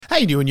How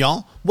you doing,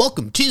 y'all?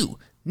 Welcome to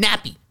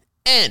Nappy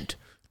and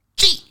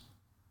G.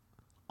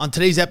 On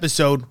today's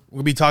episode,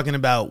 we'll be talking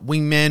about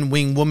wingmen,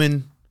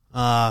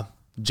 wingwoman.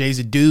 Jay's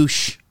a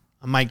douche.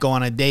 I might go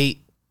on a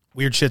date.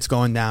 Weird shit's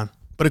going down.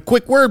 But a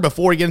quick word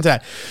before we get into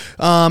that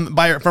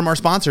from our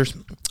sponsors.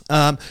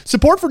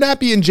 Support for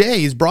Nappy and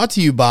Jay is brought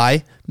to you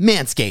by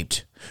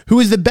Manscaped,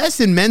 who is the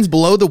best in men's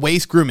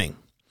below-the-waist grooming.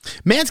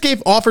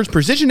 Manscaped offers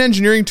precision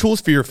engineering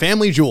tools for your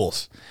family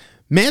jewels.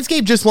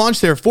 Manscaped just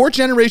launched their 4th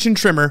generation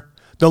trimmer,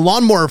 the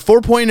Lawnmower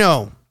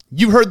 4.0.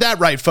 You heard that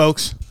right,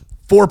 folks.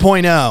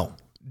 4.0.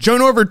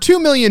 Join over 2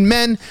 million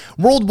men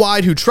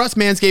worldwide who trust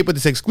Manscaped with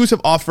this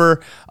exclusive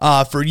offer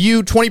for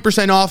you,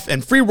 20% off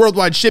and free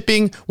worldwide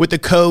shipping with the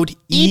code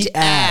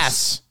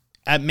EATASS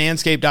at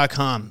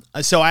manscaped.com.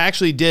 So I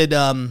actually did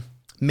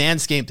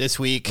Manscaped this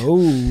week.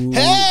 Oh.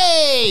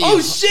 Hey!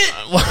 Oh, shit!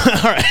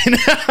 All right.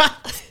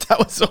 That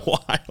was so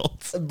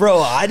wild. Bro,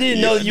 I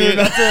didn't know you were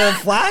about to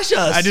flash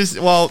us.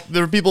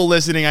 There were people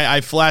listening.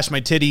 I flashed my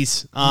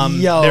titties.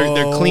 Yo.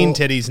 They're clean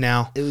titties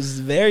now. It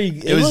was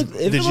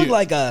it looked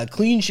like a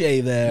clean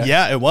shave there.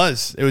 Yeah, it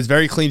was. It was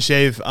very clean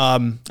shave. I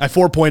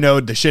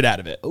 4.0'd the shit out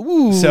of it.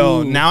 Ooh.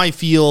 So now I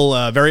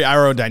feel very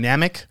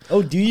aerodynamic.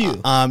 Oh, do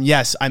you?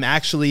 Yes, I'm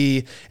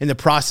actually in the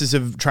process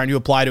of trying to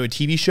apply to a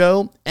TV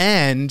show.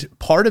 And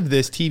part of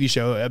this TV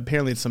show,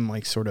 apparently it's some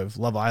like sort of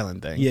Love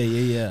Island thing.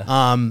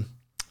 Yeah.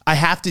 I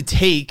have to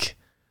take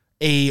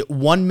a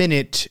 1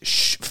 minute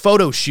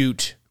video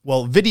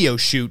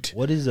shoot.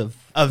 What is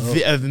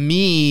of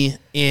me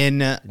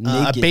in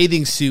a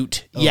bathing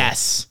suit? Oh.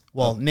 Yes.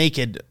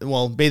 Naked.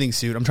 Bathing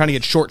suit. I'm trying to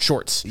get short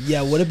shorts.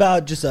 Yeah. What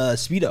about just a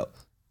Speedo?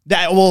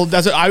 I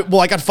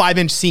got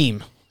 5-inch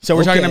seam. So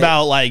we're talking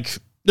about like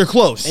they're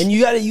close. And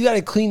you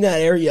gotta clean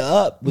that area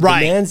up with the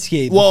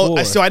Manscaped.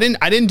 Well, so I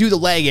didn't do the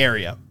leg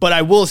area, but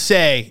I will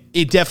say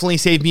it definitely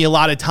saved me a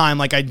lot of time.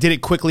 Like I did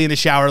it quickly in the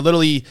shower.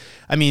 Literally,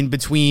 I mean,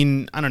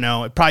 between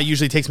it probably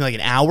usually takes me like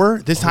an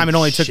hour. This time it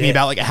only took me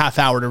about like a half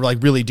hour to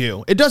like really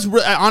do. It does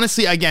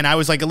honestly. Again, I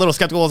was like a little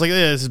skeptical. I was like,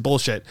 this is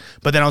bullshit.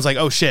 But then I was like,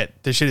 oh shit,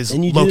 this shit is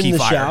low-key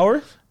fire.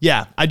 Shower?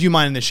 Yeah, I do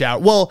mine in the shower.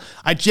 Well,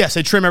 I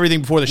trim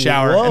everything before the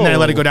shower, and then I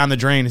let it go down the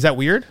drain. Is that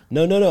weird?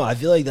 No. I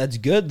feel like that's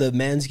good. The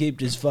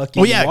Manscaped is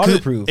fucking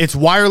waterproof. It's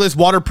wireless,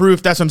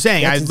 waterproof. That's what I'm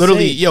saying. That's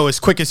literally, insane. it's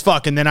quick as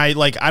fuck. And then I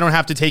don't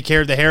have to take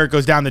care of the hair. It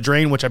goes down the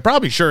drain, which I'm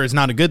probably sure is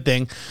not a good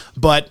thing.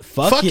 But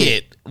fuck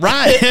it.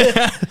 Right.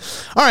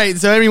 All right.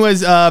 So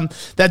anyways,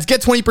 that's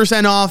get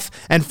 20% off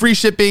and free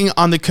shipping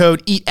on the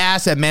code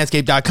EATASS at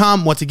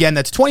manscaped.com. Once again,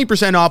 that's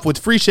 20% off with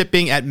free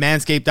shipping at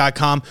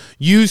manscaped.com.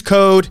 Use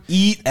code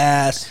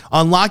EATASS.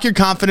 Unlock your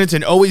confidence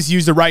and always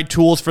use the right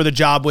tools for the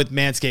job with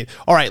Manscaped.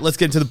 All right, let's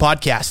get into the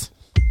podcast.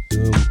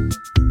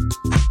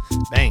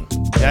 Bang.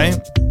 Okay.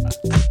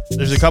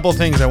 There's a couple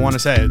things I want to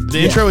say. The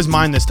intro is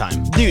mine this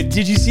time. Dude,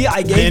 did you see?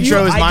 I gave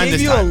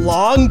you a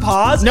long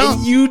pause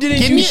and you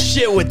didn't do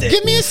shit with it.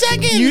 Give me a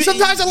second.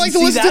 Sometimes I like to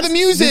listen to the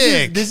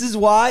music. This is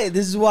why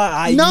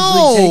I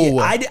usually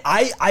take it.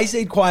 I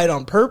stayed quiet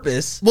on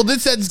purpose. Well,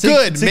 that's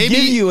good.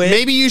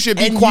 Maybe you should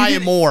be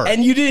quiet more.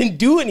 And you didn't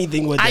do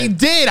anything with it. I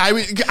did.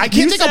 I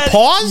can't take a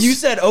pause. You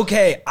said,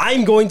 okay,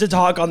 I'm going to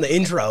talk on the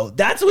intro.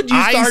 That's what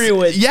you started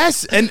with.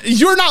 Yes, and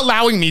you're not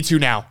allowing me to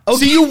now. Okay.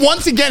 So you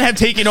once again have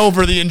taken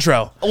over the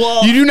intro.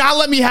 Well, you do not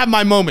let me have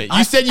my moment.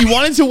 You said you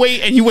wanted to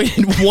wait, and you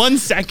waited 1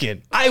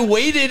 second. I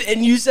waited,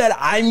 and you said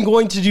I'm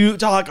going to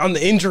talk on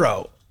the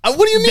intro. What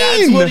do you mean?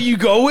 That's what you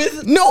go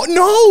with? No.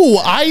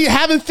 I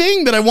have a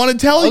thing that I want to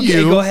tell you.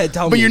 Okay, go ahead,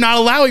 tell me. But you're not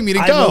allowing me to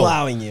go. I'm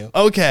allowing you.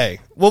 Okay.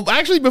 Well,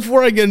 actually,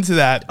 before I get into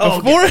that, a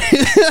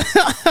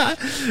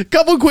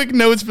couple quick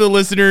notes for the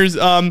listeners.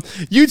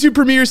 YouTube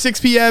premiere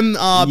 6 p.m.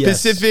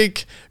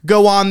 Pacific.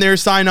 Go on there,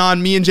 sign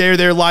on. Me and Jay are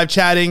there live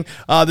chatting.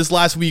 This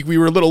last week, we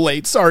were a little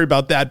late. Sorry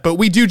about that. But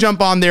we do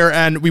jump on there,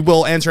 and we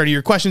will answer any of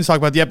your questions, talk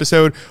about the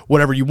episode,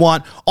 whatever you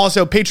want.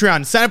 Also,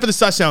 Patreon. Sign up for the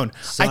Sus Zone.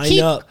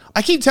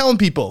 I keep telling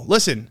people,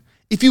 listen,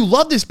 if you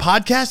love this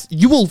podcast,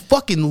 you will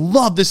fucking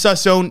love the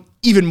Sus Zone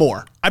even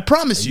more. I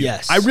promise you.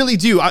 Yes. I really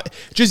do.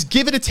 Just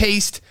give it a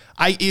taste.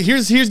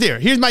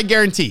 Here's my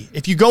guarantee.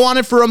 If you go on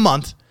it for a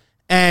month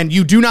and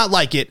you do not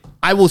like it,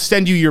 I will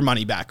send you your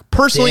money back.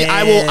 Personally,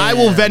 I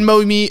will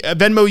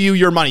Venmo you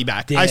your money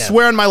back. Damn. I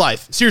swear on my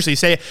life. Seriously,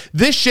 say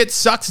this shit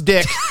sucks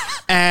dick.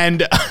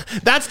 And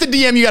that's the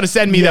DM you got to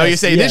send me though. You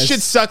say this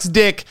shit sucks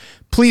dick.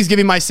 Please give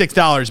me my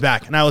 $6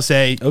 back. And I will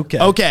say,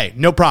 okay,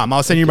 no problem.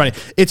 I'll send you your money.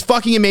 It's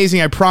fucking amazing.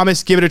 I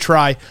promise. Give it a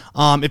try.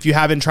 If you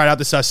haven't tried out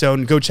the Sus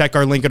Zone, go check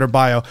our link in our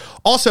bio.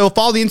 Also,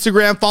 follow the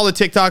Instagram, follow the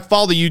TikTok,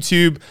 follow the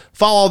YouTube,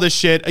 follow all this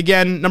shit.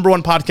 Again,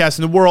 #1 podcast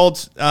in the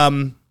world.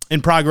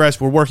 In progress.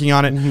 We're working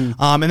on it.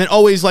 Mm-hmm. And then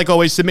always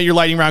submit your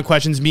lightning round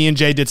questions. Me and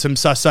Jay did some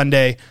Sus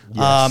Sunday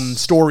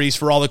stories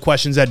for all the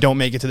questions that don't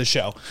make it to the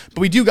show.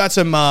 But we do got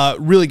some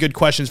really good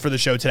questions for the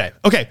show today.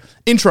 Okay,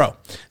 intro.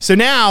 So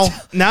now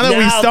that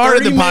we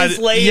started the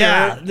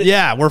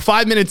pod, we're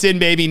 5 minutes in,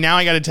 baby. Now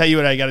I got to tell you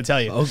what I got to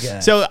tell you. Okay.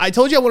 So I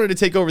told you I wanted to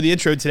take over the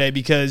intro today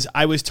because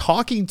I was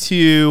talking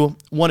to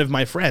one of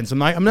my friends. I'm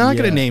not going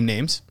to name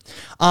names.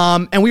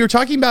 And we were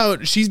talking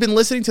about, she's been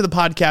listening to the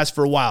podcast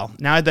for a while.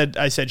 Now that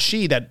I said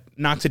that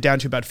knocks it down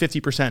to about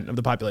 50% of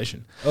the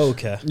population.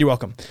 Okay. You're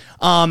welcome.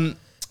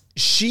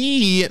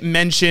 She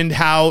mentioned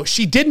how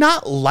she did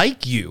not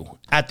like you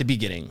at the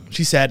beginning.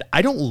 She said,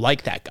 I don't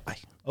like that guy.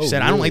 She said,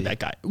 really? I don't like that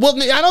guy. Well,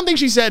 I don't think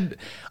she said,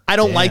 I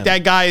don't like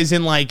that guy as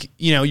in like,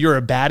 you're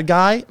a bad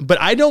guy. But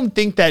I don't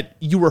think that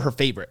you were her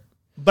favorite.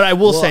 But I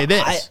will say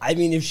this. I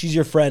mean, if she's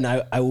your friend,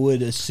 I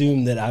would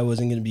assume that I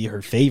wasn't going to be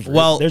her favorite.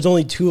 Well, there's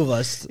only 2 of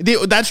us.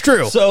 That's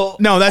true. So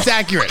no, that's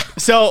accurate.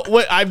 So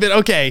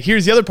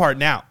here's the other part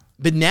now.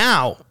 But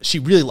now she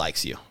really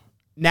likes you.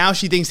 Now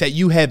she thinks that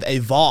you have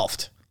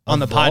evolved on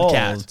the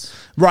podcast.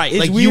 Right. It's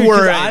like weird, you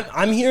were.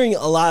 I'm hearing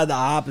a lot of the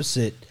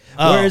opposite.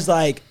 Whereas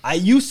like I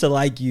used to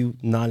like you,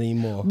 not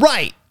anymore.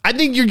 Right. I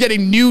think you're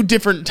getting new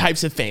different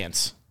types of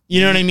fans.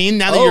 You know what I mean?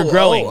 Now that you're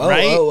growing,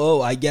 right?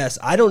 I guess.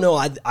 I don't know.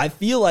 I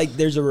feel like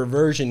there's a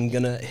reversion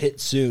gonna hit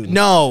soon.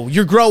 No,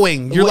 you're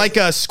growing. You're like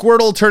a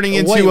Squirtle turning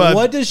into a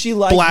what does she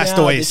like Blastoise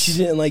now that she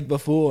didn't like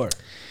before?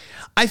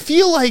 I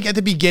feel like at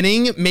the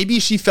beginning, maybe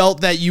she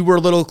felt that you were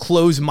a little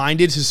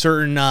closed-minded to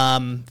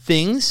certain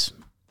things.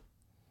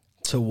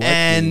 To what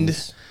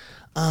things?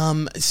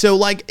 So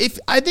like if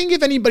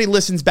anybody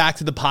listens back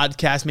to the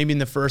podcast, maybe in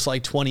the first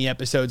like 20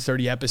 episodes,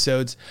 30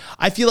 episodes,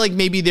 I feel like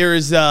maybe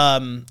there's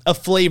a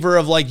flavor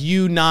of like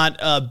you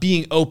not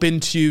being open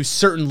to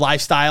certain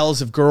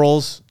lifestyles of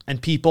girls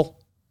and people.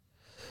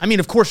 I mean,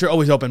 of course, you're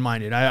always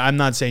open-minded. I'm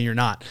not saying you're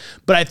not.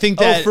 But I think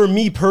that... for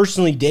me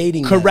personally,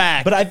 dating...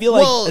 Correct. But I feel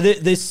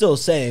like they're still the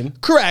same.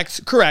 Correct.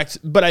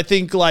 But I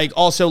think like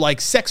also like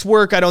sex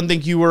work, I don't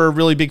think you were a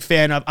really big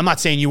fan of. I'm not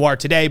saying you are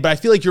today, but I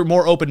feel like you're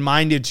more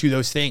open-minded to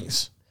those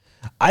things.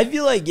 I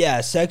feel like,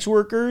 sex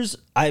workers,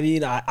 I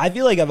mean, I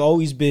feel like I've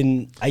always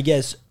been, I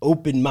guess,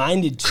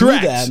 open-minded to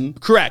them.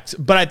 Correct.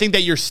 But I think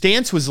that your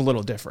stance was a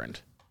little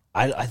different.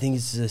 I think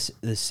it's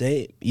the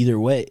same either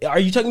way. Are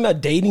you talking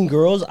about dating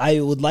girls? I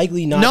would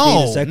likely not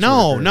date a sex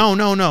worker.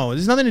 No.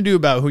 There's nothing to do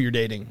about who you're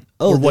dating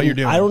or what you're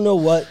doing. I don't know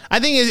what. I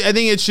think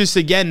it's just,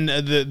 again,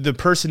 the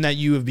person that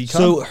you have become.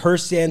 So her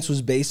stance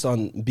was based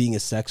on being a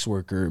sex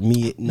worker,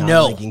 me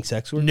not liking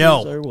sex workers?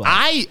 No. Or what?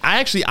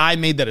 I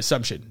made that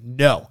assumption.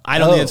 No, I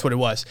don't think that's what it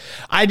was.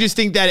 I just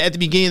think that at the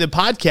beginning of the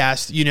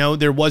podcast,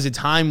 there was a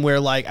time where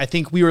like I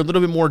think we were a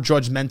little bit more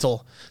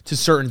judgmental to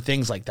certain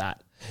things like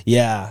that.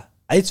 Yeah.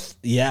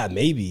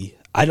 Maybe.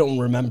 I don't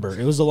remember.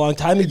 It was a long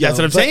time ago. That's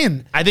what I'm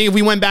saying. I think if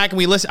we went back and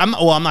we listened,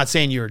 I'm not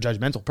saying you're a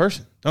judgmental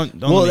person. Don't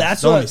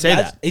let me say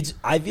that.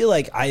 I feel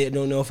like I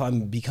don't know if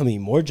I'm becoming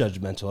more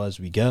judgmental as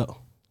we go.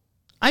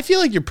 I feel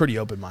like you're pretty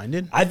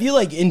open-minded. I feel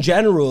like in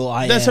general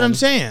That's what I'm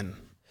saying.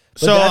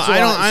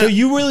 But so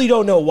you really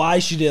don't know why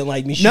she didn't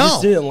like me. She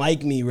just didn't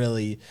like me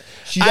really.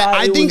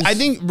 I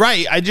think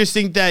right. I just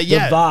think that the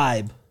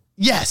vibe.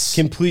 Yes,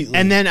 completely.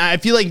 And then I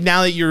feel like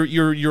now that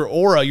your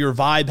aura, your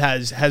vibe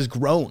has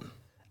grown.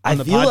 I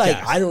feel like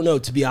I don't know,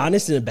 to be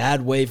honest, in a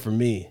bad way for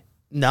me.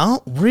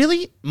 No,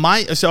 really.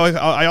 I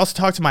also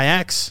talked to my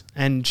ex,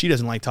 and she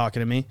doesn't like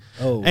talking to me.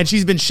 Oh, and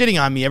she's been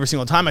shitting on me every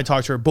single time I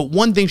talk to her. But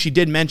one thing she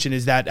did mention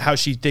is that how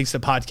she thinks the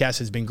podcast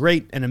has been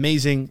great and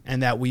amazing,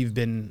 and that we've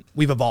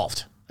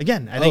evolved.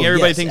 Again, I think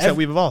everybody thinks that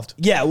we've evolved.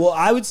 Yeah, well,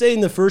 I would say in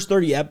the first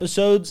 30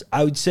 episodes,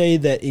 I would say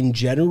that in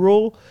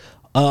general.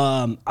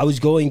 I was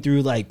going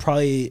through like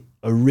probably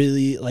a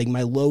really like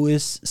my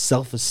lowest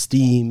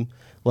self-esteem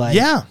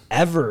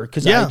ever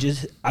because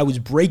I was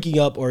breaking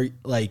up or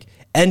like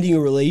ending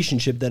a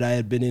relationship that I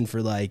had been in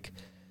for like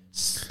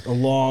a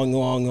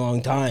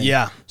long time.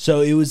 Yeah. So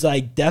it was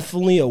like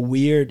definitely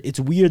it's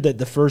weird that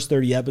the first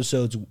 30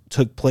 episodes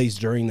took place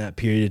during that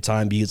period of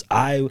time because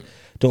I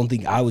don't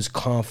think I was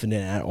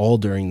confident at all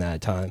during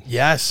that time.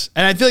 Yes.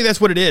 And I feel like that's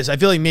what it is. I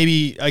feel like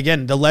maybe,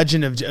 again, the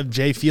legend of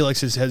Jay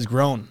Felix has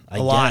grown a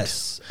lot.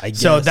 I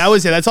guess. So that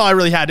was it. That's all I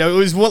really had. It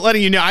was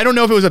letting you know. I don't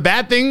know if it was a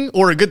bad thing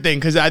or a good thing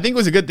because I think it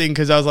was a good thing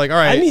because I was like, all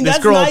right, this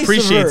girl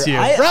appreciates you.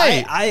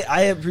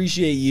 I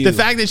appreciate you. The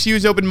fact that she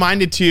was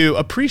open-minded to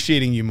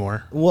appreciating you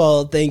more.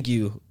 Well, thank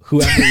you,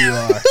 whoever you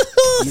are.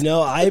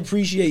 I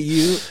appreciate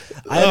you.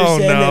 I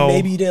understand that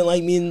maybe you didn't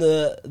like me in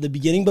the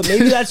beginning, but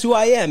maybe that's who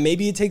I am.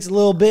 Maybe it takes a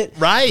little bit.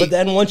 Right. But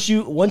then once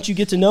you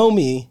get to know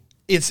me.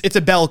 It's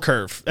a bell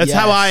curve. That's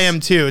how I am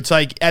too. It's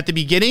like at the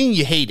beginning,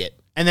 you hate it.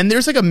 And then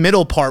there's like a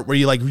middle part where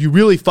you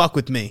really fuck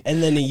with me.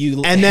 And then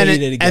you hate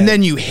it again. And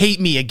then you hate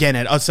me again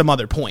at some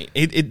other point.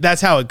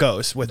 That's how it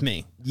goes with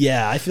me.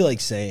 Yeah, I feel like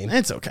same.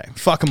 It's okay.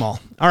 Fuck them all.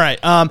 All right.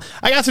 I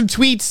got some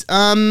tweets.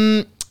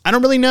 I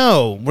don't really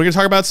know. We're going to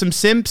talk about some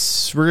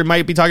simps. We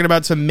might be talking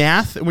about some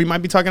math. And we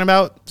might be talking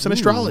about some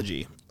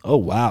astrology. Oh,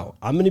 wow.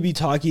 I'm going to be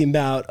talking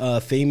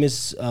about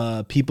famous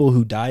people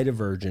who died a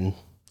virgin.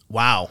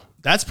 Wow.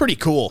 That's pretty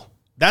cool.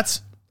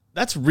 That's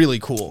really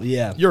cool.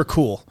 Yeah. You're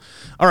cool.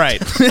 All right.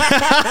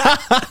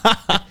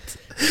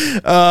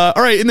 All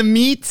right. In the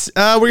meat,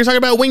 we're going to talk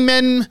about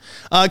wingmen,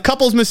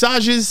 couples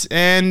massages,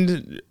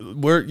 and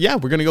we're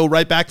going to go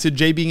right back to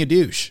Jay being a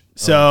douche.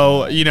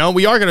 So,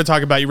 we are going to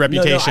talk about your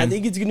reputation. No, I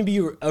think it's going to be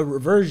a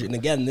reversion.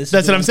 Again, that's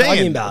what I'm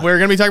saying. We're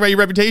going to be talking about your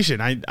reputation.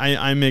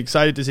 I'm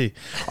excited to see.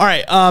 All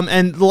right.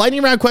 And the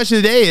lightning round question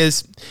today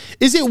is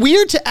it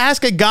weird to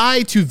ask a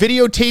guy to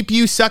videotape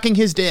you sucking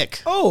his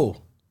dick? Oh.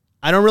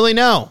 I don't really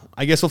know.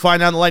 I guess we'll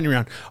find out in the lightning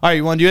round. All right.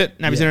 You want to do it?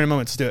 Nappy's Internet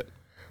Moments. Let's do it.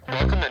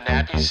 Welcome to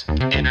Nappy's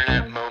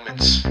Internet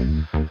Moments.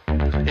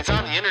 It's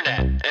on the internet,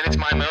 and it's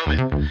my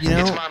moment.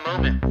 It's my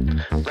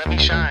moment. Let me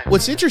shine.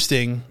 What's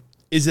interesting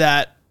is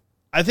that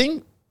I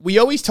think we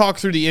always talk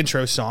through the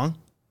intro song,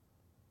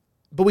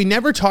 but we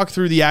never talk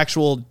through the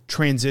actual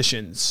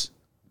transitions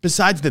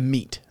besides the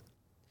meat.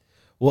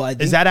 Well,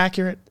 is that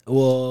accurate?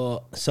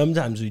 Well,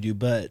 sometimes we do,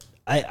 but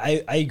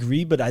I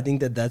agree, but I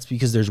think that's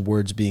because there's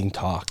words being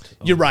talked.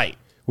 You're right.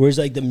 Whereas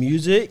like the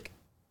music,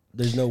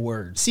 there's no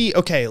words. See,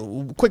 okay,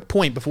 quick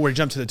point before we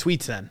jump to the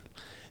tweets then.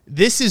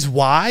 This is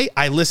why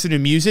I listen to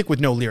music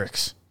with no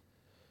lyrics.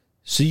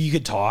 So you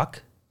could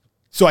talk?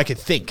 So I could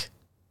think.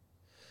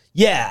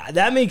 Yeah,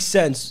 that makes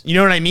sense. You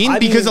know what I mean?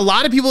 Because a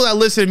lot of people that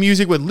listen to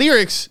music with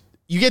lyrics,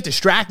 you get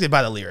distracted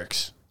by the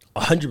lyrics.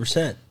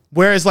 100%.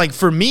 Whereas like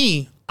for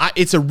me,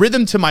 it's a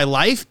rhythm to my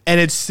life and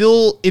it's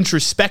still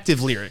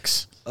introspective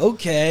lyrics.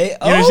 Okay.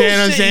 You understand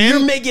what I'm saying?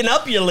 You're making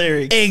up your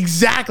lyrics.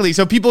 Exactly.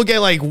 So people get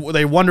like,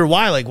 they wonder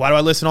why. Like, why do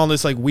I listen to all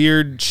this like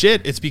weird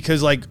shit? It's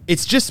because like,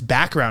 it's just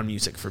background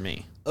music for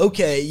me.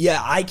 Okay,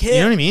 yeah, I can't. You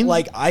know what I mean?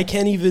 Like, I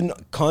can't even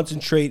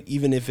concentrate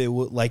even if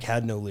it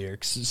had no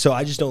lyrics. So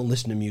I just don't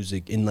listen to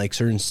music in like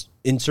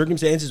in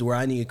circumstances where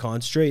I need to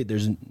concentrate.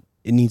 It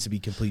needs to be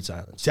complete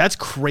silence. That's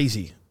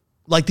crazy.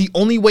 Like the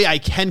only way I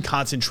can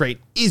concentrate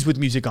is with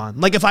music on.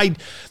 Like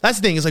that's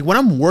the thing is like when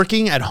I'm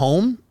working at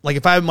home, like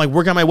if I'm like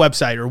working on my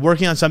website or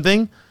working on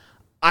something,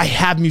 I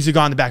have music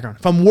on in the background.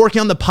 If I'm working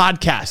on the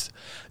podcast,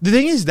 the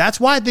thing is that's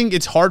why I think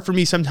it's hard for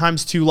me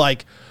sometimes to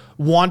like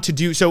want to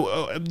do.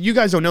 So you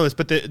guys don't know this,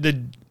 but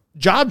the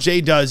job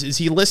Jay does is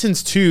he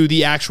listens to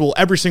the actual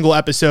every single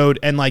episode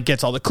and like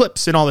gets all the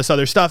clips and all this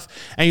other stuff.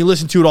 And you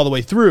listen to it all the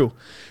way through.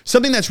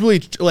 Something that's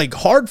really like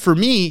hard for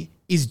me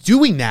is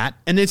doing that.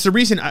 And it's the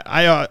reason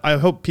I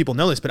hope people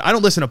know this, but I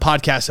don't listen to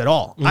podcasts at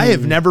all. I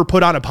have never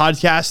put on a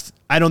podcast,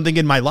 I don't think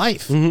in my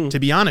life, to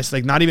be honest,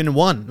 like not even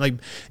one. Like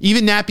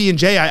even Nappy and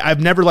Jay, I've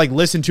never like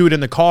listened to it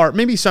in the car.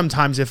 Maybe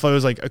sometimes if it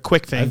was like a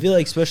quick thing. I feel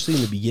like especially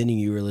in the beginning,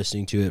 you were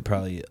listening to it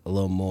probably a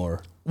little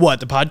more.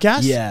 What, the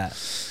podcast? Yeah.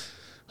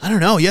 I don't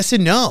know. Yes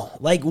and no.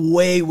 Like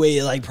way,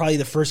 like probably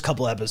the first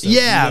couple episodes.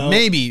 Yeah,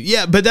 maybe.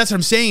 Yeah, but that's what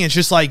I'm saying. It's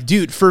just like,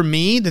 dude, for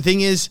me, the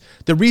thing is,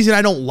 the reason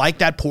I don't like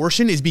that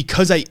portion is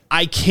because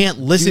I can't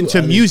listen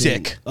to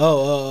music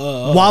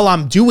while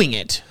I'm doing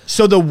it.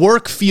 So the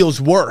work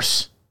feels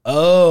worse.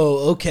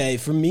 Oh, okay.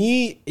 For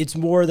me, it's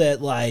more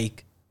that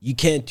like you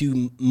can't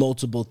do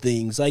multiple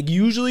things. Like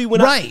usually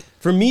when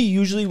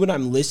usually when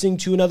I'm listening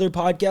to another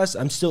podcast,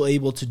 I'm still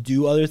able to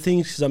do other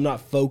things because I'm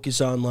not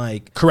focused on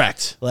like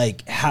correct,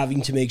 like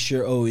having to make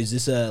sure. Oh, is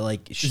this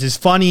is this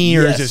funny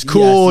or is this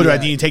cool? Do I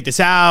need to take this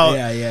out?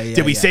 Yeah.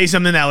 Did we say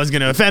something that was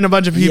going to offend a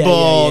bunch of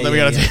people?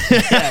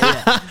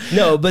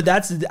 No, but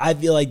I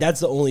feel like that's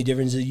the only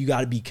difference is you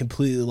got to be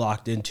completely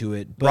locked into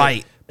it. But,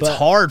 right. It's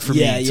hard for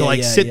me to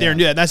like sit there and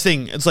do that. That's the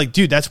thing. It's like,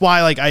 dude, that's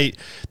why like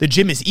the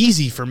gym is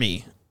easy for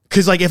me.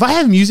 Cause like if I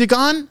have music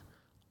on,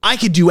 I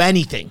could do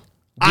anything.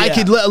 Yeah. I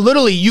could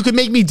literally, you could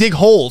make me dig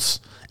holes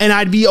and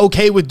I'd be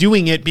okay with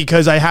doing it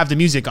because I have the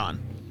music on.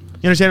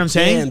 You understand what I'm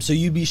saying? Damn, so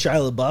you be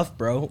Shia LaBeouf,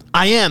 bro.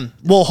 I am.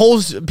 Well,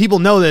 Holes, people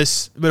know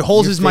this, but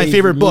Holes is my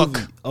favorite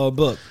book. Oh,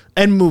 book.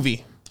 And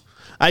movie.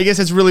 I guess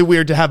it's really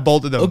weird to have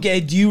both of them.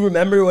 Okay, do you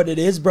remember what it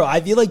is, bro?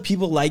 I feel like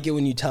people like it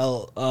when you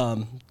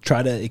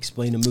try to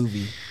explain a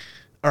movie.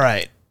 All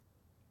right.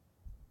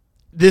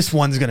 This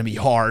one's going to be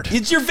hard.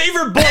 It's your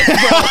favorite book,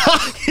 bro.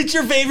 It's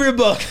your favorite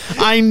book.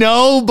 I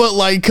know, but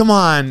like, come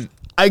on.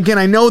 Again,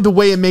 I know the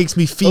way it makes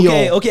me feel.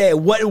 Okay.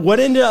 What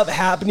ended up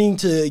happening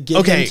to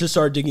get him to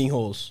start digging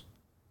holes?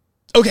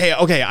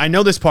 Okay. I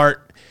know this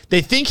part.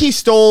 They think he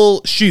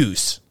stole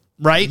shoes,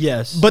 right?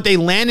 Yes. But they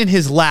land in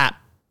his lap.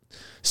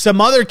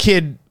 Some other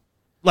kid,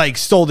 like,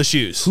 stole the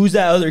shoes. Who's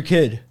that other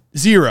kid?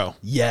 Zero.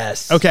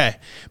 Yes. Okay.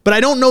 But I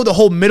don't know the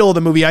whole middle of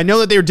the movie. I know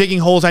that they were digging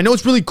holes. I know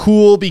it's really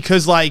cool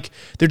because like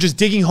they're just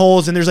digging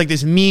holes and there's like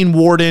this mean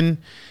warden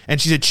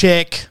and she's a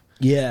chick.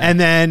 Yeah. And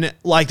then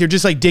like they're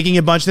just like digging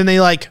a bunch. Then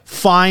they like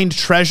find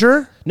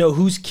treasure. No,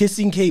 who's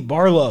kissing Kate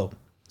Barlow?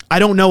 I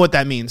don't know what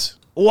that means.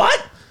 What?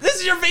 This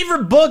is your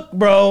favorite book,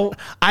 bro.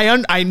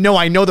 I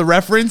know the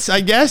reference,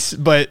 I guess,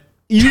 but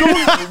you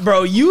don't,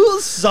 bro,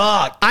 you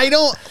suck.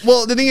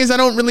 Well, the thing is, I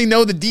don't really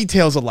know the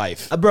details of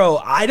life. Bro,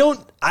 I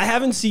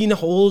haven't seen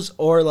Holes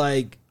or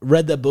like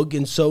read that book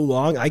in so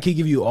long. I could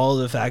give you all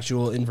the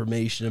factual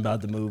information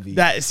about the movie.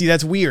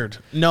 That's weird.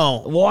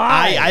 No.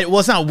 Why? Well,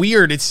 it's not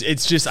weird. It's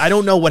just, I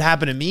don't know what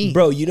happened to me.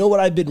 Bro, you know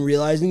what I've been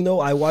realizing though?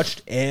 I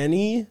watched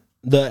Annie,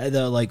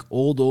 the like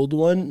old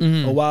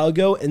one a while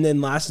ago. And then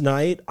last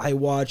night I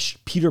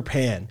watched Peter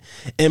Pan.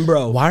 And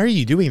bro. Why are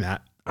you doing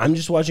that? I'm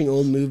just watching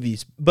old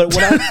movies. But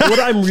what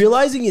I'm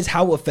realizing is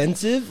how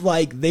offensive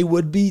like they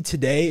would be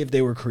today if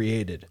they were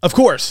created. Of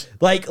course.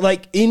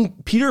 Like in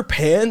Peter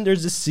Pan,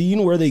 there's a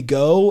scene where they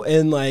go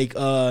and like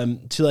to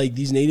like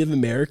these Native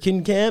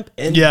American camp,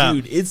 and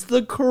dude, it's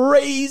the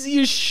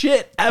craziest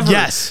shit ever.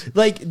 Yes.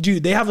 Like,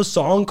 dude, they have a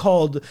song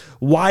called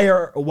Why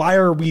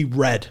Are We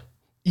Red?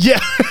 Yeah.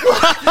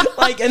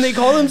 Like, and they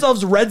call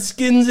themselves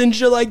Redskins and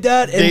shit like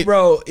that. And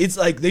bro, it's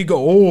like they go,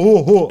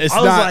 oh.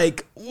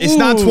 It's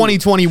not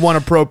 2021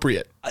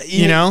 appropriate.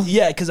 You know?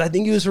 Yeah, because I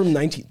think it was from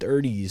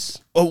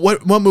 1930s. Oh,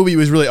 what movie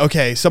was really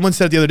okay? Someone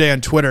said it the other day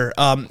on Twitter.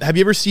 Have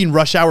you ever seen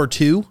Rush Hour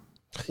 2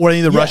 or any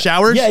of the Rush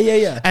Hours?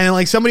 Yeah. And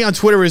like somebody on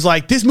Twitter was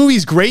like, "This movie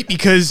is great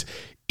because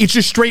it's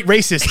just straight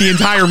racist the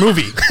entire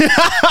movie."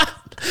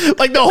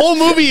 Like the whole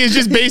movie is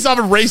just based off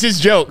of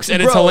racist jokes,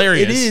 and it's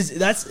hilarious. It is.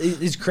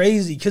 It's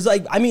crazy because,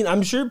 like, I mean,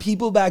 I'm sure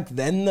people back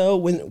then though,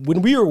 when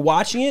we were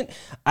watching it,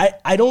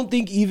 I don't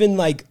think even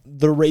like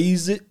the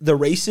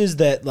races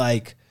that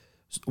like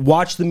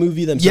watch the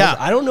movie themselves,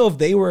 I don't know if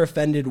they were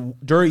offended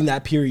during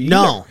that period either.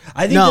 No.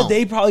 I think that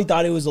they probably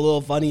thought it was a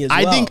little funny as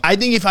well. I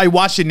think if I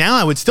watched it now,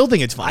 I would still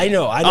think it's funny. I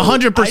know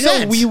 100%. I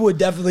know we would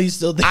definitely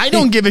still think. I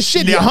don't give a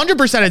shit.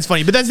 100% it's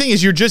funny. But that's the thing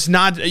is you're just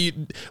not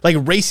like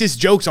racist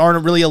jokes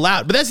aren't really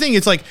allowed. But that's the thing,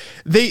 it's like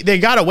they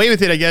got away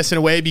with it, I guess, in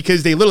a way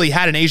because they literally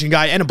had an Asian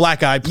guy and a black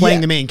guy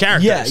playing the main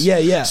characters.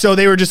 Yeah. So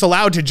they were just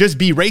allowed to just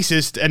be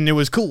racist and it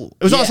was cool.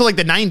 It was also like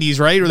the 90s,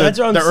 right? Or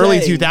the early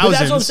 2000s. But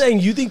that's what I'm saying.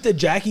 You think that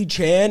Jackie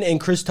Chan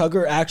and Chris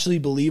Tucker actually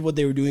believe what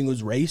they were doing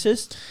was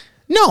racist?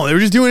 No, they were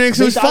just doing it because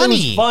it was funny.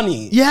 It was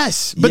funny.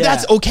 Yes, but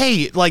that's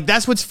okay. Like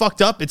that's what's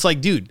fucked up. It's like,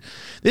 dude,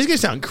 this is gonna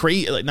sound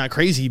crazy, like not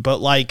crazy, but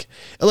like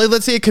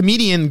let's say a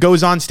comedian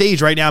goes on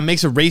stage right now and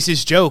makes a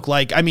racist joke.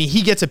 Like, I mean,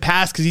 he gets a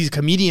pass because he's a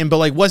comedian, but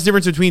like, what's the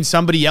difference between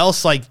somebody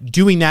else like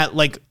doing that,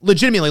 like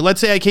legitimately? Let's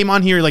say I came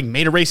on here like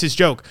made a racist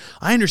joke.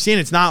 I understand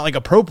it's not like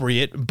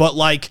appropriate, but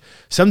like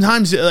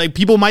sometimes like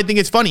people might think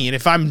it's funny, and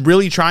if I'm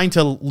really trying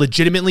to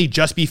legitimately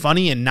just be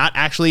funny and not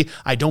actually,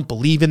 I don't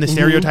believe in the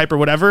stereotype or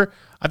whatever,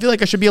 I feel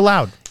like I should be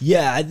allowed.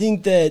 Yeah, I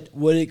think that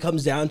what it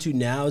comes down to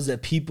now is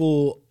that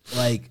people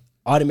like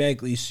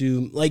automatically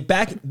assume, like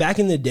back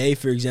in the day,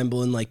 for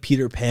example, in like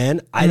Peter Pan,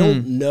 I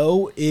don't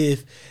know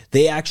if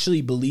they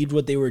actually believed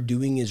what they were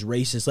doing is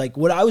racist. Like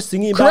what I was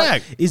thinking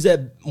about is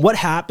that what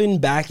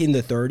happened back in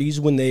the 30s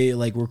when they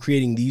like were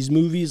creating these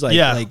movies,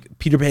 like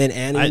Peter Pan,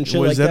 Annie, and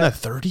shit like that.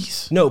 Was that in the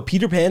 30s? No,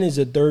 Peter Pan is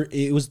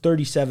it was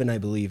 37, I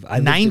believe.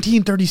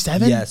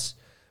 1937? Yes.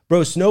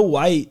 Bro, Snow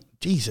White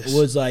Jesus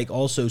was like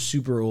also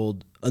super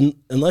old.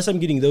 Unless I'm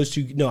getting those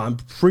two. No, I'm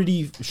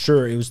pretty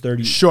sure it was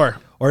 30. Sure.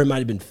 Or it might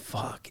have been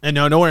fuck. And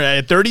no worry.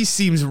 30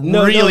 seems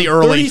really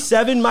early.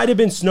 37 might have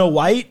been Snow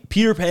White.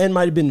 Peter Pan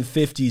might have been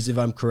 50s if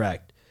I'm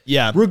correct.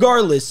 Yeah.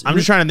 Regardless. I'm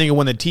just trying to think of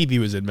when the TV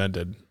was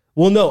invented.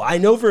 Well, no, I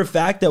know for a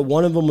fact that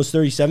one of them was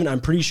 37. I'm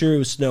pretty sure it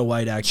was Snow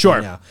White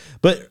actually now.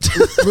 But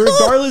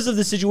regardless of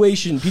the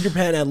situation, Peter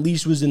Pan at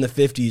least was in the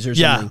 50s or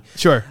something. Yeah,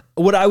 sure.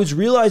 What I was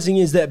realizing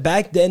is that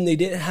back then they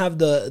didn't have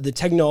the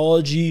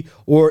technology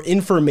or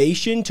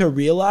information to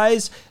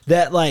realize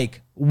that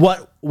like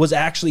what was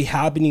actually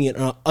happening in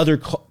other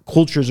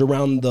cultures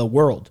around the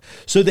world.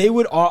 So they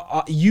would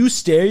use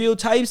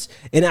stereotypes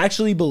and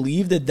actually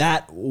believe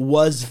that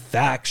was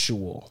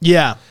factual.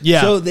 Yeah.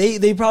 So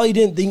they probably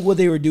didn't think what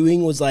they were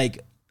doing was like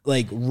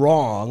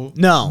wrong.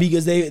 No.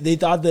 Because they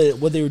thought that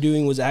what they were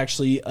doing was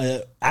actually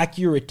an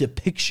accurate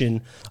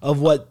depiction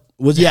of what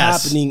was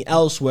happening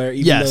elsewhere,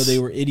 even though they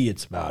were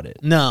idiots about it.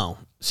 No.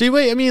 See,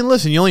 wait, I mean,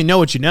 listen, you only know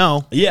what you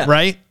know. Yeah.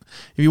 Right?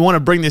 If you want to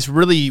bring this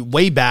really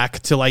way back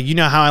to like, you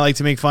know how I like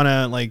to make fun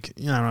of like,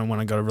 you know, I don't want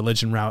to go to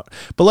religion route,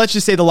 but let's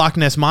just say the Loch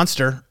Ness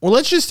Monster. Or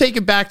let's just take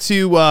it back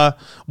to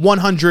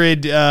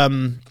 100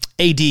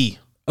 AD.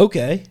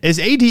 Okay. Is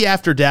AD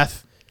after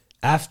death?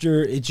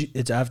 After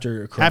it's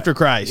after Christ. After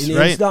Christ,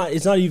 right?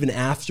 It's not even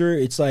after.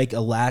 It's like a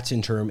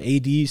Latin term.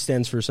 AD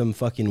stands for some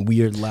fucking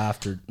weird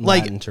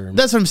Latin term.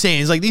 That's what I'm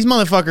saying. It's like these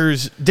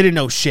motherfuckers didn't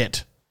know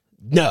shit.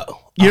 No,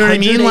 you know what I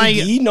mean? Like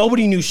AD,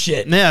 nobody knew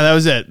shit. Yeah, that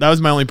was it. That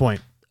was my only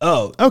point.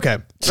 Oh, okay.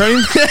 Ready?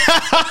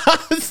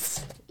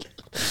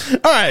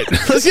 All right,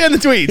 let's get in the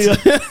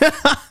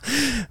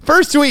tweets.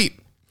 First tweet.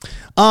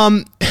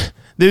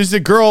 There's a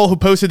girl who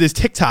posted this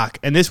TikTok,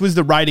 and this was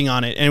the writing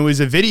on it, and it was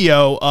a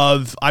video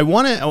of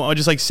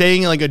just like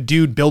saying like a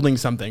dude building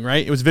something,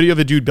 right? It was a video of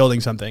a dude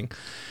building something,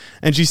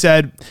 and she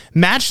said,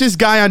 "Matched this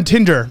guy on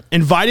Tinder,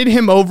 invited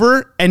him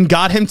over, and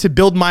got him to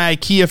build my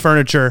IKEA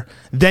furniture,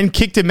 then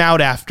kicked him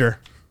out after."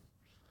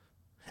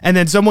 And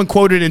then someone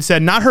quoted and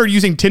said, "Not her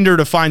using Tinder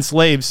to find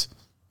slaves."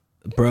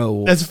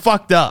 Bro, that's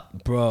fucked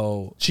up,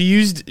 bro. She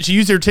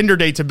used her Tinder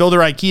date to build her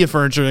IKEA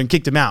furniture and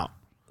kicked him out.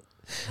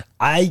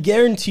 I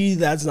guarantee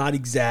that's not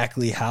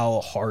exactly how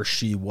harsh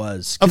she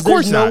was. Of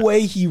course there's not. no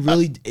way he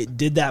really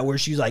did that where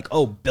she's like,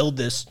 oh, build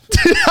this.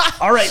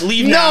 All right,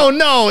 leave now.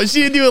 No,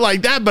 she didn't do it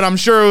like that, but I'm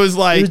sure it was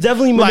like, It was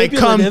definitely like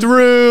come manipulative.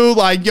 through,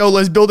 like, yo,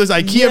 let's build this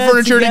IKEA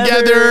furniture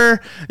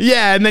together.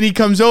 Yeah, and then he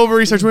comes over,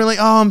 he starts wearing like,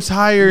 oh, I'm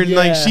tired. And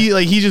like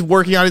he's just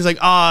working on it. He's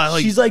like,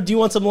 like she's like, do you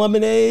want some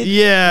lemonade?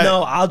 Yeah.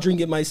 No, I'll drink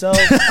it myself.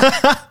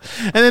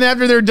 And then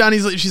after they're done,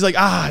 she's like,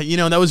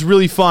 that was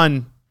really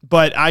fun.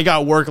 But I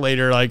got work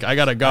later. Like, I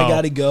gotta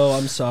go.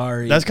 I'm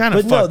sorry. That's kind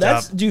of fucked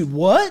up. Dude,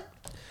 what?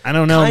 I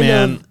don't know,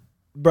 man.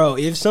 Bro,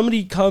 if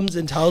somebody comes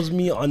and tells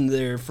me on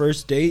their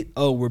first date,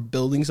 oh, we're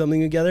building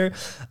something together,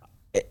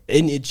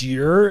 and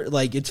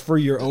it's for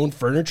your own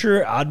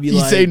furniture, I'd be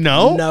like, say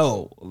no?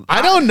 No.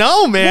 I don't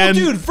know, man.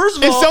 Well, dude, first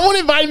of if all, someone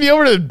invited me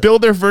over to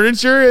build their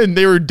furniture and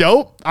they were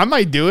dope, I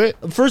might do it.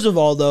 First of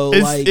all, though,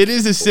 it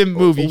is a simp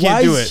move. You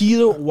can't do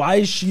it. Why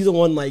is she the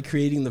one like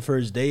creating the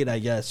first date, I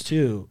guess,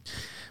 too?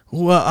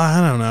 Well,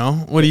 I don't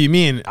know. What do you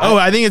mean?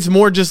 I think it's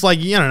more just like,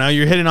 I don't know,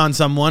 you're hitting on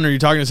someone or you're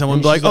talking to someone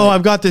and be like, oh,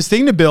 I've got this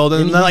thing to build.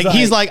 And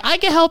he's like, I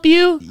can help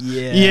you.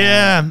 Yeah.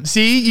 Yeah.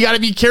 See, you got to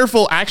be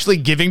careful actually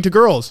giving to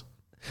girls.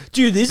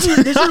 Dude, this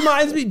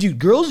reminds me, dude,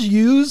 girls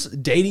use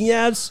dating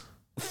apps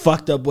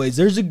fucked up ways.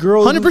 There's a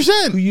girl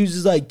 100% who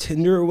uses like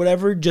Tinder or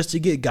whatever just to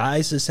get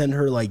guys to send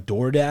her like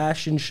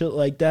DoorDash and shit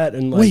like that,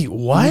 and like wait,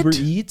 what? Uber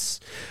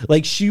Eats.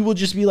 Like she will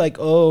just be like,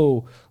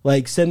 oh,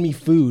 like send me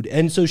food,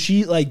 and so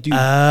she like, dude,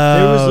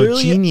 there was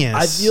literally genius.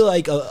 I feel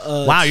like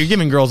wow, you're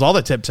giving girls all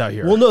the tips out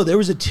here. Well, no, there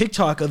was a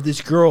TikTok of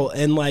this girl,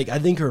 and like I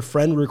think her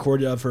friend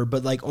recorded of her,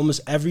 but like almost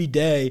every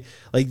day,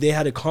 like they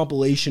had a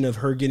compilation of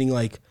her getting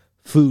like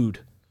food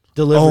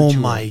delivered to her.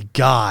 Oh my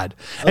God.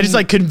 And it's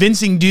like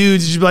convincing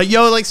dudes to be like,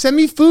 yo, like send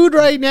me food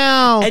right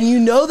now. And you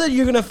know that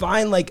you're gonna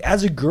find, like,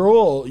 as a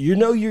girl,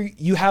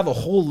 you have a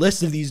whole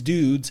list of these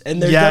dudes, and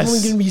there's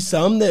definitely gonna be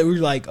some that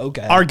we're like,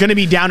 okay, are gonna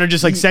be down to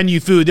just like send you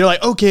food. They're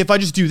like, okay, if I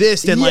just do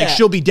this, then like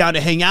she'll be down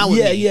to hang out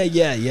with me.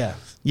 Yeah.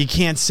 You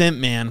can't simp,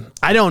 man.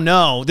 I don't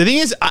know. The thing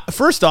is,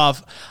 first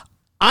off,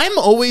 I'm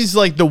always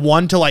like the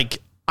one to like,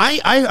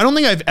 I don't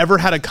think I've ever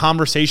had a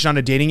conversation on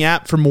a dating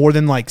app for more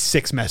than like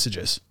 6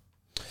 messages.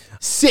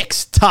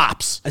 6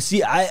 tops.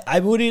 See, I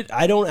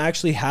don't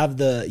actually have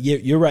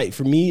you're right.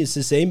 For me, it's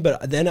the same,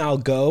 but then I'll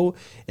go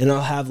and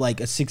I'll have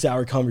like a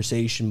 6-hour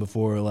conversation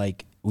before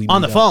like we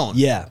on the phone.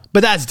 Yeah.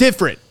 But that's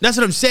different. That's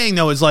what I'm saying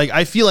though, is like,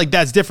 I feel like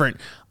that's different.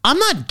 I'm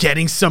not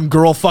getting some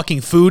girl fucking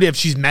food if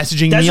she's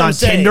messaging me on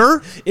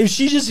Tinder. If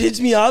she just hits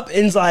me up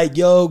and is like,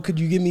 yo, could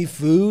you give me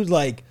food?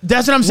 Like,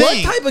 that's what I'm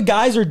saying. What type of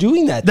guys are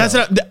doing that? That's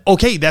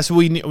okay. That's what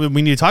we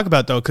need to talk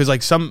about though. Cause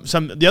like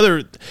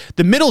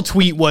the middle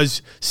tweet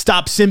was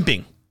stop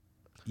simping.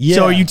 Yeah.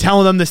 So are you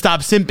telling them to stop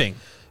simping?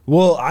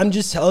 Well, I'm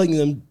just telling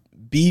them,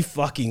 be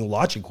fucking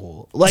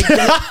logical. Like,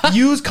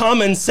 use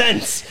common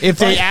sense. If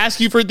they ask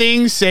you for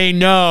things, say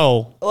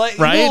no. Like,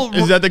 right? Well,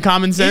 is that the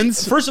common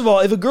sense? First of all,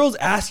 if a girl's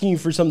asking you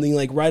for something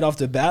like right off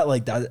the bat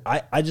like that,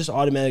 I just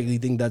automatically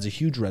think that's a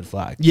huge red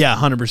flag. Yeah,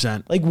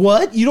 100%. Like,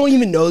 what? You don't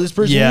even know this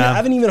person. Yeah. You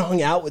haven't even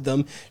hung out with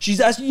them.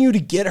 She's asking you to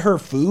get her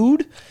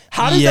food?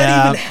 How does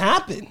that even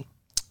happen?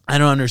 I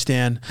don't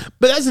understand.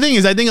 But that's the thing,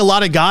 is I think a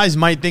lot of guys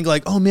might think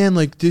like, oh man,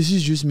 like this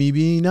is just me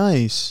being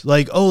nice.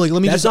 Like, oh, like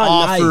let me just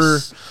offer.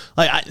 Nice.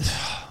 Like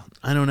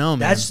I don't know,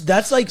 man.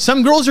 That's like,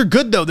 some girls are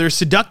good though. They're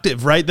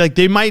seductive, right? Like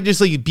they might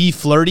just like be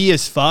flirty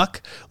as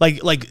fuck. Like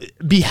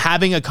be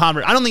having a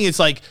conversation. I don't think it's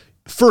like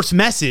first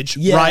message,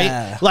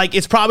 right? Like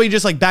it's probably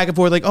just like back and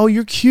forth, like, oh,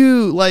 you're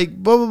cute, like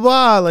blah blah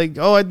blah, like,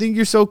 oh, I think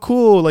you're so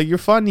cool, like you're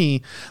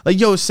funny, like,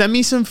 yo, send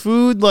me some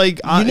food,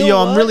 like, I'm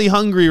really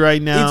hungry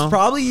right now. It's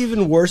probably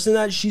even worse than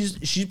that.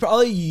 She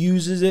probably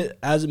uses it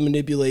as a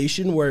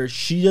manipulation where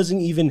she doesn't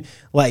even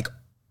like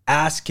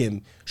ask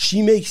him.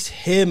 She makes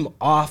him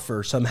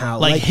offer somehow.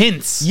 Like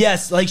hints.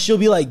 Yes. Like she'll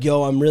be like,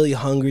 yo, I'm really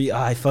hungry.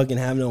 I fucking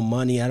have no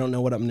money. I don't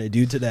know what I'm going to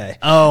do today.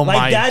 Oh like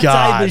my God.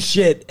 That type of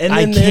shit.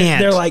 And then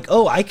they're like,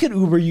 oh, I could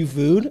Uber you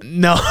food.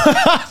 No.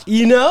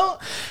 You know?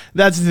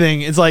 That's the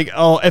thing. It's like,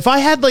 oh, if I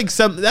had like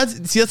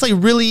that's like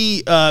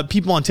really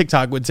people on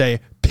TikTok would say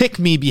pick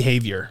me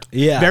behavior.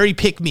 Yeah. Very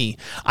pick me.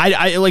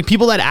 I like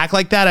people that act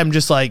like that. I'm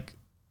just like,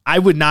 I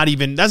would not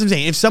even, that's what I'm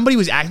saying. If somebody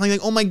was acting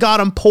like, oh my God,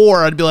 I'm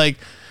poor, I'd be like,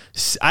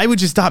 I would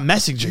just stop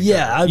messaging.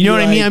 Yeah, you know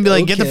what I mean? I'd be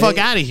like, get the fuck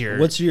out of here.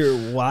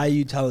 Why are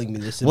you telling me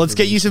this? Let's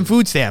get you some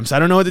food stamps. I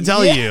don't know what to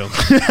tell you.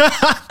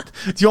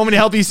 Do you want me to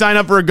help you sign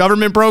up for a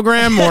government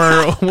program,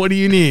 or what do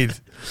you need?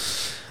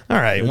 All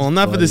right. That's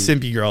enough of the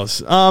simpy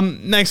girls.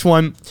 Next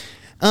one.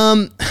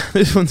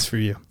 This one's for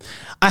you.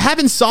 I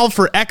haven't solved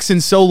for X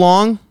in so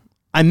long.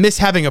 I miss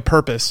having a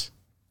purpose.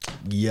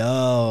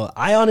 Yo,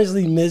 I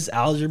honestly miss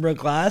algebra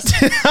class.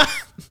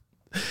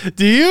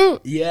 Do you?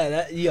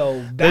 Yeah,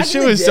 that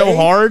shit was so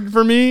hard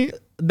for me.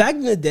 Back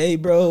in the day,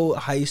 bro,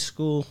 high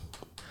school.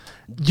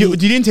 You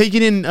didn't take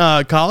it in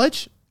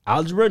college?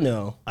 Algebra?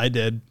 No. I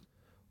did.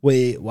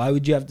 Wait, why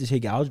would you have to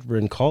take algebra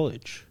in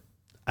college?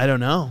 I don't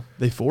know.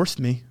 They forced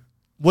me.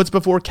 What's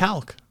before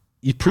calc?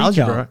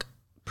 Pre-calc.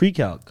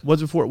 Pre-calc.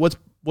 What's before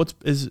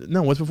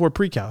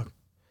pre-calc?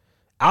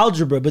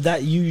 Algebra, but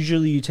that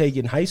usually you take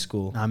in high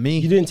school. Not me.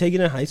 You didn't take it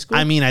in high school?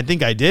 I mean, I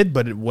think I did,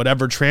 but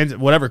whatever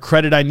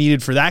credit I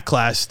needed for that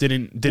class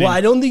didn't well,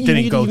 I don't think you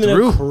needed go even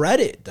through. a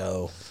credit,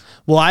 though.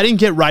 Well, I didn't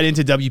get right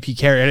into WP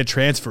Carey. I had to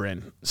transfer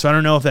in. So I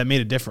don't know if that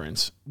made a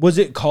difference. Was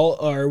it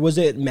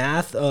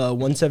math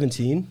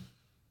 117?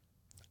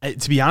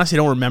 To be honest, I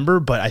don't remember,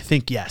 but I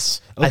think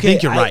yes. Okay, I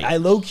think you're right. I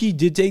low-key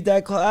did take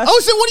that class. Oh,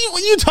 so what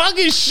are you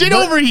talking shit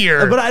over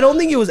here? But I don't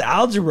think it was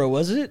algebra,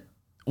 was it?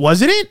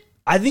 Wasn't it?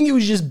 I think it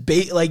was just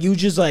it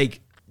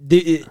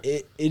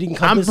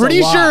encompassed I'm pretty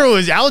a lot. sure it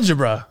was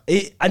algebra.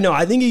 I know.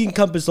 I think it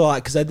encompassed a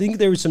lot because I think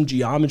there was some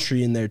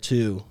geometry in there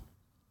too.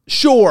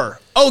 Sure.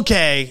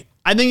 Okay.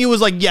 I think it was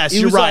like, yes,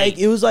 you're right.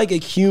 It was like a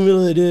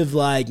cumulative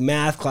like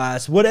math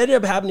class. What ended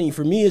up happening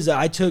for me is that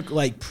I took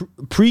like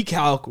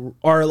pre-calc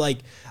or like,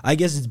 I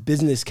guess it's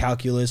business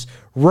calculus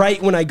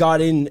right when I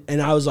got in,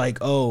 and I was like,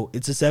 oh,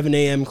 it's a 7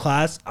 a.m.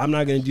 class. I'm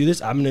not going to do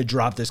this. I'm going to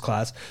drop this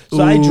class.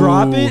 So I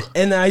drop it,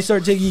 and then I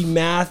start taking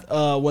math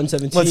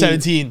 117.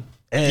 117.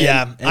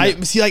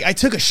 I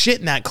took a shit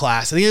in that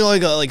class. I think I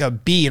got like a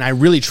B, and I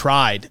really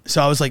tried.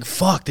 So I was like,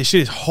 fuck, this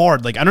shit is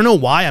hard. Like, I don't know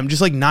why. I'm just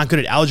like not good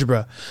at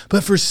algebra.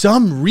 But for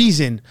some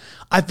reason,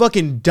 I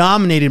fucking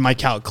dominated my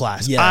calc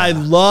class. Yeah. I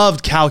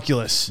loved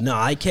calculus. No,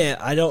 I can't.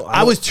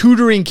 I was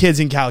tutoring kids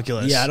in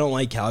calculus. Yeah, I don't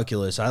like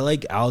calculus. I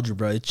like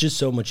algebra. It's just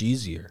so much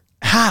easier.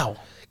 How?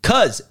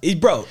 Cause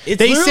it's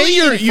literally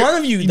in front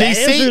of you. The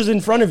answer's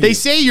in front of you. They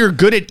say you're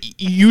good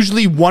at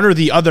usually one or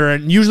the other,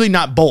 and usually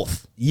not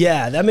both.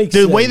 Yeah, that makes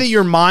sense. The way that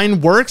your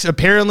mind works,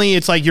 apparently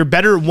it's like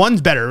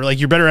one's better. Like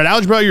you're better at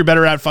algebra, you're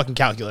better at fucking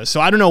calculus. So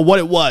I don't know what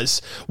it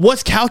was.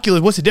 What's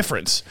calculus? What's the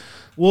difference?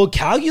 Well,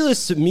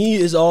 calculus to me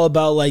is all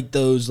about like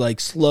those like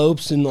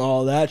slopes and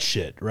all that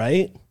shit,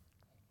 right?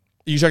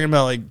 Are you talking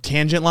about like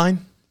tangent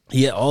line?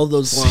 Yeah, all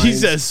those lines. He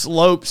says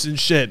slopes and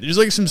shit. There's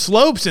like some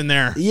slopes in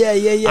there. Yeah.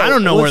 I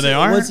don't know where they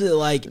are. What's it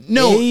like?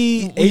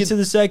 A to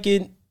the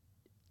second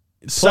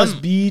plus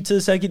B to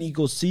the second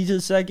equals C to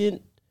the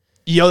second.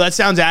 Yo, that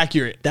sounds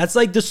accurate. That's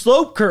like the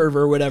slope curve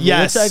or whatever.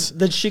 Yes. What's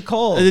that shit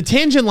called? The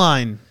tangent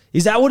line.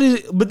 Is that what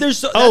it is? But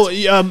there's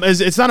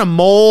it's not a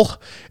mole.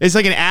 It's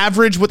like an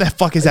average. What the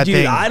fuck is that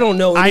thing? I don't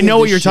know. I know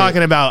what you're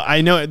talking about.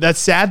 I know that's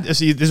sad.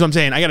 See, this is what I'm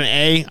saying. I got an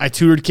A. I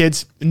tutored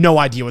kids. No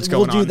idea what's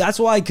going on. Dude, that's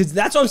why. Because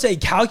that's what I'm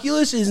saying.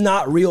 Calculus is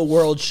not real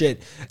world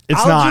shit. It's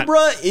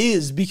Algebra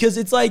is, because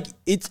it's like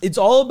it's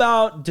all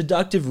about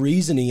deductive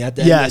reasoning at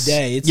the end of the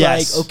day. It's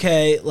like,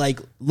 okay, like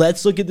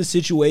let's look at the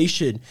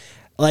situation.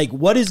 Like,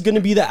 what is going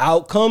to be the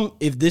outcome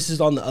if this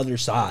is on the other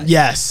side?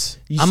 Yes.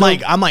 I'm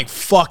like,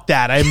 fuck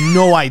that. I have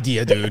no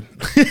idea, dude.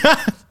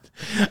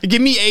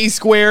 Give me A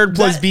squared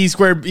plus B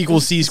squared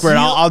equals C squared.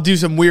 I'll do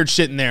some weird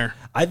shit in there.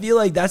 I feel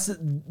like that's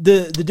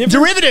the difference.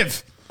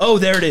 Derivative. Oh,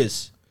 there it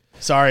is.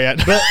 Sorry.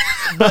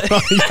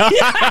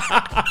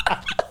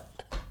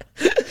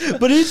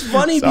 But it's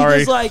funny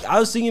because, like, I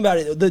was thinking about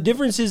it. The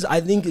difference is,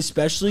 I think,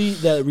 especially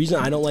the reason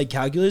I don't like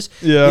calculus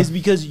is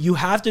because you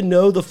have to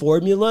know the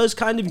formulas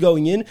kind of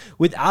going in.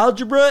 With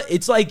algebra,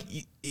 it's like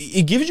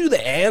it gives you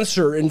the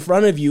answer in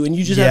front of you, and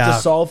you just have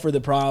to solve for the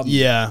problem.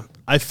 Yeah,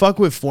 I fuck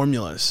with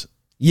formulas.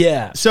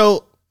 Yeah.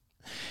 So,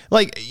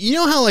 like, you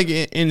know how, like,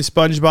 in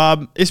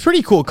SpongeBob, it's a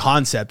pretty cool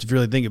concept if you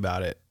really think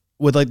about it.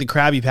 With like the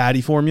Krabby Patty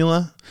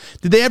formula,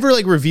 did they ever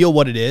like reveal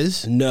what it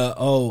is? No.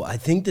 Oh, I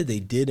think that they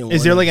did.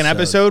 Is there like an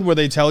episode where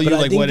they tell you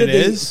like what it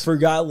is?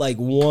 Forgot like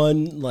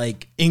one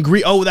like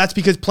ingredient. Oh, that's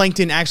because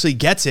Plankton actually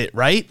gets it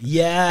right.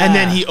 Yeah, and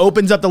then he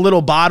opens up the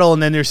little bottle,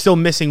 and then they're still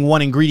missing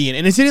one ingredient.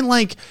 And isn't it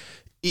like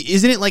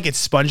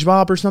it's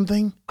SpongeBob or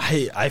something?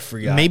 I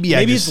forgot. Maybe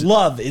it's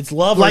love. It's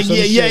love. Like or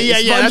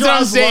yeah. That's what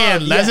I'm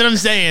saying. That's what I'm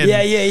saying.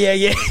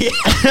 Yeah.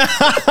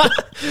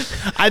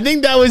 I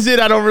think that was it.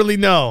 I don't really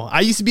know.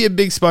 I used to be a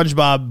big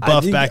SpongeBob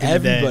buff back in the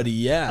day. Everybody,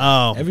 yeah.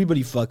 Oh,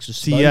 everybody fucks with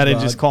SpongeBob. So you had to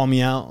just call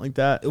me out like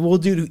that. Well,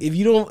 dude, if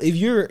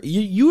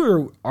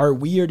you are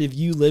weird if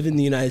you live in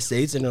the United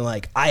States and are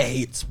like, I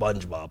hate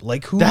SpongeBob.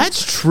 Like who?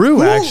 That's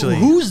true. Actually,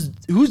 who's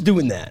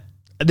doing that?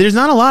 There's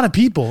not a lot of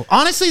people.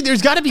 Honestly,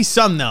 there's got to be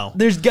some though.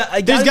 There's got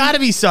to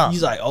be some.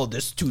 He's like, oh,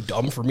 this is too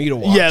dumb for me to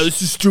watch. Yeah,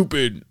 this is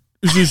stupid.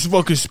 Is this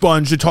fucking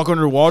sponge to talk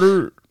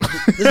underwater?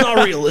 It's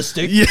not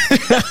realistic. Yeah.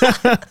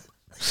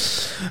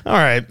 All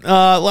right.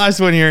 Last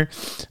one here.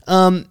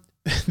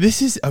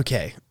 This is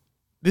okay.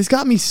 This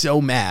got me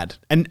so mad.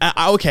 And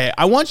okay,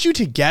 I want you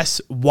to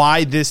guess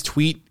why this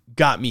tweet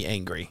got me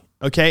angry.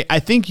 Okay, I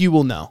think you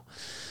will know.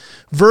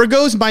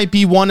 Virgos might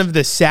be one of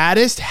the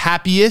saddest,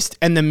 happiest,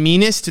 and the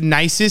meanest,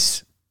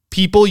 nicest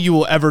people you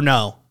will ever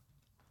know.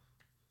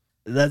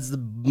 That's the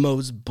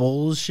most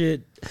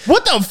bullshit.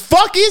 What the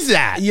fuck is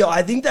that? Yo,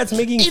 I think that's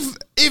making.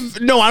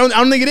 No, I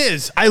don't think it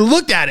is. I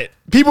looked at it.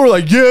 People were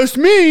like, "Yes,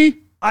 me."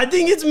 I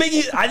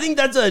think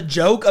that's a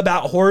joke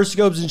about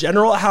horoscopes in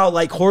general. How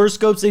like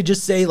horoscopes, they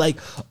just say like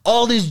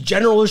all this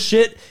general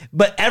shit,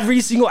 but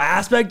every single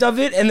aspect of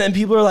it, and then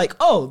people are like,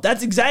 "Oh,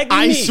 that's exactly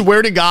me." I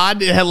swear to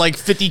God, it had like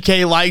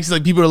 50K likes.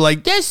 Like people are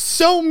like, "That's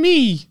so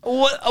me."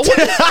 What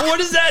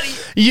is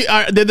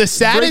that? They're the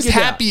saddest,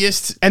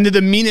 happiest, and they're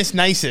the meanest,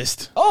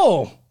 nicest.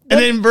 Oh, And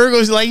then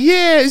Virgo's like,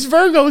 yeah, it's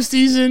Virgo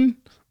season.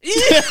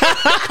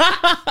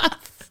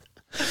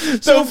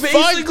 So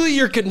basically,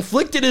 you're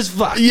conflicted as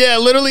fuck. Yeah,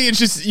 literally, it's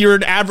just you're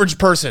an average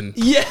person.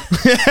 Yeah.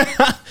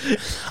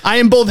 I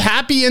am both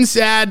happy and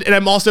sad, and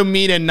I'm also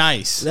mean and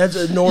nice. That's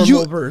a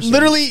normal person.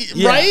 Literally,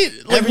 right?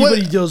 Like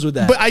everybody deals with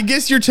that. But I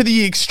guess you're to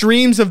the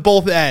extremes of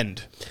both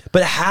end.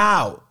 But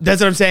how?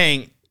 That's what I'm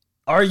saying.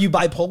 Are you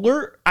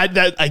bipolar? I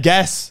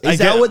guess. Is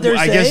that what they're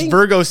saying? I guess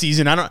Virgo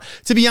season.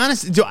 To be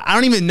honest, I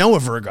don't even know a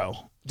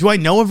Virgo. Do I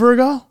know a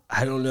Virgo?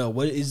 I don't know.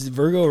 What is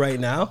Virgo right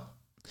now?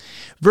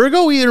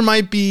 Virgo either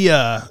might be,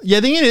 I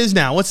think it is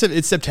now.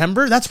 It's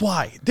September. That's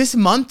why this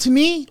month to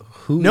me,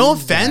 no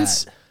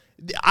offense,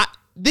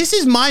 this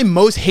is my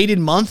most hated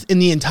month in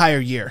the entire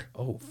year.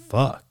 Oh,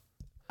 fuck.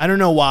 I don't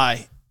know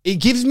why. It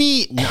gives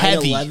me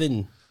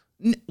 9/11.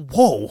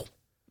 Whoa.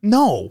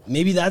 No.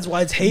 Maybe that's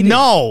why it's hated.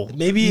 No.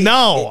 Maybe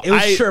no. It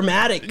was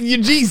traumatic.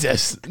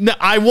 Jesus. No,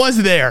 I was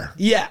there.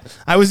 Yeah.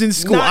 I was in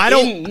school.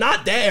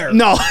 Not there.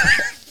 No.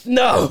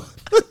 No.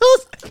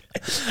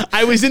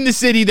 I was in the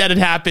city that had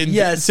happened.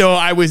 Yes. So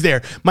I was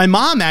there. My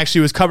mom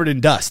actually was covered in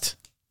dust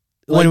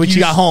when she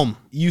got home.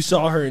 You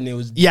saw her and it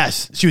was...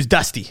 Yes. She was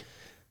dusty.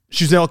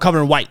 She was all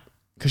covered in white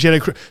because she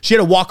had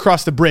to walk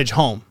across the bridge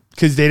home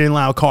because they didn't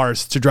allow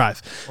cars to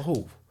drive.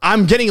 Oh.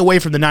 I'm getting away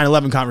from the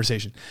 9/11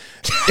 conversation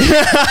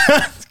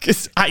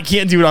because I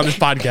can't do it on this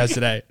podcast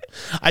today.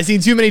 I've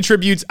seen too many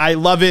tributes. I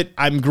love it.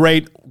 I'm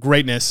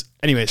greatness.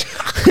 Anyways,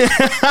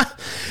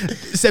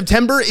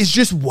 September is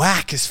just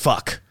whack as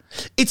fuck.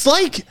 It's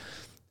like,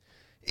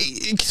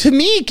 to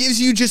me, it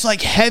gives you just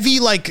like heavy,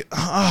 like,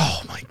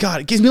 oh my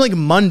God, it gives me like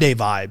Monday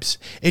vibes.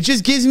 It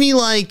just gives me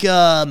like,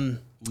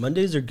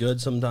 Mondays are good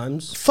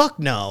sometimes. Fuck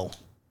no.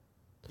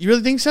 You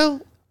really think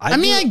so? I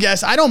mean, I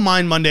guess I don't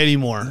mind Monday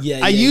anymore.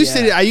 I used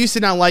to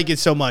not like it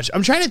so much.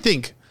 I'm trying to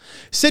think.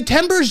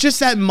 September is just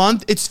that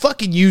month. It's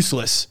fucking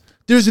useless.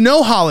 There's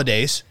no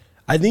holidays.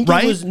 I think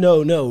it was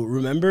no.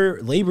 Remember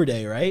Labor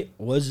Day, right?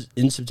 Was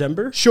in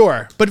September.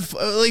 Sure, but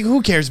like,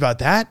 who cares about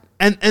that?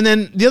 And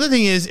then the other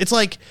thing is, it's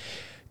like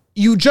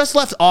you just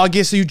left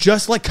August, so you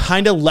just like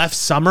kind of left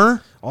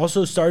summer.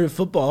 Also started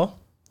football.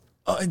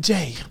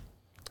 Jay,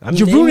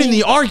 you're ruining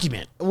the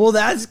argument. Well,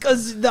 that's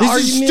because this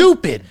is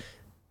stupid.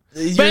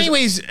 But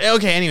anyways,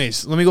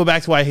 let me go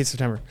back to why I hate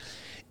September.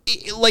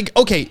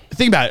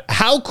 Think about it.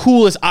 How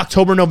cool is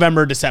October,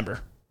 November,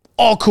 December?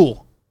 All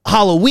cool.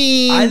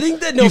 Halloween. I think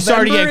that November you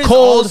start to get is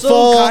cold, also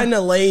fall. Kind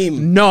of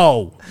lame.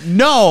 No.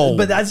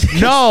 But that's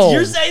no.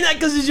 You're saying that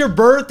because it's your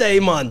birthday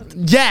month.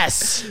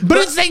 Yes, but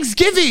it's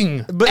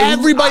Thanksgiving. But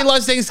everybody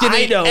loves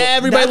Thanksgiving. I know.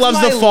 Everybody that's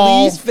loves the fall.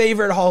 My least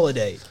favorite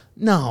holiday.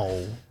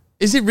 No,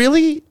 is it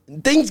really?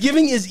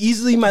 Thanksgiving is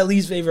easily my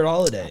least favorite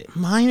holiday.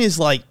 Mine is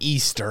like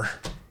Easter.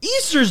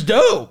 Easter's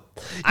dope.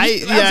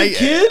 As a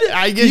kid,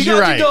 I guess you're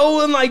right. You got to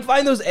go and like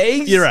find those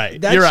eggs. You're right.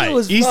 That you're shit right.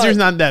 Was Easter's fun.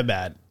 not that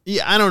bad.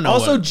 Yeah, I don't know.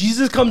 Also,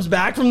 Jesus comes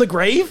back from the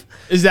grave.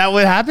 Is that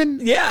what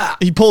happened? Yeah.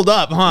 He pulled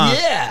up, huh?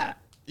 Yeah.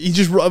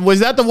 Was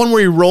that the one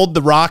where he rolled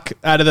the rock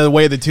out of the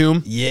way of the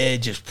tomb? Yeah, he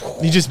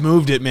just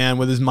moved it, man,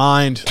 with his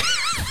mind.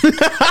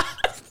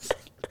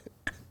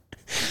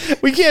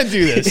 We can't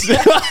do this.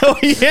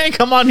 We can't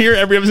come on here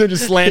every episode to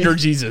slander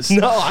Jesus.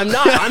 No, I'm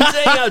not. I'm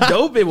saying how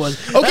dope it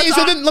was. Okay,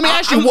 so then let me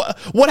ask you,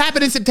 what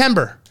happened in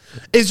September?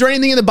 Is there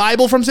anything in the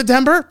Bible from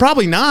September?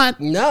 Probably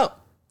not. No.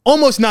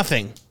 Almost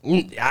nothing.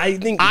 I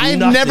think I've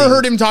never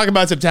heard him talk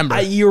about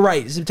September. You're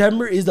right.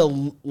 September is the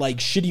like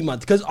shitty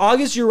month because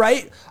August. You're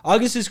right.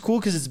 August is cool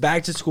because it's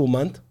back to school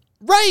month.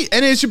 Right,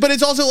 and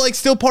it's also like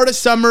still part of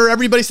summer.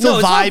 Everybody's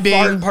still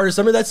vibing. Not part of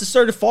summer. That's the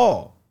start of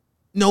fall.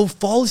 No,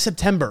 fall is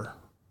September.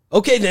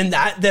 Okay, then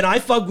I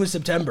fuck with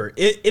September.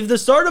 If the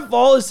start of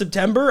fall is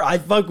September, I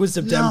fuck with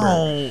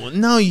September.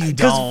 No, you don't.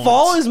 Because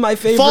fall is my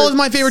favorite. Fall is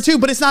my favorite too,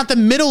 but it's not the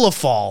middle of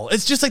fall.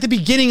 It's just like the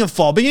beginning of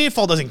fall. Beginning of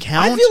fall doesn't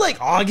count. I feel like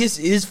August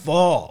is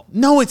fall.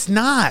 No, it's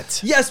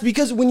not. Yes,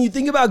 because when you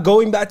think about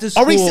going back to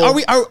school, I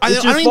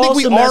don't even think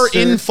we are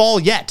in fall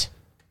yet.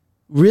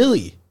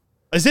 Really?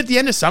 Is it the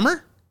end of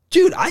summer?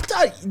 Dude,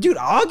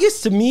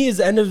 August to me is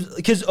the end of,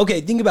 because,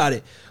 okay, think about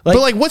it.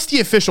 But what's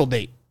the official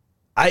date?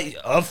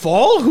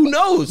 Fall? Who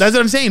knows? That's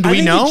what I'm saying. Do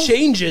we know? It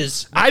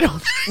changes. I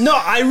don't. No,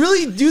 I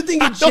really do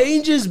think it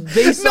changes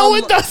based on. No,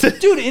 it doesn't.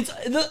 Dude, it's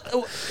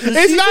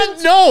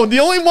not. No, the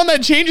only one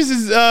that changes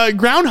is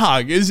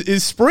groundhog,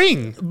 is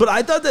spring. But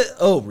I thought that.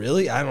 Oh,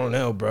 really? I don't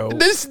know, bro.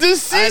 The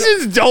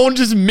seasons don't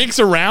just mix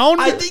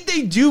around. I think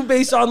they do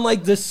based on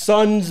like the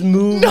sun's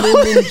movement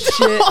and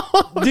shit.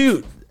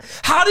 Dude.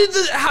 How did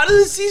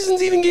the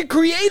seasons even get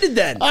created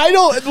then? I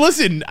don't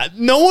listen.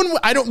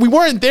 We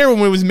weren't there when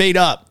it was made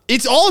up.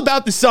 It's all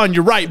about the sun.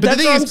 You're right. But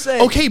that's the thing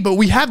is, okay, but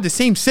we have the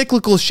same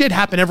cyclical shit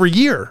happen every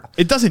year.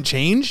 It doesn't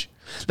change.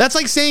 That's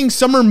like saying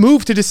summer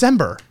moved to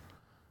December.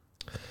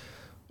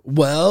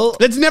 Well,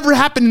 that's never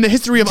happened in the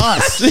history of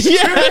us.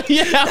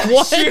 Yeah.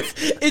 What? Sure.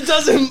 It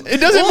doesn't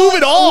move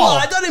at all. Well,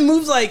 I thought it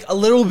moves like a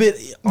little bit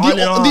on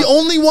and off. The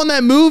only one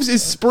that moves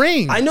is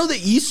spring. I know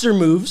that Easter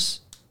moves.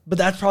 But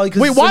that's probably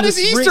because. Wait, why does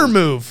Easter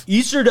move?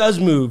 Easter does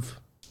move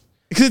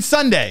because it's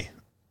Sunday.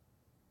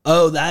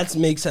 Oh, that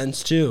makes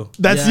sense too.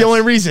 That's the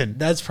only reason.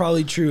 That's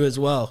probably true as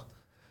well.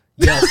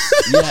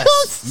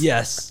 Yes,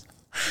 yes.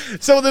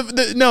 So no,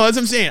 that's what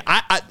I'm saying.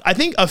 I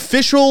think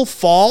official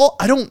fall.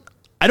 I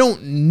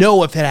don't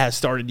know if it has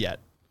started yet.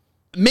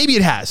 Maybe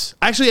it has.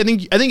 Actually, I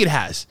think it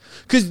has,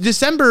 because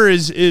December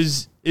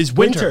is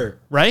winter,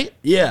 right?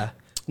 Yeah.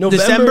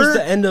 November is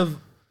the end of.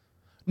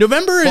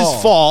 November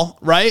is fall,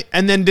 right?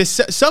 And then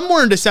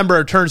somewhere in December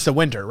it turns to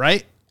winter,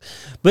 right?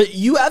 But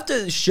you have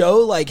to show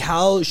like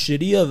how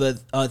shitty of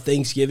a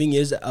Thanksgiving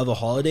is of a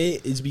holiday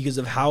is because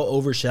of how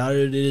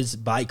overshadowed it is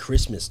by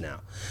Christmas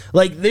now.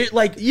 Like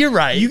you're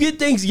right. You get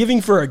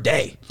Thanksgiving for a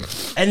day,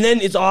 and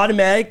then it's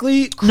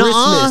automatically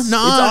Christmas. It's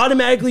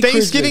automatically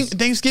Thanksgiving. Christmas.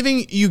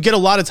 Thanksgiving, you get a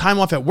lot of time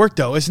off at work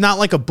though. It's not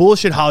like a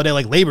bullshit holiday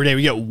like Labor Day where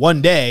you get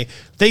one day.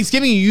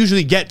 Thanksgiving, you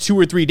usually get 2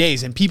 or 3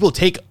 days, and people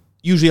take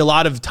usually a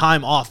lot of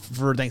time off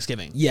for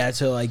Thanksgiving. Yeah,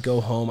 to like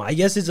go home. I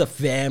guess it's a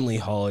family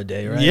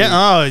holiday, right? Yeah.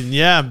 Oh,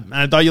 yeah.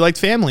 I thought you liked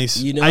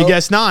families. You know, I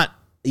guess not.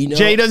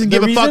 Jay doesn't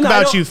give a fuck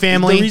about you,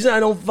 family. The reason I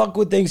don't fuck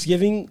with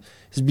Thanksgiving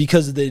is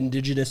because of the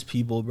indigenous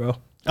people, bro.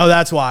 Oh,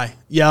 that's why.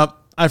 Yep.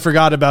 I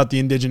forgot about the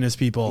indigenous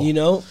people. You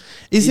know?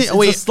 It's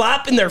a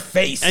slap in their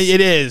face.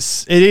 It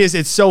is.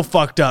 It's so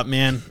fucked up,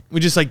 man. We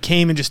just like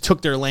came and just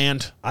took their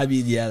land. I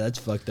mean, yeah, that's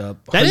fucked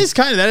up. That is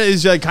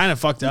kind of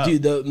fucked up.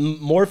 Dude, the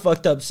more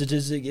fucked up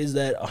statistic is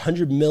that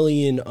 100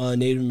 million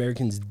Native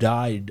Americans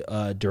died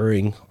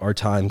during our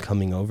time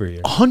coming over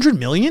here. 100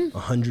 million?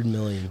 100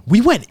 million.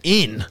 We went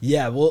in.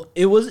 Yeah, well,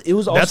 it was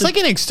also... That's like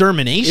an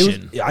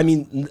extermination. I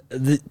mean,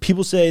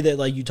 people say that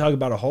like you talk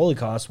about a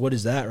Holocaust. What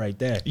is that right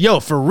there? Yo,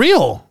 for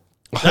real.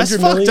 That's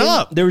fucked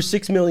up. There were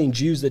 6 million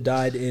Jews that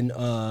died in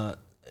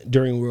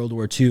during World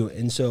War II,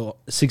 and so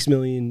 6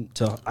 million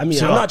to. I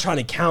mean, I'm not trying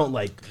to count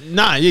like.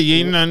 Nah,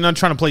 you're not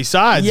trying to play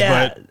sides.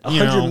 Yeah, but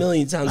 100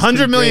 million sounds.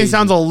 100 million crazy.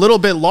 sounds a little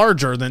bit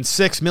larger than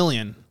 6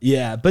 million.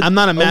 Yeah, but I'm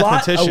not a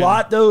mathematician. A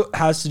lot though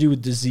has to do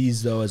with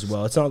disease though as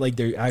well. It's not like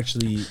they're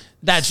actually.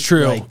 That's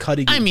true. Like,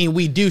 cutting. I mean,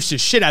 we douche the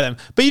shit out of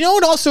them. But you know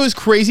what also is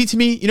crazy to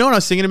me? You know what I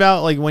was thinking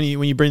about? Like when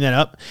you bring that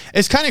up,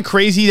 it's kind of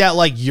crazy that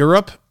like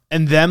Europe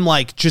and them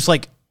like just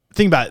like.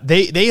 Think about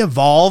it. They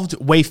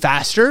evolved way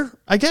faster,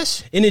 I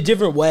guess. In a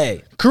different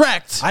way.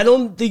 Correct. I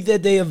don't think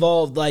that they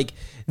evolved like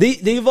they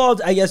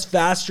evolved, I guess,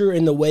 faster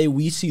in the way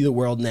we see the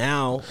world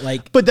now,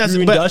 like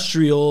through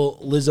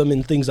industrialism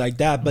and things like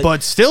that.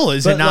 But still,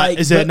 is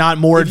it not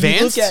more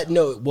advanced?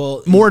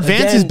 More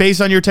advanced is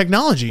based on your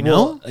technology,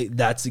 no? Well,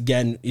 that's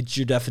again, it's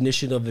your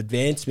definition of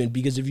advancement,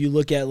 because if you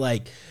look at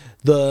like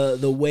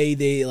the way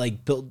they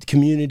like built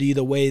community,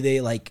 the way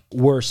they like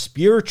were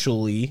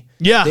spiritually,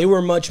 they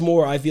were much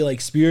more, I feel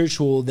like,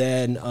 spiritual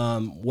than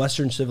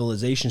Western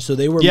civilization. So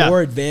they were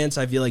more advanced,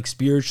 I feel like,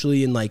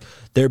 spiritually, and like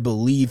their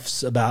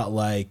beliefs about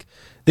like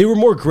they were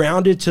more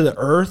grounded to the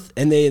earth,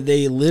 and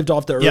they lived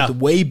off the earth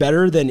way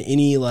better than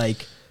any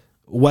like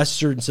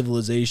Western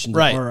civilization,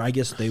 right? Or I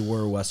guess they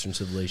were Western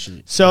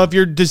civilization. So if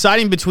you're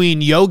deciding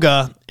between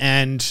yoga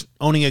and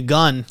owning a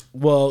gun,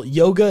 well,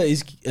 yoga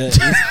is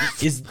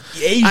Asia.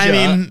 I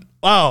mean,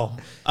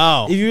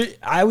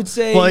 I would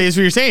say. Well, that's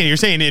what you're saying. You're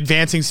saying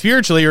advancing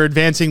spiritually or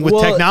advancing with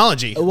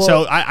technology.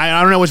 So I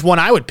don't know which one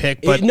I would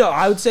pick, but no,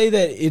 I would say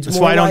that it's. That's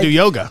more why I don't do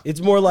yoga.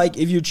 It's more like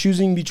if you're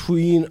choosing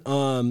between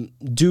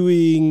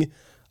doing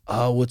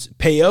what's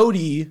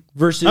peyote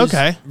versus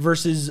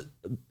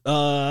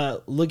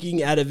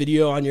looking at a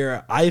video on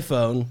your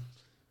iPhone,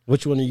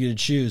 which one are you going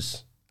to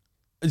choose?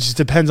 It just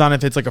depends on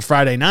if it's like a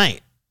Friday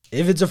night.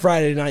 If it's a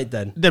Friday night,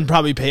 then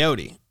probably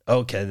peyote.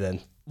 Okay, then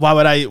why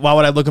would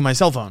I look at my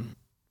cell phone?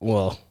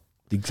 Well,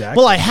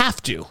 exactly. Well, I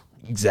have to.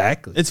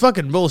 Exactly. It's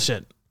fucking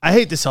bullshit. I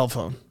hate the cell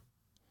phone.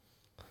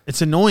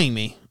 It's annoying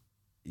me.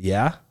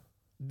 Yeah.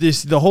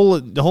 The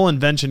whole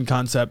invention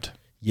concept.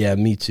 Yeah,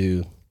 me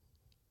too.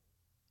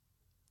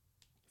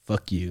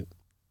 Fuck you.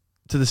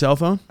 To the cell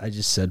phone? I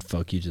just said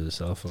fuck you to the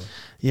cell phone.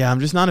 Yeah, I'm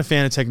just not a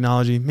fan of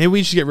technology. Maybe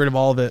we should get rid of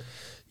all of it.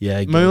 Yeah.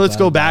 Maybe let's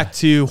go back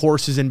to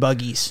horses and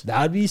buggies.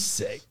 That'd be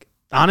sick.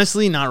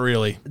 Honestly, not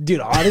really. Dude,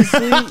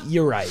 honestly,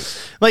 you're right.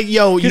 Like,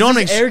 yo, you don't...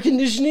 air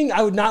conditioning,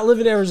 I would not live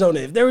in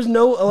Arizona. If there was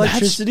no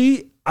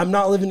electricity, I'm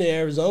not living in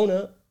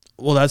Arizona.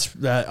 Well, that's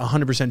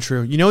 100%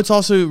 true. You know, it's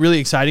also really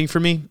exciting for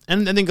me,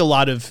 and I think a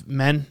lot of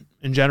men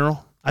in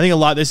general,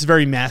 this is a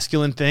very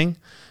masculine thing,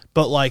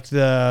 but like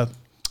the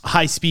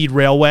high-speed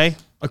railway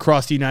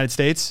across the United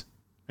States.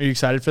 Are you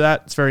excited for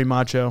that? It's very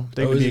macho.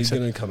 Is it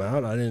going to come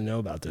out? I didn't know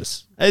about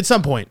this. At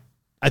some point,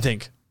 I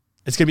think.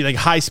 It's going to be like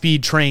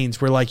high-speed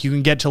trains where like you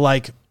can get to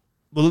like...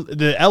 Well,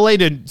 the LA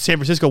to San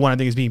Francisco one, I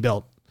think, is being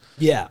built.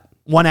 Yeah.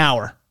 1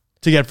 hour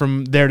to get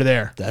from there to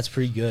there. That's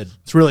pretty good.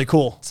 It's really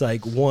cool. It's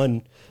like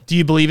one... Do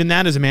you believe in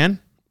that as a man?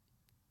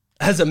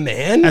 As a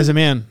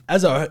man?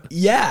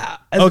 Yeah.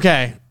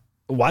 Okay.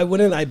 Why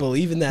wouldn't I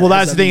believe in that? Well,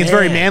 that's the thing. Man. It's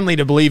very manly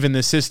to believe in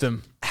this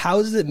system. How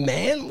is it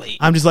manly?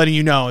 I'm just letting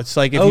you know. It's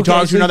like if you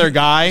talk to another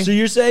guy. So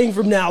you're saying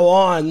from now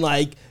on,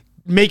 like,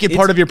 make it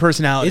part of your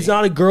personality. It's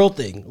not a girl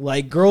thing.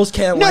 Like, girls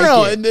can't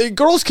No,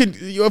 girls could,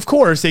 of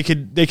course, they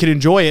could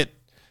enjoy it.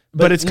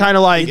 but it's kind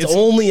of like it's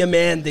only a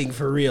man thing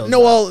for real. No,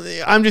 well,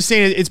 I'm just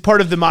saying it's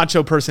part of the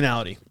macho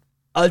personality.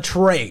 A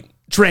train,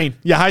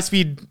 yeah, high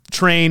speed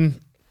train.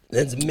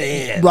 That's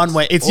man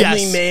runway. It's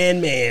only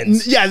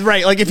man's. Yeah,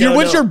 right. Like if you're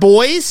with your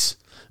boys,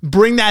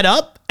 bring that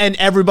up, and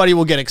everybody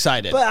will get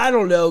excited. But I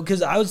don't know,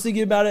 because I was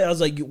thinking about it. I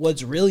was like,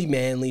 what's really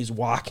manly is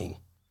walking.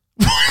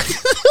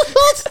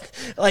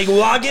 Like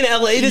walking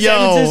LA to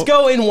San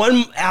Francisco in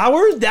 1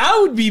 hour, that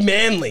would be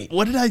manly.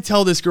 What did I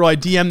tell this girl? I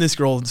DM'd this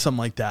girl something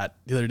like that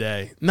the other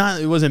day.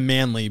 It wasn't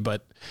manly,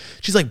 but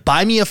she's like,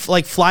 fly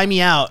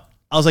me out.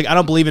 I was like, I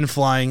don't believe in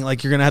flying.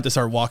 Like, you're gonna have to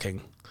start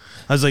walking.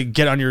 I was like,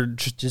 get on your...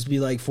 Just be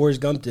like,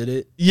 Forrest Gump did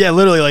it. Yeah,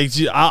 literally. Like,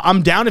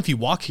 I'm down if you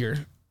walk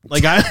here.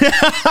 Like, I'll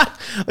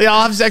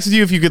have sex with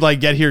you if you could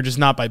like get here, just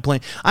not by plane.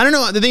 I don't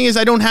know. The thing is,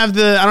 I don't have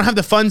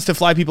the funds to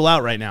fly people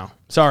out right now.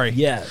 Sorry.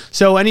 Yeah.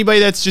 So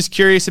anybody that's just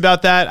curious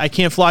about that, I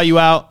can't fly you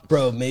out,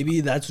 bro.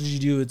 Maybe that's what you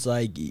do. It's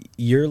like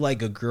you're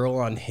like a girl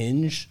on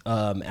Hinge.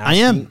 I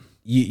am.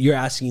 You're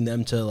asking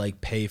them to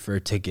like pay for a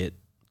ticket.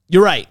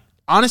 You're right.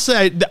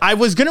 Honestly, I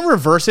was gonna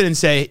reverse it and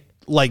say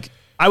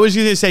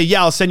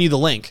yeah, I'll send you the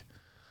link.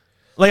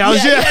 Like I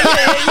was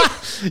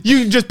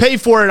you just pay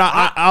for it.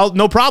 I'll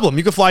no problem.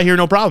 You can fly here,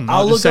 no problem.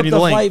 I'll just look send up you the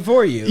the link. flight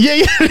for you.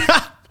 Yeah.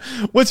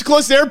 What's the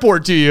closest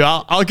airport to you?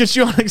 I'll get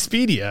you on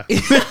Expedia.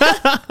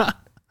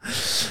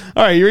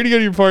 All right, you ready to go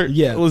to your part?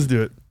 Yeah. Let's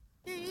do it.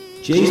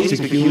 Jay's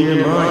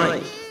Peculiar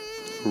Mind.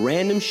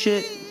 Random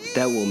shit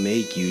that will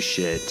make you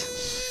shit.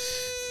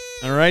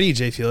 Alrighty,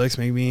 Jay Felix,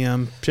 make me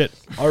shit.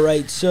 All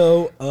right,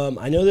 so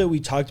I know that we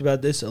talked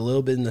about this a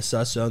little bit in the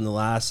sus zone the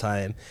last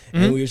time,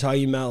 and we were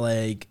talking about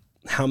like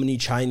how many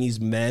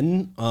Chinese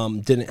men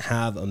didn't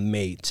have a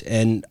mate,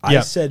 and I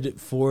said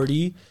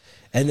 40,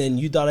 and then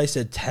you thought I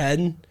said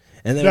 10.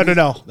 And then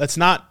no, that's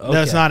not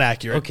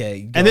accurate.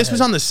 Okay, and this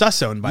was on the Sus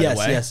Zone, by the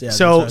way. Yes.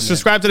 So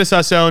subscribe to the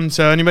Sus Zone.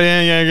 So anybody,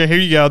 here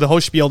you go. The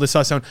whole spiel, the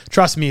Sus Zone.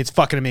 Trust me, it's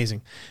fucking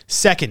amazing.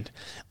 Second,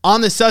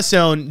 on the Sus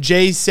Zone,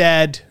 Jay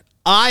said,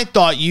 I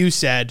thought you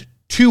said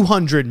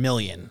 200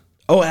 million.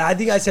 Oh, I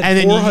think I said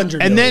 400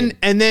 million.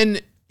 And then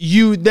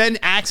you then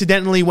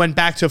accidentally went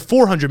back to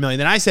 400 million.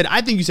 Then I said,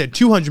 I think you said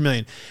 200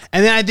 million.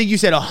 And then I think you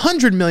said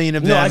 100 million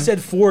of them. No, I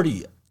said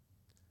 40.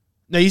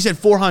 No, you said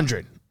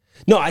 400.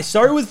 No, I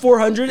started with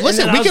 400.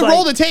 Listen, we can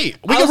roll the tape.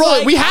 We can roll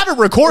it. We have it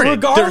recorded.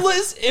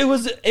 Regardless, it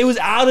was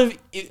out of.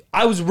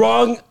 I was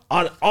wrong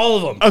on all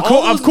of them. Of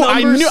course,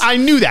 I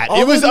knew that.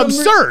 It was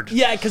absurd.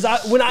 Yeah, because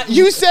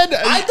you said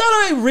I thought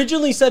I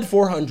originally said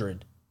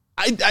 400.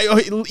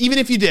 Even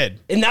if you did,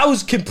 and that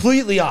was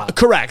completely off.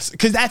 Correct,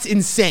 because that's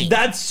insane.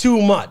 That's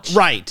too much,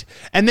 right?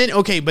 And then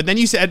but then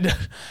you said, you're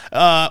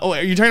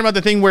talking about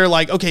the thing where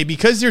like, okay,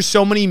 because there's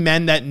so many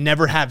men that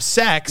never have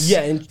sex.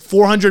 Yeah, and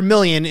 400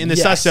 million in the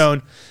Sus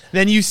Zone.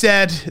 Then you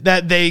said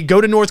that they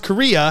go to North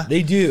Korea.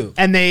 They do,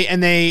 and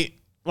they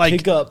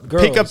like pick up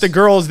the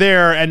girls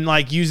there and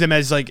like use them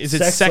as like, is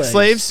it sex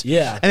slaves?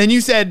 Yeah. And then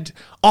you said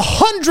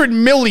 100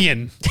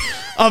 million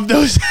of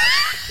those.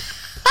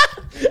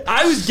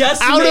 I was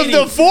guessing out of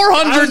the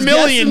 400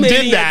 million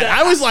did that.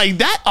 I was like,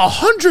 that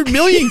 100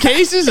 million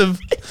cases of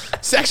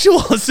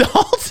sexual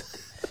assault.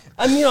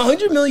 I mean,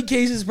 100 million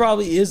cases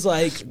probably is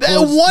like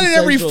one in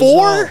every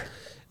 4. Assault.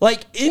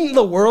 Like in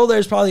the world,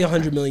 there's probably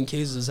 100 million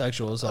cases of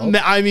sexual assault.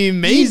 I mean,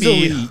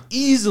 maybe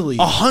easily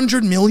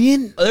 100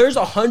 million. There's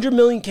 100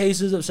 million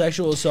cases of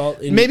sexual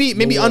assault. In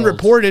maybe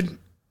unreported.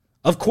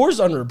 Of course,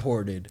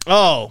 unreported.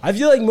 Oh, I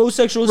feel like most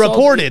sexual assault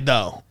reported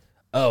though.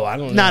 Oh, I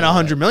don't know. Not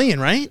 100 million,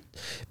 right?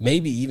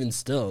 Maybe even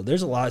still.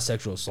 There's a lot of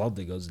sexual assault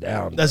that goes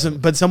down.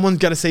 But someone's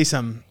got to say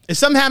something. If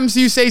something happens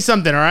to you, say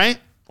something, all right?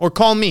 Or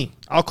call me.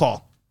 I'll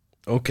call.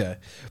 Okay.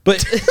 But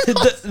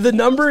the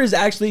number is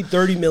actually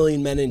 30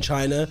 million men in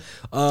China.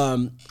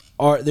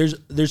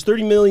 There's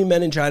 30 million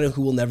men in China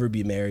who will never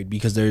be married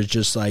because there's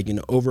just like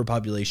an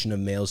overpopulation of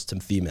males to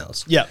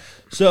females. Yeah.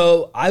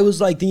 So I was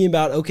like thinking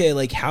about, okay,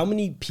 like how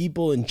many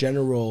people in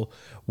general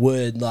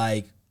would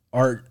like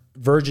are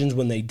virgins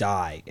when they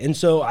die. And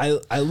so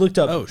I looked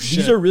up,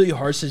 these are really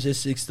hard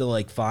statistics to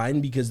like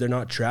find because they're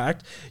not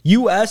tracked.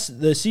 US,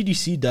 the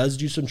CDC does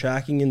do some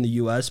tracking in the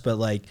US, but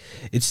like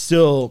it's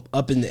still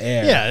up in the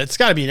air. Yeah, it's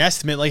got to be an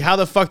estimate. Like how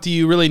the fuck do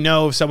you really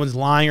know if someone's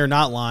lying or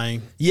not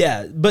lying?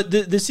 Yeah, but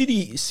the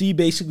CDC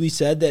basically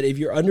said that if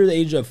you're under the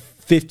age of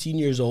 15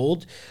 years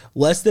old,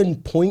 less than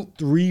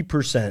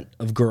 0.3%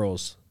 of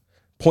girls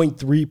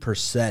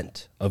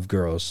 0.3% of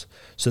girls.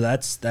 So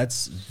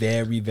that's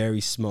very,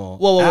 very small.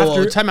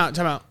 Whoa. Time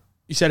out.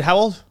 You said how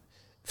old?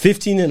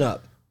 15 and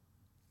up.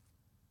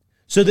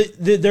 So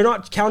they're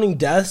not counting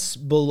deaths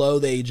below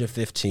the age of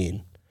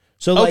 15.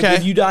 So like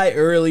if you die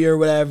early or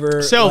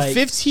whatever. So like,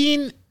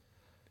 15,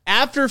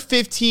 after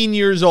 15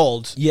 years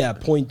old. Yeah,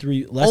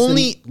 0.3.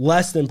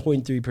 Less than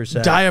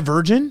 0.3%. Die a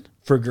virgin?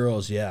 For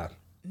girls, yeah.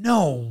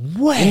 No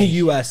way. In the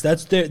US,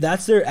 that's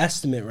their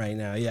estimate right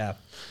now, yeah.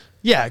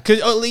 Yeah, because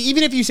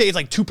even if you say it's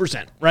like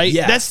 2%, right?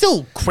 Yeah. That's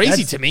still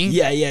crazy to me.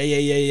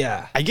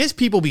 Yeah. I guess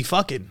people be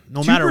fucking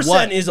no matter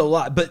what. 2% is a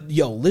lot. But,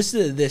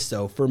 listen to this,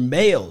 though. For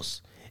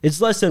males, it's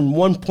less than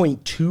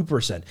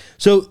 1.2%.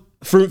 So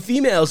For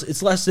females,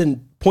 it's less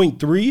than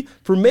 0.3.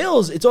 For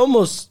males, it's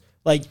almost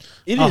like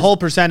a whole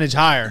percentage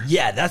higher.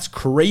 Yeah, that's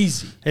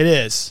crazy. It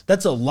is.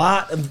 That's a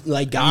lot of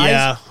like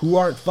guys who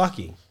aren't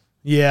fucking.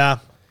 Yeah.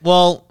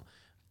 Well,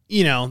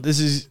 this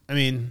is,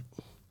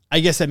 I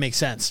guess that makes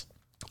sense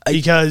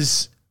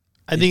because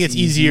I think it's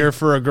easier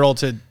for a girl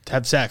to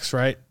have sex,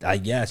 right? I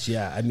guess,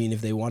 yeah.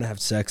 If they want to have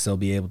sex, they'll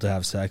be able to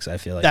have sex. I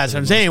feel like that's what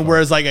I'm saying.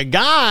 Whereas like a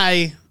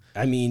guy,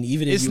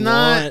 even if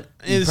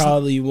you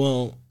probably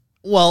won't.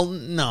 Well,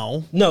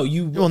 no,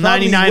 you. Well,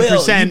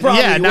 99%.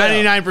 Yeah,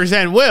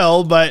 99%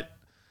 will, but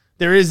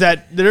there is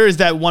that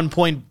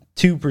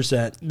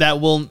 1.2% that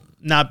will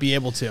not be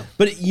able to.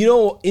 But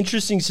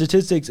interesting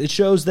statistics. It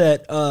shows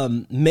that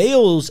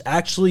males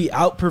actually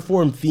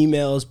outperform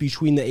females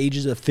between the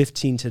ages of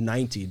 15 to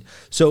 19.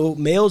 So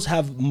males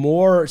have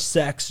more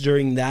sex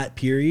during that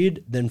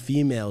period than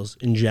females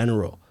in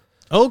general.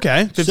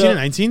 Okay, 15 to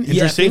 19.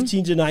 Interesting. Yeah,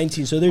 15 to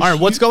 19. So there's all right.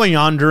 What's going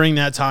on during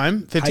that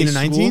time? 15 to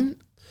 19.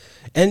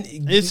 And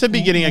it's the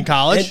beginning of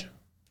college.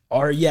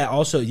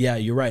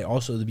 You're right.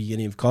 Also the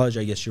beginning of college,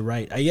 I guess you're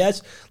right. I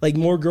guess like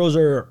more girls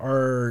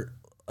are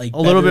like a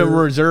little bit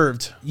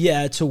reserved.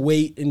 Yeah, to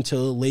wait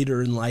until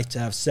later in life to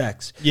have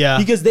sex. Yeah.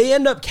 Because they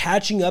end up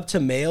catching up to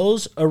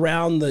males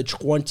around the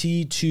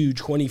 20 to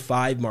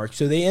 25 mark.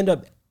 So they end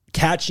up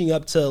catching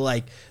up to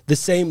like the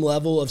same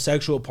level of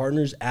sexual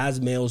partners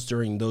as males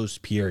during those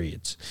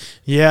periods.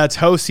 Yeah, it's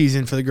hoe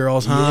season for the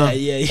girls, huh?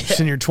 Yeah. Just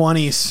in your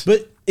 20s.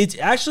 But it's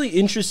actually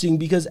interesting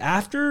because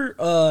after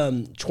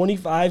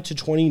 25 to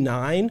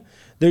 29,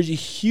 there's a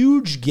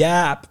huge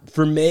gap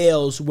for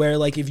males where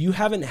like if you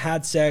haven't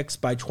had sex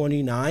by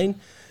 29,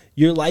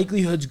 your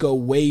likelihoods go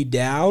way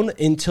down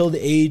until the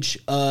age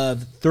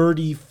of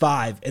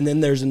 35. And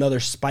then there's another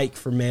spike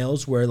for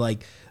males where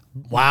like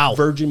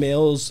virgin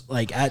males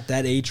like at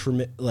that age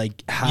for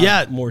like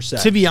have more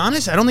sex. To be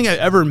honest, I don't think I've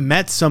ever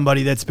met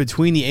somebody that's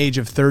between the age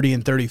of 30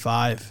 and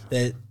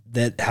 35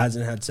 that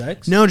hasn't had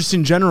sex. No, just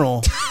in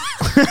general.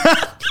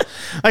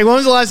 Like, when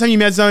was the last time you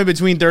met somebody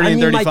between 30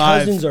 and 35? My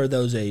cousins are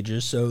those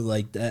ages, so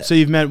like that. So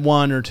you've met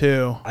one or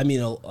two?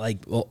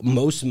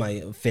 Most of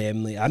my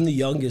family. I'm the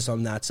youngest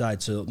on that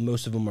side, so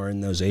most of them are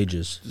in those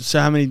ages. So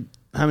how many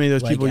of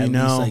those people you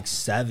know? At least like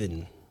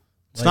 7.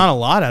 It's not a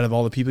lot out of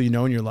all the people you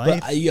know in your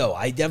life. But,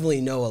 I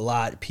definitely know a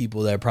lot of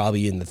people that are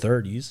probably in the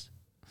 30s.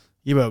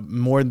 Yeah, but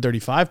more than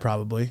 35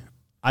 probably.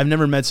 I've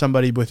never met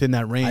somebody within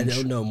that range. I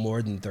don't know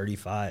more than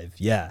 35.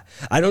 Yeah.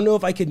 I don't know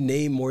if I could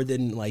name more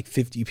than like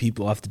 50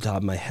 people off the top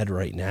of my head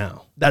right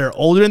now. That are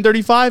older than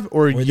 35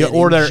 or in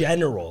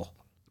general.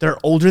 They're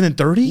older than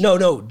 30?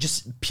 No,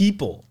 just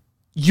people.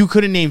 You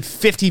couldn't name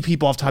 50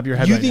 people off the top of your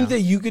head. You think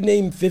that you could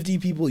name 50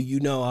 people you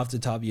know off the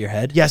top of your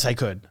head? Yes, I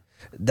could.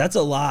 That's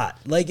a lot.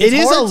 Like it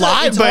is a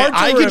lot, but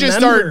I could just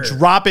start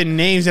dropping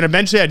names and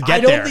eventually I'd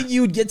get there. I don't think you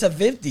would get to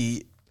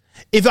 50.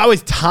 If I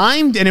was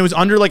timed and it was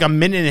under like a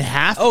minute and a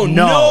half,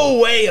 no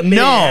way, a minute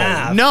and a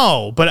half.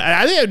 No, but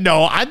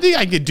I think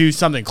I could do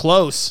something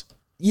close.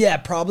 Yeah,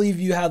 probably if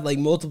you had like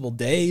multiple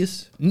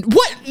days.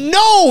 What?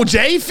 No,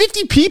 Jay,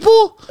 50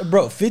 people?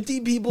 Bro,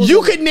 50 people?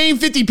 You could name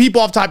 50 people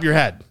off the top of your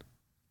head.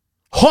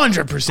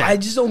 100%. I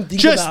just don't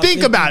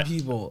think about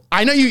people.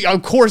 I know you,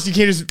 of course, you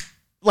can't just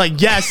like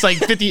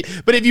 50,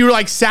 but if you were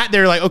like sat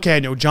there like, okay, I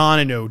know John,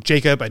 I know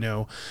Jacob, I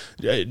know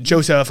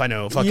Joseph, I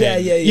know fucking,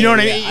 you know what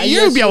I mean?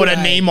 You'd be able to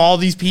name all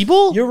these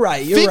people. You're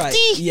right.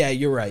 50? Yeah,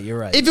 you're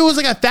right. If it was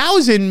like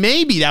 1,000,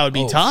 maybe that would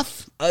be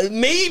tough.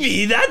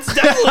 Maybe that's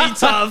definitely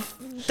tough.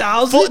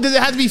 1,000? Does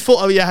it have to be full?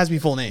 Oh yeah, it has to be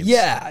full names.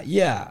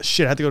 Yeah.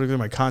 Shit, I have to go to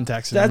my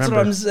contacts. That's what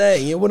I'm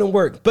saying. It wouldn't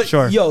work. But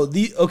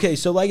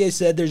so like I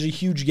said, there's a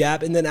huge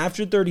gap, and then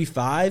after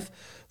 35.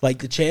 Like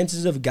the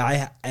chances of a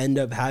guy end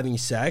up having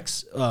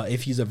sex,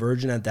 if he's a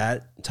virgin at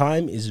that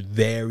time, is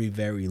very,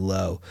 very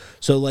low.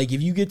 So like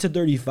if you get to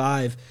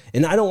 35,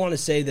 and I don't want to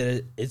say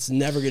that it's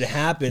never going to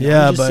happen.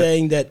 Yeah, I'm just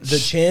saying that the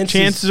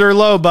chances are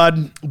low,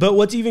 bud. But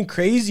what's even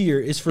crazier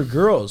is for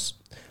girls,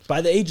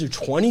 by the age of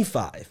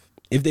 25,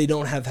 if they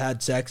don't have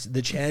had sex,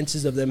 the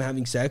chances of them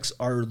having sex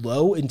are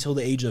low until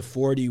the age of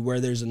 40, where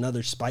there's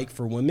another spike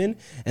for women.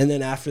 And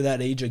then after that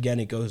age, again,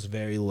 it goes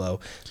very low.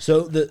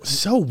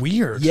 So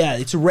weird. Yeah,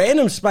 it's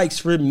random spikes.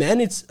 For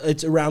men,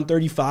 it's around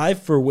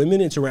 35. For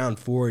women, it's around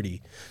 40.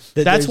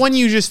 That's when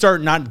you just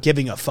start not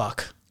giving a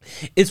fuck.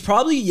 It's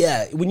probably,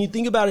 when you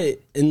think about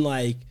it in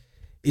like,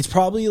 it's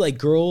probably like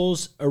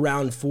girls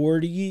around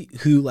 40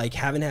 who like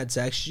haven't had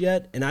sex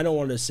yet. And I don't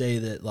want to say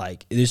that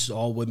like this is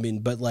all women,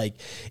 but like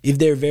if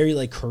they're very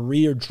like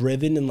career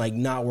driven and like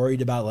not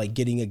worried about like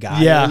getting a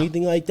guy or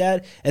anything like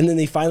that. And then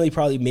they finally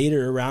probably made it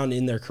around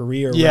in their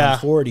career around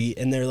 40.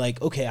 And they're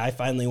like, okay, I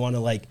finally want to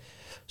like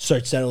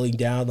start settling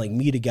down, like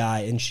meet a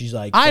guy. And she's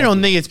like, I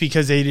don't think it's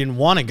because they didn't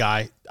want a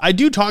guy. I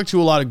do talk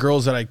to a lot of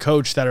girls that I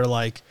coach that are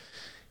like,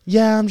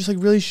 yeah, I'm just like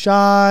really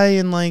shy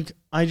and like,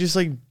 I just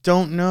like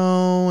don't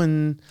know,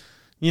 and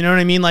you know what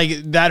I mean? Like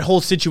that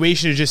whole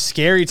situation is just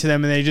scary to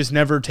them and they just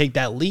never take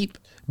that leap.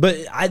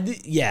 But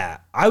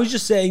I was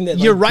just saying that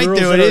you're right. Girls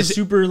Though that it are is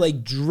super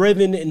like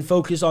driven and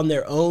focused on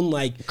their own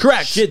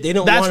correct shit. They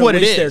don't That's want what to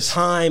it waste their is.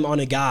 time on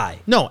a guy.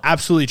 No,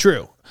 absolutely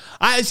true.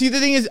 I see.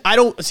 The thing is, I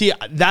don't see.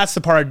 That's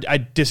the part I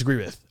disagree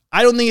with.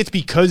 I don't think it's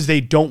because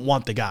they don't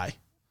want the guy.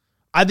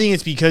 I think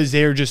it's because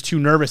they're just too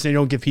nervous and they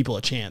don't give people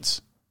a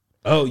chance.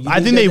 Oh, I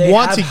think they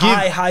want to give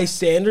high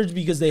standards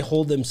because they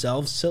hold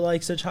themselves to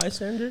like such high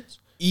standards.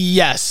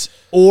 Yes.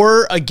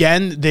 Or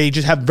again, they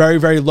just have very,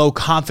 very low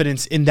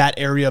confidence in that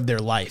area of their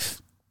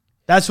life.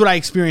 That's what I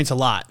experience a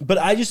lot. But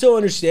I just don't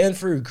understand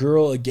for a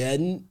girl,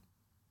 again,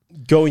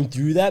 going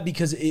through that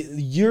because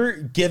you're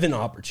given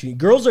opportunity.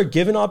 Girls are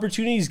given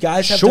opportunities.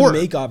 Guys have to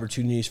make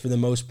opportunities for the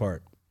most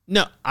part.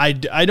 No, I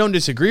don't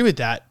disagree with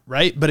that,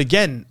 right? But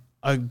again,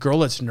 a girl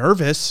that's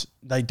nervous,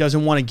 like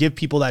doesn't want to give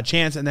people that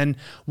chance. And then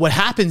what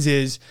happens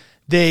is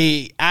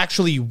they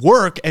actually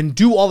work and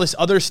do all this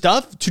other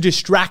stuff to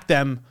distract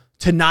them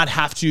to not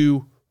have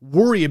to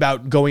worry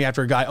about going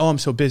after a guy. Oh, I'm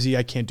so busy,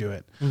 I can't do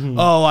it. Mm-hmm.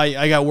 Oh,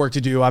 I got work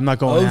to do, I'm not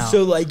going out.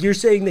 So like you're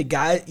saying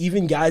that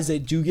even guys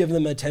that do give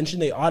them attention,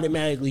 they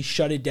automatically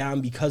shut it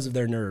down because of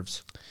their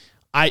nerves.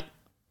 I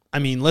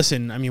mean,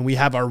 listen, we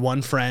have our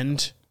one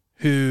friend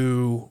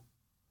who,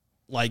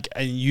 like,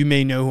 and you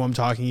may know who I'm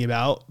talking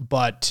about,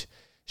 but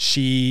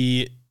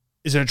she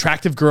is an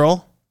attractive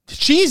girl.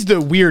 She's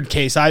the weirdest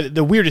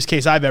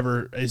case I've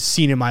ever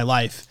seen in my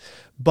life,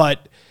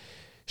 but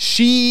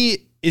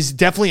she is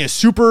definitely a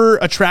super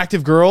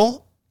attractive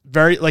girl.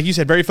 Very, like you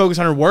said, very focused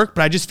on her work,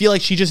 but I just feel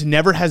like she just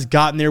never has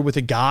gotten there with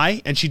a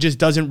guy, and she just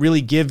doesn't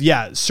really give,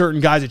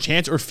 certain guys a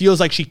chance, or feels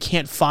like she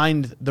can't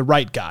find the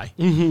right guy.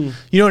 Mm-hmm.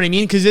 You know what I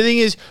mean? Because the thing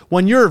is,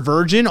 when you're a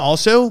virgin,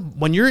 also,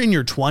 when you're in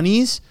your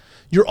 20s,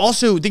 you're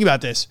also, think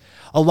about this,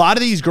 a lot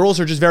of these girls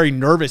are just very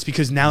nervous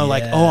because now they're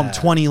like, oh, I'm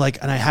 20,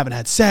 like, and I haven't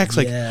had sex.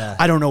 Like,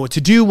 I don't know what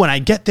to do when I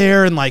get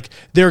there, and like,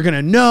 they're going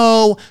to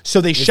know.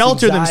 So they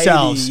shelter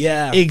themselves.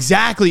 Yeah,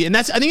 exactly. And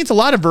I think it's a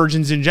lot of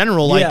virgins in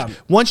general. Like,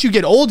 once you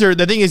get older,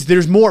 the thing is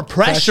there's more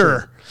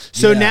pressure.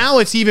 So now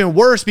it's even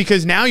worse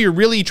because now you're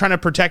really trying to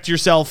protect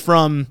yourself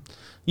from,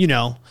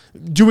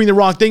 doing the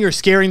wrong thing or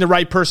scaring the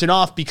right person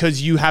off because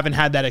you haven't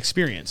had that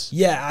experience.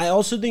 Yeah, I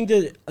also think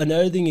that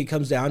another thing it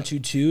comes down to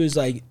too is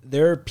like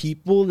there are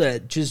people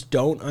that just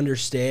don't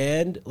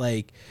understand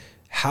like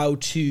how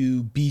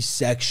to be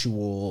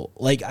sexual.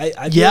 Like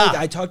I feel like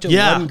I talked to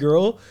one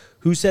girl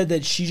who said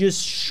that she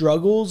just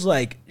struggles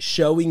like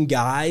showing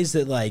guys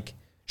that like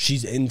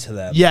she's into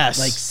them. Yes.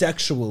 Like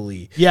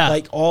sexually. Yeah.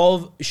 Like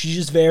she's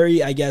just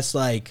very, I guess,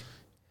 like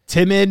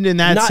timid in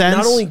that sense.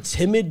 Not only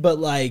timid, but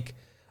like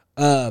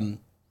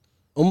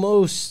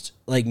almost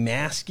like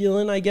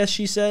masculine, I guess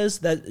she says.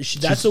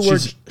 That's the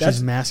word.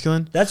 She's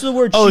masculine? That's the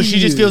word. Oh, she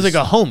just feels like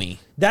a homie.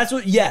 That's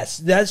what,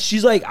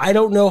 she's like, I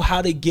don't know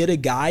how to get a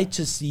guy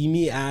to see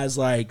me as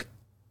like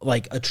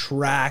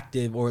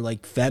attractive or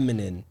like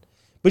feminine.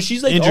 But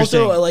she's like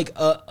also like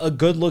a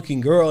good looking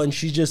girl, and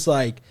she's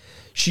like,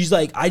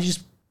 I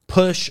just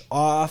push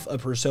off a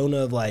persona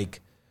of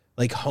like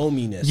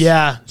hominess.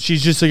 Yeah,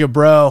 she's just like a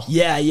bro.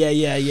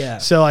 Yeah.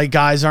 So like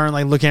guys aren't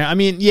like looking at,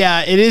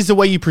 it is the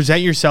way you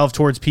present yourself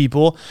towards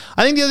people.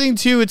 I think the other thing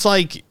too, it's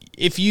like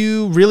if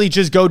you really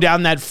just go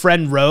down that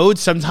friend road,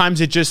 sometimes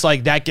it just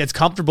like that gets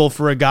comfortable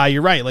for a guy.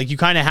 You're right. Like you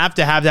kind of have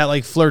to have that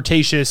like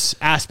flirtatious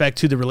aspect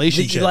to the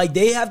relationship. Like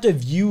they have to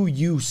view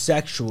you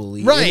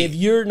sexually. Right. And if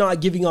you're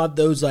not giving off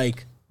those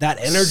like that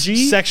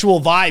energy,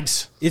 sexual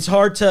vibes, it's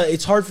hard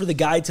for the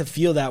guy to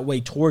feel that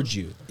way towards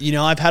you.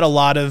 I've had a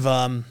lot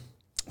of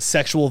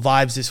sexual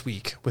vibes this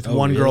week with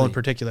one girl in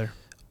particular.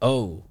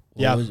 Oh,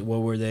 what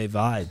were they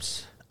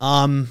vibes?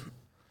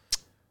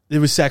 It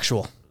was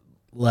sexual.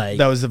 Like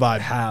that was the vibe.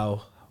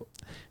 How?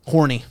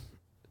 Horny.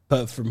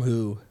 But from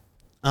who?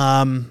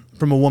 From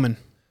a woman.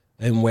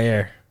 And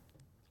where?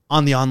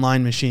 On the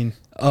online machine.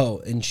 Oh,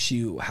 and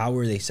how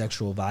were they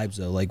sexual vibes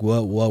though? Like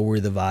what were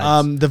the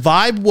vibes? The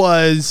vibe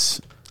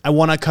was, I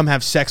want to come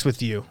have sex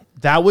with you.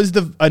 That was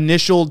the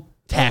initial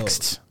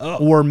text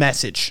or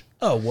message.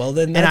 Oh, well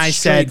then that's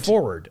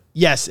straightforward.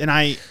 Yes, and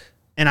I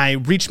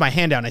reached my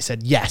hand out and I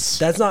said yes.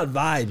 That's not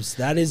vibes.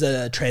 That is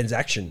a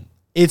transaction.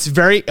 It's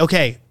very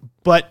okay,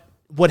 but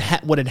what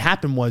had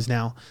happened was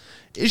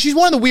she's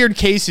one of the weird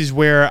cases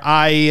where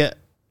I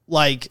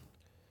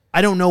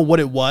don't know what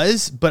it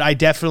was, but I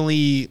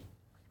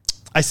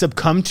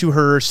succumbed to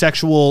her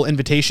sexual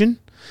invitation.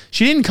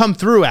 She didn't come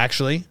through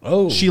actually.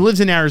 Oh. She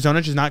lives in Arizona,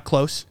 which is not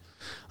close.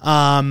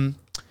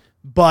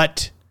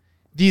 But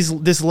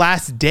this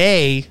last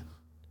day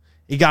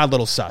it got a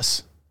little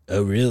sus.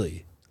 Oh,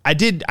 really? I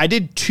did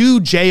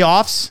 2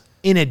 J-offs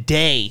in a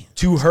day.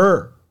 To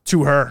her.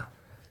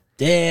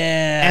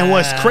 Damn. And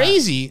what's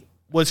crazy,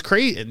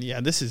 and yeah,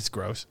 this is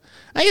gross.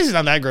 I guess it's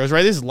not that gross,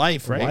 right? This is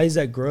life, right? Why is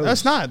that gross?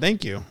 That's not.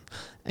 Thank you.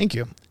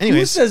 Anyways.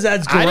 Who says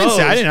that's gross?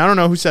 I don't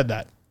know who said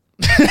that.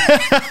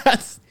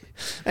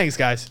 Thanks,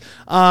 guys.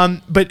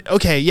 But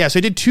okay, yeah, so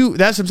I did 2,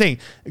 that's what I'm saying.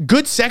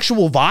 Good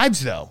sexual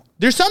vibes, though.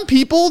 There's some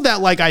people that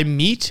like I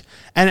meet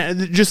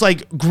and just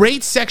like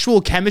great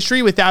sexual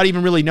chemistry without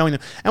even really knowing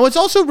them. And what's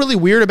also really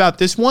weird about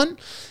this one,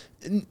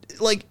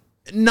 like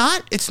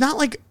it's not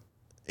like,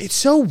 it's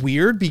so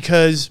weird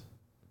because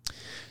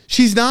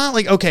she's not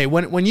like, okay,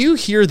 when you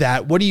hear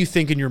that, what do you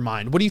think in your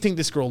mind? What do you think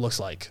this girl looks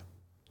like?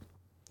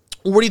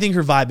 What do you think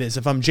her vibe is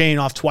if I'm jaying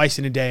off twice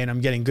in a day and I'm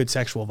getting good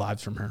sexual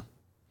vibes from her?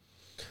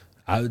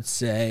 I would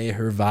say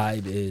her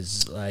vibe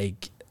is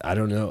like, I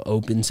don't know,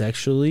 open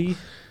sexually.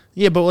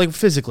 Yeah, but like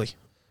physically.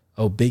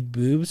 Oh, big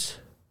boobs.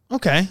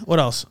 Okay, what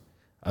else?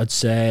 I'd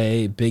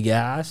say big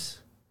ass.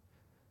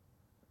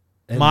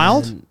 And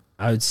mild?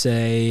 I would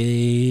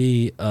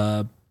say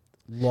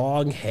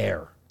long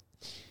hair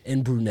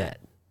and brunette.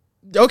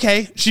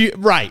 Okay,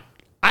 right.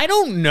 I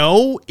don't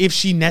know if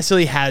she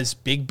necessarily has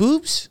big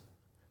boobs,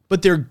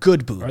 but they're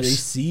good boobs. Are they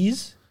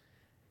C's?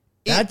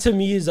 That to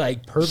me is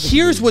like perfect.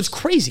 Here's boobs. what's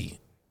crazy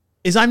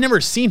is I've never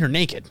seen her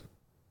naked.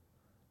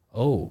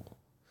 Oh.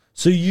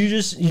 So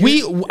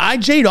I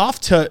jade off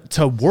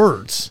to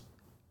words.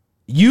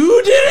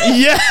 You did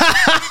it?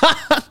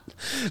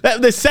 Yeah.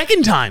 The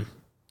second time.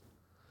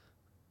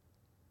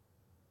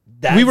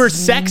 That's we were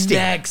sexting.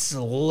 Next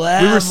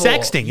level. We were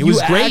sexting. It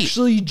was great. You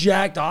actually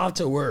jacked off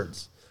to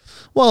words.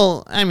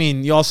 Well, I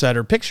mean, you also had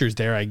her pictures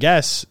there, I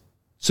guess.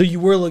 So you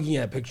were looking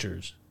at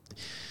pictures.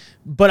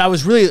 But I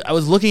was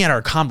looking at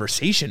our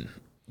conversation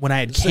when I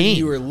had came. So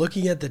you were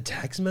looking at the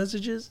text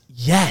messages?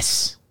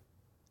 Yes.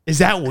 Is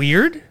that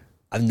weird?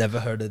 I've never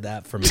heard of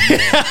that from you.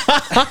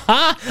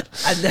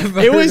 I've never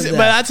heard of that. But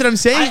that's what I'm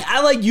saying.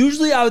 I like,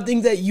 usually I would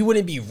think that you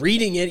wouldn't be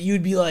reading it.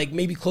 You'd be like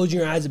maybe closing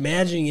your eyes,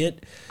 imagining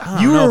it.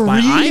 You were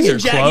reading and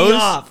jacking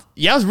off.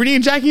 Yeah, I was reading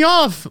and jacking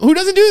off. Who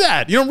doesn't do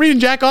that? You don't read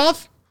and jack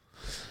off?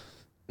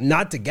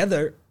 Not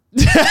together.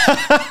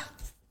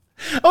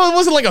 Oh, it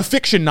wasn't like a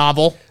fiction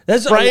novel.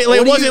 That's right.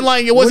 Like, it wasn't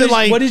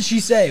like. What did she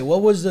say?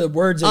 What was the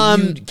words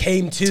that you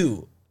came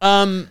to?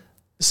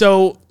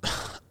 So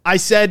I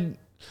said,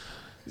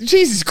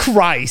 Jesus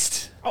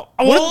Christ.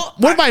 What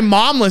if my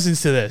mom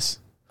listens to this?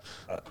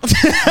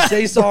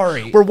 Say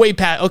sorry. We're way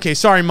past. Okay,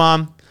 sorry,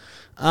 Mom.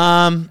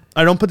 I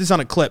don't put this on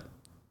a clip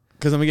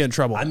because I'm going to get in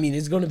trouble. I mean,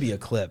 it's going to be a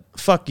clip.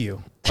 Fuck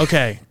you.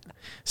 Okay.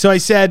 So I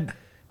said,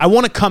 I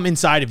want to come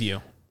inside of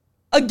you.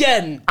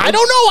 Again. I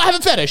don't know. I have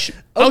a fetish.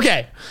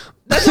 Okay.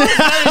 That's not a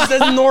fetish.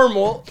 That's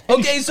normal.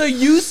 Okay, so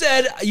you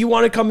said you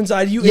want to come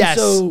inside you. Yes.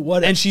 And so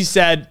what? And she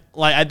said,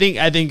 like,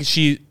 I think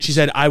she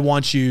said, I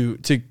want you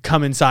to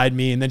come inside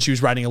me. And then she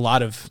was writing a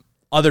lot of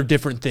other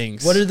different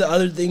things. What are the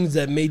other things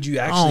that made you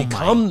actually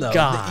come, though?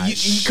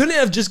 You couldn't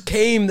have just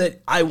came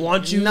that I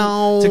want you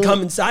to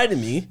come inside of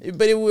me.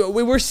 But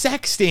we were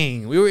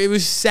sexting. It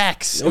was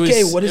sex.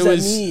 Okay, what does that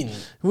mean?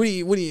 What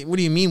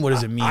do you mean? What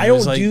does it mean? I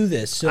don't do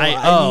this, so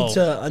I need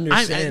to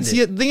understand it.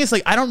 See, the thing is,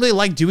 like, I don't really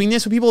like doing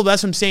this with people. But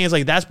that's what I'm saying. Is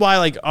like that's why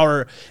like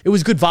it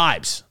was good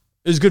vibes.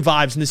 It was good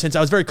vibes in the sense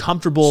I was very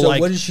comfortable. So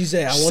like, what did she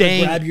say? I want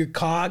to grab your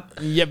cock.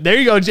 Yep, there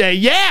you go, Jay.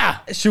 Yeah.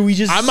 Should we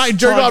just? I might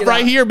jerk off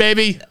right here,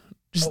 baby.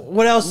 Just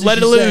what else? Let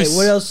it loose.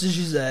 What else did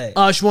she say?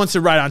 She wants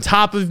to ride on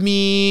top of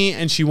me,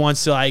 and she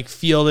wants to like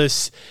feel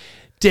this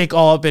dick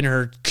all up in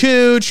her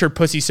cooch. Her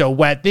pussy so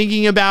wet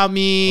thinking about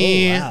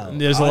me. Oh, wow.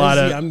 There's a lot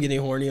of. I'm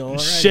getting horny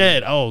already.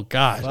 Shit. Oh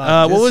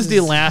god. What was the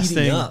last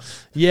thing? Up.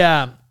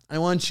 Yeah, I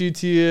want you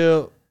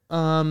to.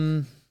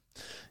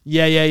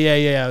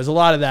 Yeah. It was a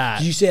lot of that.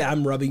 Did you say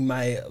I'm rubbing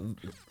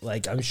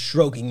I'm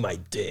stroking my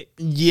dick?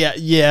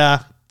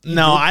 Yeah.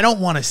 No, I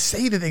don't want to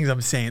say the things I'm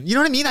saying. You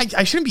know what I mean?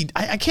 I shouldn't be.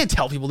 I can't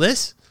tell people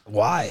this.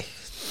 Why?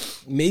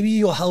 Maybe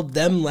you'll help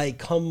them like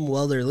come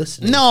while they're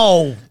listening.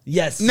 No.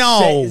 Yes.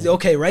 No.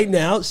 Okay, right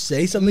now,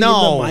 say something in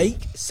the mic,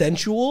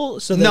 sensual,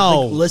 so that the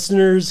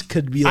listeners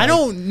could be like, I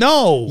don't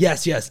know.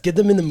 Yes. Get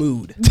them in the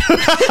mood.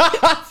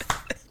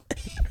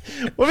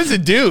 What is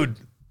it, dude?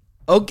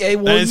 Okay,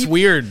 well, it's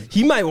weird.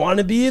 He might want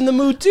to be in the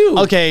mood too.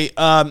 Okay,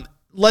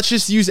 let's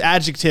just use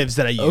adjectives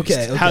that I used.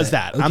 Okay. How's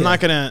that? Okay. I'm not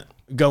gonna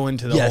go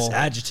into the whole.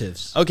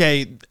 Adjectives.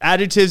 Okay,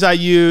 adjectives I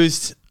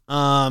used.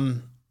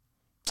 Hard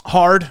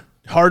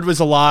was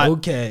a lot.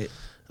 Okay.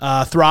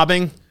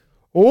 Throbbing.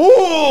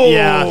 Oh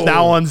yeah,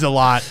 that one's a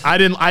lot.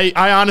 I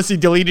honestly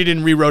deleted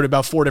and rewrote it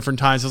about 4 different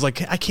times. I was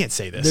like, I can't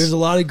say this. There's a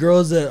lot of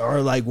girls that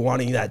are like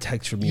wanting that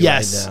text from you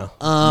right now.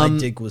 My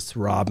dick was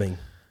throbbing.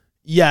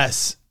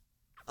 Yes.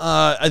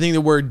 I think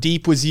the word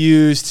deep was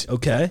used.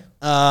 Okay.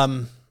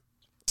 I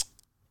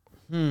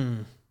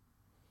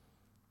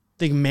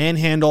think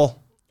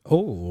manhandle.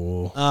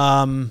 Oh.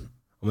 I'm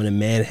gonna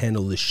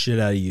manhandle the shit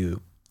out of you.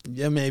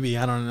 Yeah, maybe.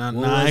 I don't know.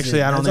 No,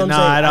 actually, I don't think. No,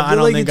 I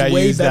don't think I used that.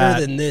 It's way better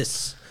than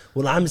this.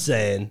 What I'm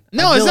saying.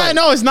 No, it's not.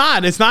 No, it's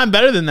not. It's not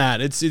better than that.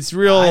 It's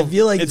real. I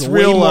feel like it's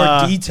real, way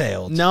more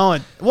detailed. No,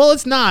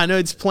 it's not. No,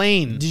 it's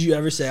plain. Did you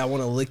ever say I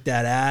want to lick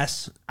that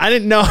ass? I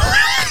didn't know.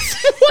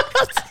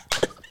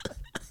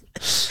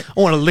 I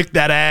want to lick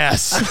that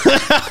ass.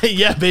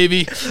 Yeah,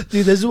 baby.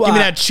 Dude, this is why. Give me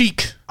that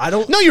cheek. I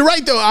don't. No, you're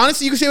right though.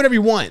 Honestly, you can say whatever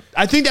you want.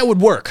 I think that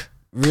would work.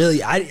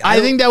 Really, I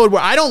think that would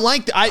work. I don't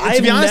like. To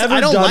be honest, I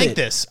don't like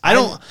this.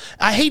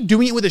 I hate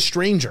doing it with a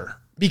stranger.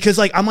 Because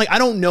like I'm like, I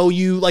don't know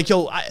you. Like,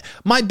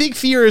 my big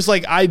fear is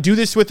like I do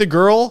this with a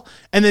girl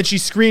and then she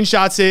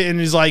screenshots it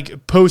and is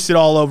like posts it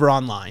all over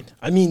online.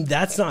 I mean,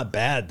 that's not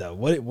bad though.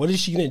 What is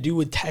she gonna do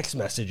with text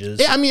messages?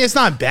 Yeah, I mean it's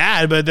not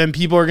bad, but then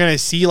people are gonna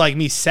see like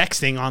me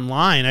sexting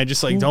online. I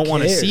just like don't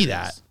want to see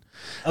that.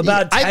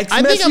 About text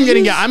I think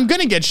messages? I'm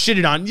gonna get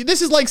shitted on.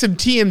 This is like some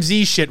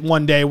TMZ shit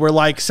one day where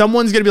like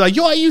someone's gonna be like,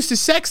 yo, I used to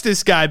sext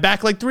this guy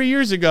back like 3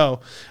 years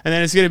ago. And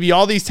then it's gonna be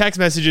all these text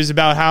messages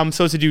about how I'm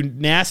supposed to do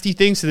nasty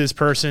things to this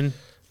person.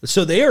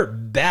 So they are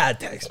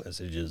bad text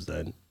messages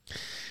then.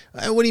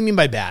 What do you mean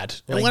by bad?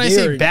 Like, and when I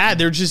say bad,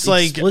 they're just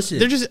explicit. like,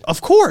 they're just,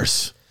 of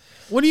course.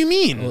 What do you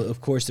mean? Well, of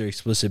course they're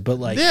explicit, but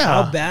like, Yeah.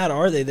 how bad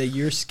are they that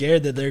you're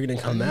scared that they're gonna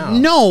come out?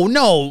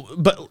 No,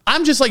 but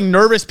I'm just like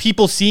nervous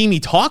people seeing me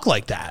talk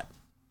like that.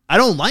 I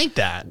don't like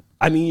that.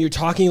 I mean, you're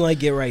talking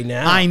like it right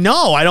now. I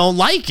know. I don't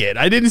like it.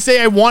 I didn't say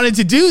I wanted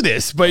to do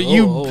this, but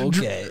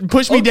okay.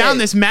 pushed me down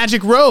this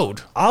magic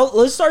road.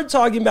 Let's start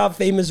talking about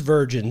famous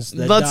virgins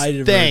that died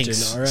a virgin.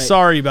 All right.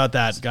 Sorry about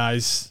that,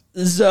 guys.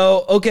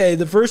 So, okay,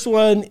 the first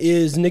one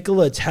is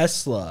Nikola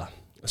Tesla.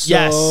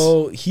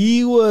 So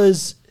he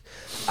was,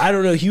 I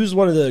don't know, he was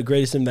one of the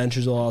greatest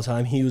inventors of all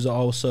time. He was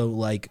also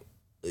like,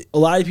 a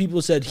lot of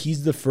people said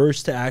he's the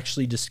first to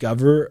actually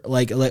discover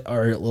like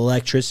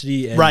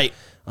electricity. And, right.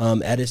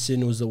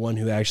 Edison was the one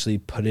who actually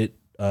put it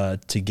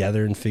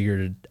together and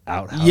figured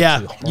out how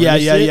to harness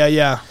it.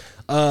 Yeah.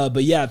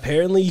 But yeah,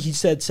 apparently he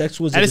said sex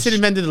was Edison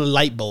invented the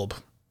light bulb.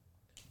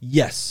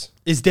 Yes.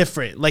 Is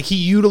different. Like he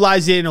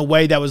utilized it in a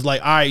way that was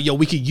like, all right, yo,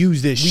 we could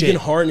use this shit. We can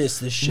harness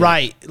this shit.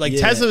 Right. Like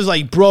Tesla was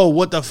like, bro,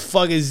 what the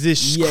fuck is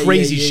this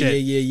crazy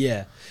shit?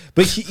 Yeah.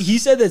 But he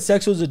said that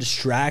sex was a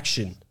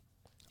distraction.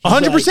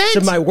 100%?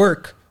 To my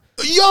work.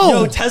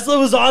 Yo, Tesla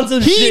was on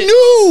some shit. He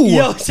knew.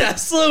 Yo,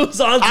 Tesla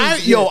was on some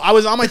shit. Yo, I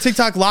was on my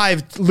TikTok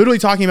live literally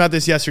talking about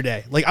this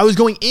yesterday. Like I was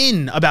going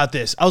in about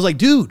this. I was like,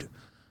 dude,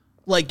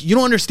 like you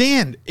don't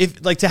understand.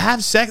 If like to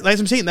have sex, like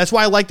I'm saying, that's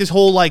why I like this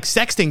whole like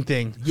sexting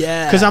thing.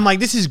 Yeah. Because I'm like,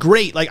 this is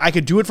great. Like I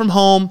could do it from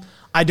home.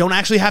 I don't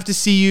actually have to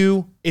see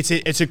you. It's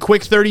a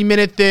quick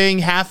 30-minute thing,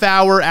 half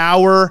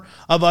hour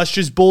of us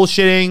just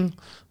bullshitting,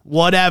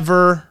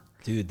 whatever.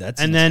 Dude, that's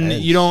and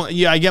intense.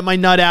 then I get my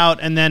nut out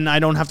and then I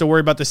don't have to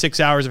worry about the 6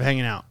 hours of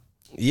hanging out.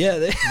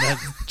 Yeah.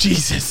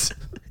 Jesus.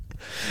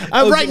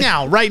 Right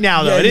now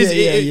though,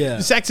 yeah.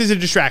 Sex is a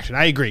distraction.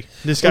 I agree.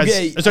 This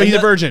guy's so he's a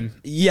virgin.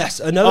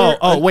 Yes.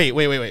 Another.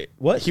 Wait.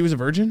 What? He was a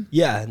virgin?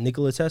 Yeah.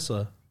 Nikola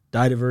Tesla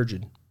died a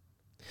virgin.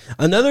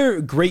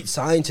 Another great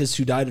scientist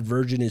who died a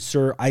virgin is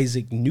Sir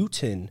Isaac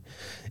Newton.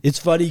 It's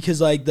funny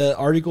because like the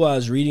article I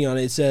was reading on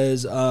it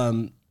says,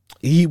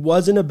 he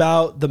wasn't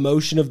about the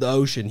motion of the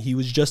ocean. He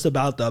was just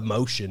about the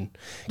motion.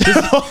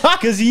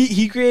 Because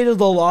he created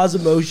the laws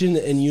of motion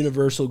and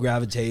universal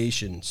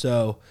gravitation.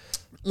 So,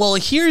 well,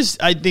 here's,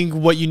 I think,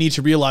 what you need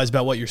to realize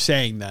about what you're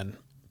saying then.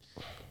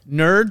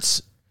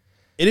 Nerds,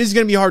 it is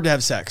going to be hard to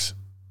have sex.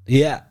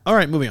 Yeah. All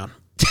right, moving on.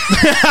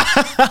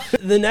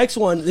 The next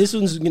one, this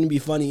one's going to be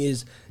funny,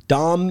 is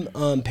Dom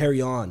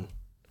Perignon.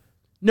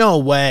 No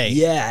way.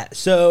 Yeah.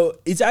 So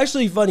it's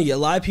actually funny. A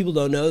lot of people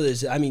don't know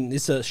this. I mean,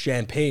 it's a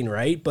champagne,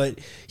 right? But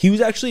he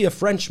was actually a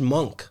French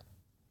monk.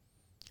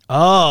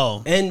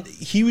 Oh. And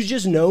he was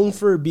just known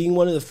for being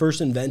one of the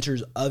first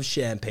inventors of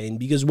champagne,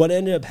 because what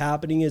ended up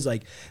happening is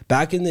like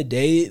back in the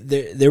day,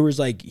 there was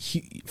like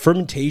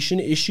fermentation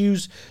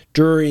issues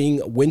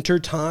during winter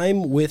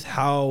time with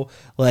how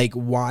like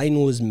wine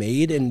was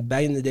made. And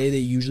back in the day, they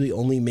usually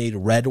only made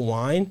red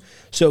wine.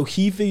 So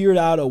he figured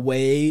out a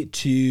way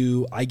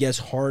to, I guess,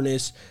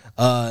 harness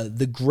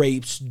the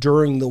grapes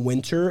during the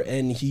winter,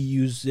 and he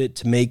used it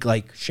to make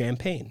like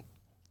champagne.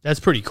 That's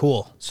pretty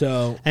cool.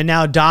 So, and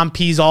now Dom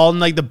P's all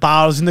in like the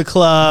bottles in the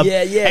club.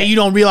 Yeah. And you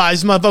don't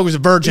realize this motherfucker was a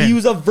virgin. He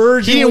was a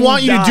virgin. He didn't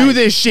want you died. to do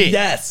this shit.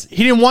 Yes.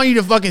 He didn't want you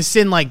to fucking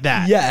sin like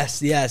that.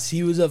 Yes.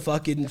 He was a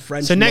fucking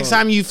French. So next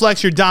time you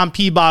flex your Dom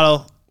P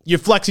bottle, you're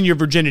flexing your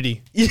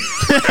virginity.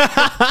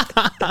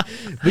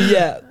 But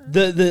yeah,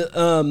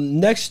 the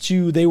next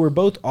two, they were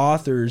both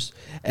authors.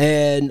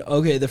 And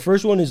okay, the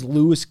first one is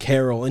Lewis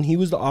Carroll, and he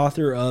was the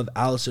author of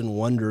Alice in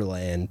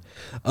Wonderland.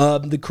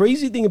 The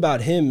crazy thing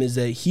about him is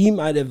that he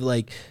might have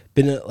like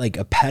been a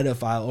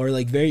pedophile or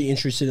like very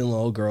interested in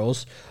little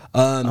girls.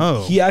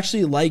 He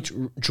actually liked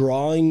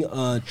drawing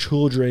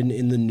children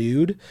in the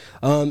nude.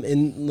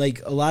 And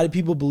like a lot of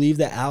people believe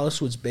that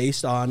Alice was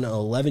based on an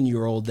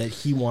 11-year-old that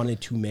he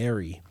wanted to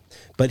marry,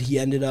 but he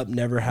ended up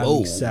never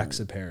having sex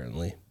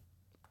apparently.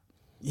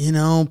 You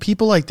know,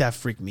 people like that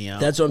freak me out.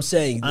 That's what I'm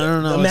saying. I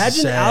don't know.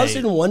 Imagine Alice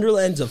in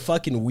Wonderland's a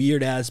fucking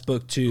weird ass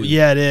book too.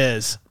 Yeah, it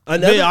is.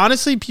 But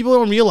honestly, people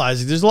don't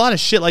realize there's a lot of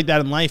shit like that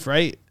in life,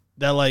 right?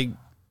 That like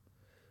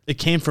it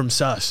came from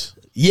sus.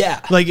 Yeah.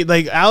 Like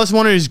Alice in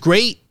Wonderland is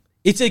great.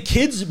 It's a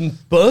kid's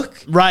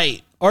book.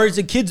 Right. Or it's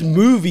a kid's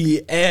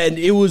movie and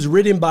it was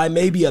written by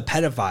maybe a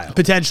pedophile.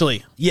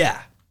 Potentially.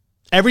 Yeah.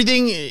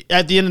 Everything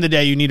at the end of the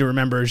day, you need to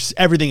remember is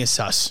everything is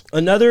sus.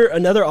 Another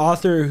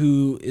author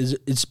who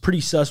it's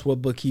pretty sus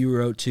what book he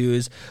wrote too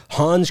is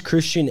Hans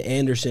Christian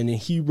Andersen, and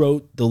he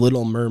wrote The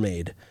Little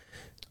Mermaid.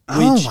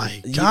 Oh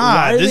my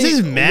God, this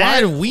is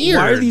mad weird.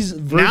 Why are these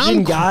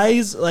virgin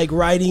guys like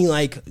writing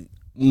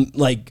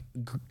like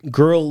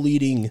girl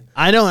leading?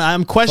 I know.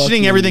 I'm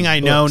questioning everything I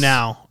know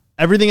now.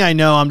 Everything I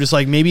know, I'm just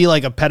like, maybe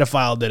like a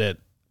pedophile did it.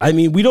 I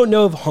mean, we don't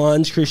know of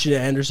Hans Christian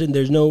Andersen.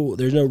 There's no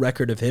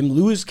record of him.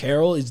 Lewis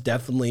Carroll is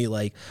definitely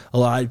like, a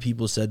lot of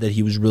people said that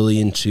he was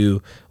really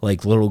into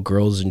like little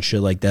girls and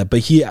shit like that. But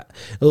he,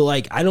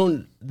 like,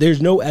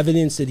 there's no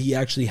evidence that he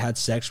actually had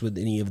sex with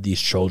any of these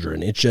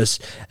children. It's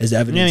just as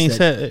evidence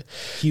that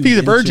he's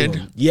a virgin.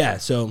 Them. Yeah,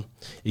 so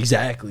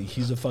exactly,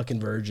 he's a fucking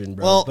virgin,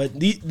 bro. Well, but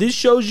this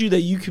shows you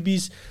that you could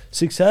be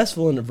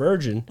successful in a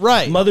virgin,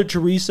 right? Mother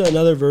Teresa,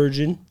 another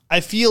virgin.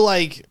 I feel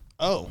like,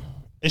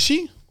 is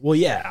she? Well,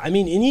 yeah. I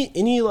mean,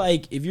 any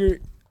like, if you're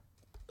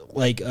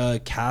like a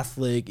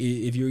Catholic,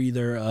 if you're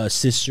either a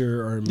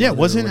sister or mother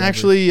wasn't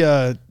actually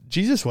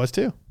Jesus was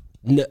too.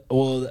 No,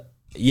 well,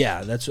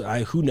 yeah, that's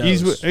who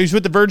knows. He's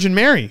with the Virgin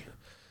Mary.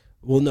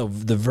 Well, no,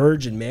 the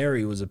Virgin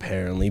Mary was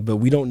apparently, but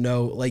we don't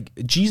know. Like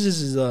Jesus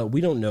is,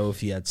 we don't know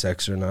if he had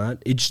sex or not.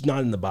 It's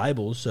not in the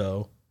Bible,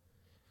 so.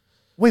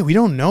 Wait, we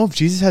don't know if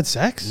Jesus had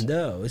sex?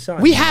 No, it's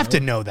not. We have to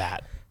know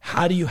that.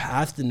 How do you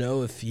have to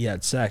know if he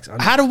had sex?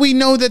 How do we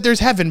know that there's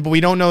heaven, but we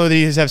don't know that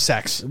he has have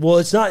sex? Well,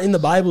 it's not in the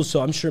Bible,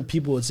 so I'm sure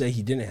people would say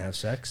he didn't have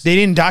sex. They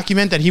didn't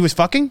document that he was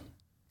fucking?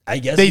 I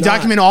guess they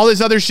document all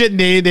this other shit and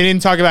they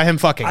didn't talk about him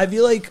fucking. I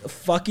feel like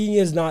fucking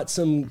is not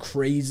some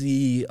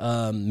crazy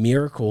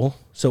miracle,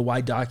 so why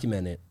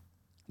document it?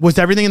 Was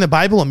everything in the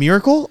Bible a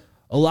miracle?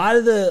 A lot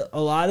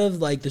of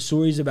like the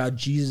stories about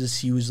Jesus,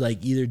 he was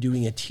like either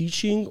doing a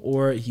teaching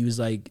or he was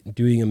like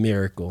doing a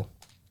miracle.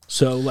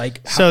 So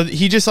like, so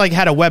he just like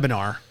had a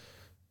webinar,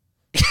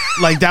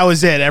 like that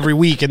was it every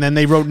week, and then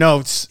they wrote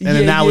notes, and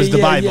then that was the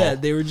Bible. Yeah,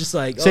 they were just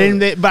like,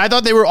 but I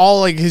thought they were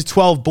all like his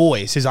 12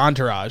 boys, his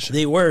entourage.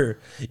 They were.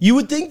 You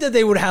would think that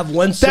they would have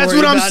one story. That's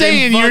what I'm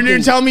saying. You're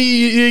telling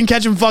me you didn't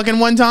catch him fucking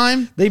one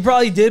time? They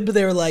probably did, but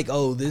they were like,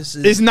 oh, this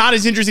is. It's not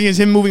as interesting as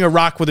him moving a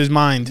rock with his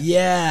mind.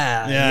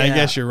 Yeah. I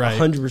guess you're right.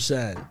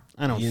 100%.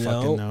 I don't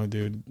fucking know,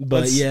 dude.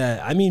 But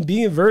yeah, I mean,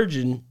 being a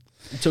virgin.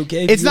 It's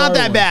okay. It's not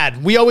that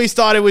bad. We always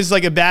thought it was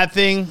like a bad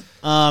thing.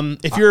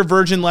 If you're a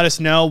virgin, let us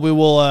know. We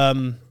will.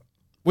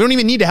 We don't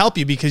even need to help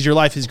you because your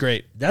life is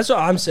great. That's what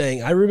I'm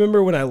saying. I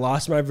remember when I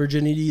lost my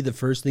virginity, the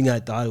first thing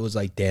I thought was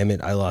like, damn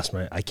it,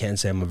 I can't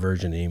say I'm a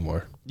virgin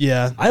anymore.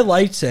 Yeah. I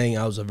liked saying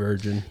I was a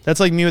virgin. That's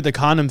like me with the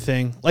condom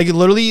thing. Like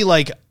literally,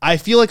 like I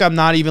feel like I'm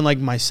not even like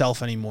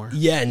myself anymore.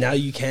 Yeah. Now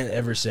you can't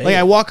ever say like it.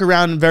 I walk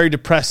around very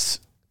depressed.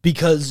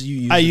 Because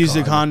I use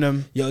the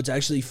condom. Yo, it's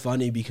actually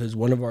funny because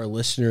one of our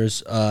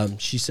listeners,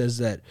 she says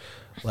that,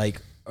 like,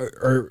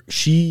 or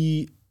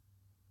she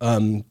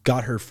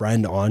got her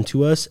friend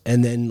onto us,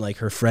 and then like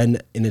her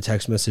friend in a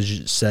text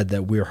message said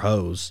that we're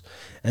hoes,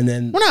 and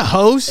then we're not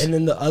hoes. And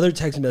then the other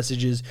text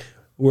messages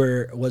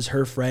was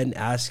her friend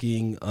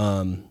asking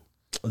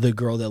the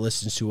girl that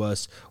listens to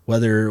us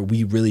whether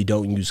we really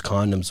don't use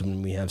condoms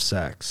when we have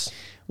sex.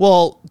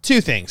 Well,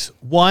 two things.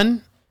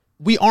 One,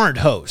 we aren't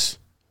hoes.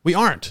 We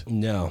aren't.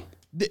 No.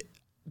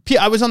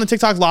 I was on the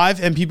TikTok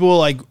live and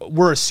people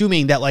were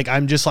assuming that like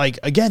I'm just like,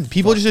 again,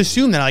 people just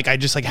assume that like I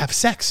just like have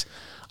sex.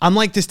 I'm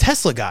like this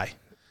Tesla guy.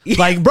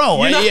 Like,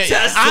 bro,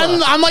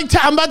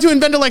 I'm about to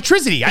invent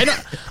electricity.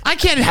 I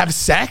can't have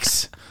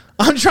sex.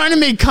 I'm trying to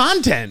make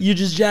content. You're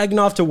just jagging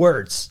off to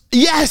words.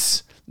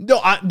 Yes. No,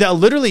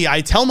 literally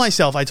I tell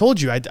myself, I told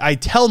you, I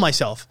tell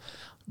myself,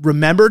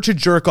 remember to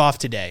jerk off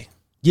today.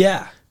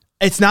 Yeah.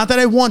 It's not that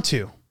I want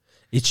to.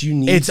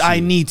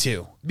 I need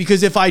to.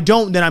 Because if I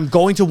don't, then I'm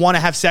going to want to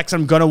have sex.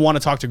 I'm going to want to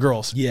talk to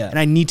girls. Yeah. And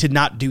I need to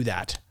not do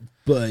that.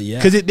 But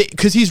yeah.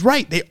 Because he's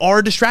right. They are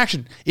a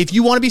distraction. If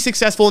you want to be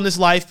successful in this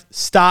life,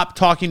 stop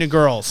talking to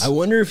girls. I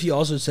wonder if he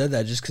also said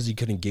that just because he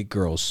couldn't get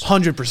girls.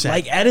 100%.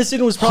 Like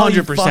Edison was probably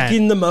 100%.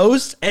 Fucking the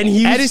most. And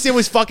Edison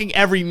was fucking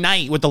every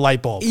night with the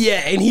light bulb.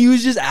 Yeah. And he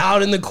was just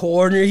out in the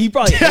corner. He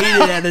probably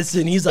hated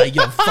Edison. He's like,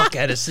 yo, fuck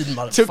Edison,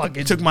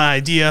 motherfucker. Took my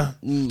idea.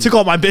 Took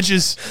all my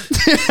bitches.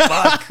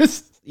 Fuck.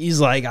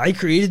 He's like, I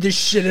created this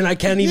shit and I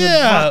can't even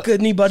fuck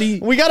anybody.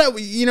 You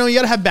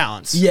gotta have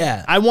balance.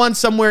 Yeah. I want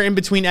somewhere in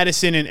between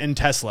Edison and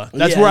Tesla.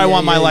 That's where I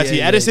want my life to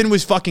be. Edison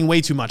was fucking way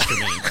too much for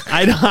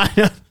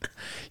me.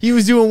 He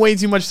was doing way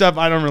too much stuff.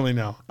 I don't really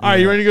know. All right,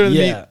 you ready to go to the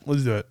meat?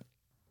 Let's do it.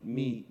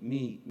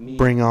 Meat.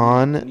 Bring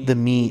on the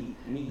meat.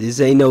 This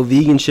ain't no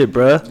vegan shit,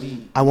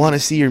 bruh. I want to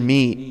see your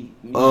meat.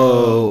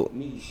 Oh.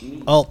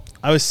 Well,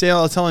 I was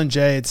telling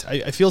Jay,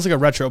 it feels like a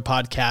retro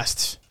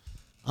podcast.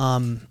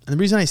 And the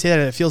reason I say that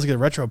it feels like a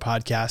retro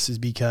podcast is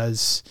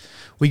because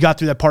we got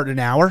through that part in an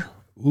hour.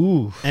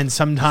 Ooh. And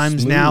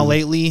sometimes now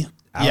lately,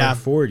 hour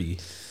 40.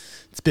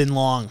 It's been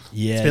long.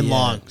 Yeah. It's been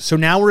long. So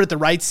now we're at the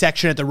right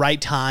section at the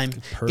right time,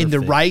 in the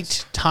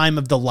right time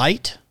of the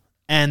light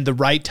and the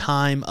right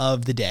time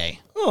of the day.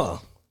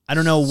 Oh. I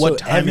don't know what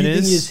time it is.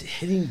 Everything is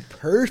hitting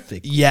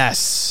perfect.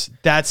 Yes.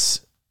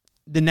 That's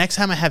the next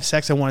time I have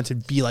sex, I want it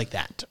to be like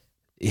that.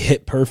 It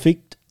hit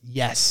perfect?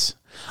 Yes.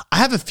 I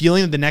have a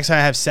feeling that the next time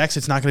I have sex,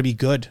 it's not going to be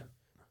good.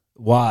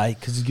 Why?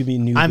 Because it's going to be a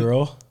new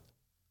girl?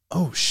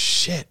 Oh,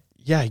 shit.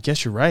 Yeah, I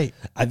guess you're right.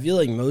 I feel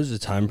like most of the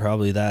time,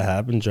 probably that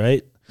happens,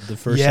 right? The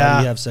first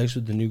time you have sex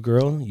with the new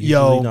girl,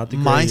 usually not the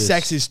greatest. My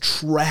sex is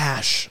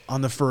trash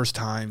on the first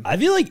time. I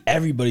feel like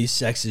everybody's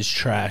sex is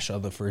trash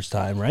on the first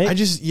time, right? I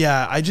just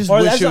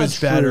wish it was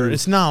better.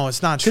 It's not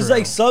true. Because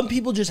like some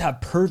people just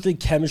have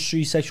perfect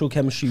chemistry, sexual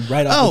chemistry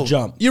right off the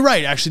jump. You're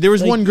right. Actually, there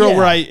was one girl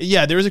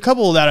where there was a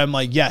couple that I'm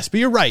like, yes,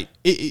 but you're right.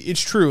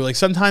 It's true. Like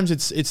sometimes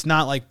it's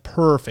not like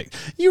perfect.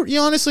 You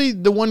honestly,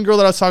 the one girl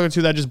that I was talking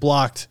to that I just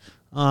blocked,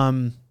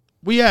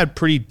 we had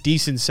pretty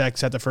decent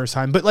sex at the first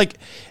time, but like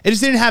it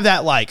just didn't have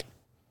that like.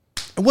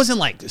 It wasn't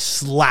like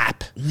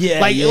slap.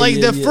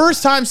 The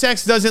first time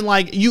sex doesn't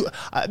like you.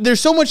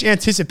 There's so much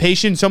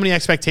anticipation, so many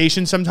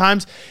expectations.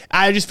 Sometimes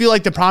I just feel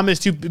like the problem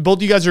is both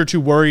of you guys are too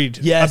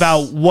worried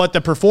about what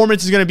the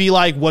performance is going to be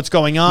like, what's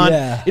going on.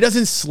 Yeah. It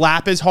doesn't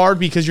slap as hard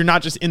because you're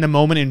not just in the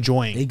moment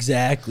enjoying.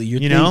 Exactly. You're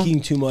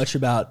thinking too much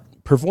about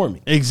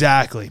performing.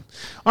 Exactly.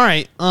 All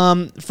right.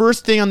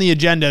 First thing on the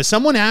agenda.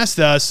 Someone asked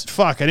us.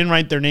 Fuck, I didn't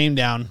write their name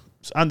down.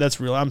 That's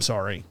real. I'm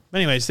sorry.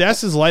 Anyways,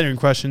 that's this lightning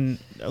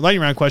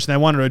round question I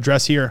wanted to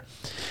address here.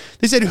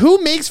 They said,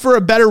 who makes for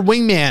a better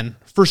wingman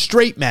for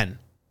straight men?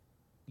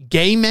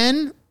 Gay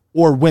men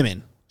or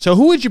women? So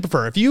who would you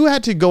prefer? If you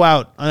had to go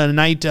out on a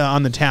night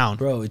on the town.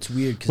 Bro, it's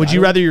weird. Would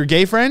you rather your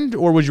gay friend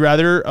or would you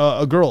rather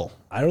a girl?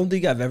 I don't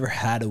think I've ever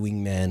had a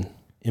wingman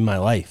in my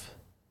life.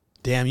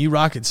 Damn, you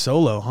rock it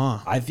solo, huh?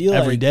 I feel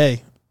every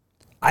day.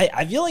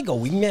 I feel like a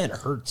wingman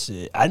hurts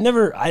it.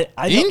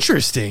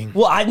 Interesting.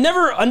 Well, I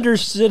never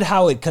understood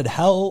how it could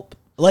help.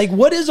 Like,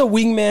 what is a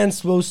wingman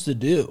supposed to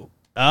do?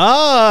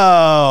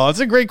 Oh,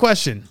 that's a great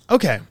question.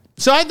 Okay.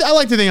 So I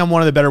like to think I'm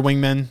one of the better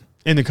wingmen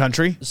in the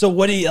country. So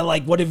what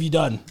have you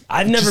done?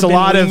 I've never been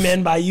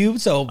wingman by you,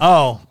 so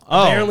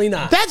apparently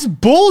not. That's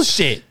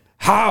bullshit.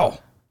 How?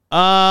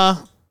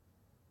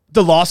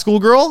 The law school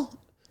girl?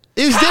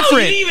 It was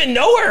different. You didn't even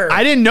know her.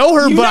 I didn't know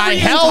her, but I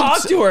helped.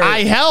 Talked to her. I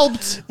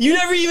helped. You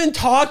never even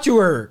talked to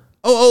her.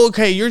 Oh,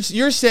 okay.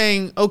 You're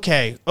saying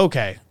okay.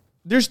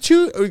 There's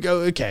two.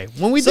 Okay,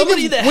 when we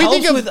somebody that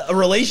helps with a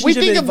relationship, we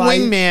think of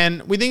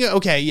wingman. We think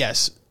of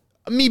yes,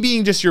 me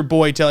being just your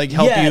boy to like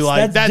help you.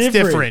 Like that's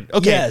different.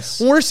 Okay, yes.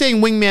 When we're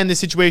saying wingman in this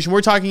situation,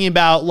 we're talking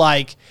about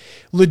like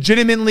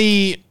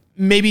legitimately.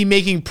 Maybe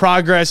making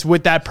progress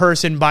with that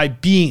person by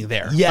being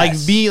there.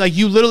 Yes. Like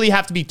you literally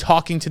have to be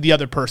talking to the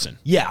other person.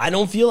 Yeah, I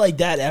don't feel like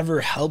that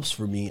ever helps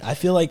for me. I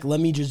feel like let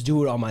me just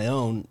do it on my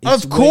own.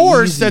 It's of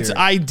course, that's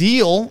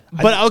ideal.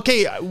 But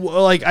okay,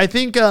 like I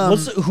think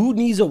who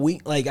needs a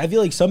wing? Like I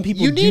feel like some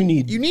people you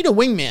need a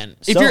wingman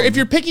if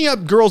you're picking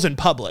up girls in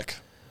public.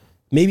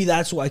 Maybe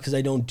that's why, because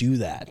I don't do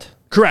that.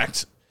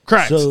 Correct.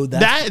 So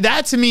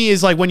that to me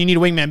is like when you need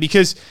a wingman,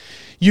 because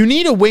you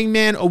need a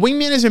wingman. A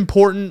wingman is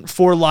important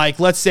for, like,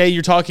 let's say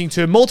you're talking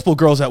to multiple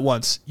girls at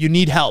once. You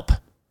need help.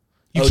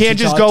 You can't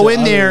just go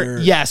in there.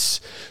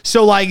 Yes.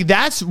 So, like,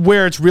 that's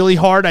where it's really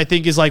hard, I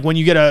think, is, like, when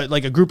you get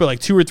a group of,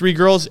 like, 2 or 3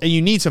 girls and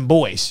you need some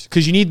boys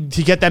because you need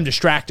to get them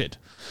distracted.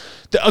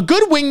 A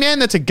good wingman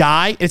that's a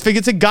guy, if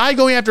it's a guy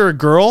going after a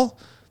girl,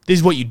 this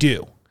is what you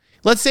do.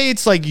 Let's say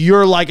it's, like,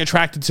 you're, like,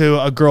 attracted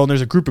to a girl and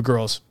there's a group of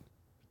girls.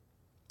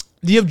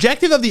 The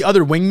objective of the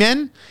other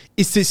wingmen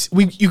is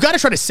you got to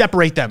try to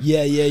separate them.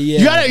 Yeah.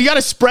 You got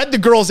to spread the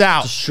girls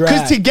out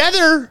because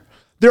together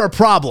they're a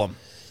problem.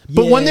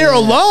 But when they're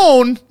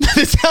alone,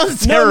 it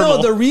sounds terrible.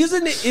 No, the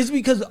reason is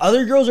because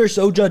other girls are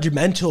so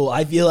judgmental.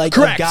 I feel like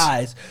of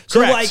guys. So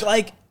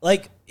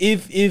like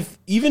if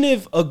even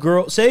if a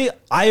girl, say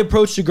I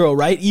approached a girl,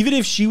 right? Even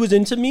if she was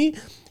into me,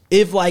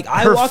 if like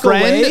I walk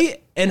away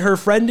and her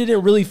friend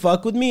didn't really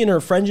fuck with me and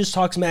her friend just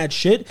talks mad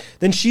shit,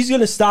 then she's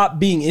going to stop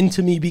being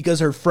into me because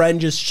her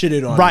friend just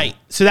shitted on me. Right.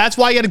 So that's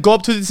why you got to go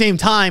up to the same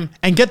time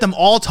and get them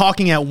all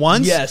talking at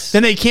once. Yes.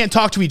 Then they can't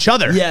talk to each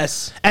other.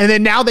 Yes. And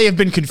then now they have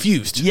been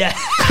confused. Yeah.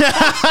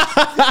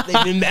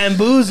 They've been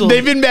bamboozled.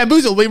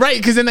 Right.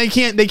 Because then they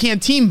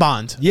can't team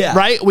bond. Yeah.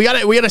 Right. We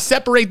got to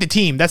separate the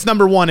team. That's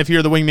number one if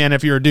you're the wingman,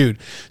 if you're a dude.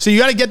 So you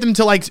got to get them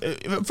to like,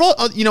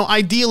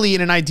 ideally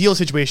in an ideal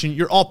situation,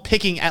 you're all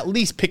at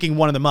least picking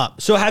one of them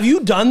up. So have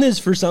you done this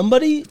for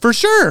somebody? For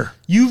sure.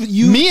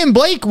 Me and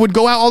Blake would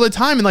go out all the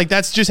time and like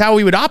that's just how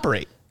we would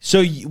operate.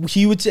 So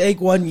he would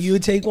take one, you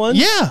would take one?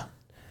 Yeah.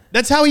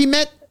 That's how he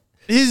met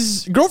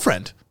his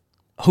girlfriend.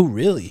 Oh,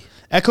 really?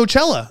 At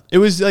Coachella. It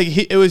was like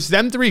it was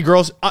them 3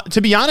 girls. To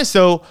be honest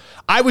though,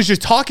 I was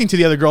just talking to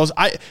the other girls.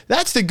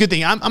 That's the good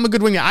thing. I'm a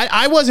good wingman.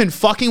 I wasn't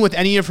fucking with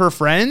any of her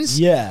friends.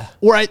 Yeah.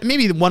 Or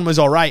maybe one was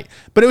all right,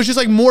 but it was just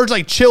like more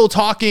like chill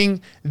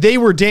talking. They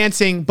were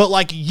dancing, but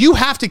like you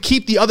have to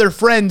keep the other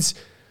friends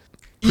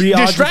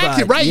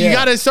distracted, right? Yeah. You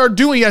got to start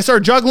juggling. You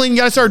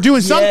got to start doing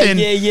something.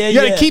 You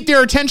got to keep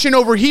their attention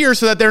over here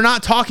so that they're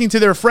not talking to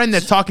their friend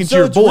that's talking to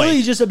your boy. So it's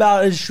really just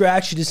about a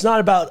distraction. It's not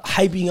about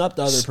hyping up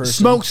the other person.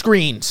 Smoke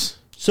screens.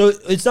 So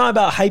it's not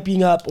about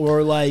hyping up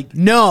or like...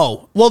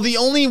 No. Well, the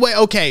only way...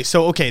 Okay,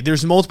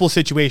 there's multiple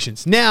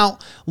situations. Now,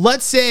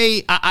 let's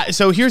say...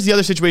 so here's the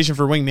other situation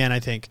for wingman, I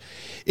think,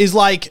 is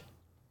like,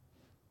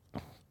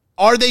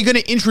 are they going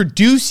to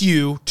introduce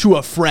you to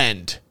a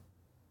friend?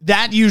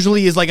 that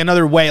usually is like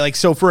another way. Like,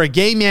 so for a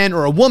gay man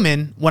or a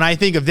woman, when I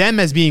think of them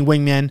as being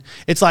wingmen,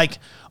 it's like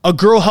a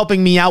girl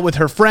helping me out with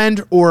her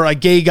friend or a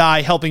gay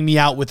guy helping me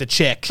out with a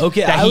chick.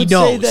 Okay, that I he would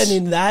knows say that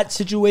in that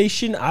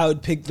situation, I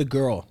would pick the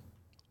girl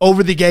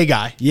over the gay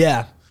guy.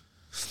 Yeah.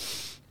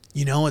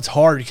 You know, it's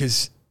hard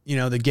because, you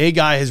know, the gay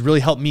guy has really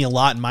helped me a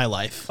lot in my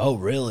life. Oh,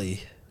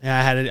 really? Yeah,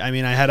 I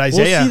had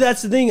Isaiah. Well, see,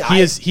 that's the thing. He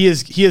is. He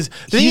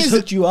He's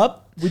hooked you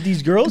up with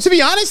these girls? To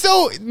be honest,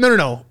 though,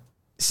 no.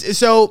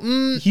 So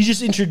he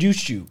just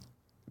introduced you.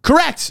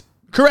 Correct.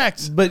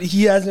 But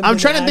he hasn't. I'm been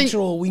trying an to think.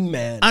 Actual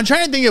wingman. I'm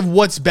trying to think of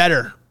what's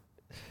better.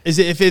 Is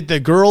it if the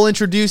girl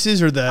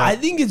introduces or the? I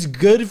think it's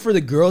good for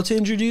the girl to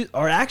introduce,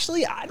 or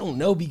actually, I don't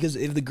know, because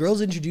if the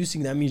girl's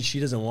introducing, that means she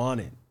doesn't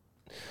want it.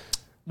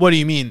 What do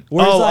you mean?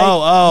 Whereas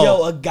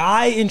yo, a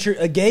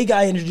gay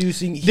guy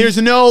introducing. There's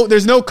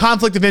no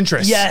conflict of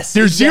interest. Yes,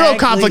 there's zero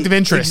conflict of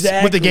interest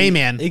with the gay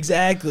man.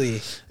 Exactly.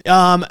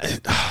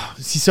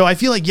 So I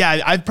feel like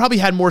I've probably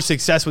had more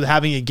success with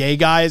having a gay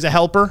guy as a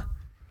helper.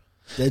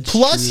 That's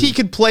Plus, true. he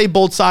could play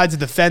both sides of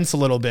the fence a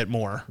little bit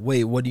more.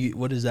 Wait, what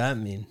does that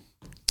mean?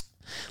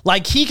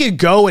 Like, he could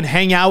go and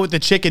hang out with the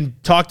chick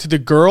and talk to the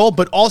girl,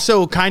 but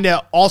also kind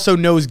of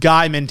knows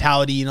guy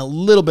mentality in a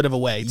little bit of a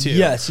way too.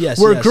 Yes.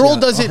 Where a girl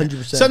doesn't.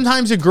 100%.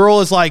 Sometimes a girl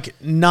is like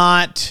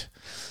not.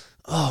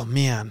 Oh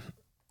man,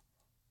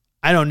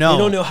 I don't know. They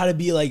don't know how to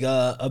be like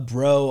a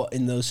bro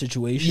in those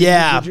situations.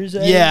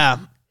 Yeah.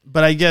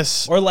 But I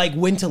guess, or like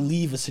when to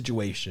leave a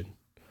situation,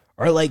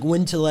 or like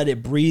when to let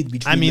it breathe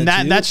between. I mean the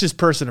two. that's just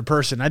person to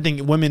person. I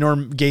think women or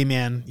gay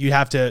man, you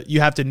have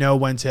to know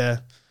when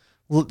to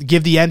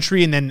give the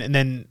entry and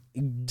then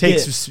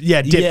take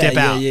dip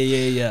out.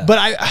 Yeah.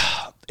 But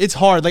it's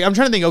hard. Like, I'm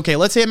trying to think, okay,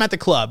 let's say I'm at the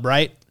club,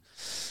 right?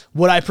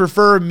 Would I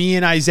prefer me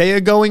and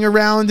Isaiah going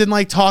around and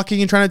like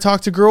talking and trying to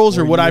talk to girls,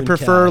 or would I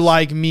prefer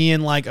like me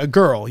and like a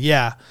girl?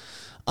 Yeah.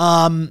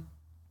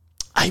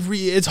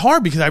 It's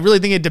hard because I really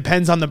think it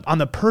depends on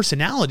the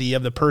personality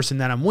of the person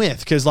that I'm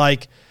with. Cause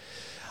like,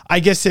 I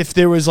guess if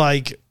there was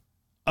like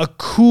a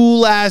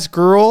cool ass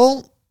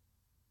girl,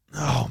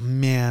 oh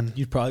man,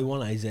 you'd probably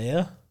want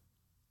Isaiah.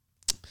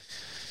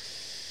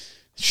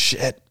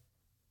 Shit.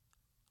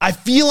 I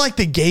feel like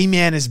the gay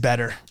man is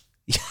better.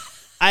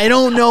 I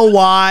don't know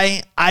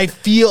why. I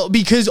feel,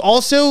 because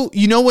also,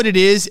 you know what it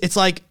is? It's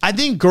like, I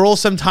think girls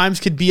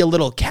sometimes could be a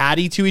little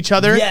catty to each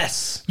other.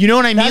 Yes. You know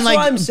what I mean? That's like,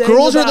 what I'm saying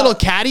girls are a about- little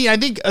catty. I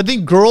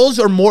think girls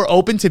are more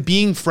open to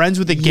being friends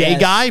with a gay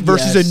guy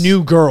versus a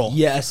new girl.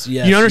 Yes.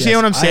 You understand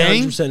what I'm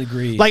saying? I 100%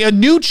 agree. Like, a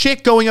new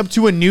chick going up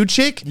to a new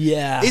chick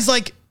is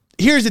like,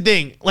 here's the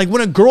thing. Like,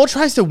 when a girl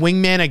tries to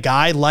wingman a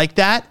guy like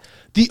that,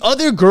 the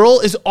other girl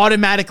is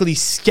automatically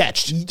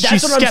sketched. That's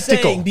she's what skeptical.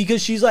 I'm saying,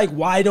 because she's like,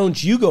 why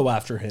don't you go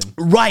after him?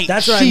 Right.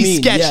 That's what she's I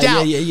mean. sketched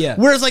out. Yeah.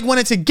 Whereas like when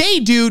it's a gay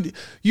dude,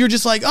 you're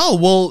just like, oh,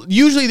 well,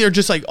 usually they're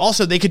just like,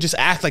 also they could just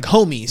act like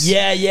homies.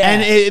 Yeah.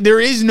 And there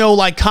is no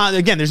like,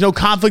 there's no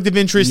conflict of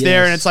interest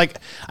there. And it's like,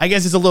 I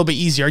guess it's a little bit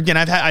easier. Again,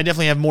 I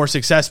definitely have more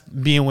success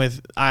being with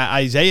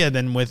Isaiah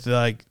than with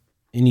like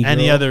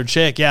any other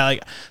chick. Yeah.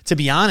 Like, to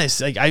be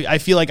honest, like I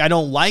feel like I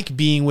don't like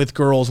being with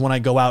girls when I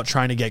go out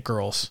trying to get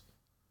girls.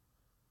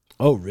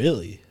 Oh,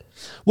 really?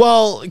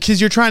 Well,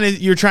 because you're trying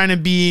to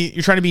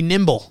be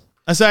nimble.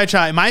 That's what I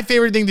try. My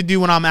favorite thing to do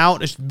when I'm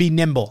out is be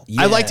nimble.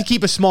 Yeah. I like to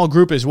keep a small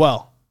group as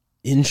well.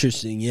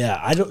 Interesting. Yeah.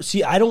 I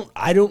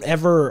don't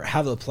ever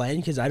have a plan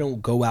because I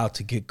don't go out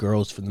to get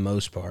girls for the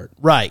most part.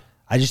 Right.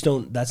 I just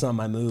don't. That's not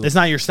my move. It's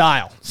not your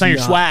style. It's not your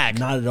swag.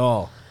 Not at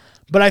all.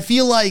 But I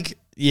feel like,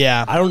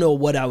 yeah. I don't know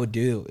what I would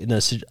do in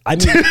a situation. I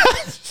mean,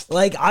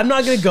 like, I'm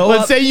not gonna go.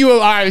 Let's say you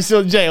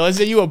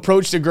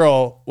approached a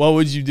girl. What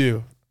would you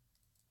do?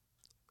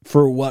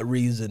 For what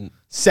reason?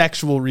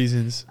 Sexual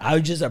reasons. I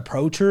would just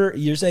approach her.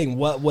 You're saying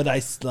what would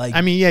I like?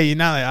 I mean, yeah,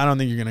 I don't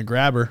think you're gonna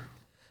grab her.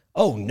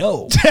 Oh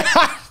no.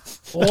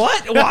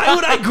 What? Why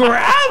would I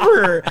grab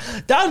her?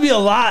 That would be a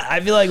lot.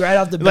 I feel like right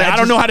off the bat. Like, I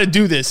don't know how to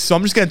do this, so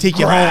I'm just gonna take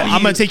you home.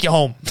 I'm gonna take you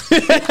home.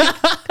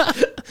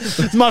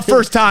 It's my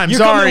first time. You're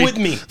Sorry. coming with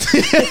me.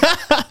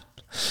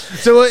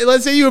 So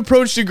let's say you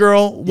approached a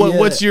girl.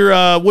 What's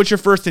your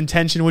first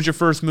intention? What's your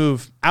first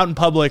move? Out in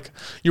public,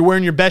 you're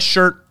wearing your best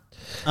shirt.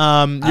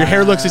 Your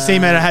hair looks the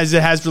same as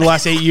it has for the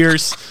last 8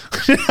 years.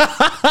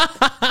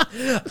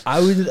 I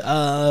would.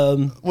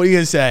 What are you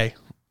gonna say?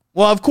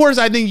 Well, of course,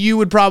 I think you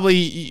would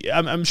probably.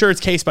 I'm sure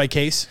it's case by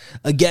case.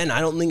 Again,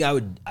 I don't think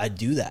I'd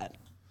do that.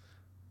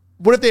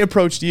 What if they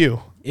approached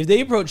you? If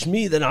they approach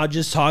me, then I'll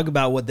just talk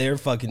about what they're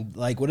fucking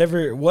like.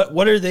 Whatever.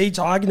 What are they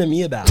talking to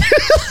me about?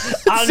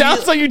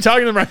 Sounds like you're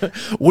talking to them.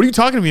 What are you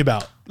talking to me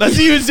about? That's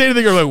what you would say to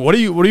the girl. Like, what do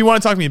you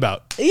want to talk to me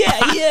about?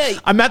 Yeah.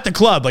 I'm at the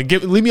club. Like,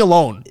 leave me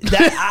alone.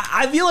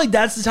 I feel like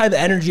that's the type of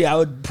energy I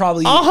would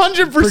probably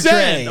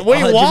 100%.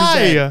 Wait, 100%.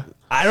 Why?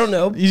 I don't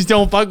know. You just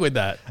don't fuck with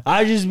that.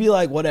 I'd just be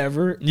like,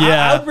 whatever.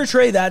 Yeah. I would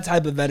portray that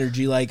type of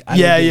energy. Like,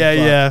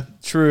 yeah.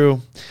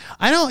 True.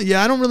 I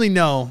don't really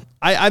know.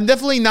 I'm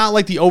definitely not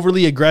like the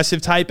overly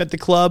aggressive type at the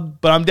club,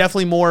 but I'm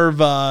definitely more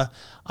of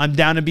I'm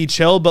down to be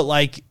chill. But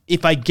like,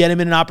 if I get them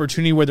in an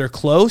opportunity where they're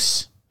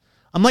close,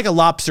 I'm like a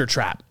lobster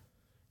trap.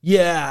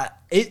 Yeah,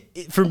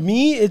 for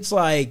me, it's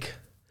like,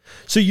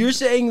 so you're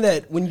saying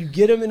that when you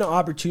get them an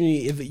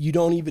opportunity, if you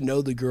don't even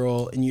know the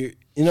girl and you're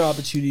in an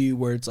opportunity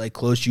where it's like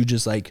close, you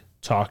just like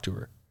talk to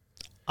her.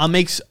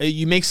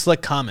 You make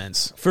slick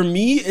comments. For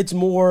me, it's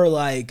more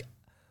like,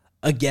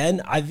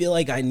 again, I feel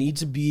like I need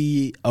to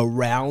be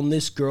around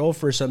this girl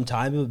for some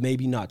time, but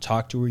maybe not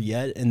talk to her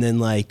yet, and then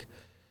like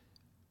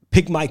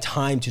pick my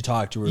time to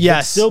talk to her. Yes,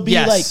 but still be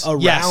like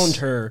around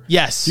her.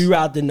 Yes,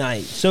 throughout the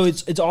night. So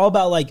it's all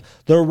about like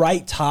the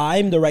right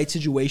time, the right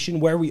situation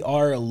where we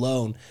are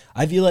alone.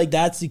 I feel like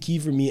that's the key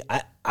for me.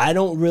 I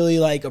don't really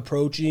like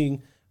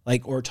approaching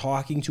like or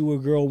talking to a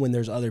girl when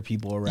there's other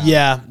people around.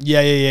 Yeah.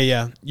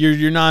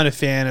 You're not a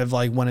fan of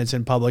like when it's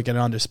in public and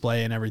on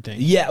display and everything.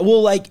 Yeah,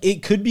 well, like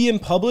it could be in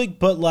public,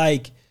 but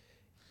like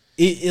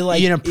it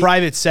like in a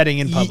private setting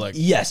in public.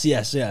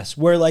 Yes.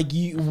 Where like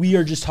we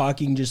are just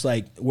talking, just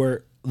like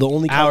where the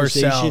only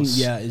conversation, ourselves.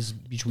 is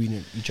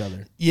between each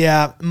other.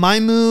 Yeah, my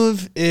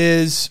move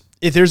is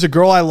if there's a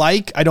girl I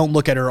like, I don't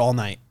look at her all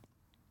night.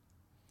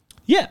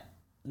 Yeah,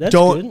 that's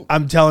good.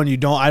 I'm telling you,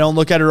 I don't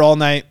look at her all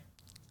night.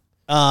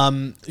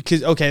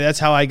 Because that's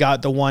how I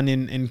got the one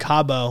in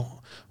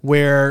Cabo,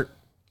 where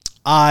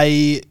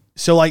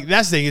so like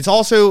that's the thing. It's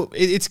also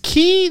it's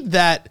key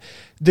that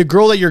the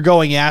girl that you're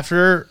going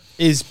after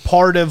is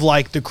part of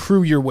like the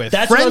crew you're with.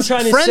 That's what I'm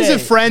trying to say. Friends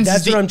of friends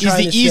is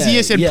the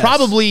easiest and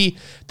probably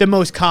the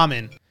most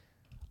common.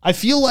 I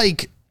feel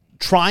like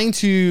trying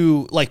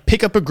to like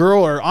pick up a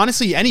girl or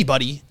honestly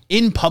anybody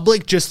in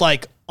public, just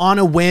like on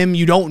a whim,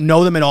 you don't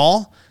know them at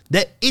all.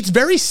 That it's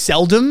very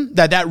seldom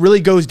that really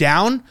goes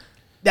down.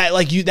 That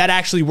like that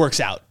actually works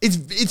out.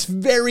 It's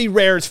very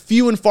rare. It's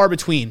few and far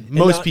between.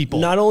 Most people.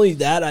 Not only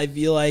that, I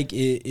feel like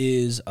it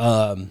is.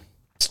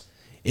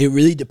 It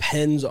really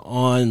depends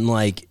on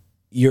like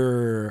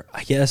your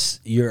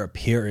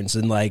appearance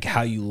and like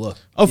how you look.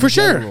 Oh, for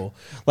sure.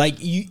 Like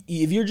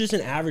if you're just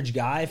an average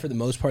guy, for the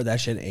most part, that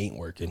shit ain't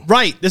working.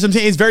 Right. That's what I'm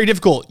saying. It's very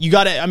difficult. You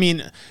got to, I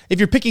mean, if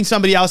you're picking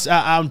somebody else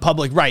out in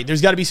public, right,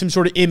 there's got to be some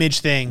sort of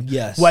image thing.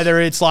 Yes. Whether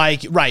it's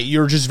like, right,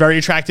 you're just a very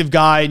attractive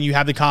guy and you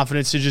have the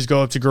confidence to just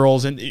go up to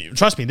girls. And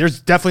trust me,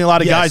 there's definitely a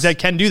lot of guys that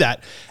can do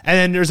that. And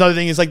then there's other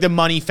things like the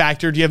money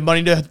factor. Do you have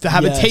money to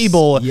have a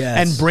table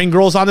and bring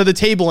girls onto the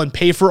table and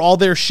pay for all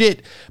their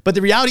shit? But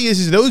the reality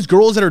is those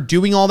girls that are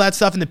doing all that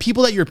stuff and the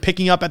people that you're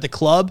picking up at the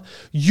club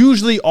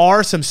usually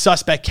are some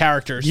suspect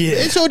characters. Yeah.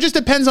 And so it just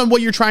depends on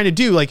what you're trying to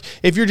do. Like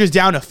if you're just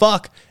down to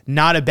fuck,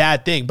 not a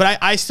bad thing. But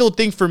I still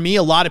think for me,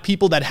 a lot of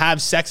people that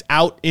have sex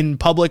out in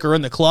public or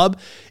in the club,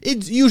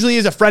 it usually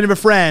is a friend of a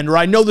friend, or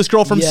I know this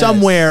girl from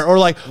somewhere, or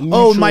like,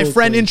 oh, my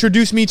friend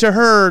introduced me to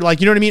her.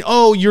 Like, you know what I mean?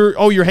 Oh,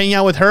 you're hanging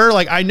out with her.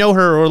 Like I know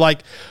her, or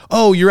like,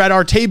 oh, you're at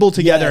our table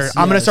together.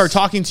 I'm going to start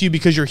talking to you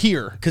because you're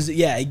here. Because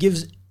it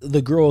gives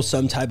the girl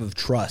some type of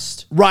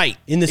trust, right,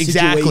 in the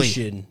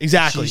situation.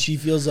 Exactly. She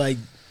feels like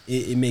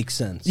it makes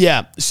sense.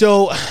 Yeah.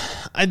 So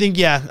I think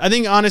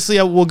honestly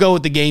we'll go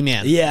with the gay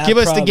man. Yeah. Give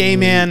us the gay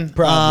man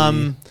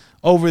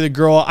over the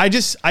girl. I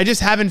just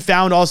haven't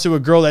found also a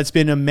girl that's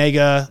been a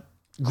mega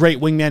great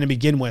wingman to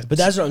begin with. But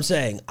that's what I'm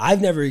saying.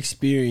 I've never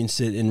experienced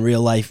it in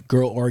real life,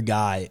 girl or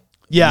guy.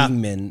 Yeah.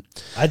 Wingman.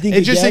 I think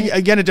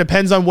again it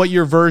depends on what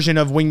your version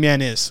of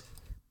wingman is.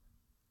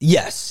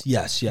 Yes.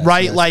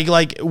 Right? Yes.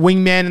 Like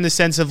wingman in the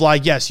sense of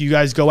like, yes, you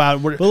guys go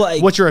out. But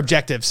like, what's your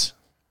objectives?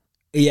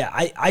 Yeah,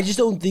 I just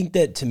don't think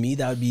that, to me,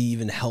 that would be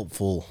even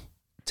helpful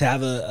to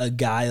have a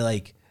guy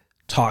like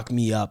talk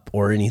me up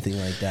or anything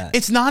like that.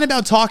 It's not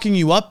about talking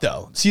you up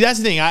though. See, that's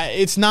the thing.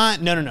 It's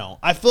not, no.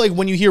 I feel like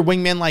when you hear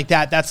wingman like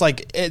that,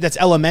 that's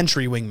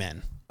elementary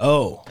wingman.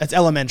 Oh. That's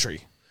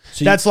elementary.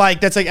 So that's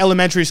like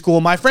elementary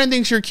school. My friend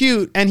thinks you're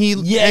cute, and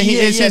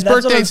it's his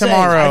birthday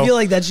tomorrow. I feel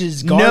like that's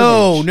just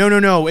garbage.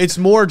 No. It's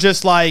more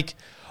just like,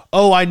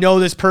 oh, I know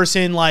this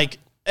person. Like,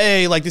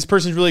 hey, like this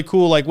person's really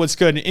cool. Like, what's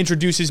good? And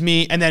introduces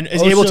me, and then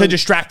is able to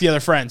distract the other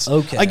friends.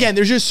 Okay. Again,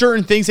 there's just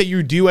certain things that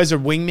you do as a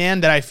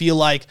wingman that I feel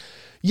like,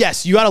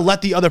 yes, you got to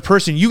let the other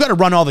person. You got to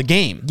run all the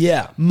game.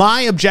 Yeah.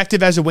 My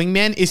objective as a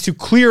wingman is to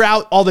clear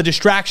out all the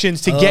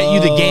distractions to get you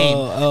the game,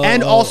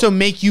 and also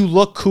make you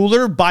look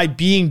cooler by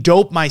being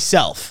dope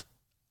myself.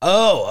 There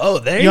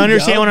you go. You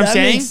understand what I'm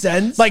saying? Makes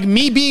sense. Like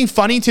me being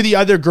funny to the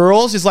other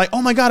girls is like,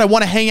 oh my God, I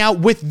want to hang out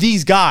with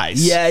these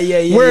guys. Yeah.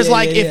 Whereas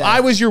if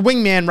I was your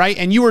wingman, right,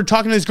 and you were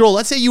talking to this girl,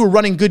 let's say you were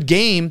running good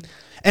game,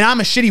 and I'm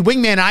a shitty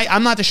wingman,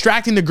 I'm not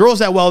distracting the girls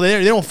that well,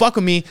 they don't fuck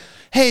with me.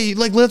 Hey,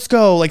 like, let's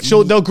go. Like,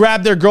 so they'll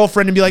grab their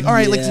girlfriend and be like, all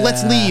right, like,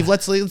 let's leave.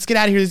 Let's get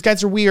out of here. These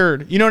guys are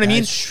weird. You know what I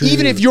mean? True.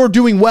 Even if you're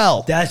doing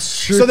well.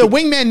 That's true. So the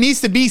wingman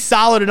needs to be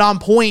solid and on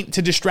point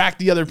to distract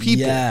the other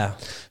people. Yeah.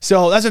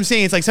 So that's what I'm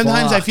saying. It's like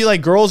sometimes I feel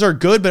like girls are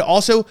good, but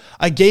also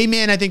a gay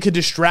man I think could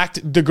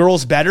distract the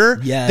girls better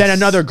than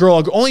another girl.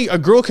 A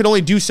girl could only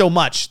do so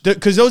much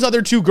because those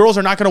other two girls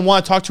are not going to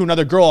want to talk to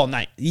another girl all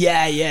night.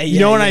 Yeah. You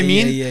know what I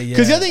mean?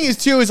 Because the other thing is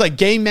too is like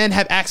gay men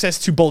have access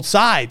to both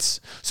sides,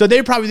 so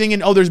they're probably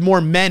thinking, oh, there's more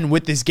men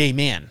with this gay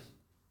man.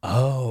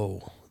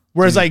 Oh.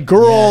 Whereas like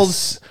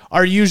girls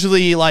are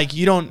usually like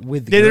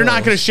they're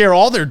not going to share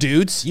all their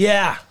dudes.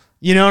 Yeah.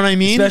 You know what I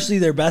mean? Especially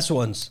their best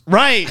ones.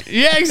 Right.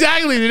 Yeah,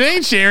 exactly. It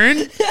ain't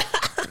Sharon.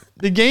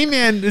 The gay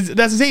man,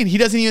 that's insane. He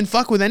doesn't even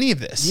fuck with any of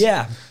this.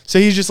 Yeah. So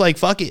he's just like,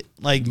 fuck it.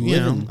 Like, you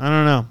know, I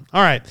don't know.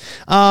 All right.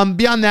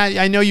 Beyond that,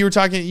 I know you were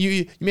talking,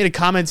 you made a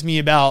comment to me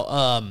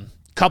about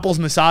couples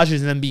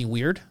massages and them being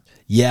weird.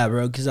 Yeah,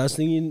 bro. Because I was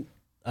thinking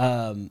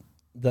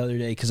the other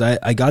day, because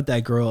I got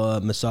that girl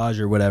a massage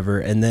or whatever.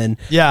 And then,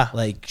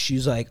 like, she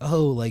was like,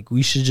 oh, like,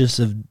 we should just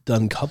have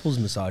done couples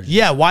massages.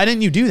 Yeah. Why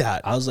didn't you do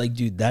that? I was like,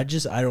 dude, I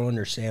don't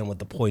understand what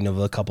the point of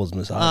a couples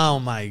massage. Oh,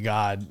 my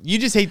God. You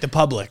just hate the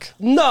public.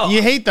 No.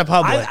 You hate the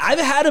public. I've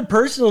had a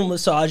personal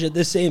massage at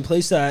the same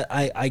place that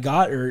I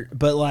got her,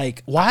 but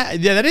like. Why?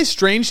 Yeah, that is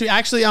strange.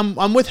 Actually,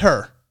 I'm with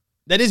her.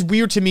 That is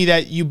weird to me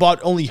that you bought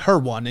only her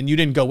one and you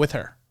didn't go with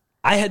her.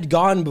 I had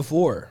gone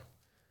before.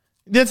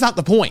 That's not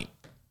the point.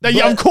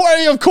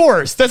 Of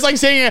course. That's like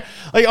saying,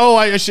 like, oh,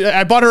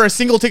 I bought her a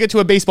single ticket to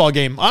a baseball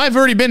game. I've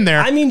already been there.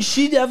 I mean,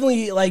 she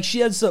definitely, like, she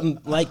had some,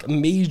 like,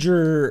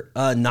 major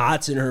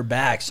knots in her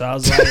back. So I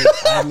was like,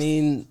 I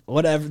mean,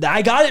 whatever.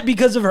 I got it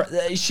because of her.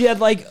 She had,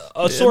 like,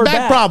 a sore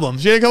back.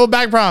 Problems. She had a couple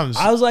back problems.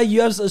 I was like,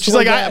 you have a sore She's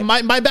like, back.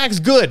 my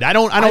back's good. I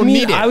don't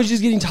need it. I was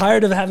just getting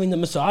tired of having the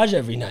massage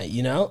every night,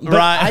 you know? But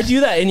right. I do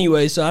that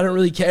anyway, so I don't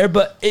really care.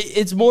 But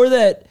it's more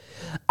that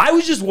I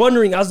was just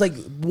wondering, I was like,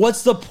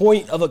 what's the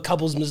point of a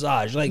couples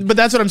massage? Like, but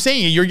that's what I'm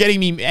saying. You're getting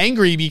me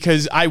angry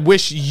because I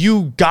wish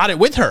you got it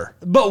with her.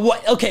 But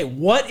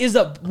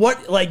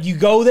like, you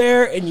go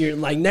there and you're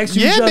like next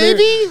to each other.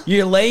 Baby.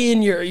 You're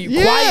laying, you're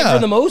quiet for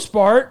the most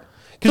part.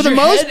 For the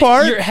most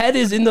part, your head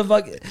is in the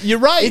fucking. You're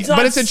right, it's not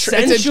but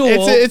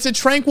it's a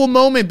tranquil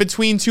moment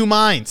between two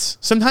minds.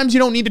 Sometimes you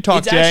don't need to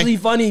talk. It's actually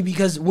funny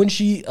because when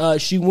she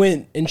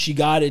went and she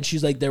got it,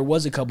 she's like, there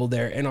was a couple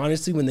there, and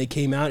honestly, when they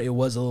came out, it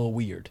was a little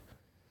weird.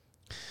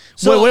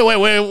 So, wait.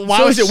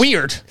 Why was it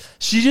weird?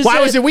 Why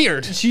was it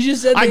weird? She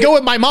just said I go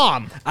with my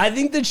mom. I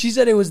think that she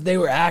said they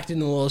were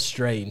acting a little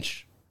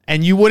strange.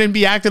 And you wouldn't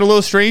be acting a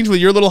little strange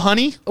with your little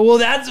honey? Well,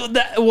 that's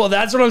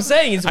what I'm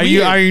saying. It's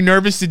weird. Are you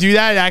nervous to do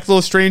that? Act a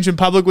little strange in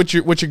public with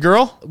your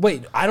girl?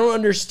 Wait, I don't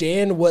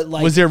understand what,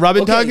 like, was there rub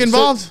and tug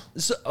involved?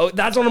 So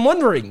that's what I'm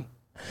wondering.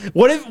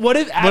 What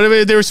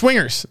if they were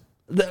swingers?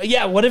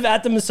 What if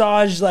at the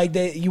massage, like,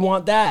 you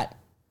want that?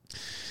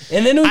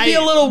 And then it would be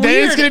a little weird.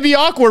 Then it's going to be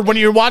awkward when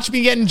you're watching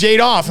me getting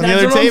Jade off on the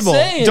other table.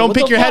 Don't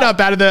pick your head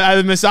up out of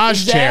the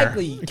massage chair.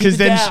 Because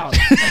then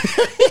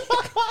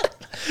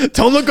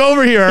don't look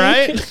over here, all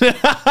right?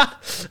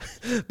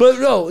 But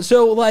no,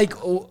 so like,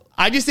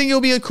 I just think it'll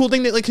be a cool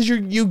thing that, like, because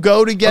you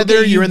go together.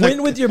 Okay, you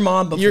went with your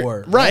mom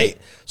before, right?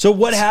 So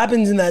what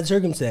happens in that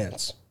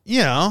circumstance?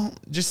 You know,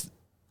 just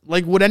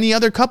like what any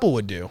other couple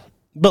would do.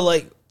 But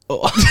like,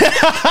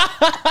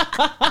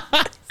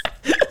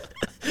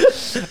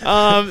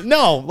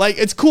 no, like,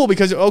 it's cool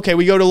because, okay,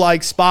 we go to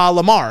like Spa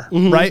Lamar,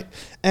 right?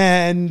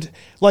 And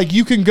like,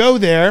 you can go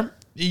there.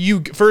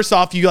 First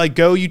off, you like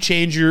go, you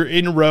change, you're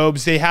in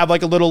robes. They have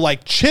like a little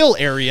like chill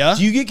area.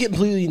 Do you get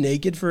completely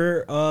naked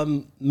for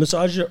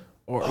massage,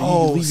 or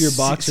you leave your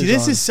boxers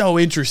this on? Is so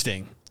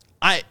interesting.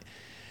 I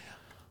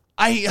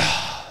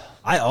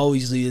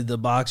always leave the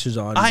boxers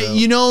on.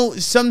 You know,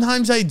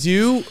 sometimes I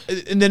do,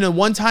 and then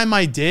one time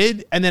I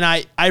did, and then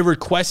I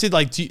requested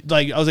I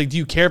was like, do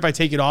you care if I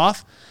take it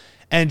off?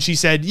 And she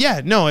said, yeah,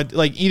 no,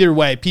 like, either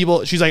way,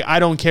 she's like, I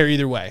don't care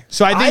either way.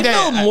 So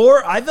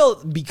I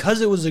felt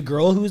because it was a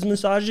girl who was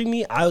massaging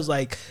me, I was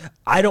like,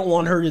 I don't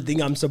want her to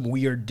think I'm some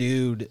weird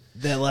dude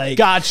that, like.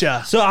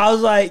 Gotcha. So I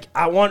was like,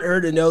 I want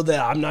her to know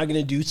that I'm not going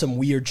to do some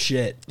weird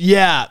shit.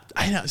 Yeah.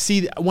 I know.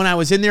 See, when I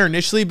was in there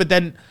initially, but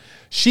then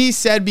she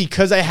said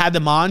because I had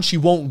them on, she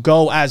won't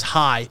go as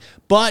high.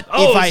 But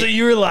so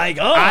you were like,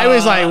 oh. I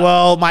was like,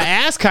 well, my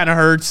ass kind of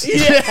hurts.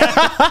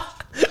 Yeah.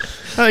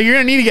 Like, you're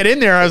gonna need to get in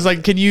there. I was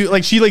like, can you,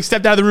 like, she like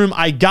stepped out of the room.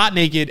 I got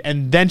naked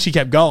and then she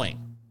kept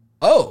going.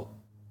 Oh,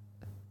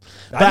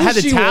 but I had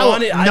the towel.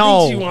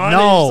 No.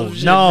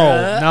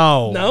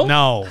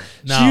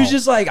 She was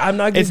just like, I'm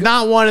not gonna. It's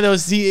not one of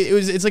those. See,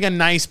 it's like a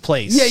nice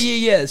place.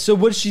 Yeah. So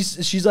what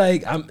she's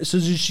like, so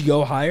did she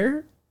go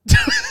higher?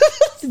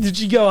 Did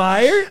she go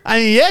higher? I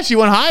mean, yeah, she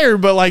went higher,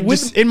 but like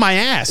just in my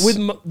ass. With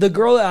the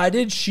girl that I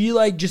did, she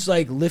like just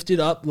like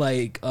lifted up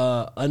like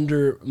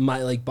under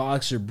my like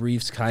boxer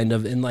briefs kind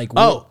of, and like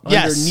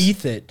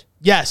underneath it.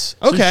 Yes.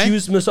 Okay. So she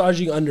was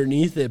massaging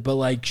underneath it, but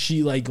like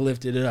she like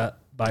lifted it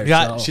up by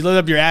herself. She lifted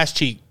up your ass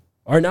cheek.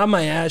 Or not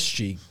my ass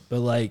cheek, but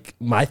like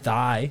my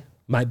thigh,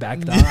 my back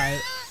thigh.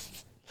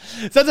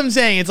 So that's what I'm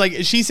saying. It's like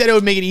she said it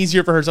would make it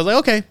easier for her. So I was like,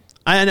 okay.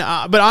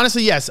 But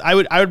honestly, yes, I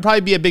would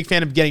probably be a big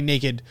fan of getting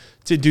naked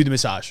to do the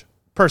massage,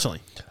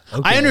 personally.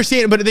 Okay. I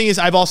understand, but the thing is,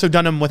 I've also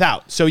done them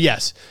without. So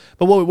yes.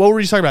 But what were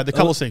you talking about? The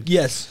couples thing.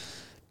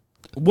 Yes.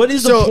 What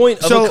is the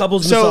point of a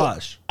couples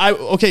massage?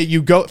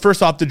 You go,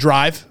 first off, the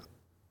drive.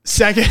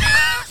 Second.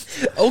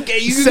 Okay,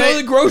 you can go to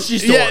the grocery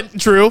store. Yeah,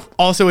 true.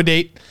 Also a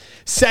date.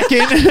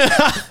 Second.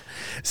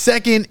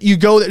 Second, you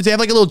go there. They have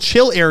like a little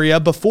chill area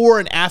before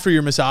and after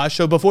your massage.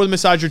 So before the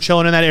massage, you're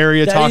chilling in that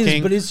area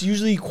talking. But it's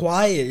usually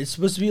quiet. It's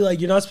supposed to be like,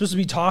 you're not supposed to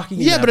be talking.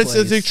 Yeah, but it's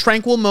a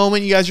tranquil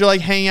moment. You guys are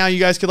like hanging out. You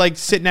guys could like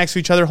sit next to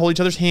each other, hold each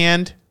other's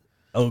hand.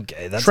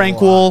 Okay, that's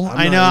tranquil.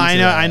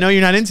 I know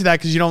you're not into that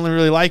because you don't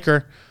really like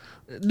her.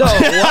 No,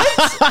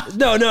 what?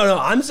 No.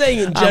 I'm saying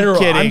in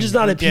general. I'm just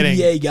not a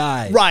PDA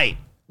guy. Right.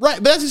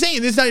 But that's what I'm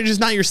saying. It's just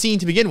not your scene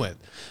to begin with.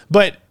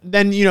 But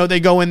then, they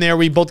go in there.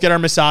 We both get our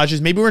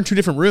massages. Maybe we're in 2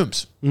 different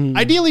rooms. Mm.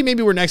 Ideally,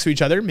 maybe we're next to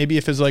each other. Maybe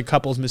if it's like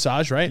couples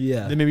massage, right?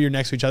 Yeah. Then maybe you're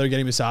next to each other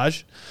getting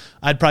massage.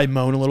 I'd probably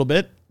moan a little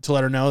bit to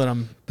let her know that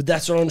I'm. But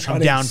that's what I'm trying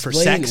to down explain.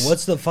 for sex.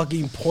 What's the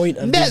fucking point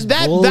of this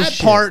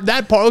bullshit?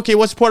 That part. Okay,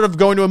 what's the part of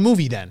going to a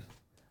movie then?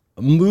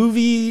 A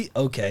movie,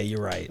 okay,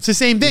 you're right. It's the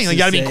same thing. Like, you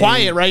gotta be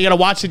quiet, right? You gotta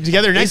watch it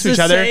together next to each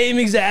other. Same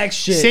exact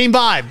shit. Same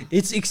vibe.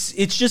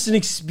 It's just an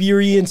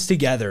experience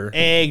together.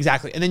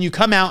 Exactly. And then you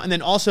come out, and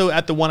then also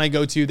at the one I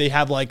go to, they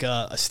have like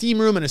a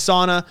steam room and a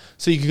sauna,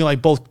 so you can like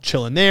both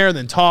chill in there and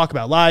then talk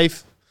about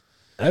life.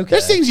 Okay.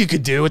 There's things you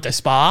could do at the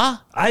spa.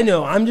 I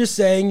know. I'm just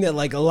saying that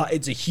like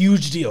it's a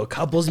huge deal.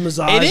 Couples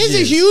massages. It is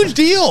a huge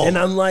deal. And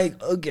I'm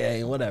like,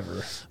 okay,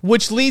 whatever.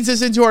 Which leads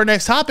us into our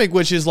next topic,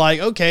 which is like,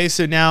 okay,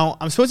 so now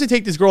I'm supposed to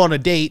take this girl on a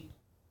date,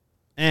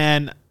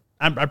 and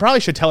I probably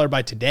should tell her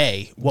by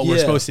today what we're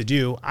supposed to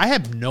do. I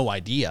have no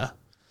idea.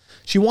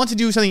 She wants to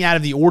do something out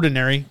of the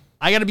ordinary.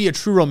 I got to be a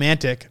true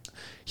romantic.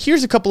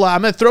 Here's a couple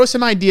I'm going to throw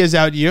some ideas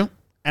out at you,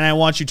 and I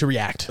want you to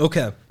react.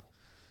 Okay.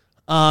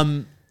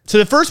 So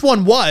the first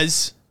one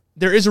was,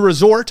 there is a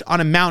resort on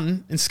a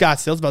mountain in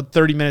Scottsdale. It's about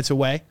 30 minutes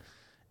away.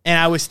 And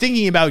I was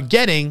thinking about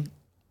getting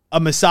a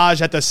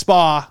massage at the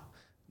spa.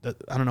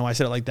 I don't know why I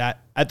said it like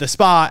that. At the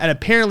spa. And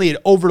apparently it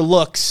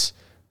overlooks,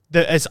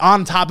 it's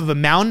on top of a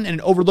mountain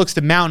and it overlooks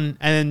the mountain.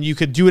 And then you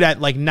could do it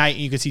at like night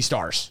and you could see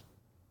stars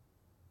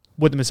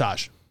with the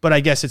massage. But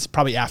I guess it's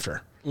probably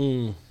after.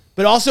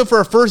 But also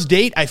for a first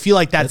date, I feel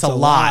like that's a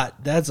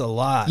lot. That's a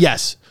lot.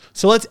 Yes.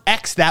 So let's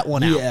X that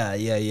one out.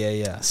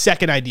 Yeah.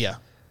 Second idea.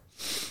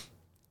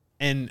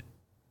 And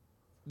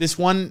this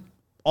one,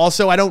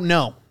 also, I don't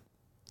know.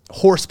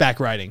 Horseback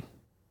riding.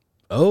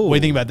 Oh. What do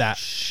you think about that?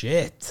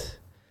 Shit.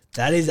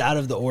 That is out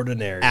of the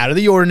ordinary. Out of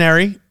the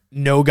ordinary.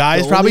 No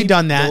guy's probably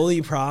done that. The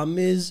only problem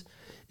is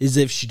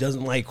if she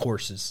doesn't like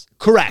horses.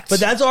 Correct.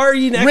 But that's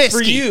already next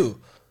for you.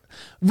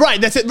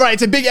 Right. That's it. Right.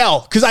 It's a big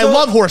L because I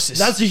love horses.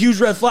 That's a huge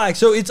red flag.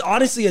 So it's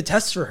honestly a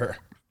test for her.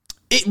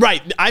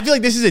 Right. I feel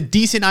like this is a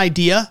decent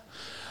idea.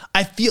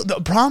 I feel the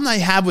problem I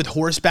have with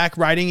horseback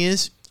riding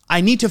is I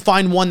need to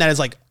find one that is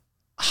like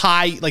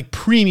high, like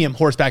premium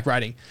horseback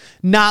riding.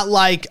 Not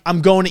like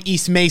I'm going to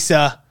East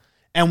Mesa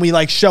and we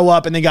like show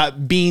up and they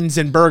got beans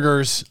and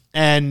burgers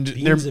and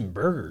beans and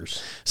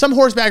burgers. Some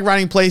horseback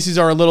riding places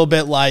are a little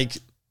bit like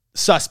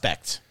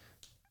suspect.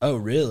 Oh,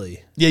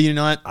 really? Yeah, you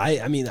know what?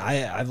 I mean,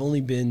 I've only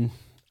been,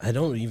 I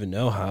don't even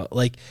know how,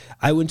 like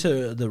I went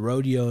to the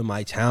rodeo in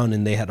my town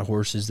and they had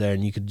horses there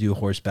and you could do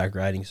horseback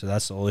riding. So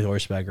that's the only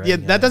horseback riding.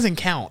 Yeah, that doesn't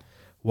count.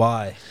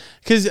 Why?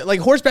 Because like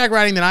horseback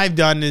riding that I've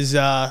done is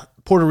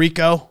Puerto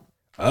Rico,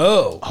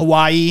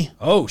 Hawaii.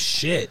 Oh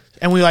shit!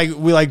 And we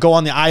go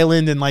on the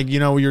island and like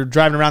you're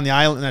driving around the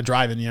island, not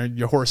driving,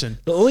 you're horsing.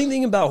 The only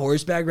thing about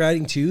horseback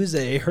riding too is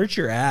that it hurts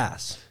your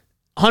ass.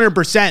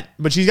 100%,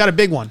 but she's got a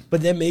big one.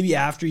 But then maybe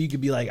after you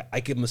could be like,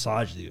 I could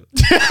massage you.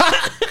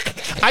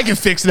 I can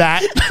fix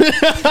that.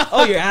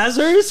 Oh, your ass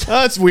hurts? Oh,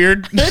 that's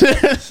weird.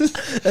 That's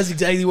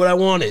exactly what I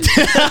wanted.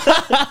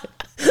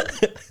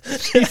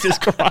 Jesus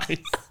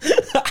Christ.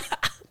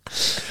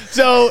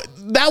 So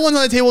that one's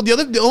on the table.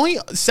 The only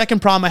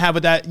second problem I have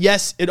with that,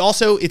 yes,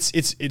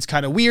 it's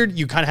kind of weird.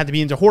 You kind of have to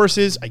be into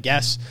horses, I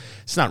guess.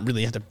 It's not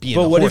really have to be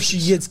into horses. But what if she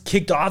gets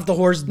kicked off the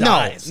horse,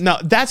 dies? No,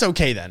 that's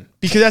okay then.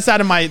 Because that's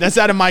out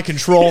of my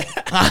control.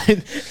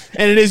 And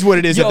it is what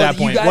it is at that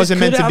point. It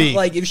wasn't meant to be.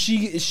 Like if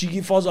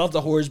she falls off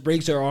the horse,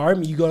 breaks her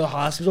arm, you go to the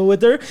hospital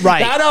with her. Right.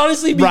 That'd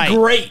honestly be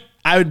great.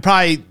 I would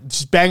probably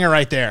just bang her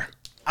right there.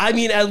 I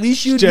mean, at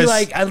least you'd be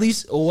like, at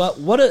least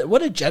what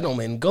a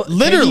gentleman. Go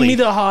literally taking me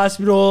to the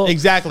hospital.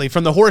 Exactly.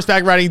 From the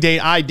horseback riding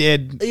date I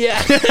did.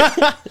 Yeah.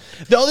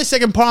 The only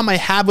second problem I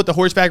have with the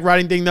horseback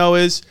riding thing though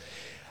is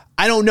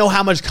I don't know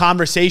how much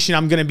conversation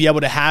I'm going to be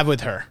able to have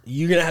with her.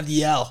 You're going to have to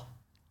yell.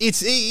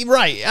 It's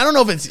right. I don't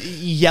know if it's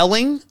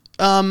yelling,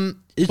 but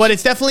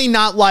it's definitely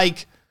not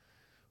like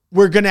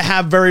we're going to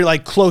have very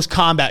like close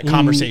combat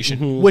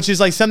conversation, which is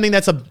like something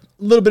that's a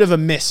little bit of a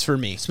miss for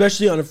me.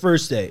 Especially on a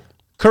first date.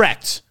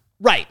 Correct.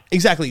 Right.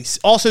 Exactly.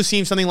 Also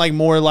seems something like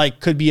more like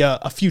could be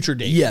a future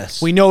date.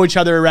 Yes. We know each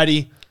other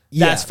already.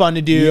 Yeah. That's fun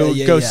to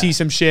do. Go see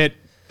some shit.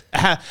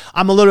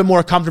 I'm a little bit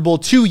more comfortable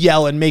to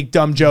yell and make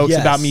dumb jokes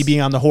about me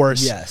being on the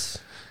horse. Yes.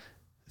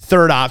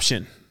 Third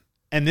option.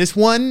 And this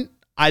one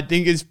I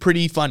think is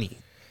pretty funny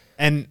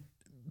and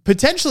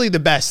potentially the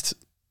best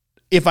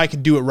if I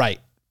could do it right.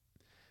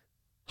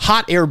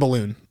 Hot air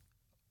balloon.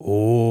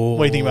 Oh.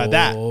 What do you think about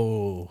that?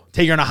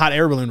 Take her on a hot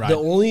air balloon ride. The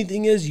only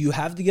thing is you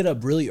have to get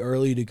up really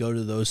early to go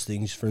to those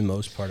things for the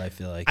most part, I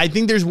feel like. I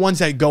think there's ones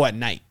that go at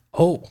night.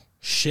 Oh,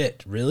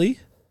 shit. Really?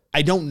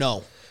 I don't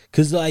know.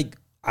 Because, like,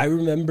 I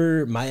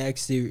remember my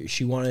ex,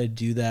 she wanted to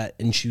do that,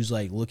 and she was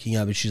like looking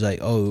up, and she's like,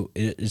 "Oh,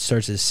 it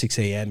starts at 6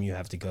 a.m. You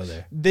have to go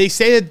there." They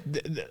say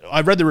that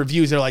I read the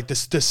reviews. They're like the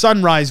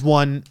sunrise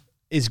one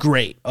is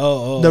great.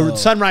 The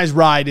sunrise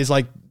ride is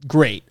like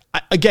great.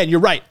 Again, you're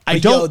right.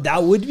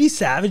 That would be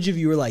savage if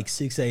you were like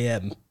 6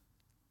 a.m.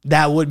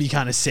 That would be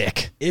kind of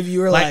sick. If you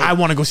were like I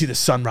want to go see the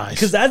sunrise,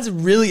 because that's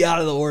really out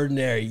of the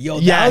ordinary.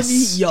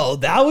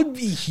 That would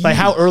be huge. Like,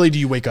 how early do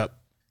you wake up?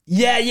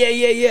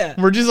 Yeah.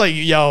 We're just like,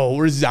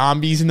 we're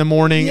zombies in the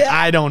morning. Yeah.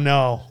 I don't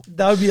know.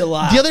 That would be a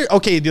lot.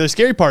 The other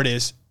scary part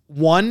is,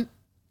 one,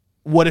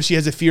 what if she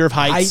has a fear of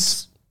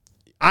heights?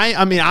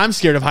 I mean, I'm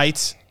scared of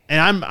heights,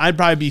 and I'd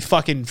probably be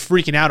fucking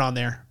freaking out on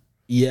there.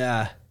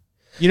 Yeah.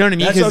 You know what I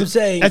mean? That's what I'm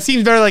saying. That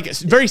seems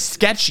very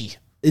sketchy.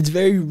 It's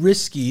very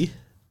risky.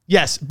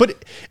 Yes,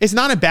 but it's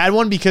not a bad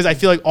one because I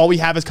feel like all we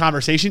have is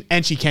conversation,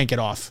 and she can't get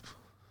off.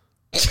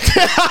 But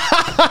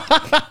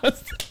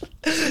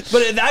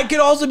that could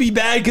also be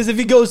bad because if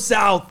it goes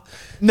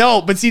south.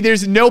 No, but see,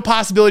 there's no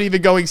possibility of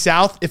it going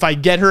south if I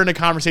get her in a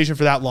conversation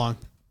for that long.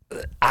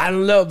 I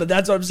don't know, but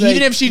that's what I'm saying.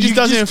 Even if she just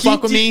doesn't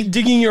fuck with me.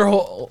 Digging your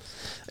hole.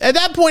 At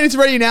that point, it's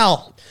ready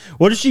now.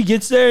 What if she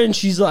gets there and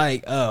she's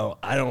like, "Oh,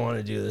 I don't want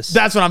to do this."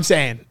 That's what I'm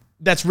saying.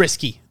 That's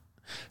risky.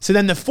 So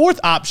then the fourth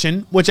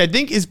option, which I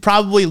think is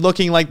probably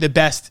looking like the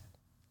best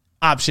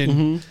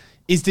option,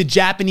 is the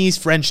Japanese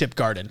friendship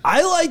garden.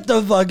 I like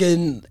the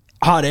fucking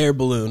hot air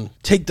balloon.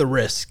 Take the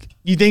risk.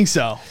 You think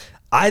so?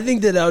 I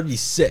think that would be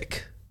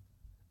sick.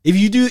 If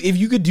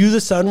you could do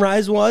the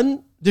sunrise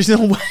one, there's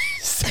no way.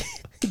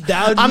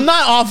 I'm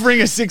not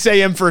offering a 6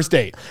 a.m. first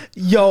date.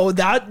 But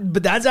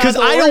that's because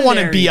I don't want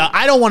to be up.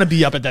 I don't want to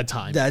be up at that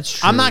time. That's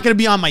true. I'm not going to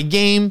be on my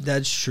game.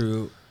 That's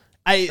true.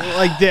 I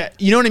like that.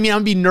 You know what I mean? I'm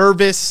gonna be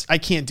nervous. I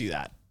can't do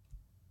that.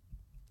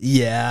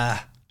 Yeah.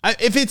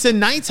 If it's a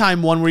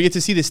nighttime one where you get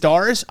to see the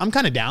stars, I'm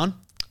kind of down.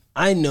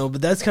 I know,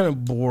 but that's kind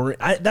of boring.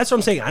 That's what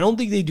I'm saying. I don't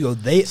think they do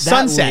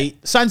sunset.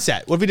 Late.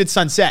 Sunset. What if we did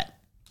sunset?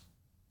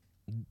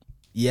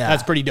 Yeah,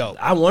 that's pretty dope.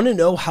 I want to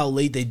know how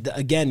late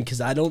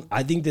because I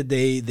think that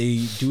they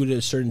do it at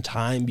a certain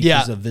time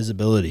because of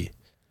visibility.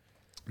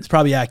 It's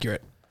probably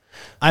accurate.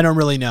 I don't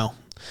really know,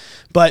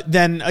 but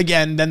then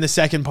the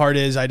second part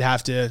is I'd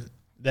have to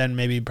then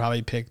maybe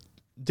probably pick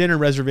dinner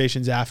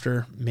reservations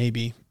after,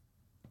 maybe,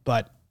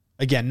 but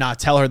again, not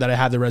tell her that I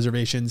have the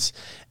reservations,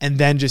 and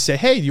then just say,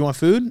 "Hey, do you want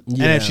food?"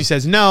 Yeah. And if she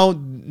says no,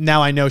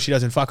 now I know she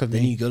doesn't fuck with me.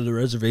 Then you go to the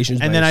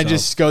reservations, and then yourself. I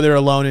just go there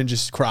alone and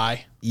just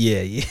cry.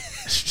 Yeah.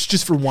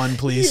 Just for one,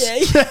 please.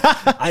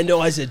 Yeah. I know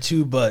I said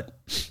two, but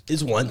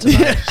it's one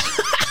tonight.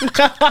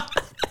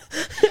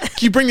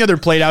 Can you bring the other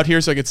plate out here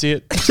so I can see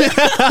it?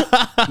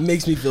 It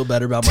makes me feel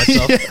better about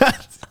myself. Yeah.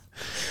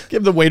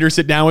 Give the waiter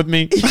sit down with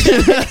me.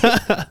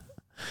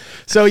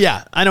 So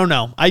yeah, I don't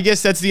know. I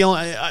guess that's the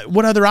only.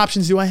 What other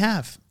options do I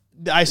have?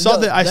 I saw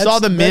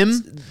the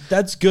meme.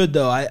 That's good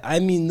though. I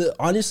mean,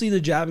 honestly,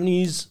 the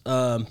Japanese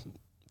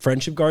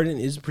friendship garden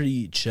is a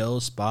pretty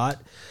chill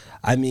spot.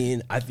 I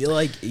mean, I feel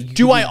like.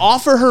 Do I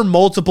offer her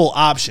multiple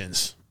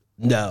options?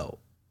 No.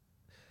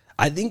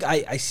 I think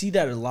I see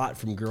that a lot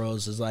from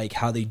girls is like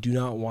how they do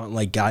not want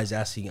like guys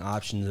asking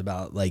options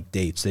about like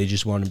dates. They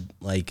just want to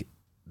like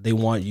they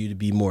want you to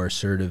be more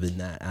assertive in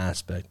that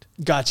aspect.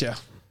 Gotcha.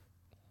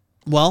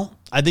 Well,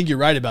 I think you're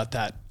right about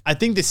that. I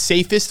think the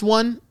safest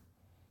one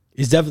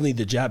is definitely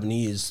the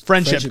Japanese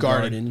friendship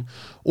garden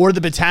or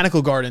the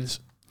botanical gardens.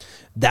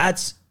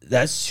 That's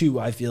too,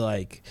 I feel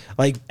like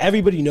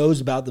everybody knows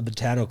about the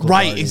botanical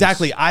right, gardens.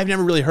 Exactly. I've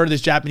never really heard of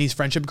this Japanese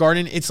friendship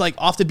garden. It's like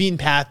off the beaten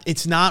path.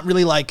 It's not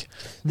really like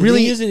the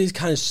thing is, it is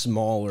kind of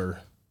smaller.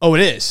 Oh,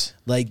 it is.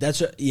 Like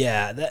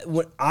that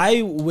when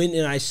I went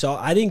and I saw,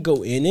 I didn't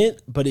go in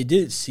it, but it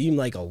didn't seem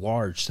like a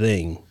large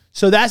thing.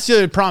 So that's the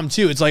other problem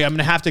too. It's like I'm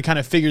gonna have to kind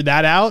of figure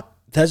that out.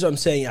 That's what I'm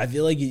saying. I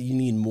feel like you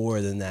need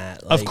more than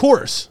that. Of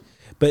course,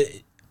 but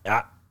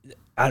I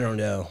don't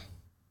know.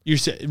 You're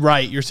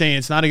right. You're saying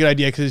it's not a good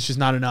idea because it's just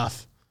not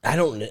enough.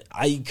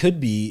 I could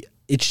be.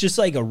 It's just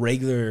like a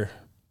regular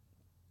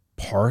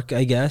park,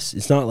 I guess.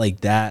 It's not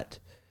like that.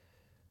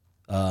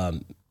 I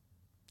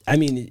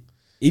mean,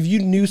 if you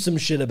knew some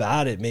shit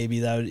about it, maybe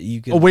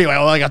you could. Oh wait,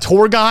 like a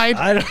tour guide?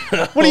 I don't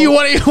know. What do you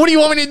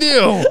want me to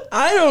do?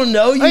 I don't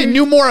know. I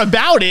knew more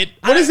about it.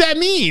 What does that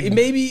mean?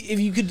 Maybe if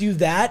you could do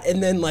that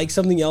and then like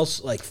something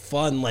else like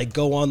fun, like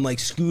go on like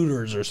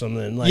scooters or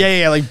something. Like,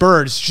 yeah, like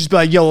birds. Just be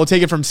like, yo, we'll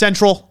take it from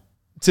Central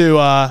to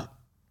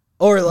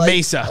or like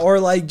Mesa, or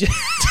like.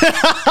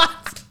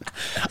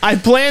 I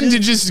plan to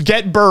just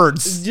get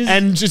birds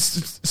and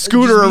just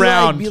scooter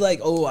around. Be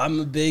like, oh, I'm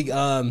a big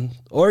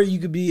or you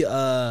could be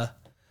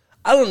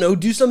I don't know,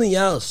 do something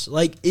else.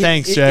 Like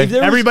thanks, Jay.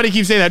 Everybody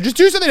keeps saying that. Just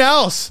do something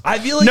else. I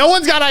feel like no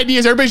one's got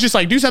ideas. Everybody's just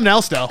like, do something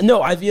else though.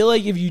 No, I feel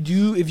like if you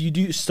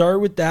do start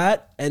with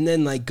that and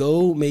then like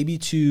go maybe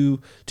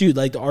to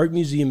like the art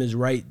museum is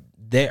right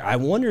there. I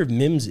wonder if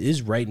MIMS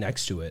is right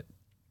next to it.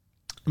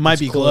 It might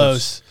be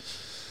close.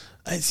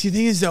 See, the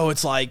thing is though,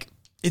 it's like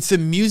it's a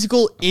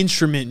musical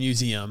instrument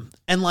museum,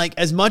 and like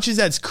as much as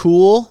that's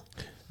cool.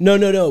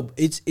 No.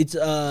 It's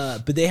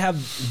but they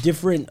have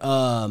different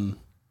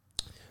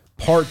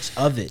parts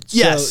of it.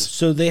 Yes.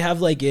 So they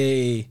have like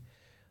they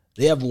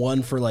have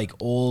one for like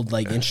old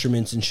like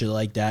instruments and shit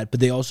like that, but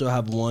they also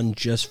have one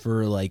just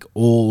for like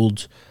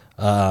old,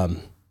 I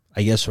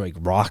guess like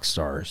rock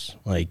stars.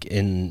 Like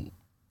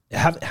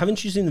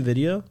haven't you seen the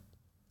video?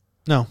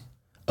 No.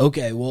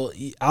 Okay, well,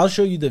 I'll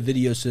show you the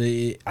video so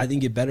I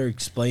think it better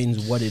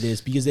explains what it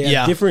is because they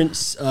have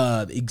different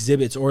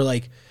exhibits or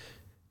like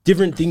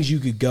different things you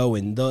could go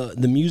in.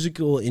 The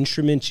musical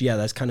instruments,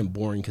 that's kind of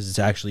boring because it's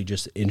actually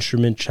just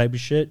instrument type of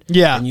shit.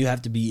 Yeah. And you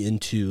have to be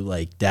into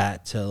like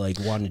that to like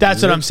want to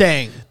That's do what it. I'm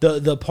saying.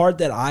 The part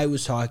that I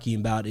was talking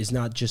about is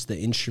not just the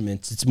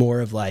instruments. It's more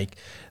of like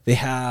they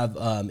have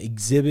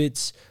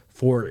exhibits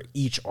for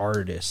each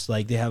artist.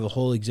 Like they have a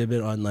whole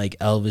exhibit on like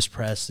Elvis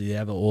Presley. They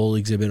have a whole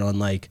exhibit on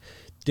like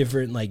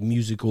different like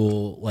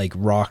musical like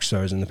rock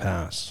stars in the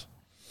past.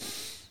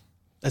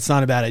 That's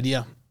not a bad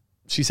idea.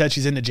 She said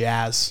she's into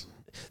jazz.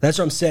 That's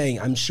what I'm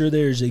saying. I'm sure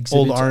there's exhibits.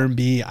 Old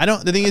R&B.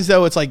 The thing is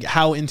though, it's like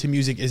how into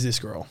music is this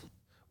girl?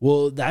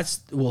 Well, that's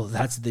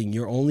the thing.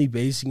 You're only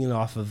basing it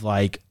off of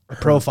like her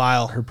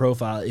profile. Her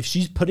profile. If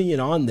she's putting it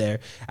on there,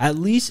 at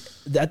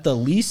the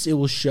least it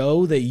will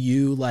show that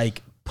you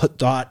like put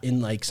thought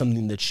in like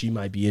something that she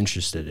might be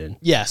interested in.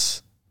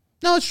 Yes.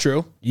 No, it's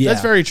true. Yeah.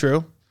 That's very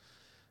true.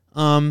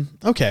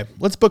 Okay,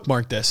 let's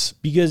bookmark this.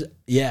 Because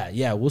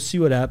we'll see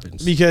what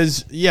happens.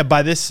 Because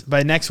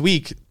by next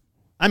week,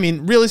 I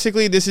mean,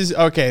 realistically, this is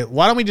okay.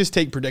 Why don't we just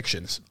take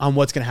predictions on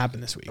what's going to happen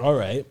this week? All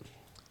right.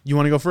 You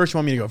want to go first? You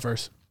want me to go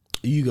first?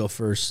 You go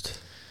first.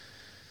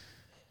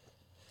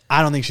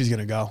 I don't think she's going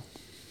to go.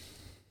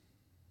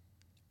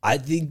 I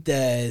think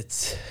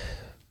that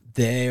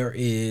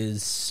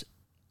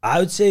I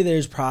would say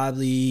there's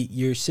probably,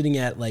 you're sitting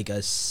at like a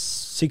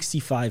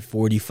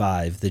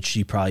 65-45 that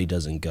she probably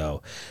doesn't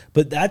go.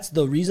 But that's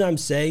the reason I'm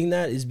saying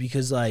that is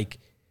because like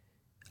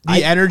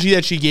the energy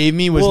that she gave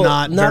me was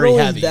not very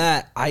only heavy.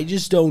 That I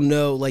just don't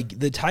know, like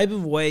the type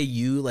of way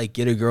you like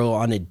get a girl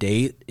on a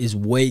date is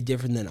way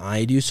different than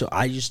I do. So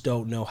I just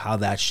don't know how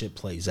that shit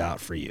plays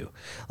out for you.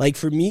 Like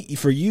for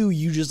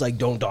you just like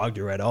don't dog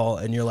her at all,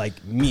 and you're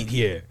like meet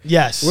here.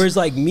 Yes. Whereas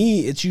like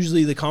me, it's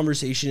usually the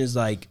conversation is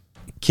like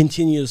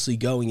continuously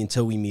going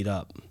until we meet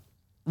up.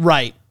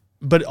 Right.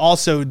 But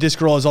also, this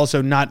girl has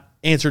also not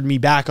answered me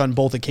back on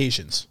both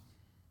occasions.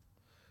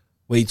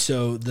 Wait,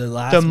 so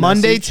the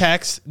Monday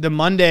text, the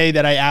Monday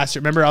that I asked her,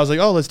 remember I was like,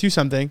 oh, let's do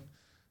something.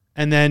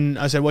 And then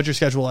I said, what's your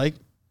schedule like?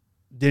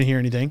 Didn't hear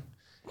anything.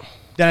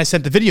 Then I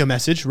sent the video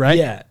message, right?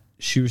 Yeah,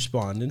 she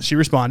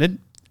responded.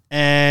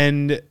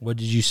 And what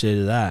did you say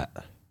to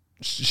that?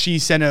 She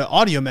sent an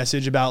audio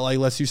message about like,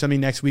 let's do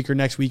something next week or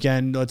next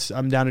weekend.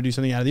 I'm down to do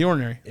something out of the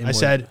ordinary. I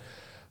said,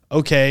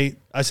 okay.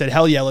 I said,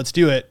 hell yeah, let's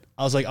do it.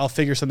 I was like, I'll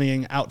figure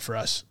something out for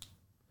us.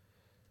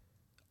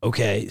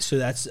 Okay, so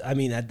that's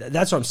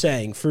what I'm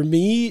saying. For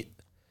me,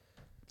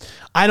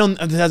 that's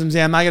what I'm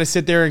saying. I'm not going to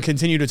sit there and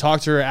continue to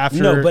talk to her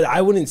after. No, but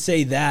I wouldn't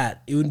say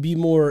that. It would be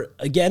more,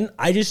 again,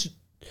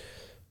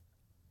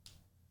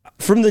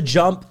 from the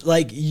jump,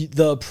 like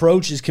the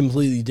approach is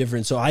completely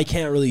different. So I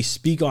can't really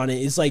speak on it.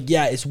 It's like,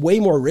 it's way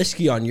more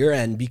risky on your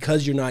end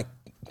because you're not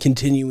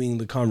continuing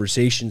the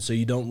conversation. So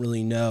you don't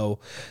really know,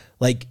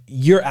 like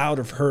you're out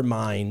of her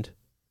mind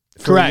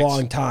for a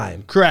long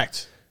time.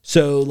 Correct.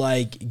 So,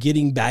 like,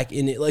 getting back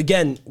in it,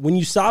 again, when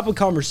you stop a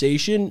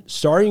conversation,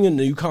 starting a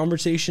new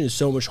conversation is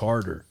so much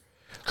harder.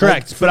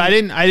 Correct. Like, but I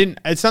didn't,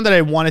 it's not that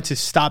I wanted to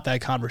stop that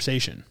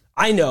conversation.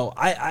 I know.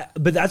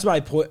 But that's my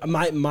point.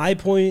 My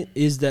point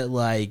is that,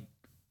 like,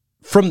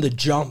 from the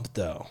jump,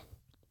 though,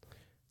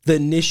 the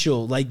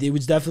initial, like, it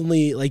was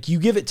definitely, like, you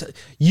give it to,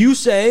 you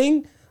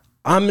saying,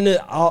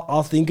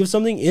 I'll think of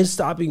something is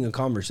stopping a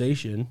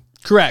conversation.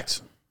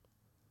 Correct.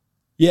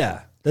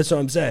 Yeah. That's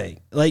what I'm saying.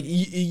 Like,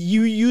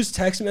 you use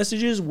text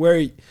messages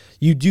where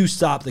you do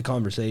stop the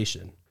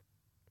conversation.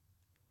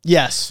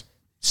 Yes.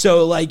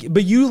 So, like,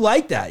 but you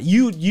like that.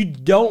 You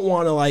don't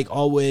want to, like,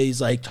 always,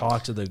 like,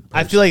 talk to the person.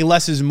 I feel like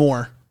less is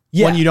more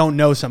when you don't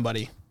know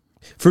somebody.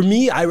 For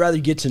me, I'd rather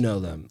get to know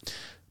them.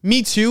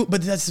 Me too,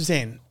 but that's the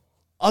same.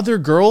 Other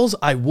girls,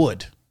 I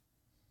would.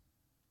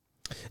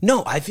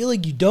 No, I feel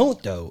like you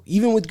don't, though.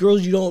 Even with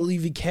girls, you don't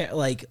even care,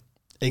 like...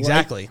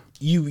 Exactly. Like,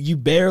 you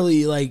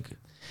barely, like...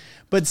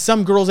 But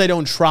some girls I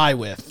don't try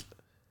with.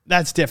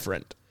 That's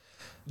different.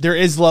 There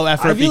is low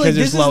effort because like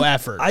there's low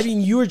effort. I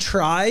mean, you're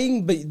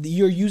trying, but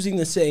you're using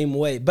the same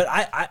way. But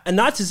I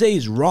not to say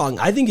it's wrong.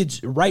 I think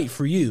it's right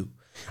for you.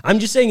 I'm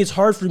just saying it's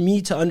hard for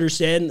me to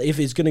understand if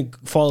it's going to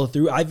follow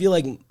through. I feel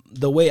like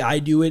the way I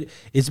do it,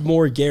 it's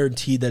more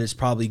guaranteed that it's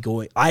probably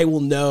going. I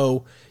will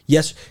know,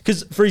 yes.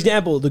 Because, for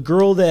example, the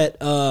girl that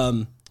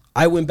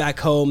I went back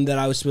home that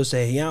I was supposed to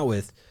hang out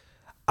with,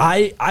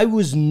 I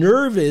was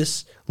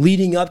nervous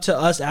leading up to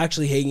us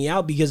actually hanging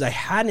out because I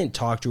hadn't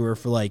talked to her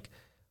for like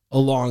a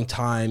long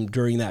time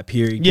during that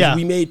period. 'Cause Yeah.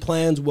 we made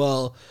plans.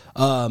 Well,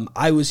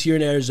 I was here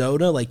in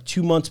Arizona like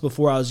 2 months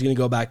before I was going to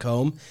go back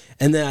home.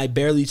 And then I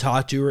barely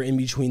talked to her in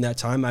between that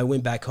time. I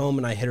went back home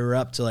and I hit her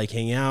up to like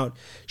hang out.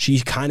 She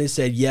kind of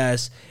said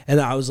yes. And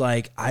I was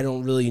like, I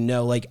don't really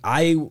know. Like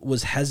I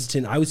was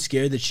hesitant. I was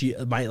scared that she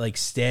might like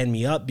stand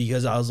me up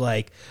because I was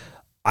like,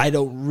 I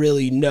don't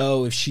really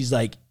know if she's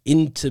like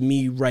into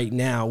me right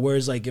now.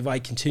 Whereas like if I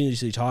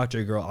continuously talk to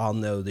a girl, I'll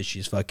know that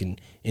she's fucking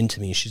into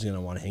me and she's gonna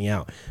want to hang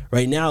out.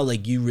 Right now,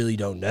 like you really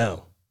don't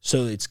know.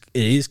 So it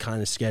is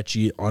kind of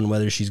sketchy on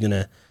whether she's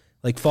gonna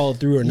like follow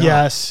through or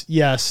not.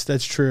 Yes,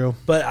 that's true.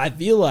 But I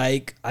feel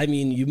like, I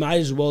mean, you might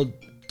as well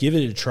give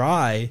it a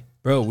try.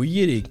 Bro, we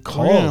get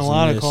calls. We're getting a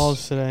lot of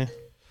calls today.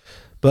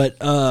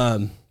 But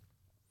no,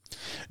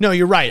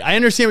 you're right. I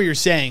understand what you're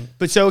saying.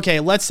 But so okay,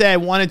 let's say I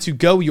wanted to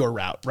go your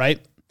route, right?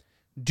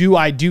 Do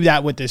I do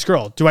that with this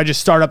girl? Do I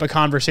just start up a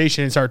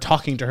conversation and start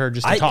talking to her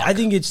just to talk? I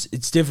think it's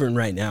different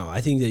right now.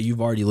 I think that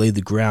you've already laid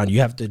the ground. You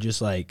have to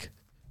just like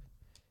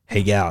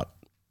hang out.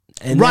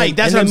 And right,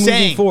 that's what I'm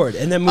saying. Forward,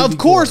 and then of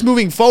course,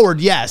 moving forward,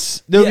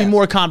 yes, there'll be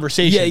more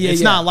conversation. It's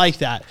not like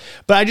that.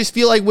 But I just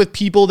feel like with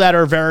people that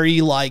are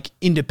very like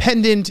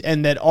independent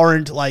and that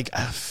aren't like,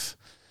 I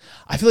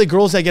feel like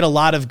girls that get a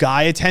lot of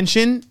guy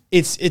attention,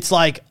 it's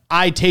like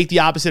I take the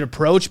opposite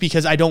approach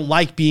because I don't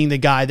like being the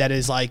guy that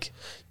is like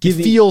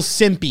feels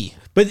simpy.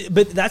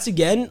 But that's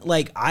again,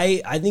 like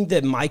I think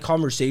that my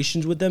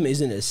conversations with them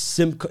isn't as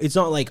it's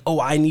not like,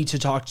 oh, I need to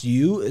talk to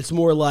you. It's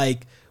more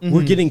like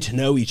we're getting to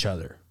know each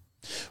other.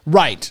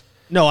 Right.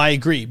 No, I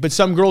agree. But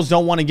some girls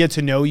don't want to get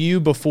to know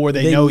you before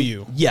they know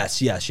you. Yes.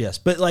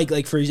 But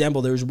like for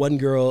example, there was one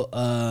girl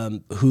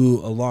who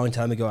a long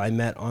time ago I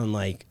met on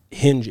like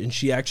Hinge, and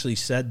she actually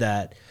said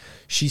that.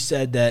 She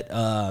said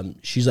that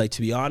she's like,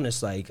 to be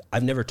honest, like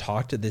I've never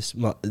talked to this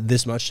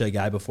much to a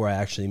guy before I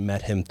actually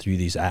met him through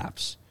these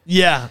apps.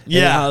 Yeah.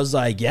 And I was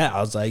like,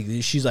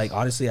 she's like,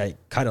 honestly, I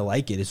kind of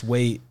like it. It's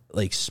way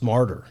like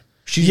smarter.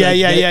 She's yeah.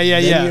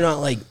 You're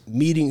not like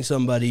meeting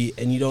somebody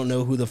and you don't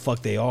know who the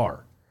fuck they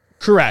are.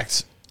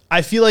 Correct.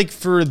 I feel like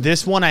for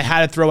this one, I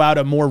had to throw out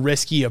a more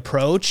risky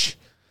approach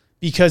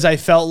because I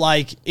felt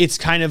like it's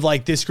kind of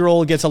like this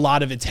girl gets a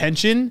lot of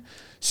attention.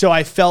 So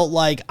I felt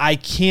like I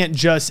can't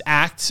just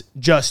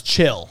just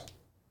chill.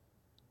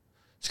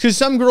 Because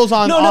some girls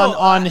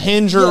on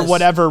Hinge or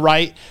whatever,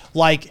 right?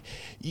 Like,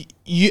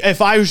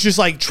 if I was just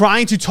like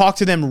trying to talk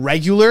to them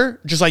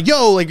regular, just like,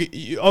 yo, like,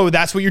 oh,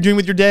 that's what you're doing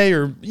with your day,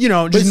 or, you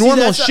know, just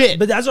normal shit.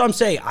 But that's what I'm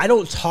saying. I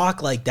don't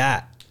talk like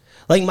that.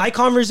 Like, my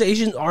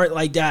conversations aren't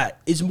like that.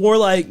 It's more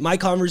like my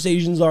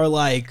conversations are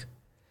like,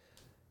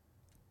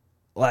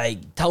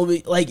 tell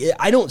me, like,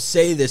 I don't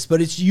say this,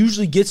 but it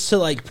usually gets to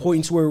like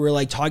points where we're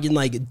like talking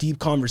like a deep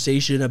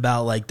conversation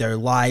about like their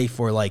life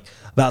or like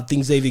about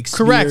things they've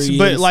experienced. Correct.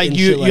 But like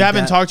you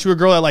haven't talked to a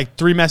girl that like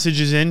 3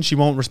 messages in, she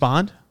won't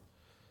respond?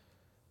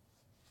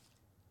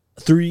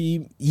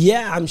 3,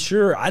 yeah, I'm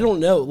sure. I don't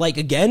know. Like,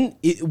 again,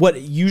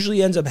 what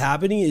usually ends up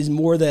happening is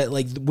more that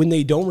like when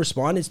they don't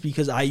respond, it's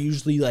because I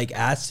usually like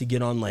ask to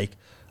get on like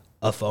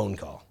a phone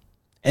call,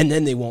 and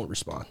then they won't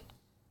respond.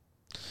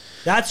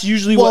 That's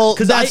usually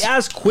because I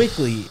ask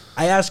quickly.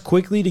 I ask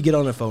quickly to get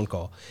on a phone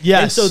call.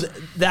 Yes. And so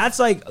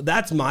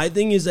that's my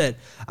thing, is that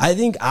I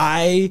think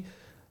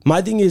my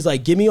thing is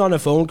like, get me on a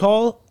phone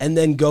call and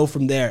then go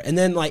from there. And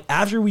then like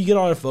after we get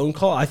on a phone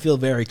call, I feel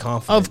very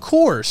confident. Of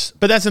course.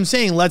 But that's what I'm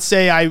saying. Let's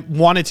say I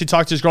wanted to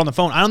talk to this girl on the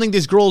phone. I don't think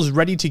this girl is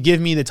ready to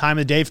give me the time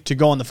of the day to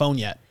go on the phone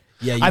yet.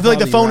 Yeah, I feel like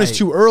the phone is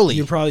too early.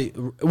 You're probably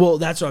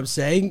that's what I'm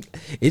saying.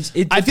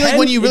 I feel like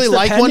when you really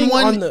like one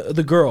on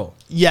the girl.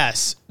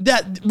 Yes,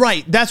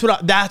 right. That's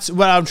what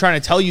I'm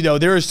trying to tell you though.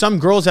 There are some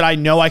girls that I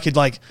know I could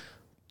like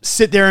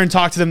sit there and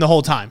talk to them the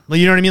whole time. Like,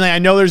 you know what I mean? Like, I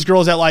know there's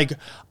girls that like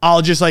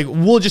we'll just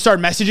start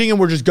messaging and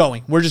we're just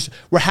going.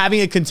 We're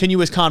having a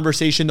continuous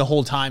conversation the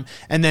whole time,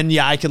 and then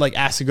I could like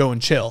ask to go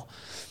and chill.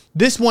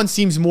 This one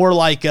seems more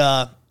like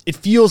it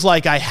feels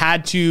like I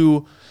had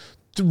to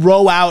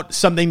throw out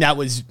something that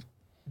was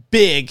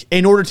big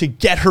in order to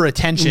get her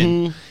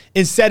attention,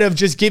 instead of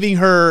just giving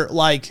her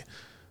like,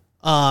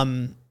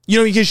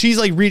 because she's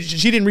like,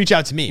 she didn't reach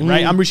out to me,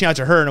 right? I'm reaching out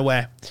to her in a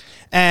way.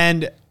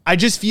 And I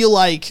just feel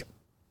like,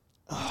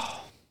 I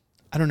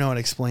don't know how to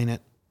explain it.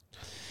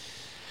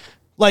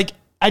 Like,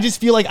 I just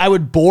feel like I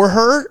would bore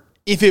her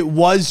if it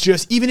was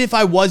just, even if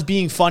I was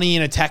being funny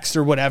in a text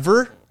or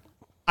whatever.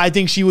 I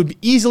think she would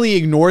easily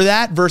ignore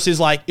that, versus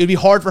like, it'd be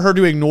hard for her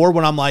to ignore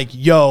when I'm like,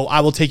 yo,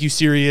 I will take you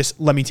serious.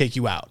 Let me take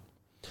you out.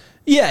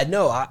 Yeah,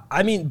 no,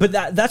 I mean, but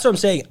that's what I'm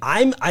saying.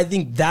 I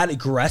think that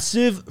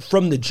aggressive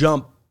from the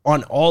jump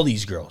on all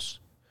these girls.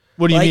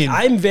 What do you mean?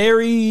 I'm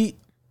very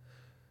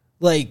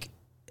like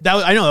that.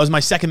 I know that was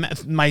my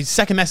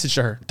second message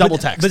to her. Double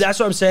text. But that's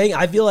what I'm saying.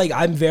 I feel like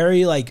I'm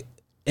very like,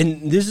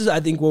 and this is I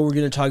think what we're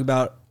going to talk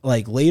about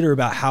like later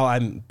about how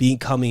I'm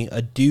becoming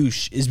a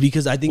douche, is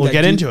because I think we'll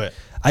get into it.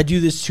 I do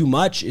this too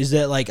much. Is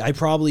that like I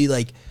probably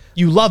like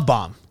you love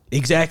bomb.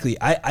 Exactly.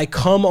 I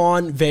come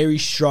on very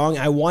strong.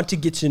 I want to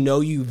get to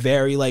know you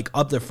very like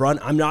up the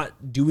front. I'm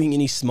not doing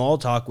any small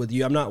talk with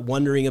you. I'm not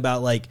wondering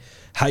about like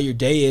how your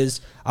day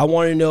is. I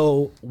want to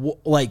know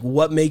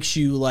what makes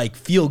you like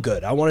feel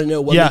good. I want to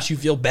know what makes you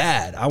feel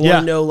bad. I want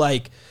to know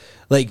like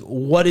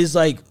what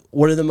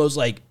are the most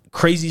like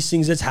craziest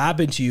things that's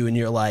happened to you in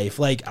your life.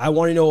 Like, I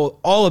want to know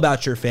all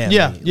about your family.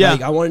 Yeah.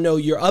 Like, I want to know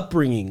your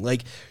upbringing,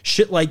 like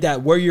shit like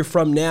that, where you're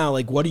from now.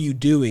 Like, what are you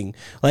doing?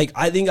 Like,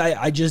 I think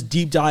I just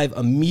deep dive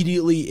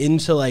immediately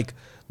into like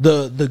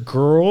the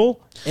girl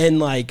and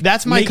like,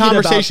 that's my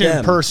conversation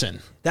in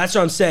person. That's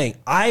what I'm saying.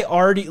 I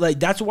already like,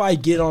 that's why I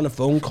get on a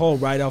phone call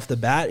right off the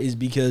bat, is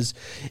because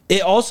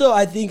it also,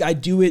 I think I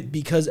do it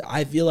because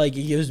I feel like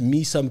it gives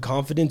me some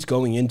confidence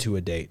going into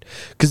a date.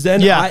 Cause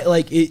then I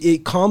like,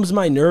 it calms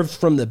my nerves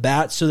from the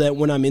bat, so that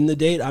when I'm in the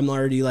date, I'm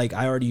already like,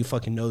 I already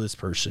fucking know this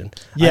person.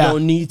 I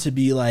don't need to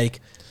be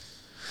like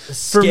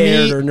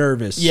scared or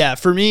nervous. Yeah.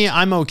 For me,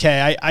 I'm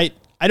okay.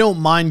 I don't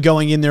mind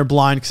going in there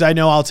blind, cause I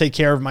know I'll take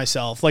care of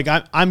myself. Like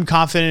I'm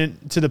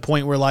confident to the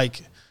point where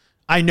like,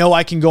 I know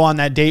I can go on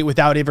that date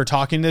without ever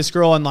talking to this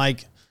girl. And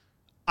like,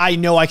 I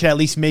know I can at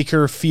least make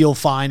her feel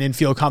fine and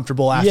feel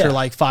comfortable after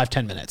like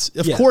 5-10 minutes.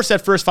 Of course,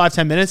 that first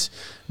 5-10 minutes,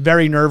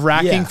 very nerve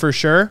wracking for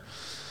sure.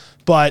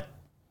 But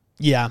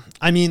yeah,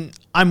 I mean,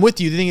 I'm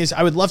with you. The thing is,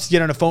 I would love to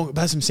get on a phone.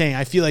 That's what I'm saying.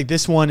 I feel like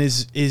this one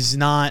is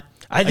not.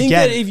 I think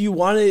that if you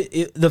want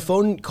it, the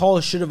phone call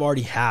should have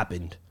already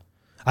happened.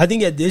 I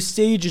think at this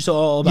stage, it's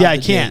all about I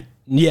can't. Date.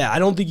 Yeah, I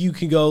don't think you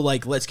can go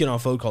like, let's get on a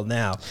phone call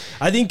now.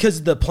 I think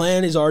because the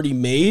plan is already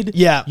made,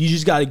 you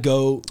just got to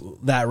go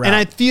that route. And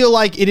I feel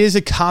like it is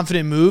a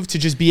confident move to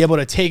just be able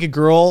to take a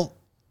girl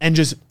and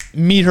just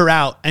meet her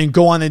out and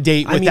go on a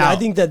date without. I mean, I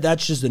think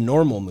that's just a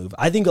normal move.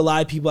 I think a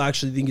lot of people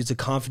actually think it's a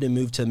confident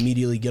move to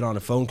immediately get on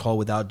a phone call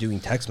without doing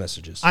text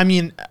messages. I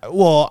mean,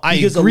 well, I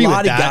agree with that. Because a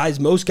lot of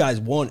guys, most guys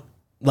won't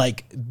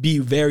like be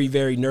very,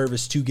 very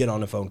nervous to get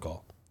on a phone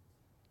call.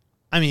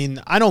 I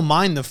mean, I don't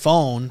mind the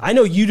phone. I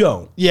know you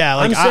don't. Yeah,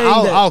 like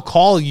I'll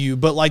call you,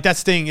 but like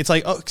that's the thing. It's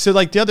like, so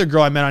like the other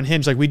girl I met on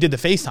Hinge, like we did the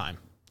FaceTime.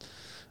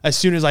 As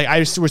soon as like I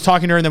was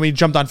talking to her, and then we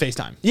jumped on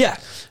FaceTime. Yeah,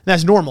 and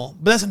that's normal.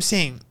 But that's what I'm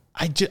saying.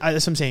 That's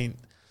what I'm saying.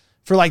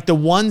 For like the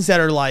ones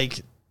that are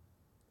like,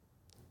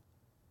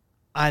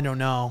 I don't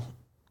know.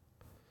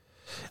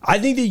 I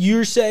think that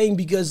you're saying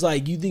because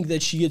like you think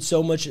that she gets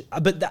so much,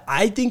 but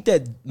I think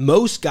that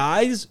most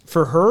guys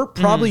for her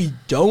probably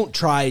don't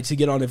try to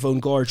get on a phone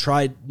call or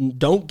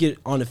don't get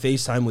on a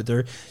FaceTime with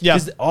her. Yeah,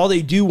 because all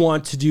they do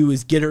want to do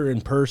is get her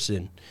in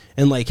person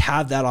and like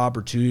have that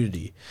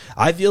opportunity.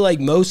 I feel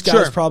like most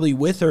guys probably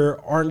with her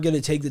aren't going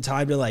to take the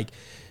time to like.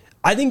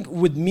 I think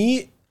with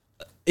me,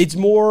 it's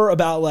more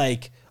about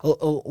like. A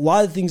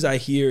lot of things I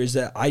hear is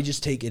that I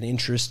just take an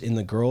interest in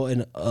the girl,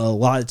 and a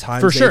lot of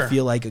times they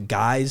feel like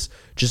guys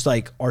just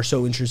like are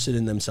so interested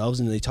in themselves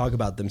and they talk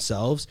about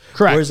themselves.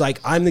 Correct. Whereas like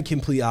I'm the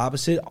complete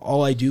opposite.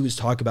 All I do is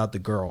talk about the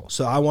girl.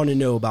 So I want to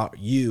know about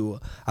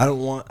you. I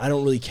don't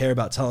really care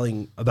about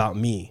telling about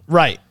me.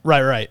 Right.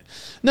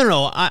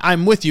 No,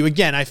 I'm with you.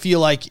 Again, I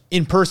feel like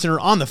in person or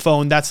on the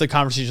phone, that's the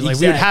conversation. Like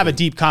we would have a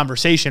deep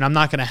conversation. I'm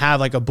not going to have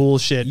like a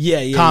bullshit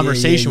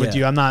conversation with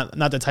you. I'm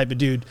not the type of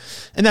dude.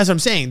 And that's what I'm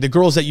saying. The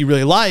girls that you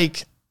really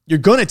like, you're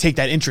going to take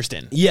that interest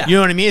in. Yeah. You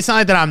know what I mean? It's not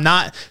like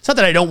that it's not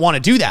that I don't want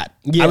to do that.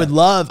 Yeah. I would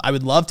love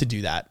to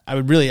do that. I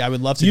would love to do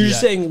that. You're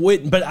just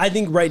saying, but I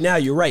think right now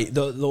you're right.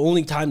 The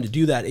only time to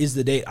do that is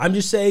the date. I'm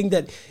just saying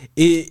that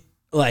it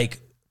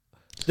like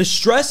the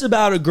stress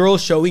about a girl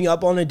showing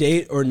up on a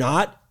date or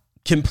not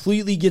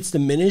completely gets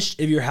diminished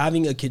if you're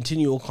having a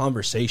continual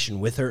conversation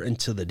with her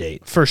until the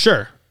date. For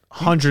sure.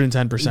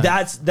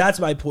 110%. That's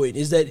my point,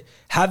 is that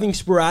having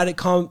sporadic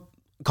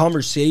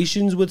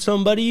conversations with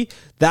somebody,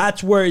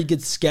 that's where it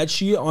gets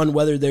sketchy on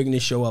whether they're going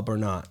to show up or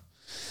not.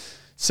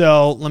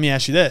 So let me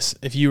ask you this.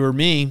 If you were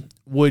me,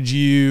 would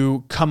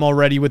you come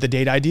already with a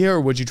date idea,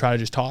 or would you try to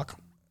just talk?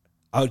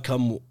 I would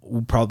come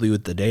probably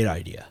with the date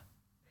idea.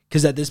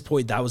 Because at this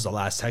point, that was the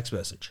last text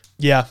message.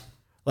 Yeah.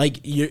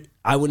 Like,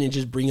 I wouldn't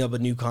just bring up a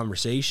new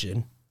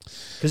conversation.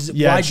 Because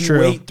why'd you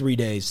wait 3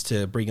 days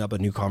to bring up a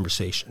new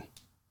conversation?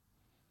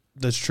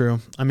 That's true.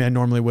 I mean, I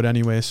normally would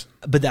anyways.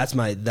 But that's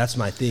my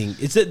thing.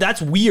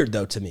 That's weird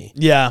though to me.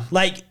 Yeah.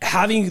 Like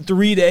having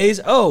 3 days.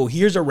 Oh,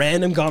 here's a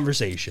random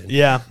conversation.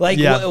 Yeah. Like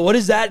what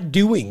is that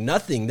doing?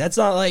 Nothing. That's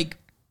not like.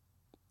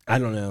 I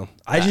don't know.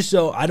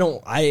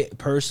 I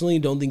personally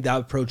don't think that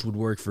approach would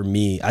work for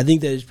me. I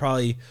think that it's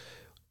probably.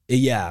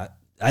 Yeah.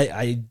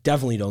 I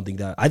definitely don't think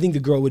that. I think the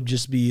girl would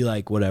just be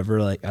like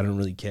whatever. Like I don't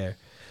really care.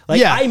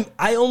 Like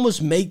I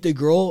almost make the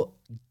girl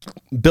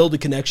build a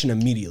connection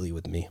immediately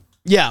with me.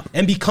 Yeah.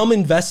 And become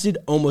invested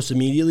almost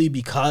immediately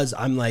because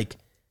I'm like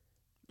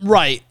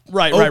right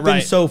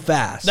so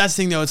fast. That's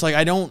the thing though. It's like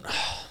I don't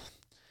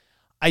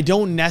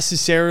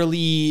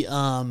necessarily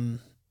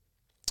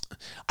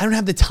I don't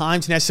have the time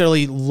to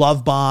necessarily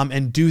love bomb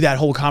and do that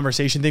whole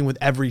conversation thing with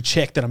every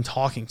chick that I'm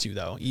talking to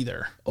though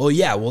either. Oh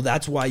yeah, well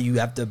that's why you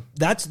have to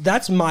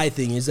that's my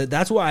thing, is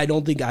that's why I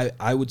don't think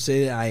I would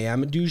say that I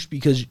am a douche,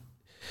 because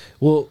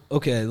Well,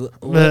 okay.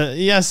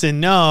 Yes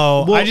and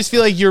no. Well, I just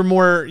feel like you're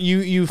more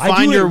you I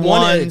find do your it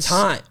one at a ones.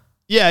 time.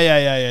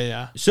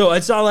 Yeah. So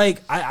it's not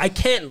like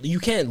you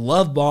can't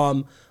love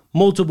bomb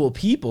multiple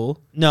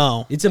people.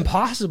 No. It's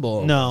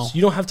impossible. No. Almost.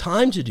 You don't have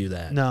time to do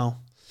that. No.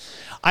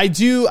 I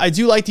do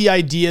like the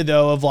idea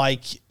though of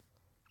like, see,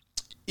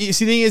 the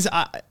thing is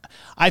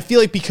I feel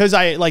like because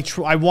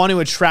I want to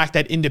attract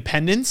that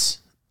independence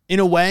in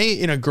a way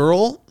in a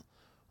girl,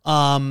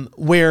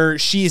 where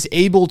she is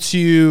able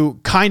to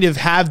kind of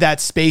have that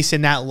space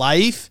in that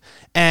life,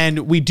 and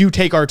we do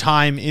take our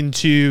time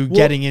into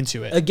getting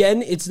into it.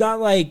 Again, it's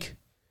not like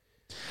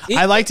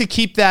I like to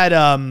keep that.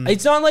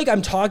 It's not like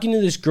I'm talking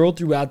to this girl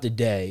throughout the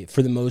day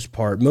for the most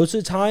part. Most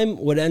of the time,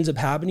 what ends up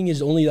happening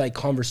is only like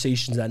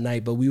conversations at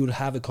night, but we would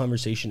have a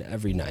conversation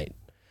every night.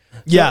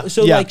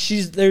 So like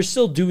they're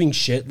still doing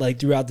shit like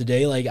throughout the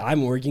day. Like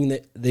I'm working,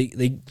 that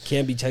they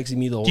can't be texting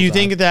me the whole time. Do you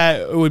think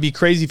that it would be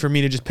crazy for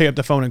me to just pick up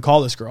the phone and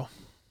call this girl?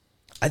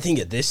 I think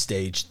at this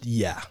stage,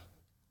 yeah.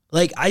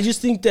 Like I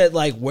just think that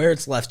like where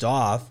it's left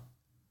off,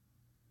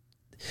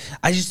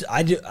 I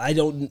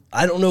don't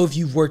know if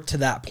you've worked to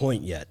that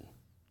point yet.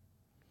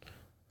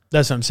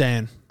 That's what I'm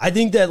saying. I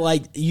think that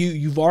like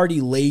you've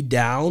already laid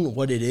down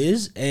what it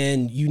is,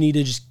 and you need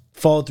to just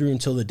follow through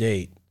until the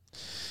date.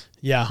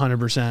 Yeah,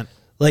 100%.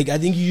 Like, I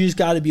think you just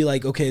got to be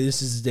like, okay,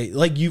 this is the date.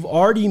 Like, you've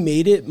already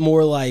made it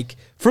more like,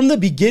 from the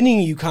beginning,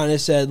 you kind of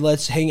said,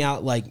 let's hang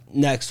out like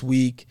next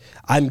week.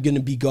 I'm going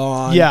to be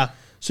gone. Yeah.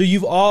 So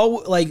you've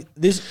all like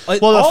this.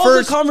 Like, Well, all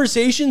the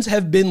conversations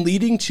have been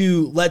leading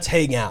to let's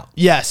hang out.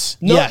 Yes.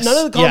 None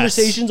of the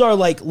conversations are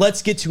like,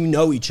 let's get to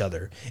know each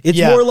other. It's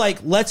more like,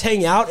 let's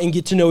hang out and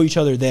get to know each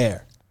other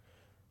there.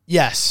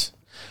 Yes.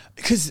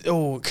 Cause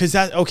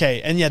that,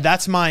 okay. And yeah,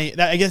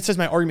 I guess that's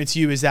my argument to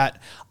you is that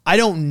I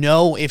don't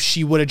know if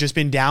she would have just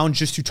been down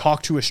just to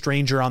talk to a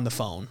stranger on the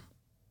phone.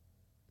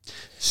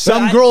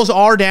 Some girls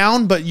are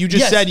down, but you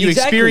just said you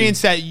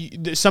experienced that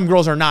some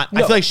girls are not. No.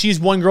 I feel like she's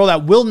one girl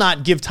that will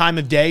not give time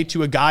of day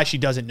to a guy she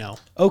doesn't know.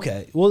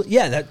 Okay. Well,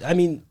 yeah,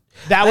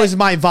 that was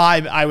my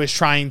vibe I was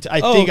trying to,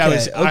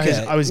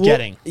 I was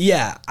getting.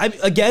 Yeah. I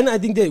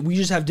think that we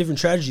just have different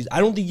strategies. I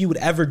don't think you would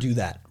ever do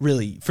that,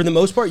 really. For the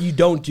most part, you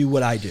don't do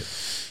what I do.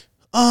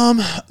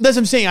 That's what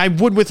I'm saying. I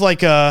would with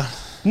like a...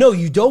 No,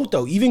 you don't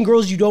though. Even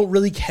girls you don't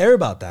really care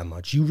about that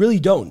much. You really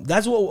don't.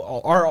 That's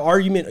what our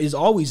argument is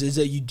always, is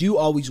that you do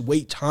always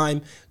wait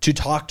time to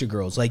talk to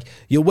girls. Like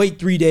you'll wait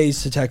 3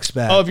 days to text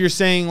back. Oh, if you're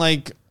saying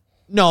like,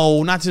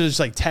 no, not to just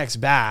like text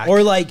back.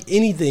 Or like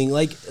anything.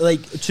 Like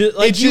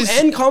you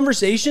end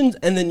conversations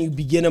and then you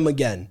begin them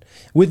again.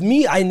 With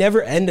me, I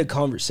never end a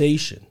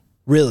conversation.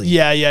 Really.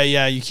 Yeah.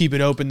 You keep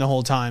it open the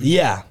whole time.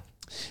 Yeah.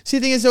 See,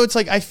 the thing is though, it's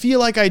like, I feel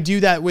like I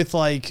do that with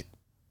like,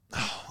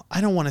 I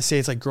don't want to say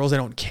it's like girls I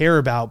don't care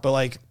about, but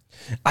like,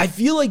 I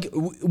feel like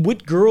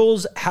what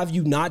girls have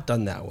you not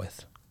done that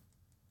with?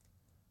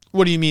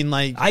 What do you mean?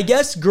 Like, I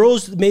guess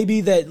girls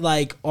maybe that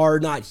like are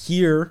not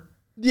here.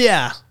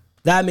 Yeah.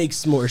 That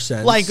makes more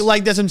sense. Like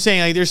that's what I'm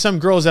saying. Like there's some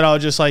girls that I'll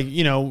just like,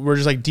 we're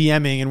just like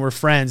DMing and we're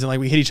friends and like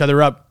we hit each other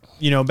up,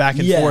 back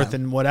and forth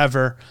and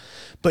whatever.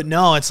 But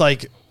no, it's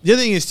like, the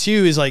other thing is too,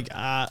 is like,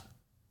 it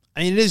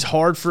is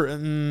hard for,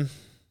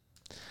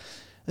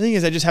 the thing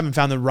is, I just haven't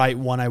found the right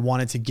one I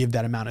wanted to give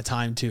that amount of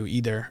time to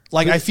either.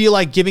 Like, I feel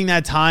like giving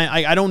that time,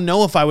 I don't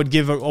know if I would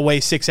give away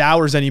 6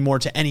 hours anymore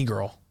to any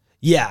girl.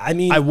 Yeah, I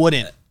mean, I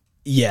wouldn't.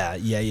 Yeah.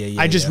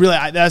 I just really,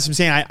 that's what I'm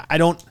saying. I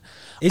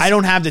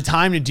don't have the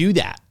time to do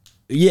that.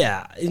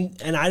 Yeah,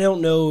 and I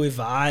don't know if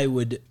I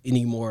would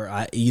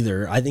anymore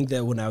either. I think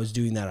that when I was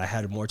doing that, I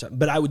had more time,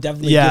 but I would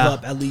definitely give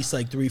up at least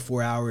like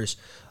 3-4 hours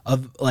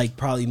of like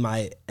probably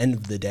my end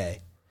of the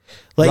day.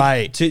 Like,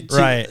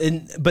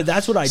 right. But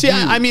that's what I do.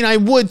 I mean, I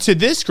would to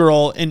this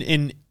girl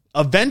in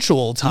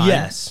eventual time.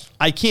 Yes.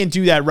 I can't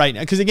do that right now.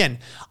 Because again,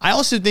 I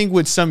also think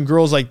with some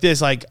girls like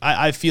this, like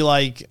I feel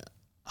like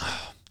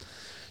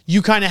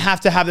you kind of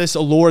have to have this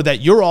allure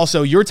that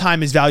your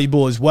time is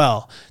valuable as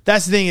well.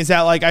 That's the thing, is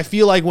that like, I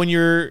feel like when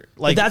you're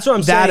like, that's what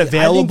I'm that saying.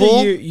 available.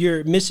 I think that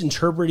you're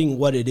misinterpreting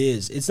what it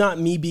is. It's not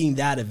me being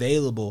that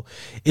available.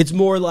 It's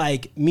more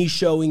like me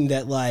showing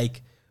that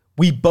like,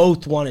 we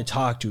both want to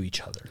talk to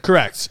each other.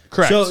 Correct.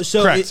 So that's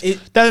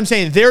what I'm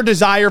saying. Their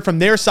desire from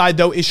their side,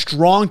 though, is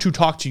strong to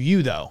talk to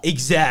you, though.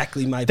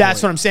 Exactly my point.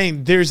 That's what I'm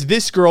saying. There's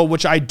this girl,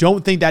 which I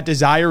don't think that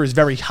desire is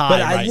very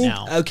high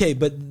now. Okay,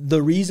 but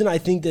the reason I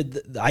think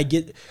that I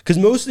get... Because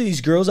most of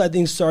these girls, I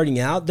think, starting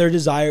out, their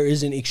desire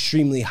isn't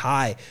extremely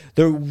high.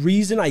 The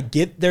reason I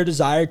get their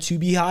desire to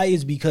be high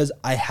is because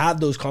I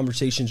have those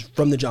conversations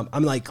from the jump.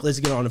 I'm like, let's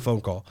get on a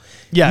phone call.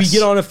 Yes. We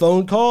get on a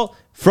phone call...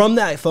 From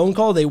that phone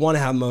call, they want to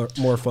have more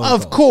phone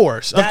calls. Of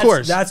course.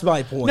 That's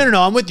my point.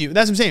 No, I'm with you.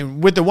 That's what I'm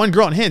saying. With the one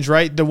girl on Hinge,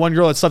 right? The one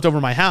girl that slept over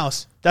my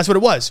house, that's what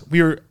it was.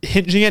 We were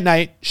hinging at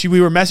night.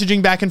 We were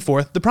messaging back and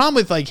forth. The problem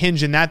with like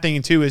Hinge and that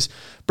thing too is,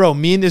 bro,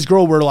 me and this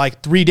girl were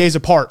like 3 days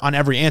apart on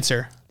every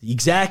answer.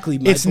 Exactly.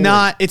 It's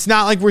not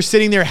like we're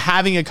sitting there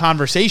having a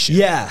conversation.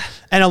 Yeah.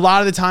 And a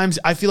lot of the times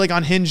I feel like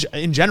on Hinge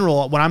in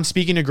general, when I'm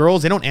speaking to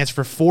girls, they don't answer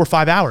for 4 or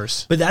 5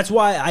 hours. But that's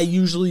why I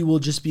usually will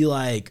just be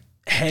like,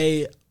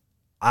 hey,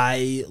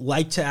 I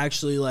like to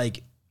actually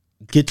like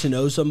get to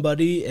know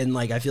somebody, and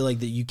like I feel like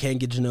that you can't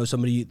get to know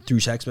somebody through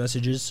text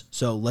messages,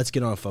 so let's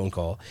get on a phone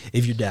call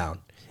if you're down.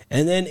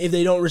 And then if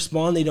they don't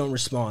respond, they don't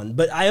respond.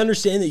 But I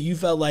understand that you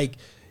felt like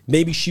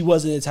maybe she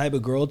wasn't the type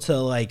of girl to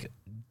like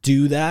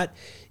do that.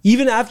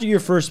 Even after your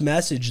first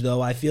message,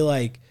 though, I feel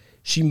like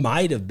she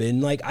might have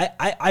been. Like,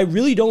 I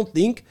really don't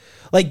think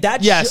like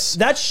that. Yes.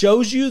 That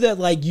shows you that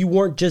like you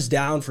weren't just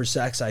down for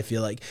sex. I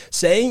feel like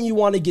saying you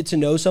want to get to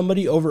know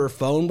somebody over a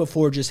phone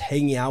before just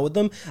hanging out with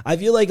them. I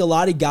feel like a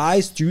lot of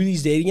guys through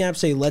these dating apps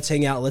say, let's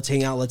hang out, let's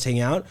hang out, let's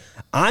hang out.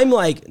 I'm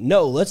like,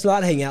 no, let's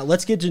not hang out.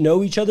 Let's get to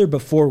know each other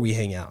before we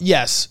hang out.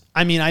 Yes.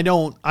 I mean,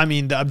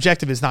 the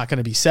objective is not going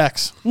to be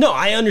sex. No,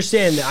 I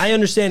understand that. I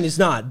understand it's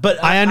not.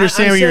 But I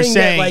understand what you're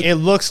saying. That, like, it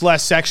looks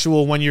less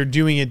sexual when you're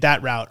doing it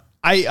that route.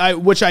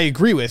 Which I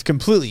agree with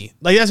completely.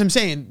 Like, that's what I'm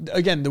saying.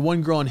 Again, the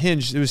one girl on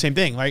Hinge, it was the same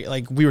thing, right?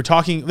 Like, we were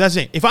talking, that's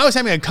the thing. If I was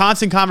having a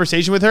constant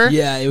conversation with her,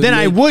 then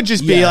I would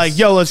just be like,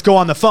 yo, let's go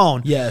on the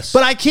phone. Yes.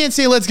 But I can't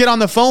say let's get on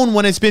the phone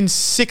when it's been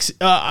it's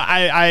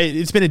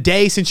been a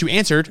day since you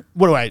answered.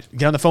 What do I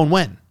get on the phone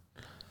when?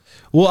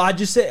 Well,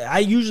 I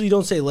usually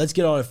don't say let's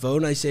get on a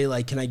phone. I say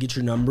like, can I get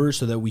your number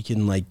so that we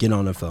can like get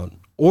on a phone?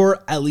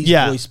 Or at least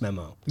voice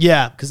memo.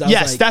 Yeah.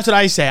 Yes, that's what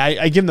I say.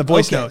 I give them the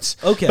voice notes.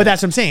 Okay. But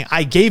that's what I'm saying.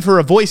 I gave her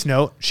a voice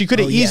note. She could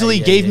have easily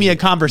gave me a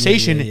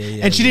conversation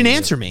and she didn't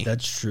answer me.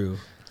 That's true.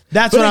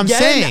 That's what I'm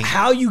saying.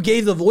 How you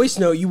gave the voice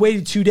note, you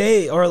waited 2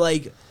 days or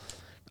like.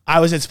 I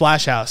was at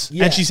Splash House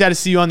and she said to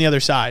see you on the other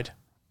side.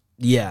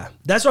 Yeah.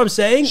 That's what I'm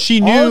saying.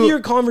 She knew. All of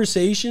your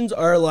conversations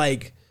are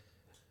like.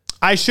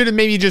 I should have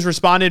maybe just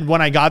responded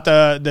when I got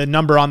the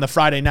number on the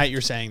Friday night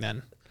you're saying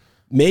then.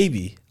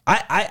 Maybe.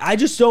 I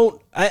just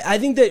don't. I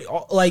think that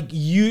like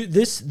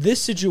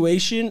this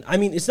situation. I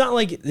mean, it's not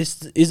like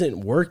this isn't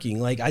working.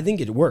 Like I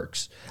think it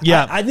works.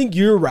 Yeah, I think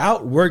your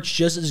route works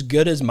just as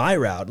good as my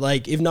route.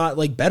 Like if not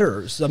like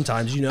better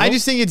sometimes. You know. I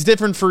just think it's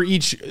different for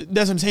each.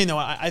 That's what I'm saying though.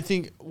 I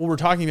think what we're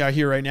talking about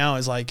here right now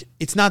is like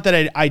it's not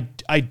that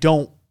I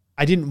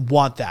didn't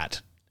want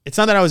that. It's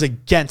not that I was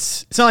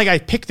against. It's not like I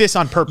picked this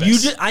on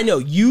purpose. I know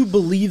you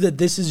believe that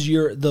this is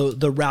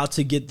the route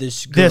to get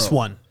this girl. This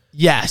one.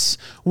 Yes.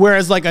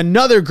 Whereas like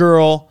another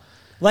girl,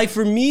 like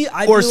for me,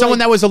 or someone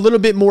that was a little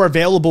bit more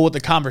available with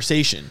the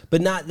conversation, but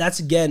not. That's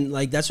again,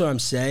 like that's what I'm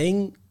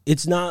saying.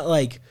 It's not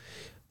like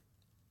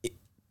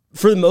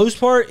for the most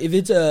part. If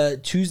it's a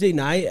Tuesday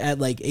night at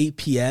like 8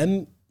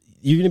 p.m.,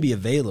 you're gonna be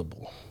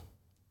available.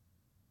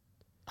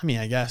 I mean,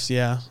 I guess,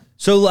 yeah.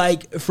 So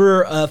like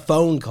for a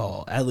phone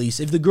call, at least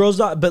if the girl's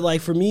not, but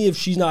like for me, if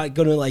she's not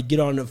gonna like get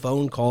on a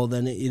phone call,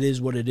 then it is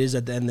what it is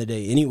at the end of the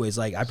day. Anyways,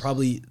 like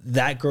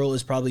that girl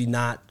is probably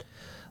not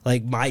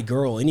like my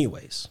girl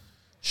anyways.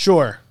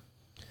 Sure.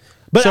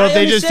 But so if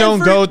they just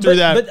don't go through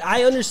that. But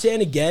I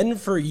understand again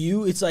for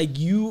you, it's like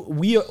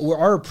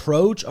our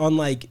approach on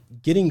like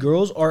getting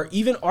girls or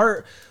even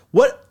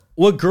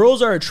what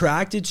girls are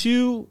attracted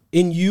to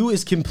in you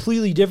is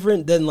completely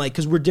different than like,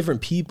 cause we're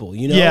different people,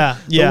 you know? Yeah.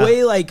 The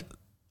way like,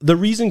 the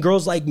reason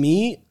girls like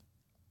me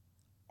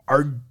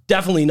are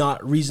definitely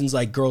not reasons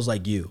like girls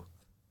like you.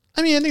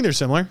 I mean, I think they're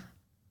similar.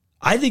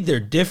 I think they're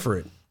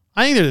different.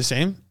 I think they're the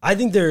same. I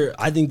think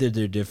that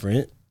they're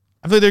different.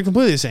 I feel like they're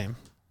completely the same.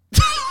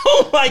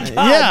 Oh my God.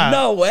 Yeah.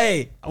 No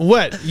way.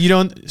 What? You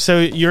don't, so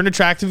you're an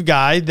attractive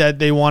guy that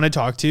they want to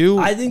talk to.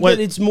 I think that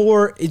it's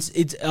more,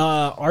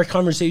 our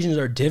conversations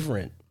are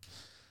different.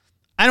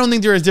 I don't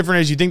think they're as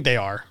different as you think they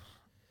are.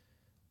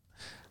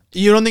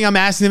 You don't think I'm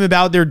asking them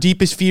about their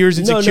deepest fears,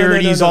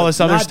 insecurities, all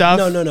this other stuff?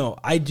 No.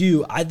 I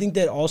do. I think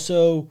that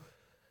also,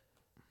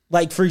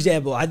 like, for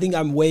example, I think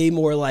I'm way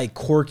more, like,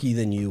 quirky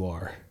than you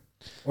are.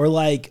 Or,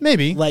 like...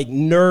 Maybe. Like,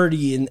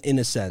 nerdy in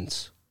a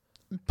sense.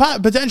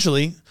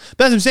 Potentially. But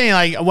that's what I'm saying.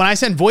 Like, when I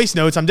send voice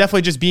notes, I'm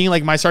definitely just being,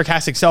 like, my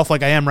sarcastic self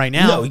like I am right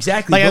now. No,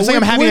 exactly. Like, it's like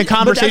I'm having a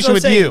conversation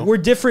with you. We're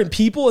different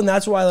people, and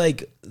that's why,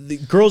 like, the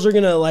girls are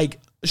going to,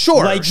 like...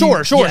 Sure.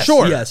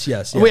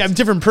 Yes. We have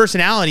different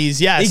personalities,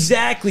 yes.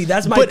 Exactly.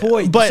 That's my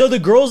point. But so the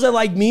girls that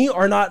like me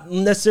are not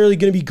necessarily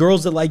going to be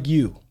girls that like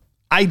you.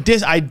 I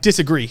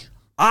disagree.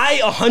 I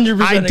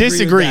 100%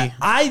 disagree. Agree with that.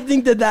 I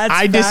think that's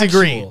I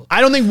disagree. factual.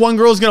 I don't think one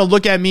girl's going to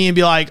look at me and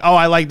be like, "Oh,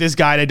 I like this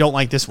guy and I don't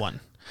like this one."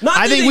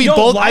 I think we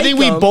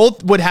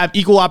both would have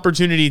equal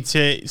opportunity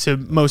to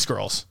most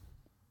girls.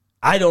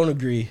 I don't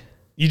agree.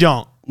 You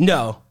don't?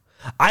 No.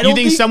 I don't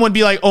think someone would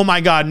be like, "Oh my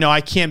God, no,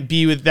 I can't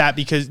be with that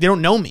because they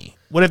don't know me."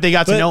 What if they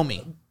got to know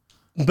me?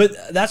 But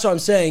that's what I'm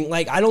saying.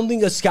 Like, I don't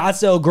think a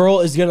Scottsdale girl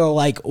is going to,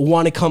 like,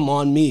 want to come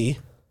on me.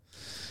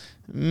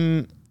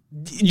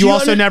 You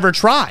also never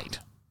tried.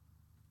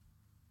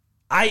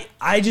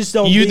 I just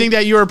don't You think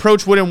that your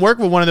approach wouldn't work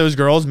with one of those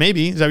girls?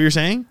 Maybe. Is that what you're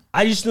saying?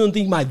 I just don't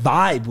think my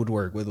vibe would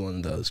work with one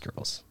of those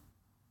girls.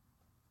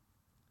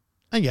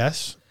 I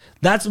guess.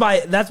 That's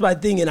my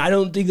thing, and I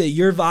don't think that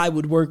your vibe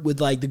would work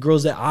with, like, the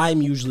girls that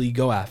I'm usually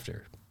go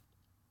after.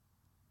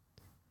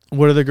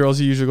 What are the girls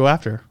you usually go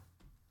after?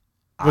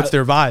 What's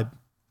their vibe?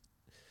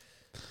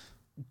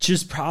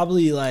 Just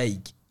probably like,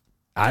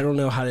 I don't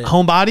know how to...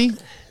 Homebody?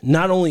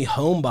 Not only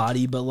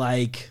homebody, but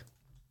like...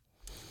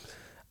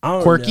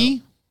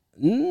 Quirky?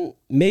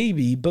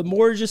 Maybe, but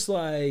more just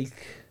like,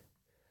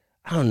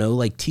 I don't know,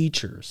 like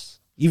teachers.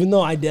 Even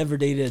though I never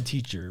dated a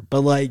teacher,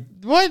 but like,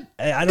 what?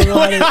 I don't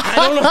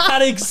know how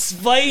to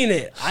explain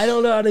it. I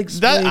don't know how to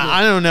explain it.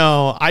 I don't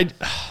know.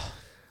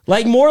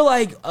 Like more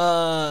like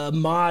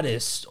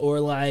modest, or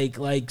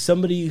like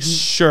somebody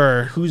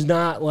who's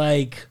not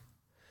like.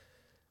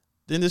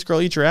 Didn't this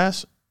girl eat your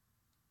ass?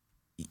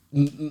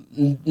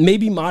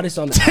 Maybe modest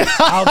on the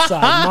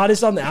outside.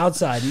 Modest on the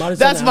outside.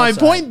 That's my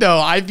point, though.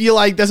 I feel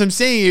like that's what I'm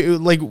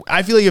saying. Like,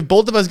 I feel like if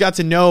both of us got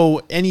to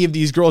know any of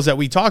these girls that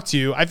we talk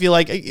to, I feel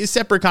like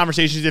separate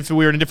conversations if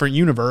we were in a different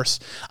universe.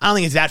 I don't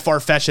think it's that far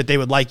fetched that they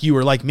would like you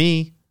or like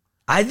me.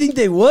 I think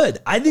they would.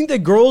 I think the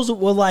girls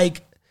will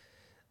like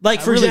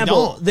for really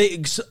example,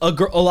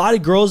 a lot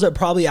of girls that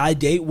probably I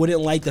date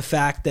wouldn't like the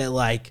fact that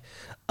like.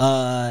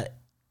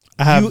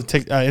 I have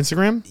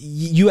Instagram.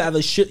 You have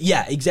a shit.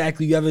 Yeah,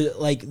 exactly. You have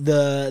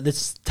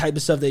this type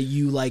of stuff that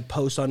you like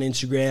post on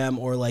Instagram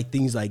or like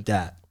things like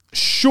that.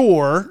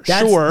 Sure.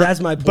 That's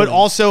my point. But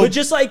also, but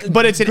just like,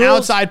 but it's an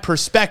outside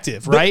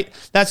perspective, right?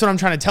 That's what I'm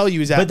trying to tell you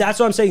is that. But that's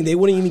what I'm saying. They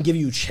wouldn't even give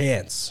you a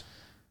chance.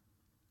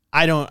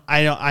 I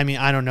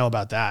don't know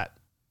about that.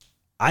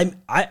 I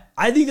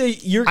think that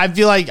you're. I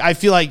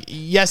feel like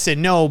yes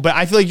and no, but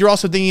I feel like you're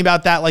also thinking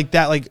about that like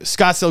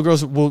Scottsdale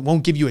girls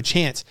won't give you a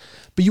chance.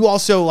 But you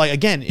also like,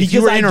 again, if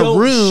you were in a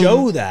room,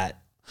 show that.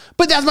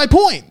 But that's my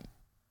point.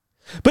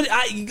 But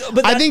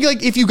I think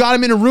like if you got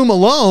him in a room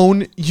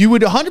alone, you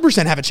would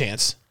 100% have a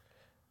chance.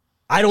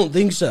 I don't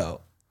think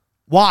so.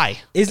 Why?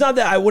 It's not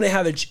that I wouldn't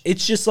have it.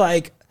 It's just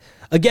like,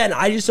 again,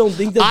 I just don't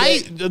think that.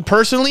 I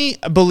personally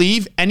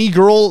believe any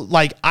girl,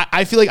 like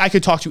I feel like I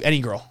could talk to any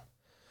girl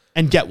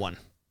and get one.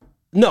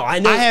 No, I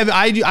know.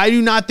 I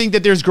do not think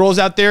that there's girls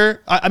out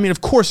there. I mean, of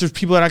course, there's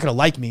people that are not going to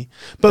like me.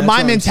 But that's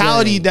my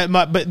mentality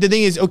but the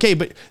thing is, okay,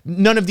 but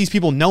none of these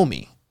people know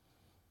me.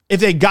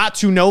 If they got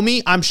to know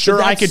me, I'm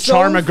sure I could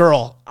charm a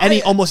girl,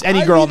 almost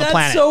any girl on the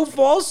planet. That's so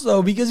false,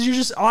 though, because you're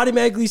just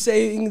automatically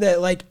saying that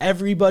like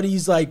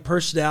everybody's like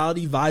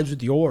personality vibes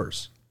with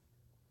yours.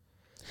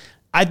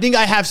 I think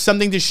I have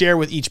something to share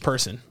with each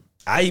person.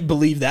 I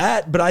believe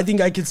that, but I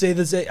think I could say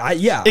the same.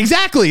 Yeah,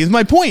 exactly is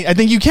my point. I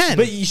think you can,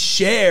 but you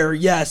share,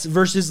 yes,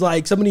 versus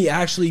like somebody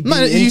actually being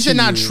into you. You said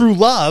not true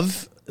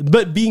love,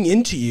 but being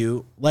into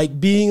you, like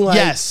being like,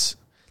 yes,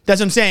 that's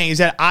what I'm saying. Is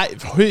that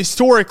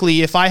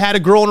historically, if I had a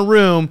girl in a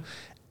room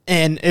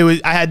and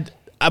I had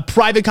a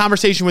private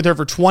conversation with her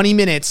for 20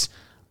 minutes,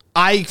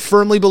 I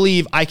firmly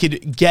believe I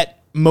could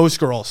get most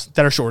girls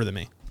that are shorter than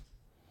me.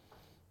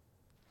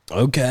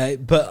 Okay,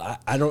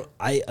 but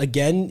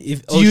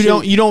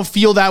you don't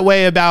feel that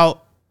way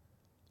about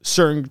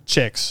certain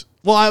chicks.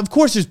 Well, of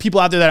course, there's people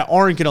out there that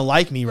aren't going to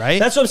like me,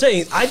 right? That's what I'm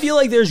saying. I feel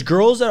like there's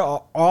girls that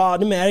are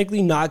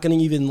automatically not going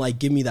to even like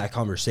give me that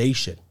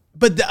conversation.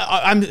 But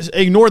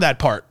ignore that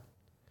part.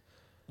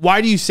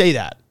 Why do you say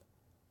that?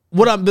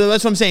 That's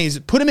what I'm saying is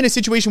put them in a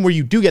situation where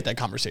you do get that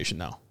conversation,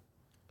 though.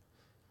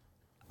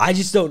 I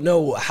just don't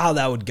know how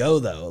that would go,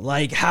 though.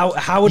 Like, how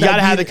would you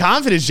gotta have the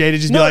confidence, Jay, to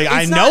just be like,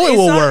 I know it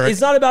will work. It's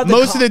not about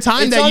most of the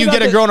time that you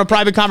get a girl in a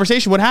private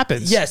conversation. What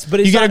happens? Yes,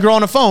 but you get a girl on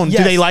the phone. Yes,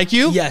 do they like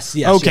you? Yes.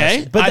 Okay,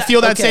 yes. But I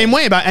feel that same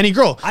way about any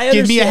girl.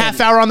 Give me a half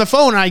hour on the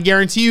phone, and I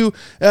guarantee you,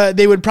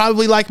 they would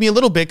probably like me a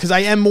little bit because I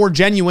am more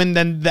genuine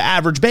than the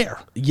average bear.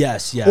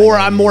 Yes, or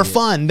I'm more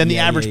fun than the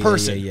average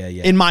person.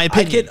 In my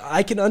opinion,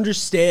 I can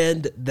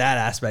understand that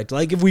aspect.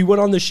 Like if we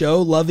went on the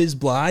show, Love Is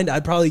Blind,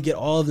 I'd probably get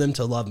all of them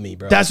to love me,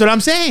 bro. That's what I'm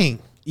saying.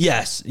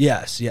 Yes.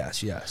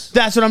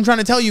 That's what I'm trying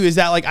to tell you is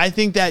that like I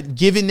think that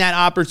given that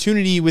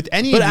opportunity with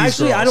any of these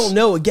actually girls, I don't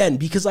know again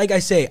because like I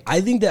say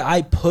I think that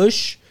I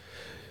push.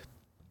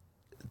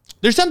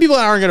 There's some people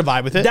that aren't going to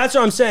vibe with it. That's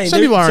what I'm saying. Some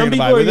people are going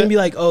to be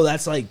like, oh,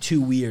 that's like too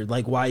weird.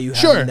 Like why are you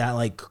having that?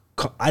 Like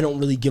I don't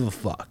really give a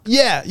fuck.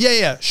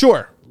 Yeah.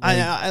 Sure.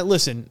 I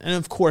listen, and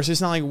of course, it's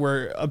not like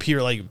we're up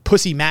here like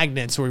pussy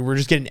magnets, where we're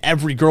just getting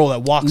every girl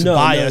that walks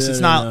by us.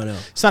 It's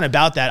not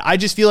about that. I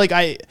just feel like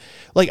I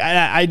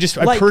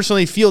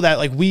personally feel that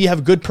like we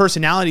have good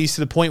personalities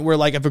to the point where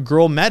like if a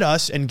girl met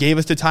us and gave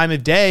us the time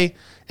of day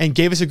and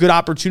gave us a good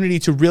opportunity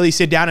to really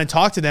sit down and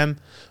talk to them,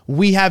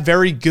 we have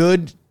very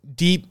good,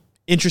 deep,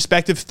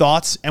 introspective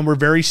thoughts, and we're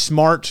very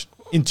smart,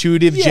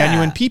 intuitive,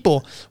 genuine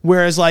people.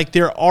 Whereas like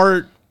there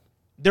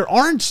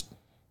aren't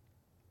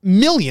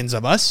millions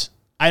of us.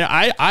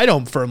 I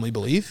don't firmly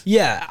believe.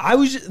 Yeah,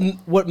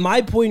 what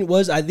my point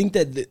was, I think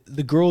that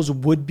the girls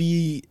would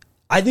be,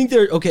 I think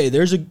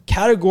there's a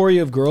category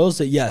of girls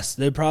that, yes,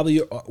 they probably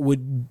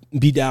would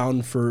be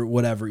down for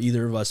whatever,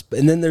 either of us.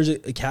 And then there's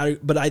a category,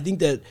 but I think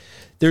that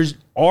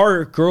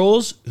are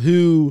girls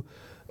who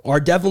are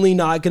definitely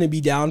not going to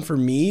be down for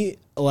me,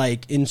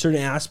 like in certain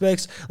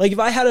aspects. Like if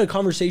I had a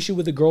conversation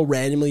with a girl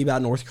randomly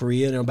about North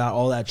Korea and about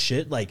all that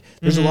shit, like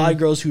there's a lot of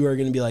girls who are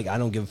going to be like, I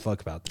don't give a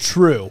fuck about this.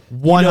 True.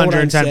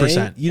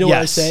 110%. You know what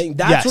I'm saying?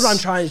 That's what I'm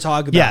trying to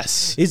talk about.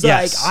 Yes. It's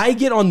like I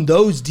get on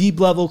those deep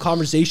level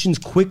conversations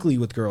quickly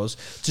with girls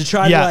to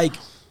try to like,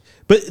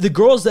 but the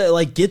girls that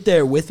like get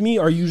there with me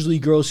are usually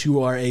girls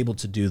who are able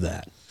to do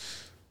that.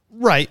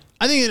 Right.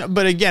 I think,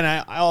 but again,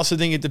 I also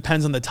think it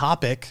depends on the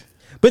topic.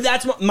 But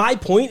that's my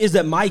point, is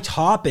that my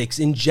topics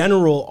in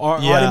general are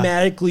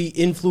automatically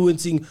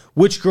influencing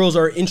which girls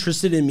are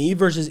interested in me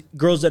versus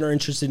girls that are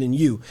interested in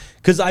you.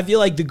 Because I feel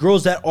like the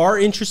girls that are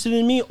interested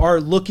in me are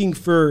looking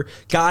for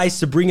guys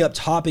to bring up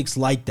topics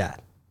like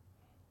that.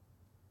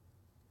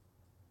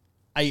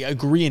 I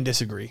agree and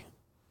disagree.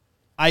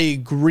 I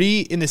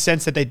agree in the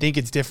sense that they think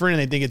it's different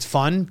and they think it's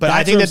fun, but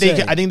I think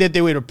that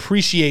they would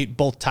appreciate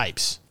both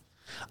types.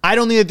 I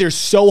don't think that they're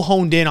so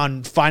honed in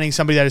on finding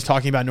somebody that is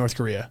talking about North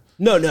Korea.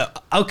 No.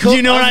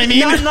 You know what I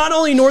mean? Not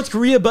only North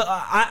Korea, but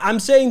I'm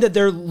saying that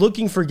they're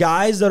looking for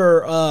guys that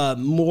are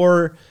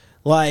more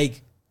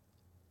like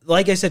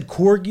I said,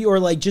 quirky, or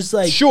like just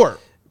like sure,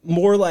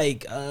 more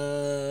like I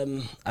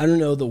don't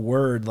know the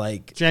word,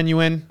 like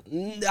genuine.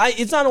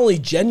 It's not only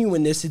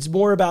genuineness; it's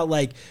more about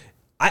like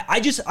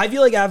I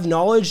feel like I have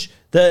knowledge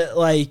that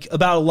like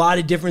about a lot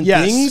of different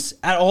things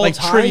at all times.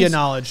 Like trivia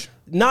knowledge.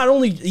 Not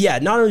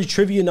only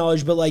trivia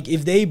knowledge, but like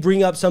if they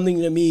bring up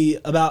something to me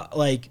about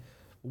like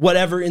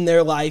whatever in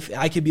their life,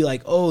 I could be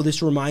like, oh,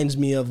 this reminds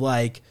me of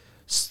like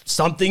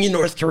something in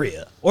North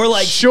Korea, or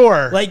like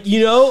sure, like,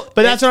 you know.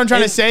 But that's what I'm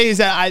trying to say, is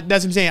that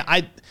that's what I'm saying.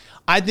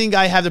 I think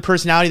I have the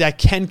personality that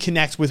can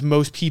connect with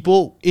most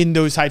people in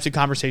those types of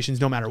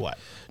conversations, no matter what.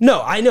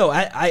 No, I know,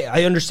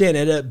 I understand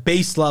at a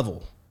base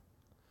level.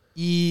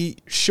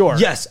 Sure.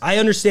 Yes, I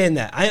understand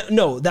that.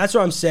 That's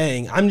what I'm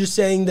saying. I'm just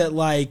saying that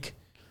like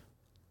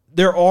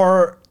there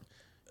are.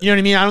 You know what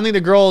I mean? I don't think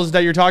the girls that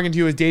you're talking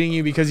to is dating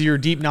you because of your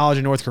deep knowledge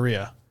of North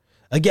Korea.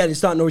 Again,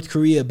 it's not North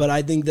Korea, but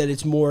I think that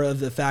it's more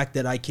of the fact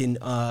that I can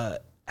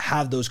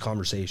have those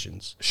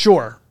conversations.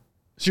 Sure.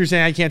 So you're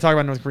saying I can't talk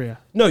about North Korea?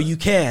 No, you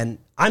can.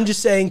 I'm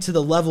just saying to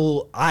the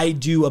level I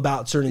do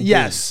about certain things.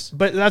 Yes,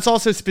 but that's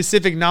also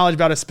specific knowledge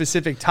about a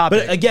specific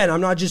topic. But again,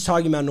 I'm not just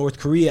talking about North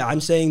Korea.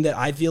 I'm saying that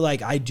I feel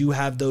like I do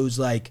have those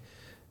like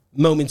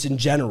moments in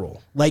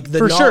general, like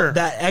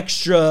that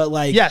extra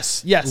like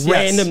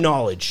random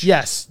knowledge.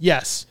 Yes.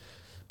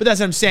 But that's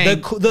what I'm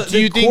saying.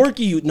 The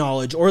quirky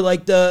knowledge, or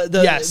like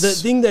the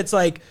thing that's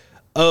like,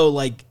 oh,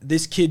 like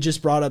this kid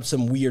just brought up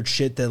some weird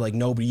shit that like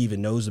nobody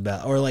even knows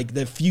about, or like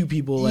the few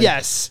people like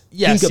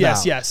think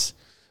about. Yes.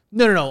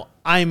 No.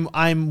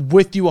 I'm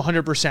with you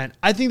 100%.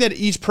 I think that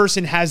each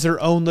person has their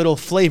own little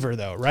flavor,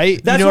 though,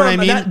 right? That's you know what I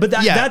mean.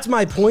 That's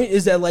my point.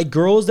 Is that like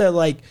girls that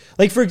like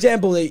for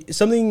example,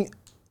 something.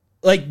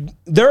 Like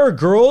there are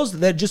girls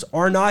that just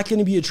are not going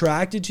to be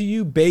attracted to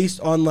you based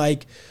on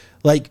like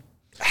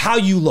how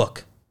you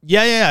look.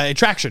 Yeah.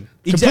 Attraction.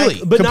 Exactly.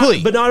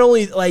 Completely. But not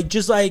only like,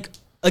 just like,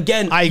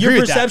 again, your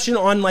perception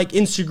on like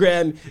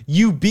Instagram,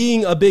 you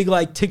being a big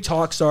like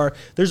TikTok star,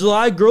 there's a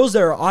lot of girls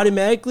that are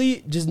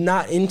automatically just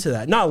not into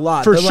that. Not a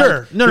lot. For sure.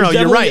 Like, no,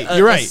 you're right.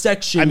 You're right.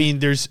 Section. I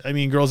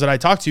mean, girls that I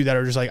talk to that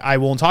are just like, I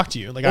won't talk to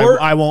you. Like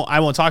I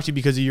won't talk to you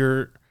because of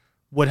your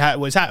what's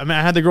happening. I mean,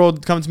 I had the girl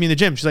come to me in the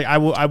gym. She's like,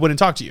 I wouldn't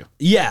talk to you.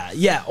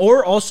 Yeah.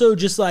 Or also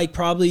just like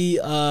probably.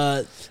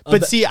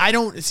 But see, I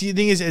don't see. The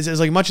thing is as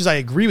like much as I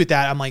agree with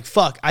that, I'm like,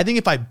 fuck. I think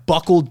if I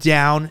buckled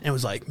down and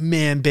was like,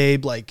 man,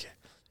 babe, like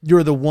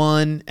you're the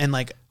one, and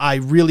like I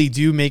really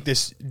do make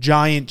this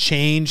giant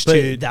change.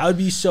 But that would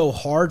be so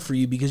hard for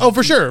you because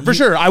for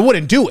sure, I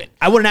wouldn't do it.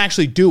 I wouldn't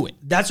actually do it.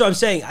 That's what I'm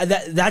saying.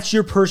 That's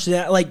your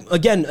personality. Like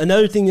again,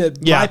 another thing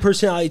that my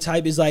personality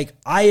type is like,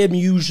 I am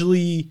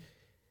usually.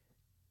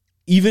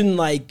 Even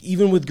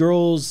with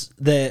girls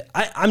that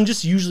I'm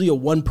just usually a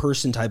one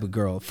person type of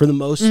girl for the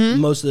most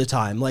of the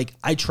time. Like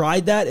I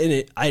tried that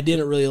and I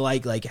didn't really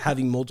like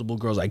having multiple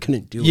girls. I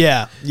couldn't do it.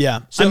 Yeah.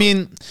 So, I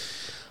mean,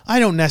 I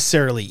don't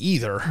necessarily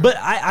either. But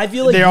I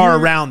feel like they are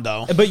around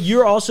though. But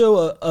you're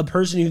also a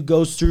person who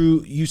goes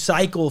through, you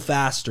cycle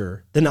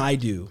faster than I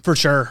do. For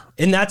sure.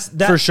 And that's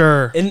for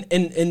sure.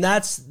 And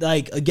that's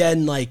like,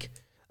 again, like,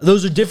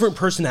 those are different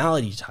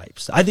personality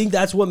types. I think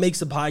that's what makes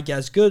the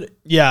podcast good.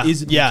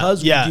 Is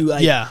because we do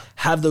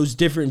have those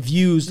different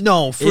views.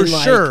 No, for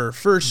sure.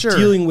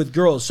 Dealing with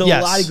girls. So a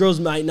lot of girls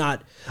might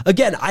not.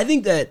 Again, I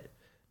think that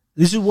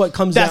this is what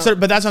comes down.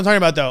 But that's what I'm talking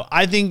about, though.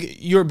 I think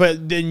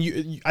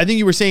I think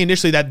you were saying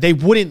initially that they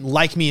wouldn't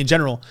like me in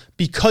general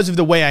because of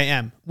the way I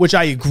am, which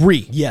I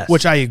agree. Yes.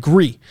 Which I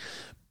agree.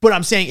 But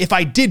I'm saying if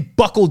I did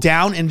buckle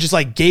down and just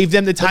like gave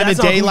them the time of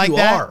day like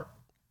that.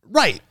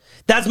 Right.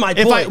 That's my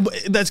point.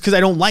 That's because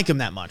I don't like him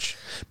that much.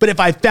 But if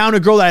I found a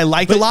girl that I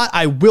liked a lot,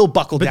 I will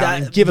buckle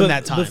down and give him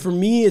that time. But for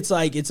me, it's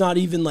like, it's not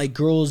even like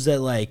girls that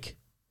like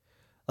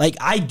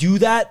I do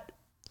that.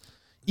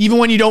 Even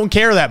when you don't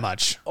care that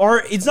much.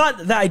 Or it's not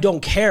that I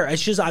don't care.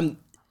 It's just I'm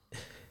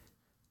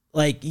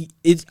like,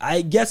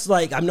 I guess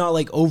like I'm not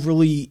like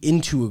overly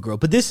into a girl.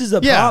 But this is the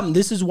problem.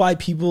 This is why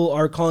people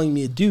are calling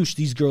me a douche.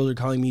 These girls are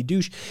calling me a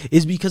douche,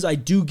 is because I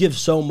do give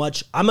so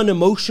much. I'm an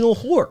emotional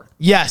whore.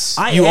 Yes,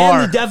 you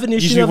are. The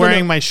definition you should be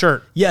wearing my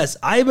shirt. Yes,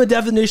 I am a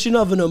definition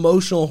of an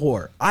emotional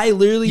whore. I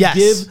literally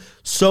give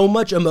so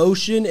much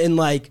emotion and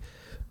like,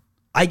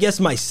 I guess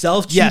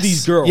myself to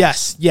these girls.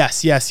 Yes.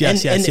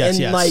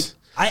 And like,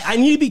 I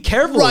need to be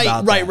careful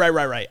about that.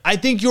 Right. I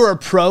think your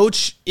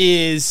approach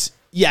is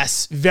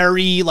yes,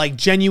 very like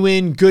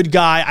genuine, good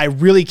guy. I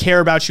really care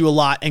about you a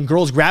lot, and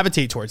girls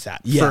gravitate towards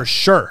that for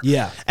sure.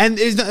 Yeah, and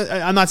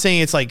I'm not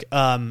saying it's like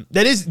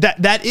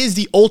that is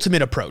the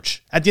ultimate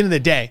approach. At the end of the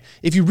day,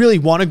 if you really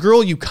want a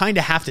girl, you kind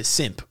of have to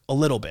simp a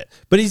little bit.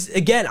 But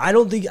I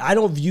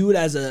don't view it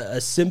as a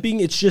simping.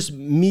 It's just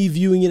me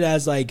viewing it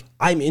as like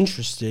I'm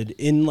interested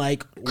in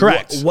like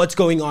what's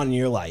going on in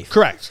your life.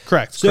 Correct.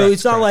 So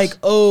it's not like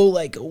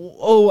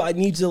I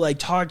need to like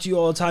talk to you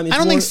all the time. It's I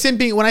don't think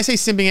simping. When I say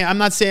simping, I'm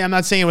not saying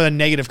it with a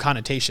negative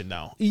connotation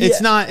though. Yeah.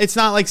 It's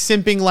not like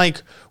simping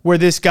like where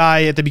this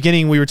guy at the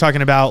beginning we were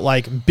talking about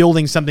like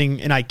building something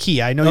in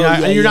IKEA. I know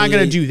you're not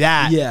going to do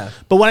that. Yeah.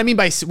 But what I mean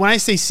by when I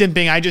say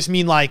simping, I just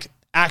mean like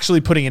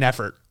actually putting an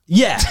effort.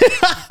 Yeah.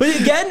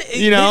 But again,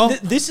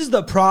 this is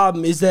the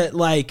problem is that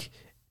like,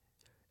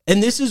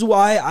 and this is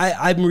why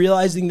I'm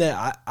realizing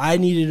that I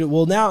needed it.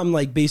 Well, now I'm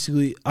like,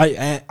 basically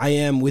I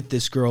am with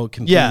this girl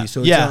completely. Yeah.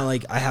 So it's not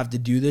like I have to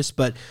do this,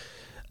 but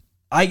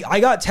I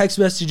got text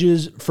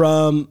messages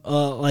from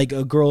like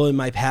a girl in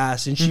my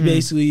past, and she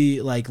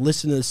basically like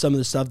listened to some of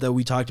the stuff that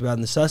we talked about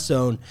in the Sus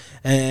Zone,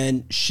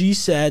 and she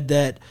said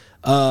that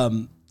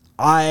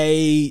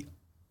I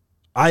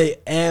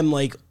am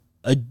like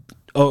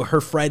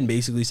her friend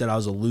basically said I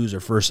was a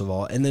loser, first of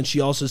all. And then she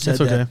also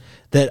said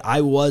that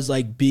I was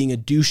like being a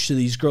douche to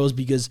these girls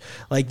because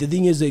like the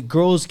thing is that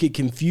girls get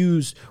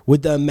confused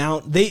with the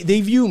amount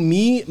they view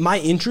my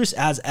interest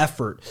as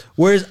effort.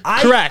 Whereas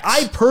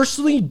I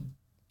personally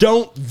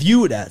don't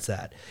view it as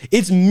that.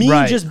 It's me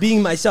just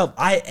being myself.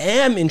 I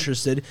am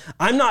interested.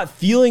 I'm not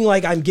feeling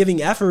like I'm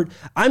giving effort.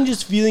 I'm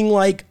just feeling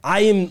like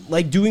I am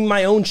like doing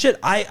my own shit.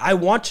 I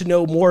want to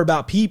know more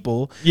about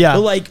people. Yeah.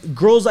 But like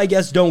girls, I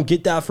guess, don't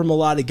get that from a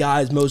lot of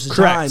guys most of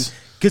the time.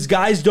 Because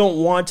guys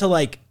don't want to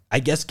like, I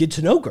guess, get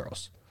to know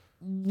girls.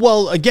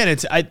 Well, again,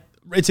 it's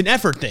an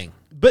effort thing.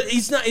 But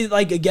it's not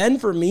like, again,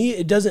 for me,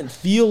 it doesn't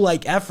feel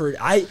like effort.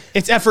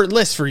 It's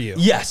effortless for you.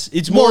 Yes,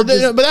 it's more.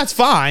 But that's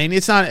fine.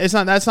 That's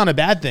not a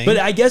bad thing. But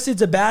I guess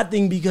it's a bad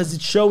thing because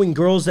it's showing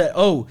girls that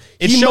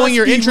it's showing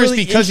your interest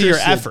really because of your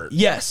effort.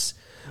 Yes.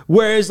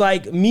 Whereas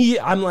like me,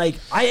 I'm like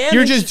I am.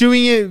 You're just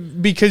doing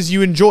it because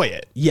you enjoy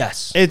it.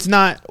 Yes. It's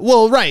not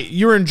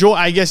you're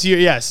enjoying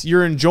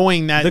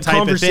that the type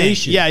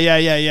conversation. of thing.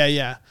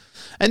 Yeah.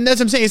 And that's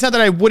what I'm saying. It's not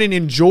that I wouldn't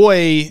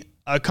enjoy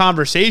a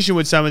conversation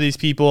with some of these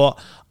people.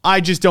 I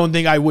just don't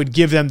think I would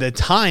give them the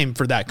time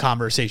for that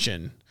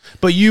conversation.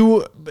 But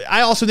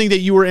I also think that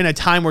you were in a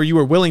time where you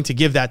were willing to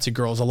give that to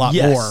girls a lot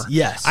more.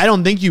 Yes. I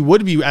don't think you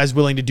would be as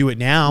willing to do it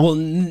now. Well,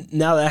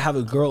 now that I have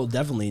a girl,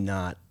 definitely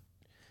not.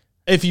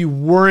 If you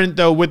weren't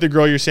though with the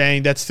girl, you're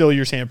saying that's still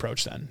your same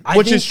approach then,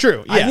 which is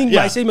true. Yeah, I think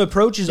my same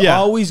approach is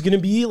always going to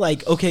be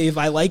like, okay, if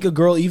I like a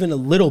girl even a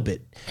little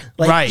bit,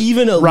 like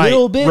even a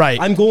little bit,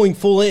 I'm going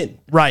full in.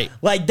 Right.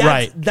 Like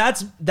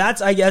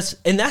that's I guess,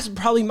 and that's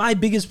probably my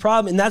biggest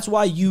problem, and that's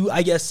why you,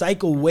 I guess,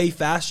 cycle way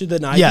faster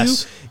than I do,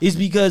 is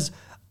because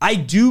I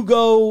do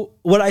go.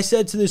 What I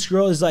said to this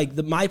girl is like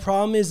my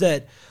problem is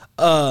that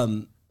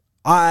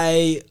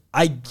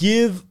I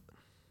give.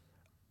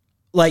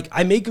 Like,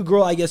 I make a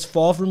girl, I guess,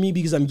 fall for me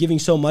because I'm giving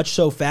so much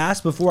so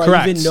fast before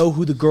I even know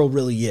who the girl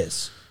really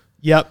is.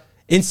 Yep.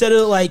 Instead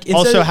of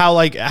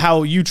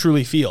how you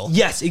truly feel.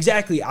 Yes,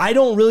 exactly. I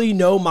don't really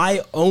know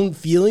my own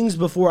feelings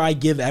before I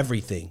give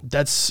everything. And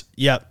that's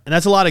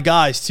a lot of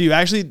guys too.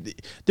 Actually,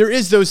 there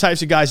is those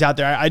types of guys out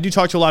there. I do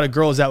talk to a lot of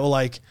girls that will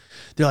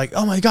they're like,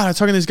 oh my God, I was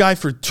talking to this guy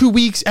for 2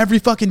 weeks every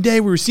fucking day.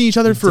 We were seeing each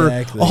other for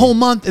a whole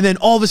month. And then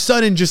all of a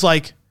sudden just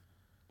like,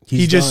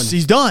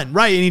 he's done,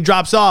 right? And he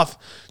drops off.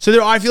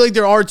 So I feel like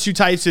there are two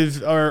types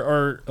of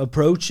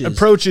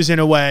approaches in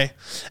a way.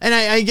 And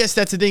I guess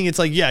that's the thing. It's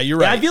like, you're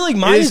right. I feel like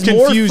mine is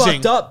more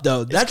fucked up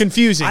though. That's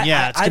confusing.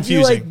 It's confusing. I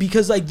feel like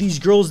because like these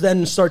girls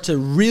then start to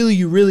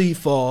really, really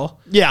fall.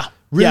 Yeah.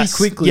 Really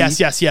quickly.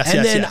 Yes.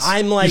 And then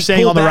I'm like, you're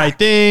saying all the right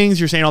things.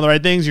 You're saying all the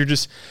right things. You're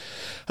just,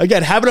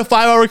 again, having a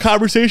 5-hour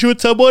conversation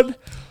with someone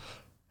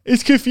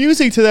is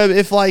confusing to them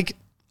if like,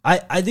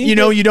 I think you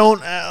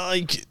don't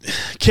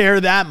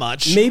care that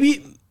much.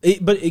 Maybe,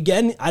 but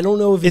again, I don't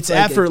know if it's like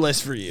effortless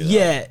for you.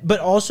 Yeah, but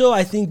also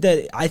I think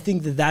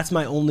that that's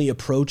my only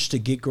approach to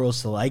get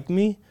girls to like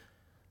me.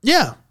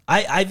 Yeah,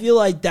 I feel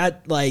like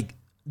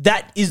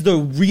that is the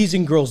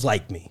reason girls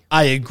like me.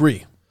 I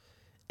agree.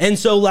 And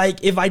so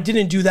like if I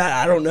didn't do that,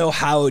 I don't know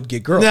how it would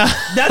get girls.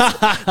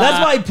 That's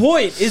my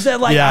point. Is that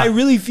like I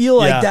really feel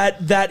like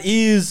that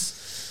is.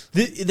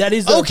 That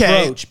is the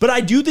approach. But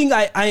I do think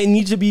I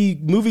need to be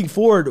moving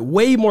forward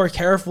way more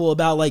careful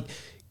about like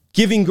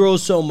giving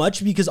girls so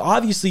much because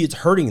obviously it's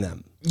hurting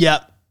them.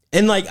 Yep.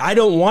 And like I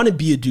don't want to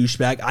be a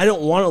douchebag. I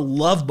don't want to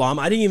love bomb.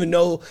 I didn't even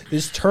know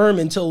this term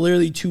until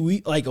literally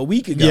a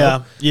week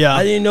ago. Yeah.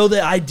 I didn't know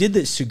that I did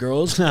this to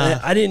girls.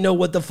 I didn't know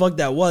what the fuck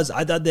that was.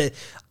 I thought that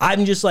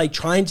I'm just like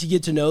trying to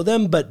get to know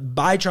them, but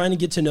by trying to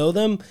get to know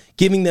them,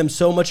 giving them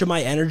so much of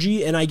my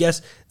energy, and I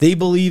guess they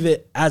believe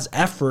it as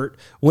effort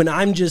when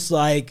I'm just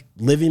like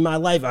living my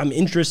life. I'm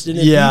interested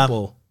in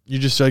people. You're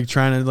just like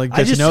trying to like I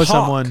get to just know talk.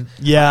 someone.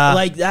 Yeah.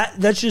 Like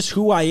that's just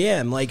who I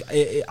am. Like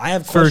I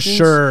have For questions.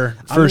 sure.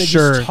 I'm For gonna just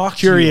sure. talk to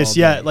Curious.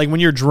 you all Yeah. day. Like when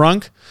you're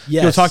drunk,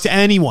 you'll Yes. talk to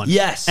anyone.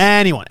 Yes.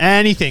 Anyone.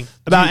 Anything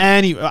about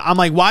any. I'm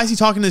like, why is he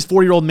talking to this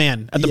 40-year-old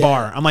man at the Yeah.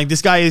 bar? I'm like,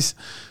 this guy is.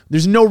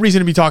 There's no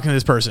reason to be talking to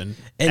this person,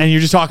 and you're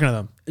just talking to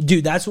them.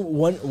 Dude, that's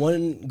what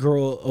one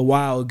girl a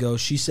while ago,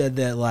 she said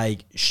that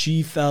like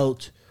she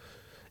felt,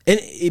 and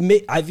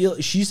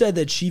she said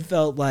that she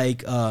felt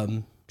like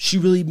she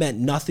really meant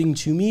nothing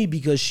to me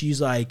because she's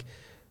like,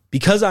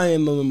 because I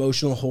am an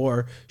emotional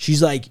whore,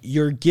 she's like,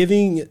 you're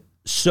giving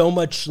so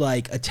much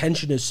like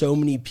attention to so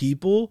many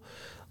people,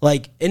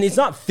 like, and it's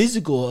not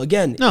physical.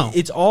 Again, No.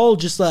 it's all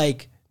just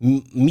like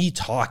me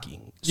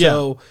talking.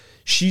 So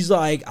she's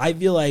like, I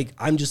feel like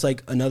I'm just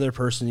like another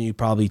person you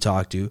probably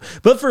talk to.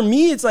 But for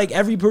me, it's like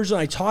every person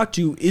I talk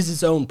to is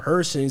its own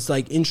person. It's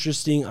like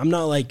interesting. I'm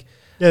not like,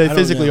 Yeah, they I don't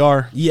physically know.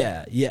 are.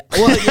 Yeah, yeah.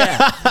 Well,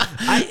 yeah.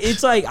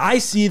 It's like I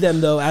see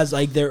them though as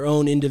like their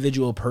own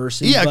individual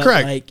person. Yeah, but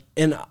correct. Like,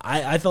 and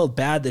I felt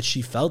bad that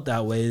she felt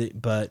that way,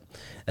 but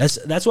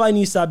that's why I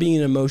need to stop being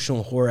an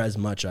emotional whore as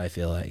much. I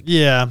feel like.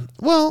 Yeah.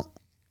 Well,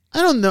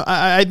 I don't know.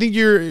 I think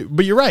you're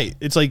right.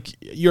 It's like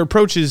your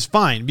approach is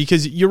fine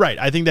because you're right.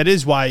 I think that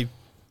is why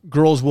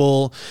girls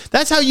will.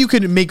 That's how you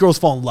can make girls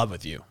fall in love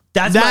with you.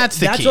 That's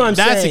the key. what I'm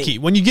that's saying. the key.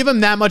 When you give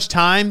them that much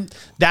time,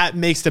 that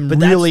makes them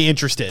that's- really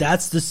interested.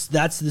 That's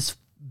this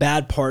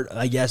bad part,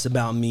 I guess,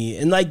 about me,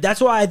 and like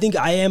that's why I think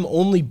I am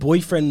only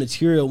boyfriend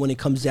material when it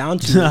comes down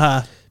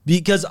to it.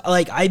 Because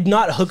like I'm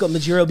not hookup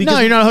material. Because no,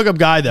 you're not a hookup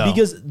guy though.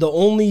 Because the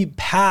only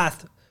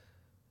path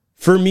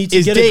for me to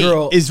is get date, a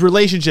girl is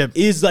relationship.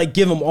 is like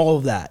give them all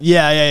of that.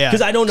 Yeah.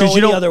 'Cause I don't know you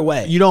any other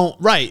way. You don't.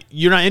 Right.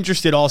 You're not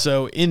interested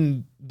also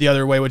in the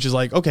other way, which is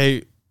like,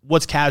 okay,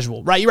 what's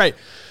casual? Right. You're right.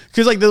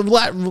 Because like the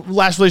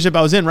last relationship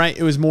I was in, right,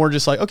 it was more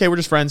just like, okay, we're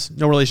just friends,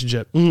 no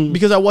relationship,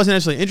 because I wasn't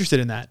actually interested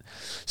in that.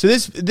 So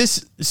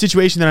this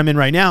situation that I'm in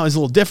right now is a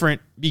little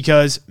different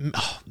because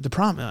the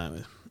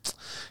problem,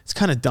 it's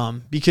kind of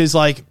dumb because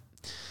like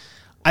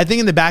I think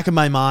in the back of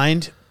my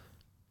mind,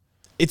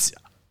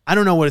 I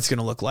don't know what it's going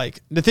to look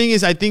like. The thing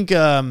is, I think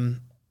I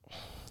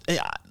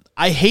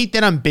hate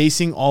that I'm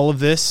basing all of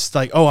this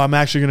like, oh, I'm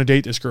actually going to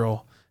date this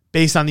girl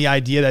based on the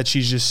idea that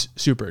she's just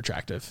super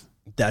attractive.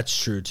 That's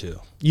true too.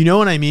 You know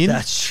what I mean?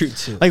 That's true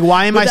too. Like,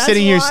 why am But I that's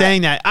sitting here why-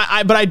 saying that?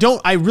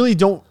 I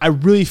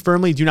really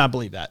firmly do not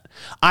believe that.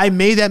 I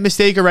made that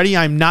mistake already.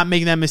 I'm not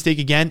making that mistake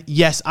again.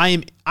 Yes,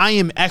 I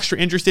am extra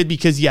interested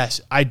because yes,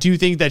 I do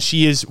think that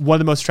she is one of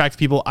the most attractive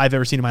people I've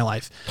ever seen in my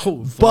life.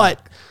 Oh,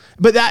 fuck.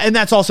 But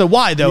that's also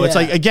why though. It's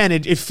Yeah. like, again,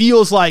 it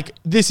feels like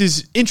this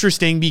is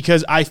interesting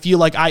because I feel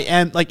like I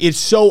am like, it's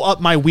so up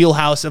my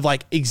wheelhouse of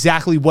like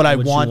exactly what I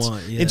What you want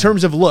yeah. in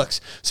terms of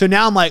looks. So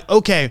now I'm like,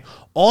 okay,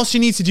 all she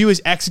needs to do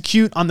is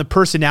execute on the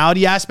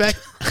personality aspect.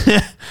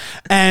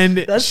 And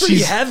That's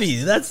pretty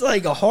heavy. That's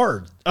like a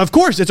hard. of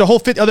course, it's a whole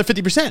other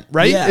 50%,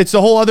 right? Yeah. It's the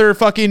whole other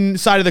fucking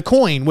side of the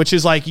coin, which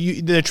is like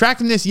the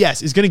attractiveness,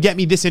 yes, is going to get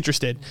me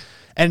disinterested.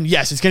 And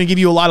yes, it's going to give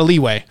you a lot of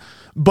leeway.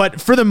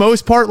 But for the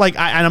most part, like,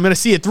 and I'm going to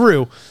see it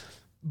through,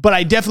 but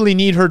I definitely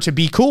need her to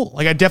be cool.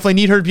 Like, I definitely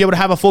need her to be able to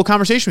have a full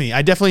conversation with me.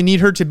 I definitely need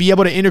her to be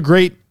able to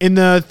integrate in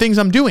the things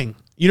I'm doing.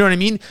 You know what I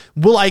mean?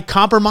 Will I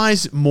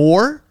compromise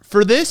more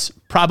for this?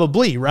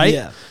 Probably, right?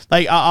 Yeah.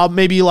 Like, I'll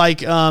maybe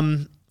like,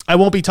 I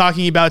won't be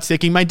talking about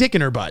sticking my dick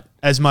in her butt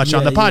as much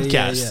on the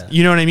podcast. Yeah.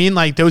 You know what I mean?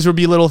 Like, those would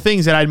be little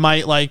things that I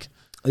might like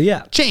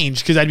Yeah.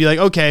 change because I'd be like,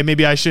 okay,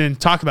 maybe I shouldn't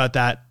talk about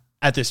that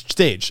at this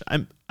stage.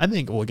 I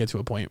think we'll get to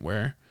a point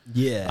where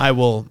Yeah. I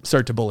will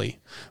start to bully,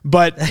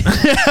 but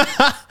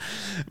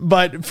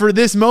but for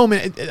this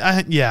moment,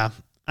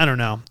 I don't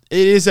know.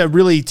 It is a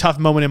really tough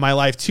moment in my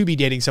life to be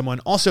dating someone.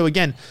 Also,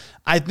 again,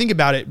 I think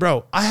about it,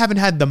 bro. I haven't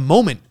had the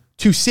moment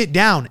to sit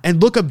down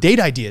and look up date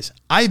ideas.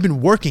 I've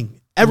been working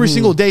every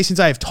single day since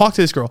I have talked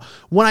to this girl.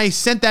 When I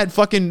sent that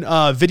fucking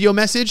video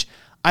message,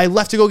 I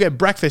left to go get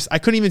breakfast. I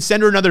couldn't even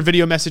send her another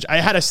video message. I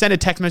had to send a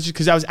text message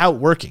because I was out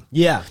working.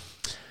 Yeah.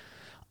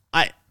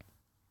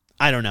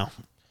 I don't know.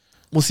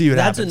 We'll see what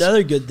That's happens.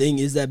 another good thing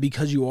is that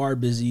because you are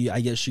busy,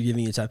 I guess you're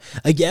giving it time.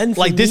 Again,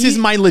 for Like, this me- is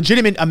my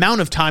legitimate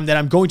amount of time that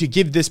I'm going to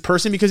give this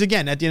person because,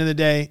 again, at the end of the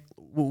day,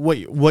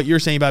 what you're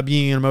saying about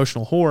being an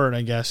emotional whore,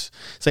 I guess,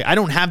 it's like I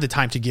don't have the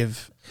time to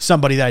give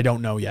somebody that I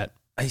don't know yet.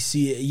 I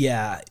see it.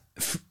 Yeah.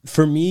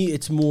 For me,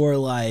 it's more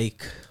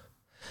like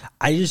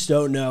I just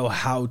don't know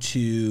how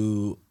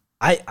to.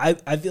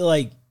 I feel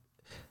like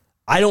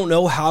I don't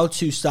know how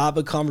to stop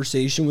a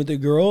conversation with a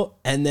girl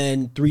and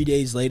then 3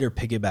 days later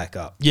pick it back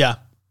up. Yeah.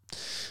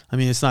 I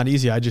mean, it's not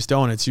easy. I just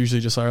don't. It's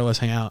usually just, all right, let's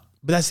hang out.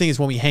 But that's the thing is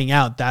when we hang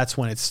out, that's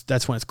when it's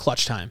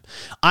clutch time.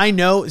 I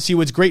know, see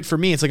what's great for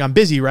me, it's like I'm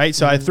busy, right?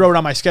 So I throw it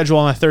on my schedule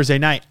on a Thursday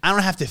night. I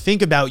don't have to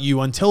think about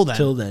you until then.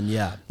 Till then,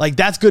 yeah. Like,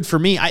 that's good for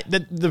me.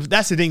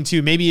 That's the thing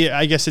too. Maybe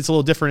I guess it's a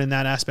little different in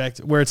that aspect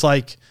where it's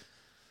like,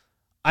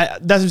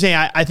 that's what I'm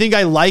saying. I think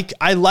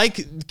I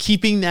like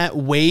keeping that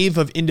wave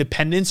of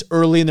independence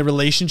early in the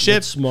relationship.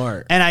 That's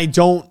smart. And I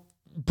don't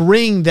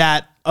bring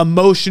that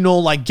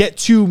emotional, like get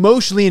too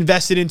emotionally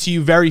invested into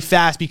you very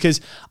fast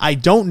because I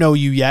don't know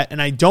you yet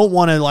and I don't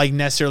want to like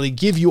necessarily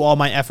give you all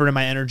my effort and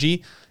my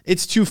energy.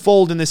 It's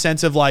twofold in the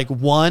sense of like,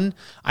 one,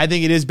 I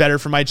think it is better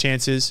for my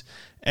chances,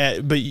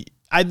 but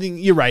I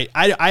think you're right.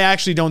 I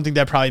actually don't think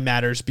that probably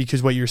matters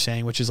because what you're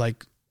saying, which is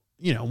like,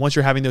 you know, once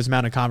you're having those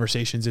amount of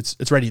conversations,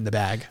 it's ready in the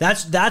bag.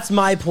 That's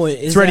my point.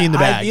 It's ready in the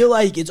bag. I feel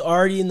like it's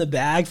already in the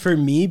bag for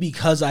me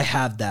because I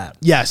have that.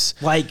 Yes.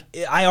 Like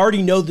I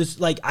already know this.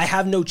 Like I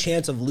have no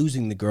chance of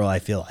losing the girl. I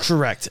feel like.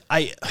 Correct.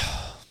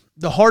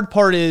 The hard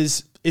part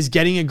is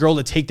getting a girl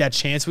to take that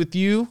chance with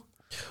you.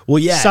 Well,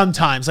 yeah.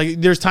 Sometimes,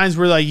 like, there's times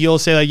where like you'll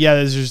say like, yeah,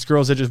 there's just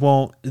girls that just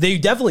won't. They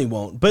definitely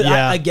won't. But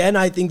Yeah.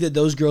 I think that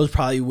those girls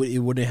probably it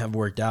wouldn't have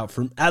worked out.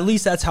 For at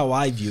least that's how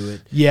I view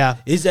it. Yeah.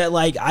 Is that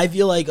like I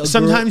feel like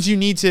Sometimes you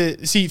need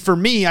to see. For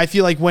me, I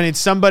feel like when it's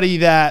somebody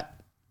that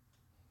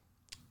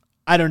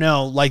I don't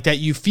know, like that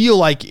you feel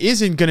like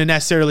isn't going to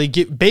necessarily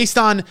get based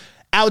on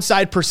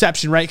outside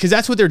perception, right? Because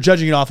that's what they're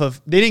judging it off of.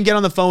 They didn't get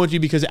on the phone with you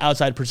because of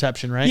outside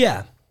perception, right?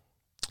 Yeah.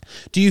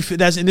 Do you? And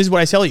this is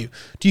what I tell you.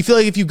 Do you feel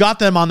like if you got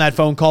them on that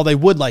phone call, they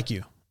would like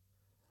you?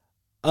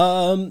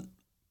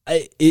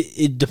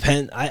 It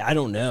depends. I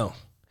don't know.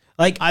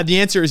 Like The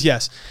answer is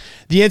yes.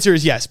 The answer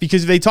is yes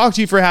because if they talk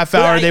to you for a half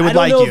hour, they would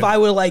like you. I don't know if I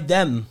would like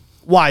them.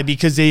 Why?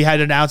 Because they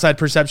had an outside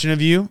perception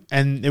of you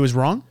and it was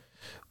wrong.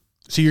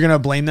 So you're gonna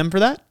blame them for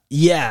that?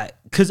 Yeah.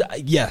 Because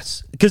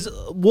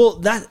well,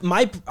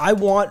 I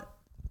want.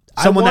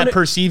 Someone that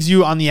perceives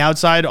you on the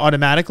outside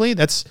automatically.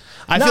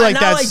 I feel like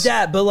not that's like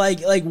that, but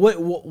like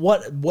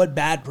what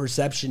bad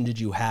perception did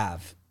you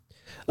have?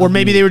 Or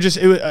maybe they were just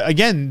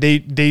again they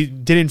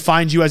didn't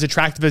find you as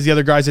attractive as the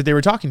other guys that they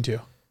were talking to.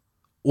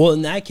 Well,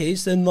 in that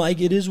case, then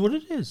like it is what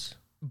it is.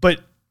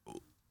 But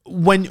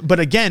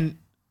again,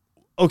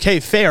 okay,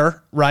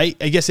 fair, right?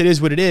 I guess it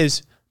is what it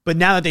is. But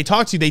now that they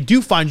talk to you, they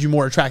do find you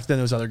more attractive than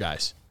those other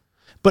guys.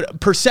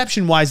 But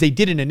perception wise, they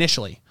didn't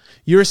initially.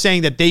 You're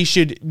saying that they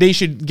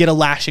should get a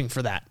lashing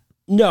for that.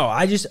 No,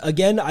 I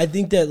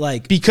think that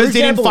like because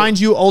they didn't find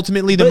you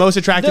ultimately the most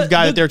attractive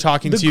guy that they're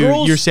talking to.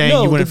 Girls, you're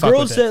saying you wouldn't fuck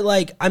with it. The girls that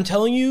like I'm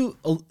telling you,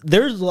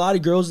 there's a lot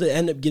of girls that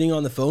end up getting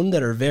on the phone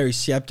that are very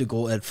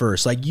skeptical at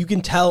first. Like you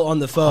can tell on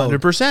the phone,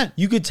 100%.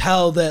 You could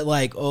tell that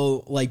like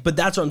but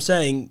that's what I'm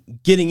saying.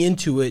 Getting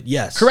into it,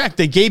 yes, correct.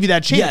 They gave you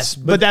that chance, yes,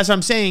 but that's what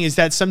I'm saying is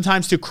that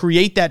sometimes to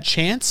create that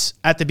chance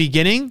at the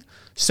beginning,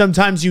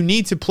 sometimes you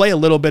need to play a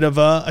little bit of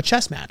a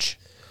chess match.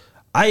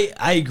 I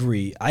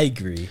agree.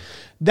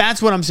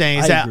 That's what I'm saying.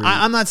 Is that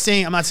I'm not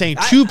saying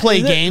to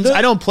play games.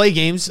 I don't play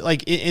games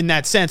like in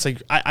that sense.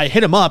 Like I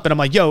hit them up and I'm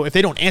like, yo, if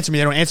they don't answer me,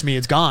 they don't answer me.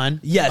 It's gone.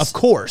 Yes, of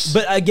course.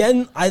 But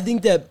again, I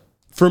think that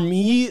for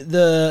me,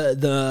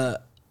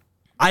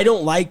 I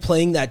don't like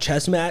playing that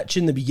chess match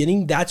in the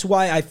beginning. That's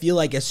why I feel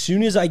like as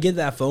soon as I get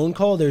that phone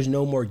call, there's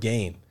no more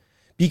game.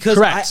 Because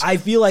I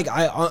feel like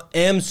I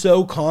am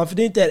so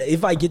confident that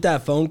if I get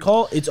that phone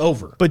call, it's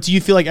over. But do you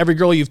feel like every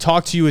girl you've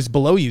talked to is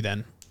below you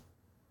then?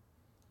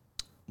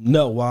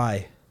 No,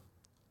 why?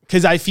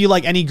 Because I feel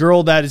like any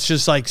girl that is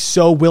just like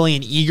so willing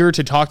and eager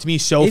to talk to me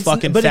fucking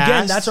fast. But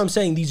again, that's what I'm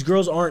saying. These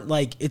girls aren't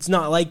like, it's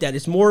not like that.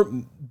 It's more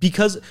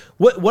because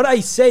what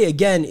I say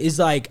again is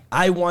like,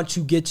 I want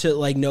to get to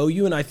like know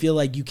you. And I feel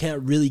like you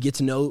can't really get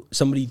to know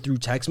somebody through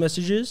text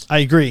messages. I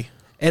agree.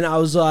 And I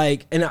was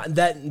like,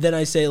 then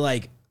I say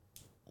like,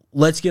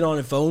 let's get on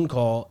a phone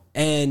call.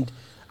 And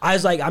I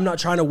was like, I'm not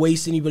trying to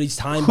waste anybody's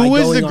time. Who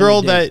is the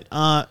girl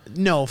that?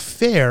 No,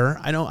 fair.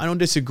 I don't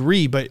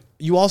disagree, but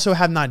you also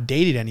have not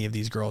dated any of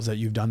these girls that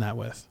you've done that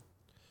with.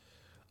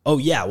 Oh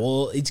yeah,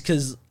 well it's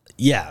because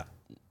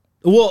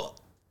well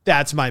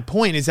that's my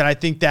point. Is that I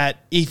think that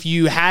if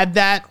you had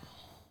that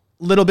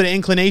little bit of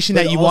inclination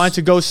that you wanted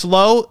to go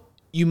slow,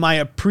 you might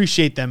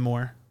appreciate them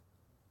more,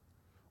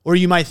 or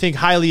you might think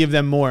highly of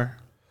them more.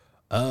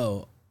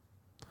 Oh,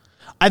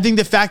 I think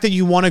the fact that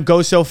you want to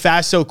go so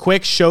fast, so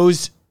quick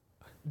shows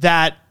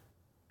that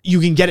you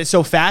can get it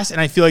so fast.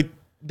 And I feel like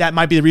that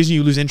might be the reason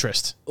you lose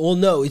interest. Well,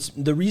 no, it's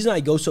the reason I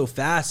go so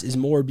fast is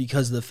more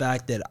because of the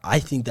fact that I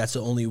think that's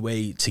the only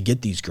way to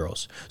get these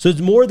girls. So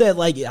it's more that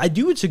like I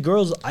do it to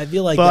girls I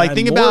feel like, that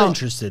I'm more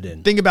interested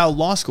in. Think about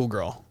Law School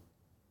Girl.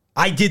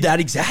 I did that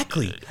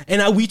exactly.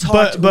 And we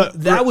talked,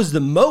 but that was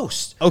the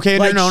most. Okay,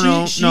 like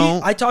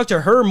no. I talked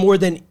to her more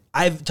than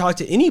I've talked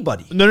to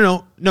anybody.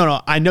 No.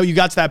 I know you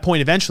got to that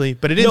point eventually,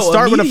 but it didn't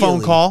start with a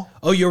phone call.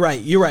 Oh, you're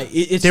right.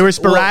 There were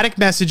sporadic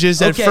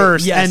messages at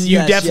first, and you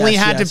definitely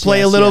had to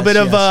play a little bit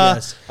of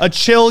a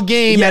chill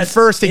game at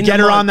first to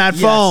get her on that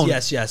phone.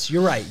 Yes.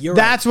 You're right.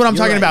 That's what I'm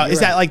talking about. Is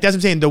that like that's what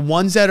I'm saying? The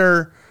ones that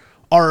are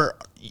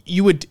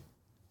you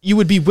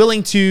would be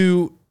willing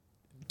to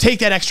take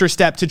that extra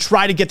step to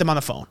try to get them on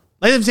the phone.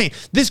 Like I'm saying,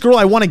 this girl,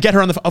 I want to get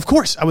her on the phone. Of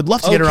course, I would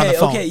love to get her on the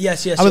phone. Okay,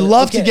 yes. I would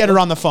love to get her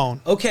on the phone.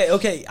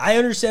 Okay. I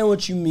understand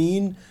what you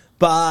mean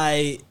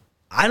by,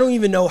 I don't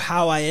even know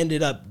how I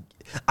ended up.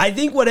 I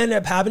think what ended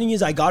up happening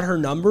is I got her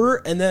number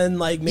and then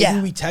like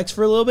maybe we text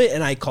for a little bit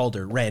and I called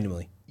her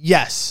randomly.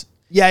 Yes.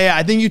 Yeah.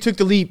 I think you took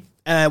the leap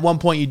And at one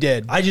point you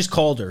did. I just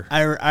called her.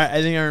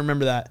 I think I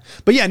remember that.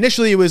 But yeah,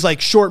 initially it was like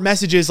short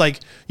messages,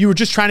 like you were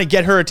just trying to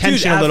get her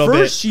attention a little bit. At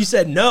first she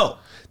said no.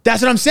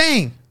 That's what I'm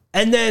saying.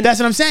 And then that's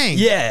what I'm saying.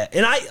 Yeah,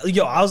 and I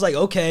was like,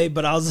 okay,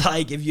 but I was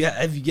like, if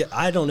you get,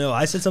 I don't know,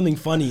 I said something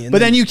funny, and but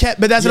then you kept.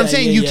 But that's what I'm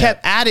saying. You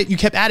kept at it. You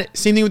kept at it.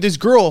 Same thing with this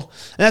girl,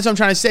 and that's what I'm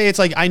trying to say. It's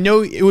like I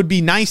know it would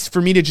be nice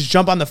for me to just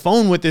jump on the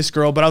phone with this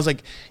girl, but I was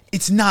like,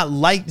 it's not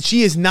like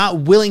she is not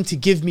willing to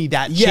give me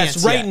that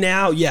chance. Right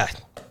now, yeah.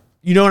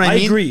 You know what I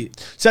mean? I agree.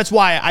 So that's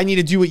why I need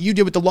to do what you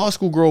did with the law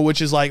school girl,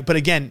 which is like, but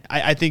again,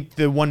 I think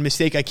the one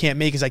mistake I can't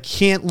make is I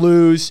can't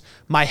lose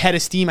my head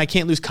of steam. I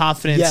can't lose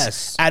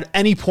confidence at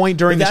any point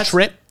during this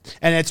trip.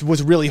 And it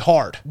was really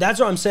hard. That's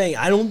what I'm saying.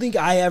 I don't think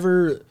I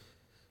ever...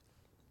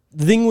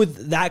 The thing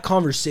with that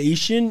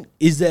conversation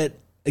is that,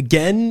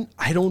 again,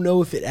 I don't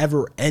know if it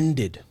ever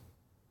ended.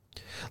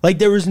 Like,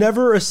 there was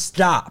never a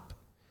stop.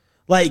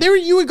 Like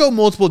you would go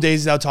multiple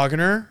days without talking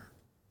to her.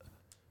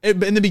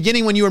 In the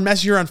beginning, when you were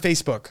messaging her on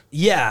Facebook.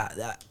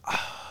 Yeah.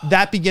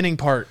 That beginning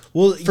part.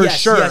 Well, for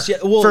sure. Yes.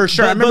 Well, for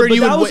sure. But, I remember but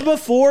you that was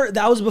before.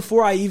 That was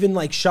before I even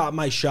like shot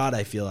my shot.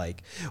 I feel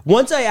like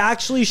once I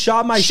actually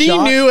shot my shot, she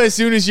knew as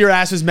soon as your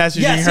ass was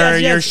messaging her,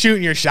 you're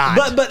shooting your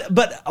shot.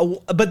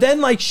 But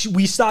then like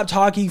we stopped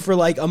talking for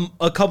like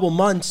a couple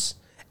months,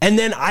 and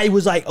then I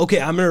was like,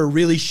 okay, I'm gonna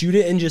really shoot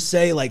it and just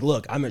say like,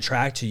 look, I'm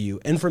attracted to you,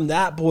 and from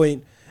that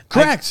point,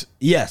 correct.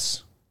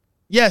 Yes.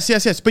 But I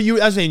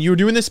was saying you were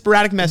doing this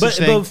sporadic message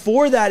thing. But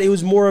before that, it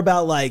was more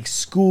about like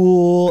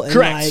school and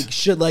like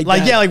shit like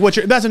that. Yeah, like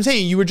that's what I'm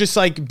saying. You were just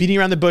like beating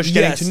around the bush,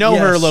 getting to know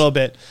her a little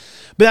bit.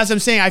 But that's what I'm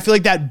saying. I feel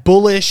like that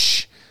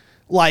bullish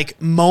like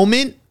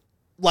moment.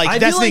 Like I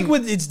that's feel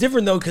like it's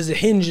different though because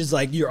Hinge is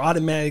like you're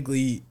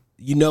automatically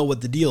what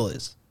the deal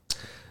is.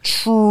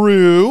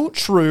 True.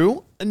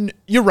 And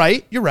you're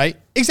right.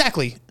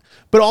 Exactly.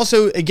 But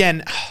also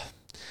again.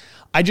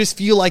 I just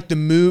feel like the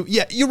move.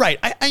 Yeah, you're right.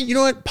 I you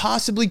know what?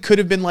 Possibly could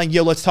have been like,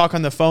 yo, let's talk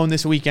on the phone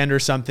this weekend or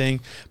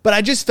something. But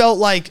I just felt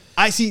like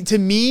to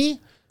me,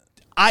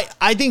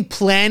 I think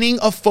planning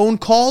a phone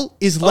call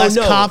is less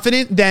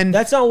confident than.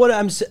 That's not what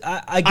I'm saying.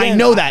 I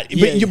know that,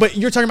 but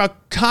you're talking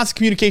about constant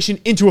communication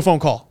into a phone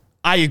call.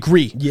 I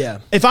agree. Yeah.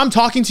 If I'm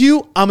talking to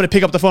you, I'm going to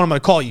pick up the phone. I'm going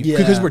to call you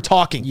because we're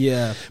talking.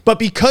 Yeah. But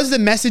because the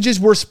messages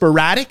were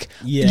sporadic,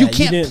 you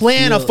can't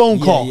plan a phone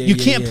call. You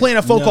can't plan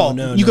a phone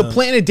call. You could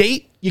plan a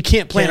date. You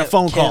can't plan a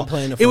phone call.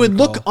 It would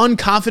look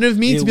unconfident of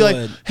me to be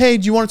like, hey,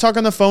 do you want to talk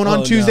on the phone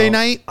on Tuesday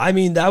night? I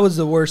mean, that was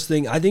the worst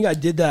thing. I think I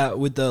did that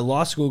with the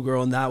law school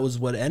girl, and that was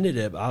what ended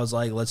it. I was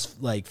like, let's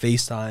like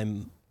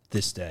FaceTime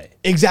this day.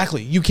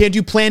 Exactly. You can't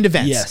do planned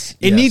events. Yes.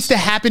 It needs to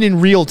happen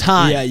in real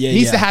time. Yeah. It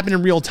needs to happen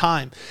in real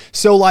time.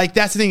 So like,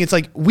 that's the thing. It's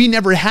like, we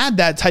never had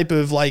that type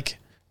of like,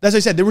 as I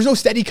said, there was no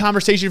steady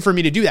conversation for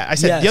me to do that. I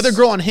said, the other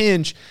girl on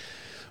Hinge,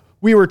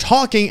 we were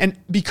talking, and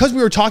because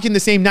we were talking the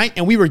same night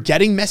and we were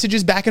getting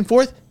messages back and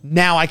forth,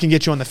 now I can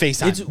get you on the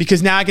FaceTime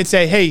because now I can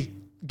say, hey,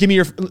 give me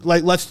your,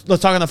 like, let's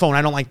talk on the phone.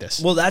 I don't like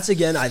this. Well, that's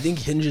again, I think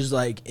Hinge is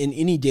like in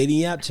any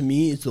dating app to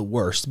me, it's the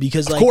worst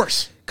because like, of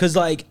course. Cause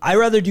like I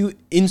rather do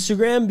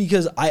Instagram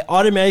because I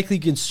automatically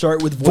can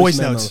start with voice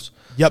memos.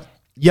 Notes.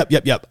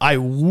 Yep. I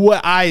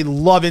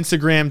love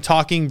Instagram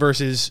talking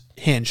versus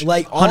Hinge.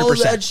 Like 100%. All of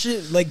that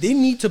shit. Like they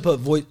need to put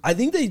voice. I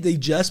think they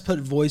just put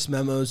voice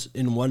memos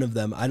in one of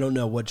them. I don't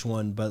know which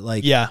one, but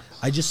like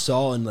I just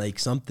saw in like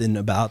something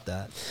about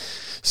that.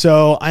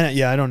 So I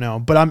don't know,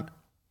 but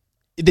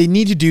they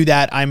need to do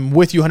that. I'm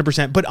with you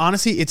 100%. But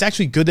honestly, it's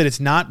actually good that it's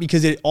not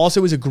because it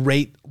also is a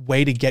great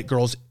way to get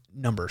girls'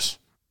 numbers.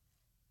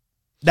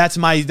 That's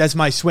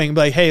my swing.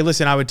 Like, hey,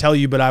 listen, I would tell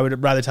you, but I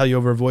would rather tell you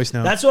over a voice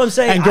note. That's what I'm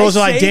saying. And girls are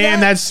like, damn,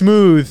 that's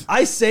smooth.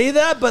 I say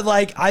that, but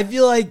like, I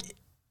feel like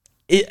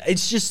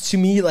it's just to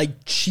me like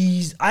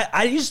cheese.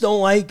 I just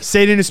don't like.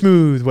 Say it in a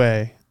smooth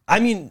way. I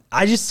mean,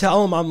 I just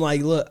tell them, I'm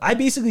like, look, I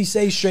basically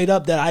say straight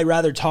up that I'd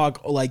rather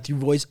talk like through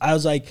voice. I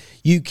was like,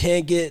 you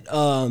can't get.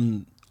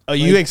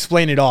 You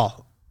explain it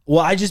all. Well,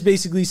 I just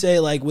basically say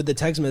like with the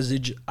text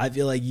message, I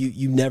feel like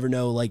you never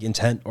know like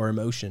intent or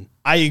emotion.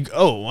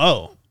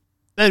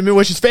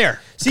 Which is fair.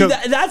 See,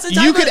 that's the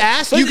type you could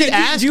ask.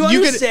 Do you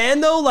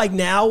understand though? Like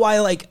now, why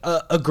like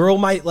a girl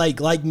might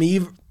like me,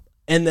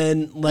 and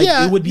then like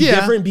it would be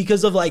different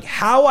because of like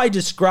how I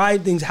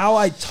describe things, how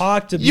I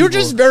talk to people. You're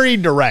just very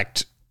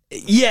direct.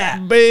 Yeah,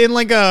 but in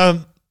like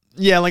a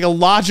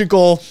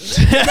logical.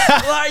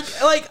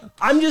 like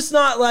I'm just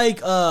not like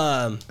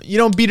you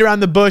don't beat around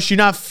the bush. You're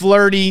not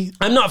flirty.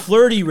 I'm not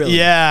flirty, really.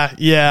 Yeah.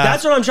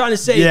 That's what I'm trying to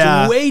say. It's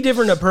a way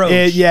different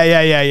approach.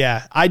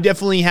 Yeah. I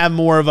definitely have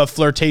more of a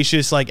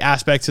flirtatious like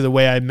aspect to the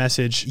way I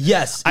message.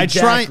 Yes,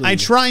 exactly. I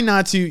try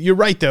not to. You're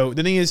right though.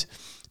 The thing is,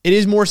 it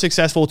is more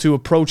successful to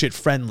approach it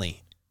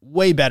friendly.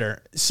 Way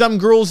better. Some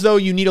girls though,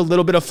 you need a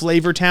little bit of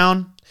flavor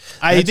town.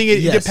 I think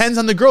it depends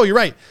on the girl. You're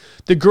right.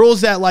 The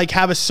girls that like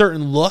have a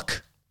certain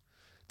look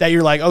that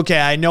you're like, okay,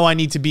 I know I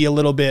need to be a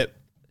little bit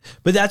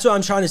But that's what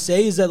I'm trying to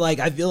say is that like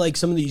I feel like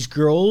some of these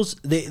girls,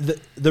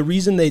 the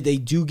reason they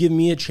do give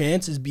me a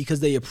chance is because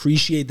they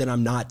appreciate that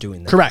I'm not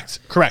doing that. Correct.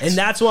 And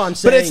that's what I'm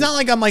saying. But it's not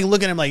like I'm like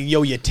looking at them like,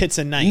 yo, your tits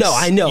are nice. No,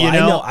 I know,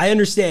 I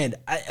understand.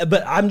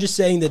 But I'm just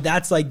saying that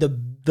that's like the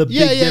big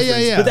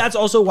difference. Yeah. But that's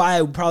also why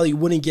I probably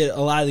wouldn't get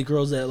a lot of the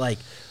girls that like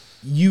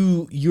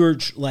you're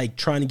like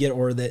trying to get,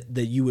 or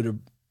that you would.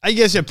 I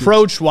guess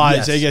approach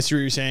wise, Yes. I guess what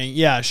you're saying.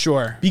 Yeah,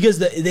 sure. Because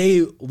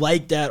they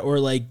like that, or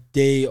like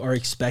they are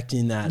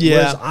expecting that. Yeah.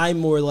 Whereas I'm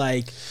more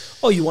like,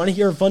 oh, you want to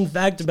hear a fun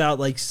fact about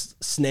like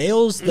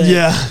snails? That,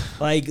 Yeah.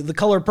 Like the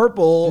color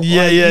purple.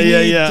 Yeah, like, yeah, you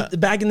need yeah.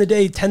 Back in the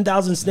day,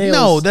 10,000 snails.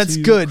 No, that's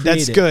to good. create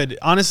That's it. good.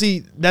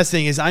 Honestly, that's the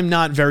thing is I'm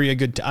not a very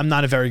good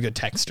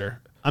texter.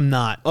 I'm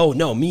not. Oh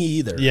no, me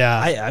either. Yeah.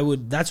 I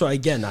would. That's why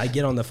again I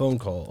get on the phone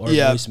call or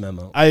voice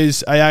memo. I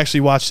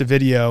actually watched a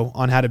video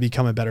on how to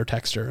become a better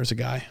texter as a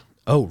guy.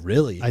 Oh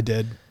really? I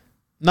did.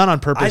 Not on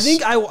purpose. I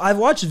think I've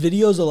watched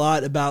videos a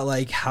lot about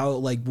like how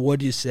like what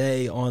do you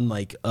say on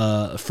like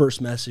a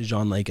first message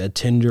on like a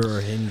Tinder or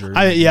Hinge or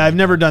I've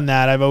never done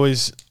that. I've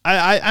always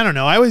I don't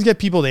know. I always get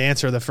people to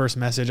answer the first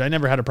message. I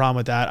never had a problem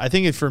with that. I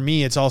think for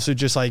me it's also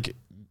just like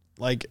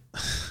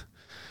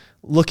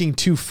looking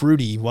too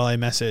fruity while I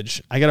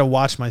message. I got to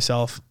watch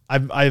myself.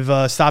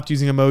 I've stopped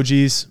using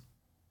emojis.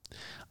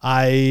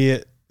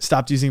 I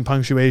stopped using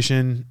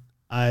punctuation.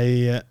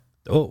 I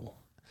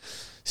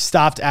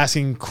stopped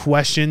asking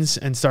questions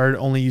and started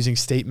only using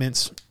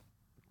statements.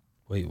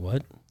 Wait,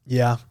 what?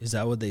 Yeah. Is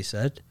that what they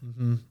said?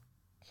 Mm-hmm.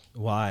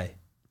 Why?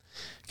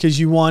 Because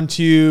you want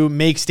to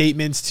make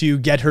statements to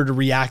get her to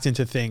react and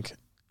to think.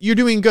 You're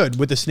doing good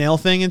with the snail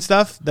thing and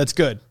stuff. That's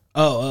good.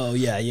 Oh,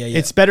 yeah.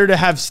 It's better to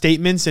have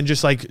statements and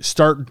just like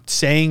start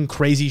saying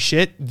crazy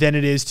shit than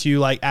it is to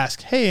like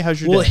ask, hey, how's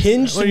your day? Well,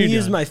 Hinge What to are you me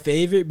is doing? my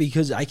favorite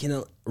because I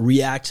can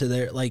react to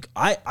their like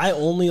I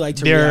only like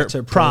to Their react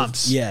to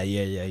prompts. Yeah.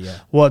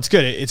 Well, it's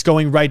good. It's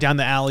going right down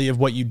the alley of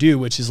what you do,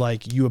 which is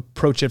like you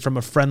approach it from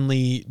a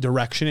friendly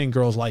direction, and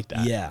girls like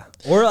that. Yeah.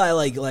 Or I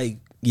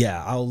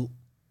I'll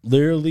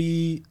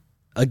literally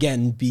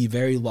again be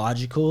very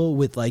logical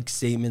with like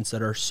statements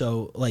that are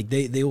so like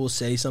they will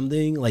say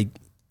something like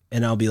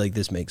and I'll be like,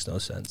 this makes no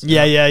sense.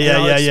 Yeah.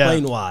 I'll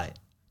explain why.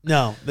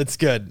 No, that's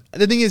good.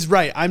 The thing is,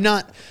 right, I'm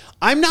not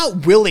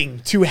willing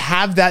to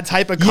have that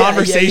type of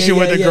conversation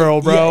with a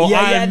girl, bro.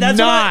 I'm that's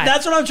not.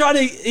 That's what I'm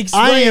trying to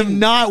explain. I am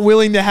not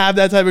willing to have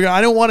that type of girl. I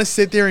don't want to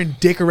sit there and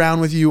dick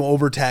around with you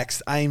over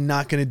text. I am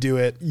not going to do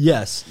it.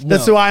 Yes.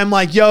 That's why I'm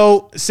like,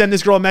 yo, send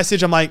this girl a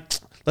message. I'm like,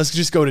 let's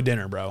just go to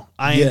dinner, bro.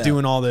 I ain't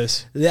doing all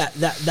this.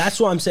 That's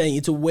what I'm saying.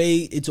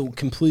 It's a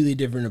completely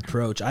different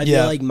approach. I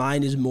feel like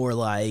mine is more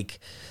like,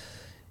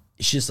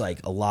 it's just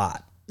like a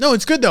lot. No,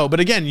 it's good though. But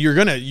again, you're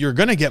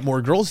gonna get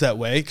more girls that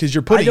way because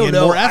you're putting in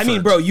more effort. I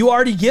mean, bro, you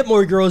already get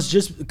more girls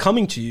just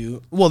coming to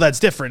you. Well, that's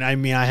different. I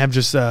mean, I have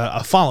just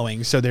a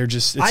following, so they're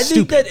just. It's think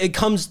stupid. that it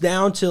comes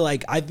down to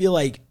like I feel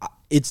like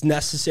it's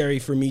necessary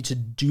for me to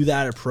do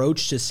that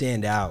approach to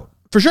stand out.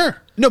 For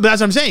sure. No, but that's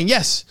what I'm saying.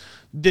 Yes.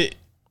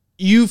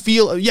 You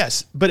feel,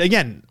 yes. But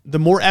again, the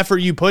more effort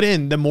you put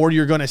in, the more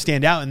you're going to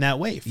stand out in that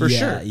way. For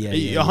sure.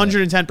 Yeah,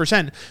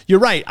 110%. You're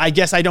right. I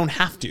guess I don't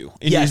have to.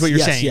 Is what you're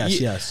saying.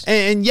 Yes.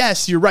 And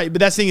yes, you're right.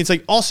 But that's the thing. It's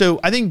like also,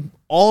 I think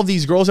all of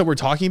these girls that we're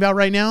talking about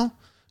right now,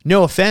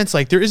 no offense,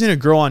 like there isn't a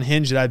girl on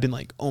Hinge that I've been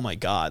like, oh my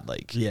God,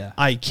 like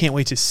I can't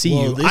wait to see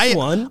you.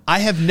 I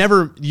have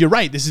never, you're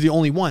right. This is the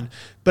only one.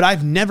 But I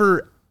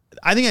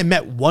think I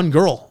met one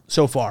girl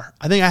so far.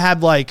 I think I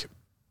have like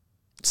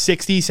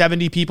 60,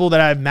 70 people that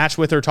I've matched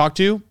with or talked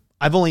to.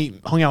 I've only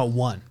hung out with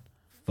one.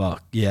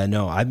 Fuck. Yeah,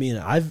 no. I mean,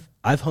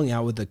 I've hung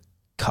out with a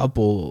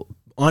couple.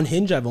 On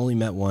Hinge, I've only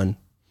met one.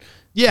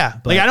 Yeah.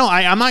 But like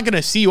I'm not going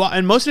to see you.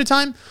 And most of the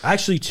time.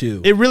 Actually,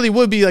 two. It really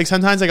would be like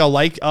sometimes like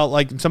I'll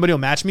like somebody will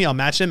match me. I'll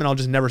match them and I'll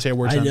just never say a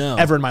word to them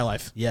ever in my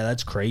life. Yeah,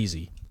 that's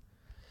crazy.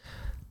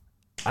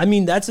 I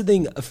mean, that's the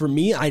thing. For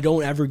me, I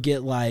don't ever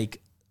get the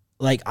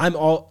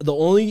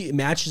only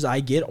matches I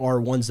get are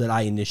ones that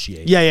I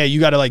initiate. Yeah. You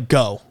got to like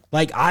go.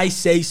 Like I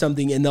say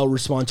something and they'll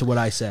respond to what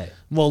I say.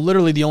 Well,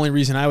 literally the only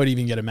reason I would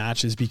even get a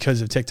match is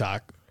because of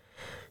TikTok.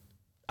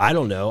 I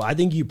don't know. I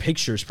think you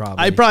pictures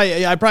probably. I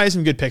probably have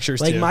some good pictures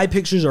too. Like my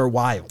pictures are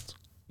wild.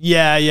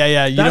 Yeah.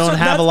 You don't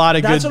have a lot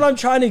of good. That's what I'm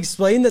trying to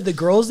explain. That the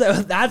girls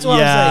that's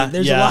what I'm saying.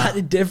 There's a lot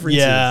of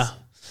differences. Yeah.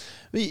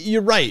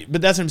 You're right,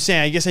 but that's what I'm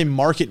saying. I guess I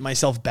market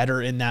myself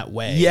better in that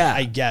way. Yeah,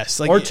 I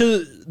guess like or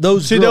to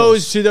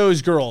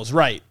those girls,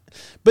 right?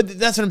 But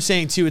that's what I'm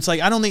saying too. It's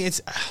like I don't think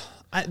it's.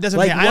 That's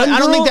like okay. I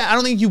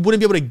don't think you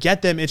wouldn't be able to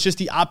get them. It's just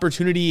the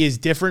opportunity is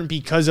different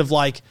because of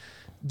like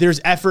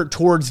there's effort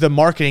towards the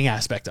marketing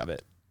aspect of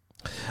it.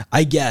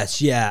 I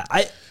guess, yeah.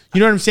 You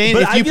know what I'm saying?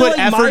 If you put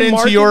effort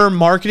into your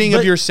marketing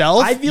of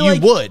yourself,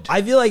 you would.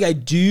 I feel like I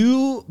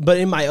do, but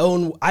in my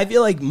own, I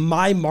feel like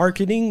my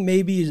marketing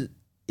maybe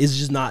is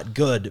just not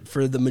good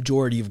for the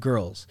majority of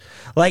girls.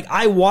 Like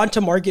I want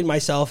to market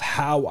myself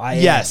how I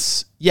am.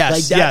 Yes.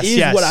 Like that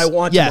is what I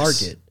want to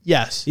market.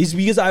 Yes. It's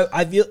because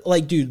I feel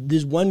like, dude,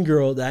 there's one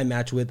girl that I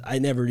match with. I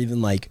never even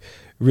like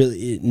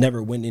really, it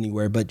never went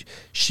anywhere. But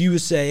she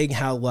was saying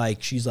how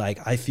like she's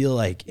like, I feel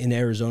like in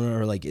Arizona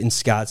or like in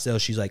Scottsdale,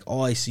 she's like,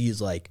 all I see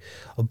is like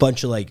a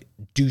bunch of like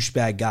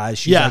douchebag guys.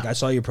 She's like, I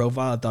saw your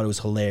profile, I thought it was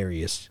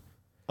hilarious.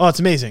 Oh, it's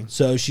amazing.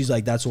 So she's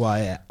like, that's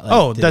why.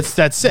 That's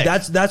sick.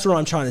 That's what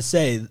I'm trying to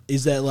say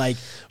is that like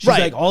she's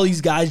like all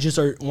these guys just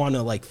want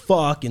to like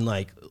fuck and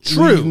like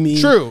leave me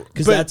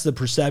because that's the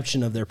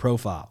perception of their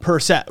profile.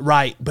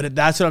 Right, but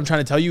that's what I'm trying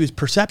to tell you is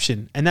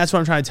perception, and that's what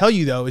I'm trying to tell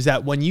you though is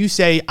that when you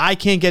say I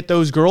can't get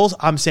those girls,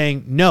 I'm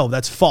saying no,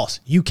 that's false.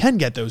 You can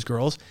get those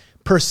girls.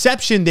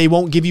 Perception, they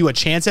won't give you a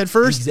chance at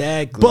first.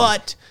 Exactly,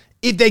 but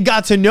if they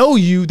got to know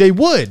you, they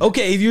would.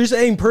 Okay, if you're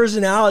saying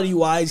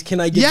personality-wise, can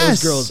I get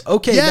those girls?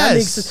 Okay, that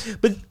makes sense.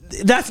 But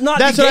that's not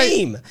the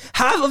game.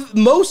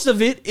 Most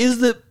of it is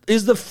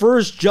the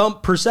first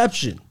jump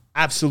perception.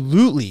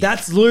 Absolutely.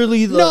 That's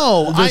literally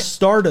the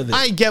start of it.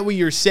 I get what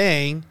you're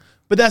saying,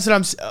 but that's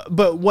what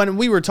but when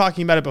we were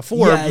talking about it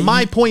before,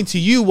 my point to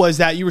you was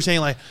that you were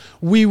saying like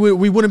we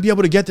wouldn't be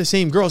able to get the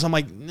same girls. I'm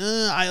like,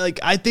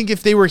 I think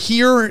if they were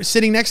here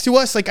sitting next to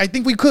us, like I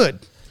think we could.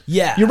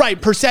 Yeah. You're right.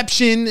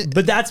 Perception.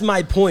 But that's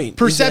my point.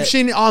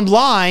 Perception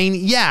online.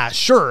 Yeah,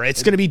 sure.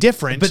 It's going to be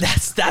different. But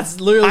that's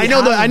literally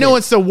I know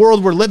it's the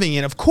world we're living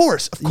in. Of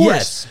course.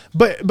 Yes.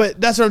 But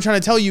that's what I'm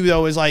trying to tell you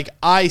though, is like,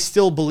 I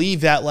still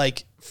believe that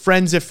like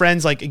friends of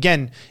friends, like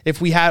again,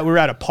 if we were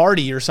at a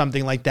party or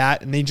something like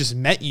that and they just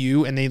met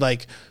you and they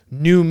like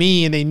knew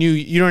me and they knew,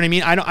 you know what I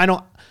mean?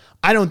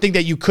 I don't think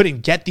that you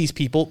couldn't get these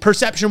people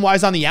perception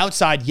wise on the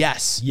outside.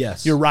 Yes.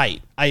 You're right.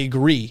 I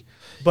agree.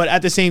 But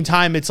at the same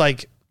time, it's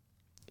like,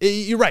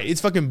 you're right.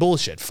 It's fucking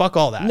bullshit. Fuck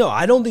all that. No,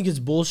 I don't think it's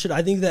bullshit.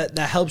 I think that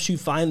helps you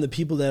find the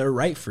people that are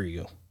right for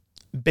you.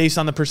 Based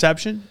on the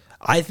perception?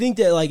 I think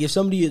that like if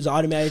somebody is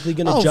automatically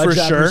going to judge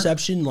that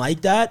perception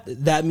like that,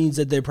 that means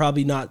that they're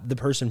probably not the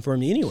person for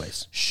me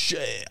anyways.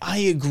 I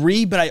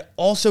agree, but I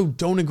also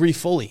don't agree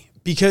fully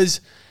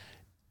because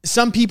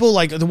some people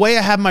like the way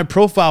I have my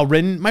profile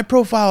written, my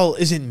profile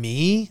isn't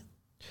me.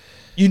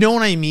 You know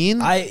what I mean?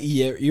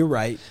 Yeah, you're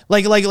right.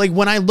 Like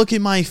when I look at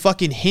my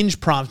fucking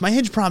Hinge prompts, my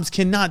Hinge prompts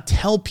cannot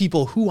tell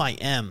people who I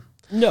am.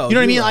 No, you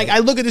know what I mean? Right. Like I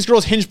look at this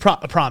girl's Hinge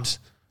prompts.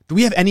 Do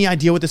we have any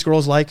idea what this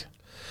girl's like?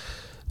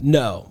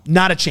 No,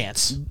 not a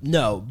chance.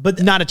 No,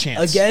 but not a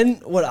chance.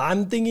 Again, what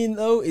I'm thinking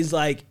though is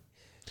like,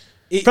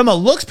 from a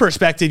looks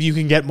perspective, you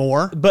can get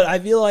more. But I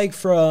feel like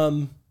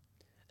from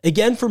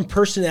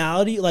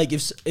personality, like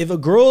if a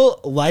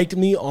girl liked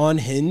me on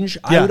Hinge,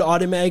 I would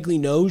automatically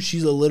know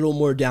she's a little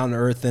more down to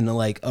earth than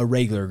like a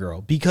regular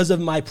girl because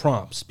of my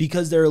prompts,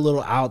 because they're a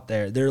little out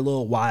there, they're a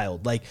little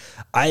wild. Like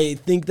I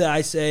think that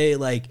I say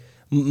like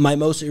my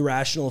most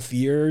irrational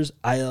fears.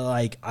 I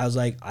was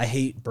like, I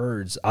hate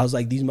birds. I was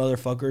like, these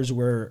motherfuckers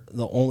were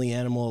the only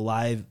animal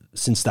alive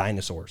since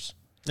dinosaurs.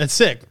 That's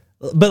sick.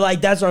 But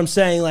like that's what I'm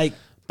saying. Like,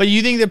 but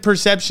you think the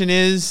perception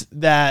is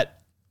that?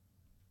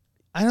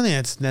 I don't think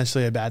that's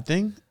necessarily a bad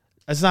thing.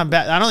 That's not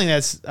bad. I don't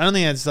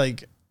think that's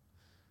like.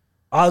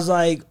 I was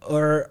like,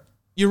 or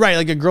you're right.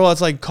 Like a girl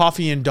that's like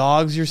coffee and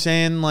dogs. You're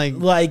saying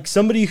like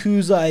somebody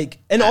who's like,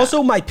 and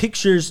also my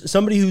pictures.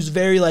 Somebody who's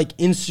very like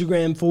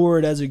Instagram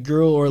forward as a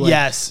girl, or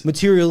like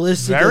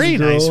materialistic. Very as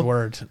a girl. nice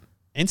word.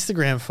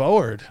 Instagram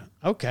forward.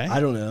 Okay.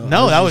 I don't know.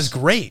 No, that was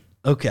great.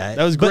 Okay,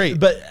 that was great.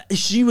 But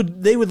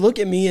they would look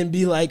at me and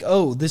be like,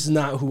 "Oh, this is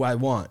not who I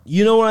want."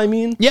 You know what I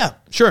mean? Yeah,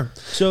 sure.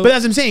 So, but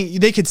as I'm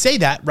saying, they could say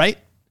that, right?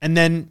 And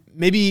then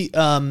maybe.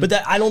 But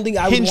that I don't think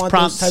I would want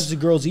prompts. those types of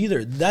girls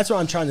either. That's what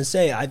I'm trying to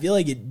say. I feel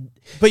like it.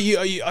 But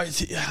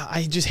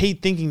I just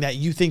hate thinking that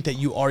you think that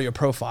you are your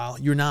profile.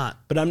 You're not.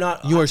 But I'm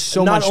not. You are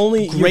so not much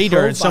only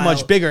greater and so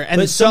much bigger.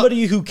 And but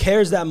somebody who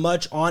cares that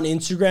much on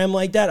Instagram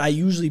like that, I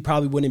usually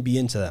probably wouldn't be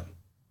into them.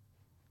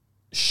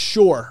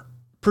 Sure,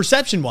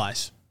 perception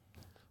wise.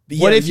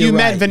 What if you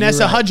met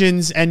Vanessa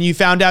Hudgens and you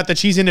found out that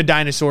she's into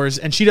dinosaurs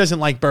and she doesn't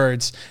like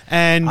birds?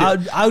 And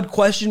I would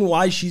question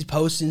why she's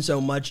posting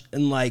so much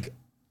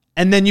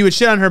and then you would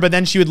shit on her, but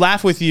then she would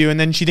laugh with you and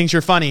then she thinks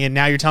you're funny and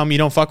now you're telling me you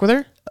don't fuck with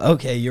her?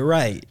 Okay, you're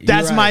right.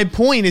 That's my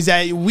point is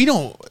that we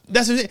don't,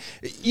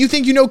 you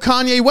think you know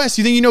Kanye West,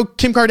 you think you know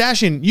Kim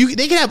Kardashian.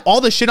 They can have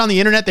all the shit on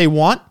the internet they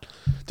want.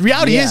 The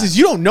reality is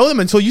you don't know them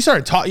until you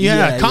start talking,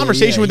 had a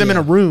conversation with them in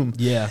a room.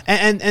 Yeah.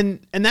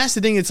 And that's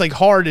the thing. It's like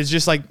hard. It's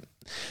just like,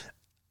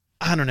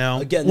 I don't know.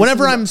 Again,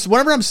 whenever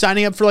I'm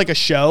signing up for like a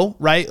show,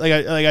 right? Like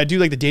I do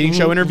like the dating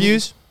show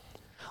interviews.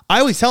 I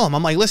always tell them,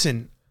 I'm like,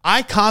 listen,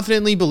 I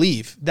confidently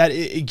believe that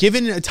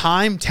given a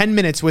time, 10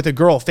 minutes with a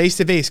girl,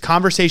 face-to-face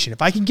conversation,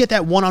 if I can get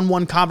that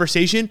one-on-one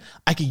conversation,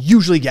 I can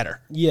usually get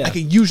her. Yeah. I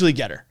can usually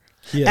get her.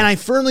 Yeah. And I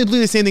firmly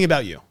believe the same thing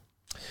about you.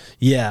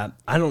 Yeah.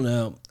 I don't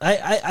know.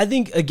 I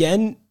think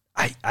again,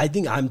 I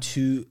think I'm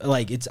too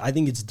like I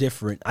think it's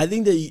different. I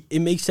think that it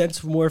makes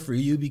sense more for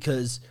you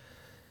because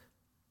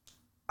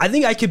I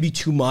think I could be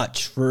too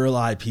much for a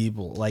lot of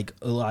people, like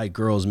a lot of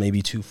girls,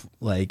 maybe too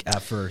like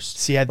at first.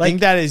 See, I think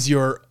that is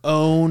your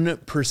own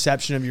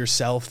perception of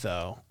yourself,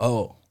 though.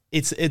 Oh,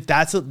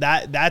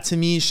 that to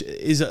me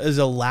is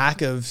a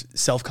lack of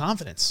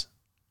self-confidence.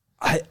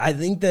 I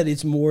think that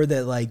it's more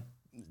that like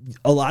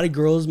a lot of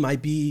girls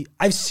might be.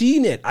 I've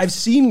seen it. I've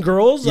seen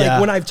girls like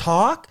when I've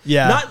talked.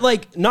 Yeah.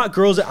 Not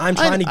girls that I'm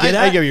trying to get at.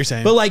 I get what you're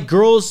saying. But like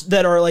girls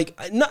that are like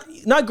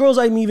not girls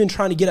I'm even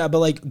trying to get at, but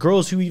like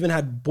girls who even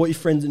had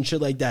boyfriends and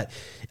shit like that.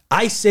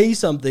 I say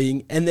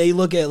something and they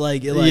look at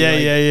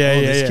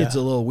this kid's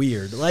a little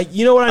weird. Like,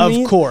 you know what I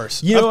mean? Of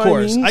course. You know of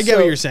course. what I mean? I get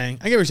what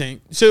you're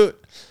saying. So,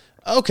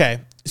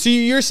 okay. So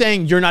you're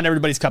saying you're not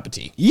everybody's cup of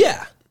tea.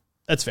 Yeah.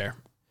 That's fair.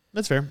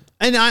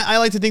 And I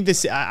like to think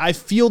this. I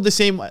feel the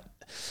same way.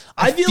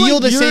 I feel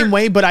like the same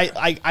way, but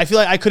I feel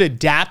like I could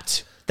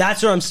adapt.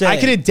 That's what I'm saying. I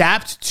could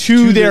adapt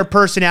to their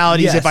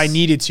personalities yes. if I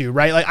needed to,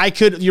 right? Like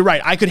you're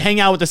right. I could hang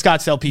out with the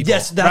Scottsdale people.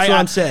 Yes, that's right? what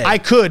I'm saying. I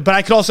could, but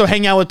I could also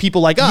hang out with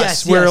people like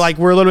us, where like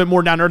we're a little bit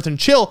more down to earth and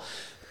chill.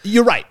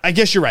 You're right. I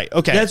guess you're right.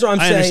 Okay. That's what I'm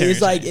saying.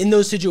 It's like in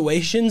those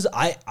situations,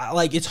 I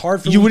like it's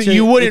hard for me to.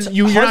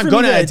 You're not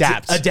going to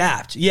adapt.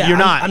 Adapt. Yeah. You're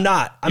not. I'm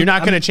not. You're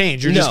not going to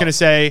change. You're just going to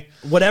say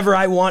whatever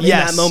I want in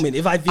that moment.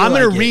 If I feel I'm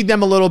going to read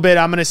them a little bit.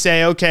 I'm going to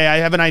say, okay, I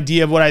have an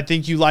idea of what I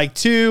think you like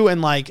too, and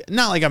like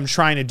not like I'm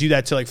trying to do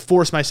that to like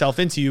force myself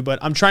into you, but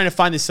I'm trying to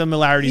find the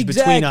similarities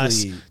between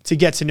us to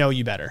get to know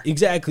you better.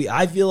 Exactly.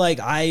 I feel like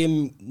I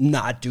am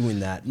not doing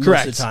that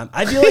most of the time.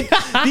 I feel like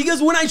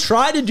because when I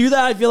try to do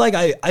that, I feel like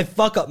I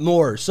fuck up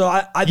more. So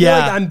I feel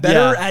like I'm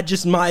better at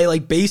just my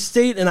like base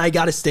state, and I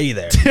got to stay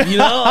there. You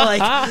know,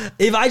 like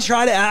if I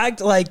try to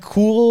act like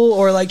cool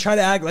or like try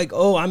to act like,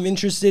 oh, I'm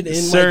interested in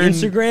like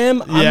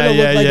Instagram, I'm gonna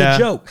look like a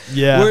joke.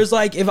 Yeah. Whereas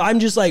like if I'm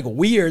just like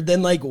weird,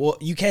 then like well,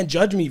 you can't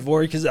judge me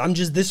for it because I'm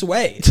just this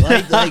way.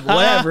 Like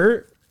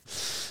whatever.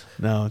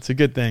 No, it's a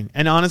good thing.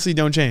 And honestly,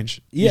 don't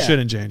change. You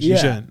shouldn't change. You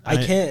shouldn't.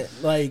 I can't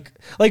like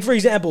for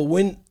example,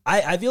 when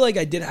I feel like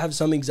I did have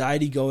some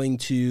anxiety going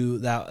to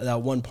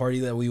that one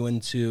party that we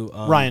went to.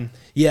 Ryan.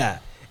 Yeah.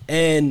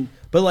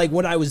 But like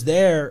when I was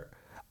there,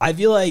 I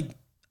feel like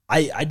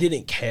I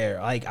didn't care.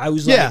 Like I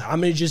was like,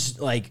 I'm going to just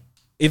like,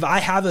 if I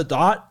have a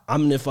thought,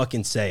 I'm going to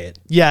fucking say it.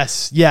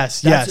 Yes.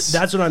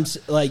 That's what I'm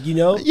like, you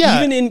know,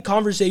 even in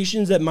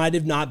conversations that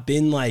might've not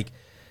been like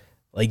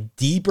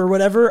deep or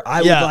whatever,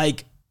 I would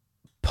like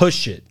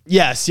push it.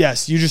 Yes.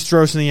 You just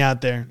throw something out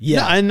there.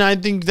 Yeah. No, and I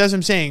think that's what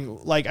I'm saying.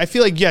 Like, I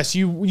feel like, yes,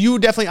 you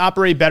definitely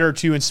operate better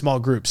too in small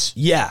groups.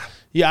 Yeah.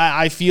 Yeah,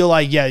 I feel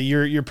like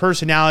your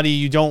personality,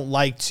 you don't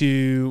like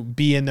to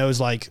be in those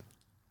like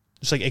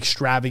just like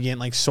extravagant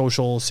like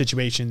social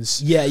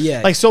situations.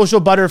 Yeah. Like social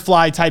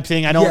butterfly type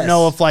thing. I don't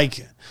know if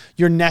like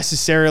you're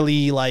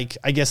necessarily like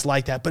I guess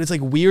like that, but it's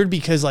like weird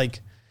because like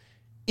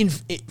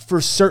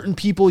for certain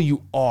people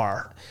you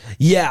are.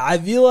 Yeah, I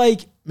feel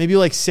like maybe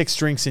like 6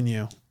 drinks in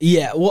you.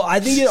 Yeah, well,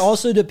 I think it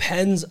also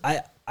depends.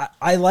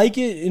 I like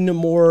it in a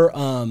more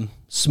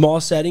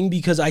small setting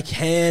because I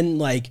can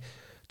like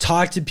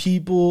talk to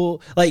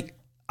people like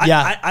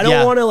I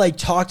don't want to like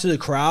talk to the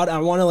crowd. I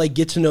want to like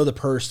get to know the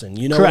person.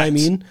 You know what I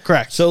mean?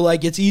 Correct. So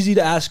like it's easy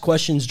to ask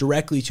questions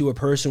directly to a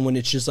person when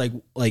it's just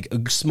like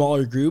a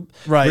smaller group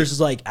versus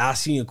like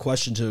asking a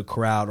question to a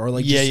crowd or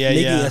like just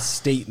making a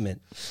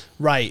statement.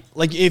 Right.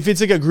 Like if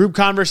it's like a group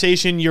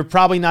conversation, you're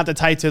probably not the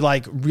type to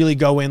like really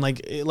go in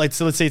like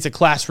so let's say it's a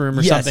classroom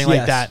or something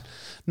like that.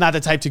 Not the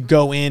type to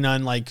go in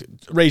on like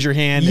raise your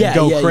hand and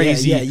go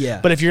crazy.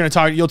 Yeah. But if you're going to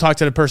talk, you'll talk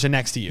to the person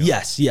next to you.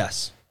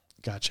 Yes.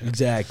 Gotcha.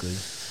 Exactly.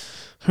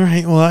 All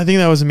right. Well, I think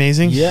that was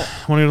amazing. Yeah.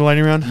 Want to go to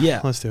lightning round? Yeah.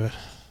 Let's do it.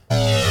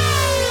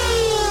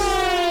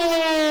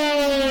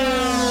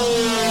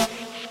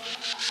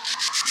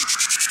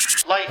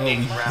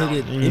 Lightning round.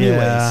 Hit it anyways.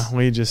 Yeah,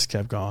 we just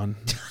kept going.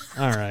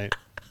 All right.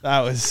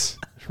 That was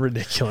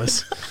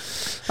ridiculous.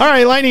 All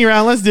right, lightning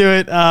round. Let's do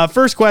it.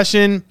 First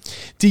question.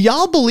 Do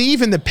y'all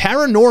believe in the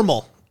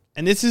paranormal?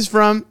 And this is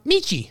from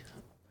Michi.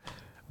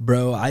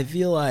 Bro, I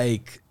feel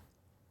like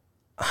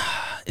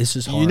it's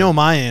just hard. You know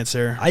my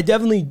answer. I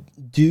definitely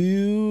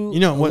do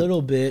a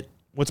little bit.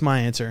 What's my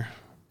answer?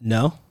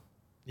 No.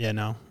 Yeah,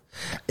 no.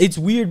 It's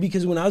weird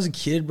because when I was a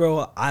kid,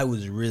 bro, I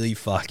was really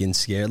fucking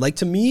scared. Like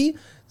to me,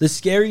 the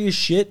scariest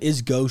shit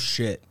is ghost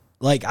shit.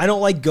 Like I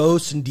don't like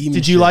ghosts and demons.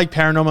 Did you like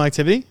Paranormal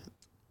Activity?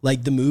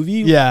 Like the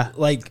movie? Yeah.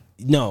 Like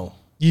no.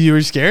 You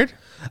were scared?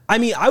 I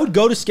mean, I would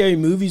go to scary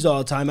movies all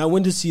the time. I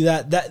went to see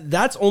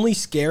that's only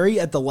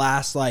scary at the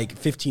last like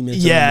 15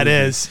 minutes. Yeah, it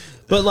is.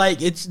 But like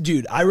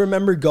dude, I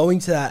remember going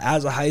to that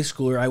as a high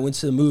schooler. I went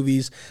to the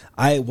movies.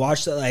 I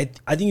watched that.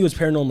 I think it was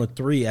Paranormal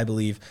 3, I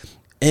believe.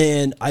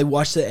 And I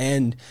watched the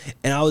end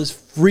and I was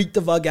freaked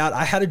the fuck out.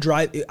 I had to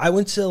drive. I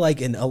went to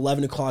like an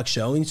 11 o'clock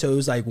showing. So it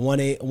was like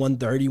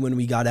 1:30 when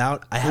we got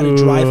out. I had to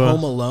drive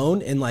home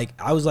alone. And like,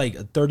 I was like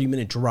a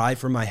 30-minute drive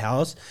from my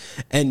house.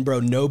 And bro,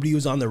 nobody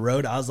was on the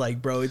road. I was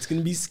like, bro, it's going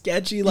to be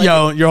sketchy. Like,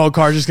 yo, your whole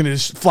car's just going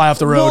to fly off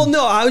the road. Well,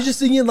 no, I was just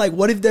thinking like,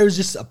 what if there's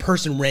just a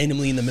person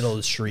randomly in the middle of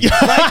the street?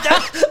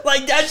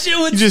 like that shit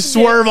would you just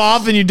swerve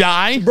off and you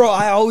die? Bro,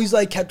 I always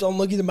like kept on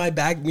looking at my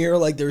back mirror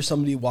like there was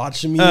somebody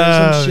watching me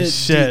or some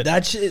shit. Dude,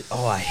 that shit.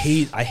 Oh, I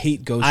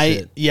hate ghost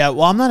shit. Yeah,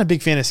 well, I'm not a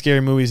big fan of scary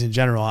movies in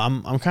general.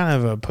 I'm kind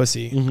of a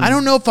pussy. Mm-hmm. I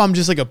don't know if I'm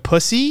just like a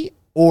pussy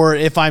or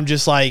if I'm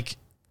just like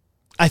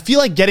I feel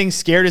like getting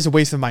scared is a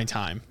waste of my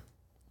time.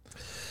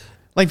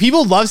 Like,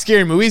 people love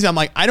scary movies. I'm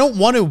like, I don't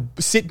want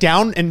to sit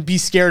down and be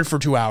scared for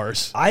 2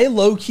 hours. I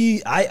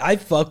low-key, I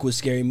fuck with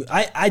scary movies.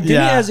 I did it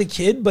as a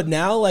kid, but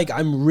now, like,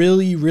 I'm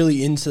really,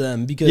 really into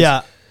them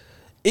because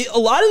a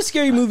lot of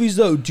scary movies,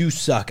 though, do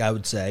suck, I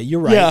would say. You're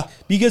right. Yeah.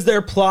 Because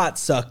their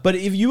plots suck. But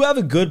if you have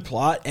a good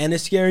plot and a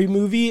scary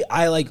movie,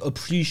 I, like,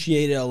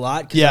 appreciate it a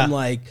lot. Because I'm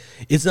like,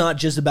 it's not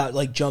just about,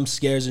 like, jump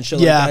scares and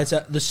shit like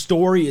that. The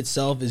story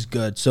itself is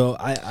good. So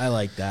I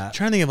like that. I'm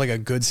trying to think of, like, a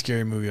good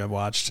scary movie I've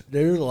watched.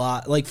 There's a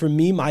lot. Like, for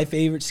me, my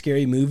favorite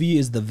scary movie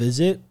is The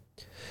Visit.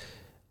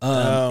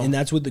 And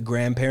that's with the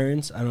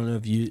grandparents. I don't know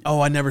if you...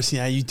 Oh, I never seen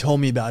that. You told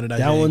me about it,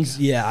 That one's...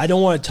 Yeah, I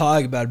don't want to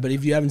talk about it, but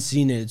if you haven't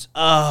seen it,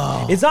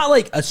 it's not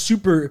like a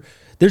super...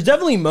 There's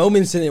definitely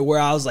moments in it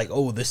where I was like,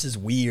 oh, this is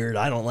weird.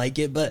 I don't like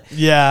it, but...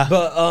 Yeah.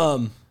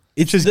 But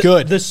it's just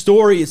good. The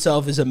story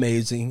itself is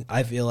amazing.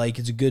 I feel like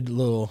it's a good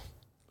little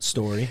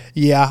story.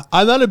 Yeah.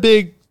 I'm not a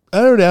big...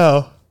 I don't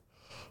know.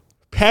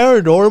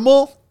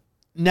 Paranormal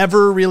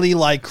never really,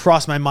 like,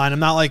 crossed my mind. I'm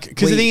not like...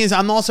 Because the thing is,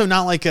 I'm also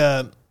not like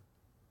a...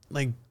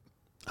 Like...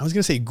 I was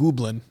gonna say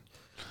Gooblin.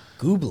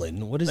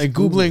 Gooblin? What is like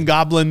Gooblin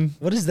Goblin?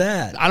 What is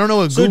that? I don't know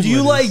what. So Gooblin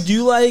do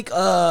you like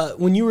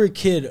when you were a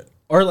kid,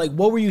 or like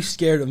what were you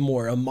scared of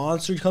more? A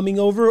monster coming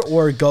over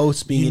or a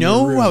ghost being? You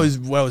know what I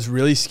was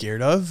really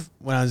scared of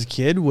when I was a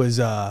kid was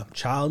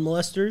child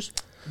molesters.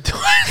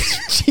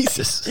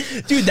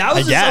 Jesus, dude, that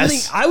was something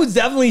I was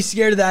definitely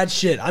scared of that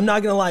shit. I'm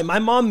not gonna lie. My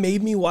mom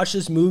made me watch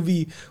this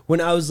movie when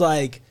I was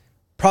like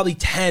probably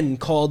 10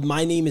 called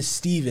My Name is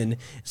Steven.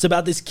 It's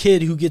about this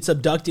kid who gets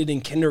abducted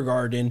in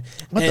kindergarten.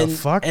 What the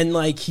fuck? And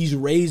like he's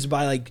raised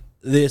by like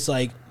this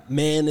like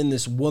man and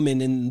this woman,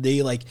 and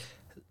they like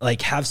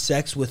have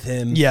sex with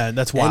him. Yeah,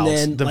 that's wild.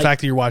 Then, the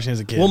fact that you're watching as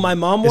a kid. Well, my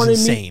mom wanted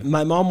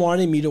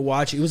me to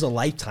watch. It was a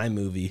Lifetime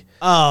movie.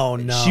 Oh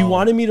no. She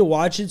wanted me to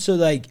watch it, so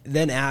like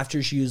then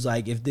after she was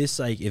like,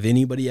 if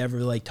anybody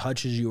ever like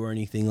touches you or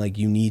anything, like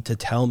you need to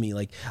tell me.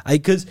 Like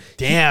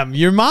damn,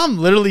 your mom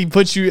literally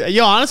put you.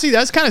 Yo, honestly,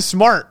 that's kind of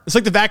smart. It's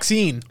like the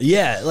vaccine.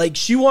 Yeah, like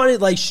she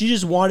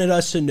just wanted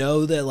us to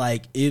know that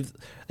like if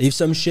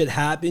some shit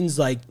happens,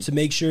 like to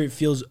make sure it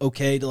feels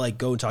okay to like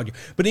go and talk to you.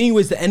 But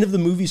anyways, the end of the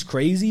movie's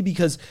crazy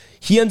because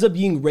he ends up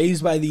being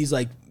raised by these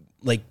like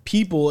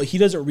people. He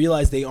doesn't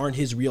realize they aren't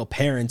his real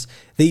parents.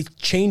 They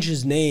changed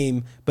his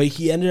name, but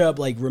he ended up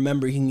like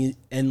remembering,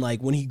 and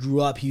like when he grew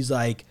up, he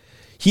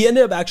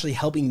ended up actually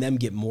helping them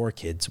get more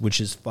kids,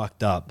 which is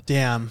fucked up.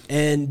 Damn.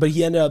 But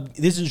he ended up,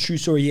 this is a true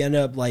story, he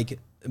ended up like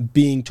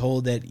being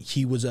told that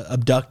he was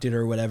abducted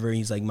or whatever. And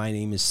he's like, my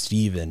name is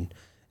Steven.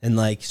 And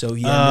like, so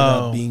he ended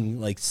up being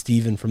like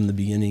Steven from the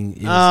beginning.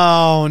 It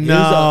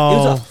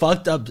was a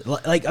fucked up,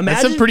 like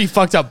imagine. That's a pretty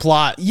fucked up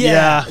plot.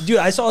 Yeah. Dude,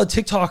 I saw a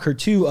TikToker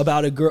too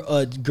about a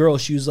girl.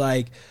 She was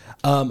like,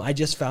 I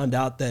just found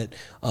out that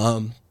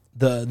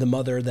the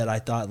mother that I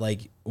thought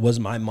like was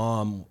my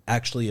mom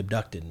actually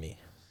abducted me.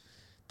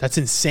 That's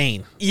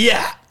insane.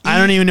 Yeah. I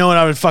don't even know what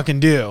I would fucking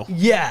do.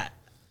 Yeah.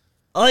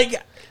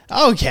 Like,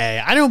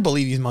 okay, I don't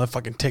believe these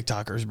motherfucking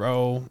TikTokers,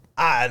 bro.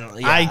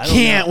 I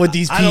can't with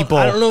these people.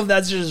 I don't know if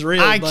that's just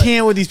real. I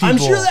can't with these people. I'm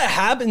sure that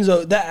happens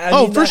though.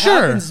 For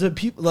sure. Happens to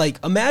people. Like,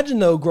 imagine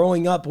though,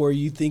 growing up where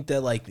you think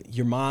that like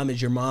your mom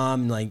is your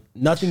mom, and like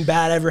nothing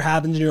bad ever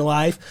happens in your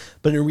life,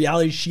 but in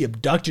reality, she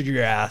abducted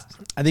your ass.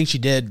 I think she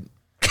did.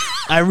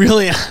 I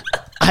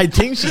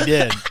think she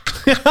did.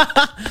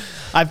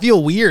 I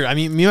feel weird. I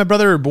mean, me and my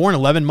brother were born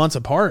 11 months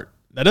apart.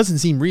 That doesn't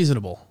seem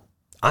reasonable.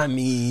 I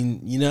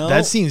mean, you know,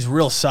 that seems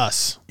real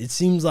sus. It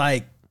seems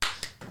like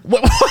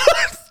what?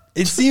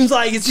 It seems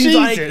like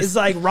it's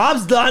like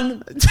Rob's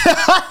done.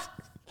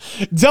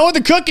 Done with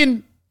the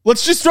cooking.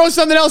 Let's just throw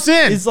something else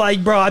in. It's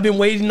like, bro, I've been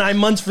waiting 9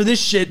 months for this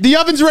shit. The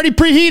oven's already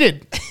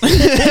preheated.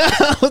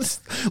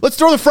 let's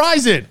throw the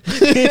fries in.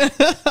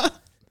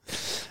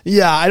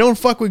 Yeah, I don't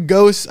fuck with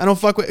ghosts. I don't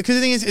fuck with, because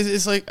the thing is,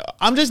 it's like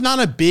I'm just not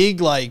a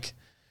big like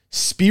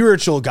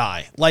spiritual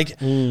guy.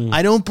 Like,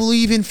 I don't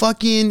believe in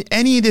fucking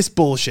any of this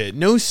bullshit.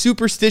 No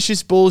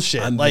superstitious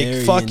bullshit. I'm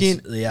like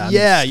fucking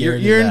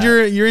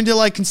you're into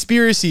like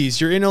conspiracies.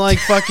 You're into like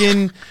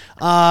fucking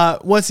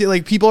what's it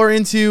like? People are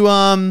into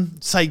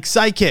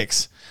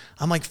psychics.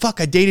 I'm like, fuck,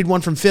 I dated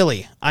one from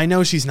Philly. I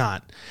know she's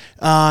not.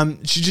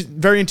 She's just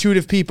very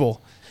intuitive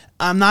people.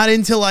 I'm not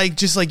into like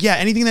just like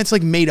anything that's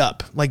like made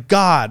up, like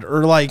God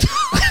or like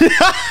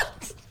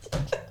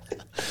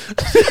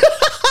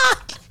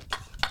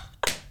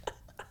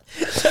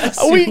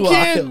we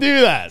can't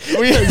do that.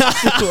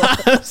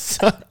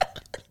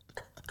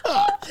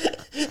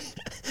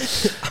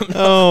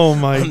 Oh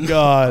my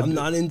God. I'm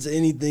not into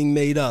anything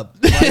made up.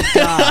 My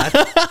God.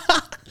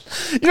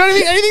 You know what I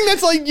mean? Anything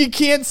that's like you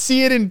can't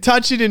see it and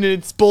touch it and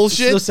it's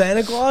bullshit. So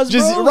Santa Claus,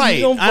 just bro?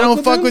 Right. I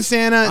don't fuck with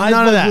Santa.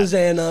 None of that. With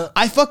Santa.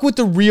 I fuck with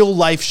the real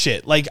life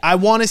shit. Like, I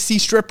want to see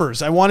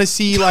strippers. I want to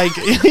see like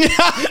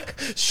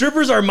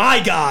strippers are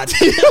my God.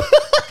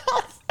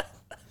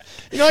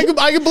 You know,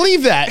 I could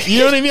believe that. You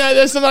know what I mean?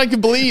 That's something I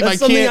can believe. That's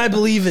something I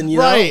believe in, you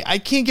right. know? I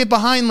can't get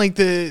behind like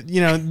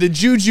the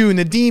juju and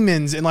the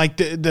demons and like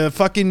the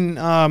fucking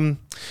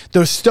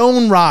those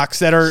stone rocks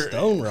that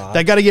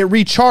got to get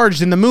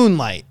recharged in the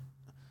moonlight.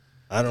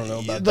 I don't know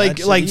about like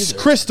that like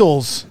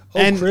crystals.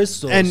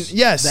 Crystals. And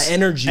yes. The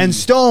energy. And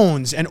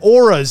stones and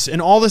auras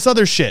and all this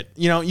other shit.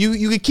 You know,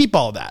 you could keep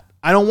all of that.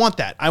 I don't want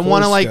that. I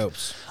want to like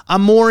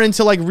I'm more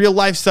into like real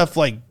life stuff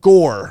like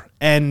gore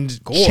and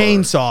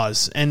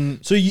chainsaws and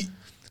you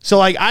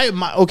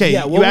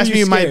asked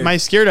me my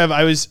scared of.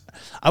 I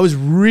was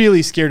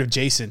really scared of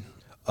Jason.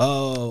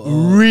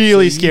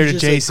 Really scared of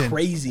Jason.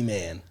 Crazy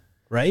man,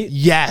 right?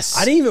 Yes.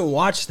 I didn't even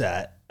watch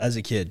that as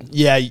a kid.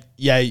 Yeah.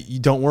 You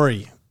don't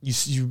worry.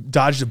 You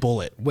dodged a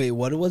bullet. Wait,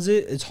 what was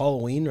it? It's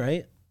Halloween,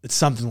 right? It's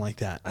something like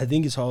that. I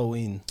think it's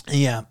Halloween.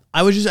 Yeah.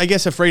 I was just, I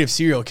guess, afraid of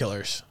serial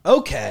killers.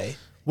 Okay.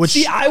 Which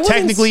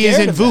technically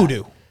isn't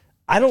voodoo.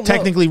 I don't know.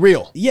 Technically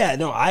real. Yeah,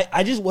 no,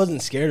 I just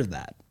wasn't scared of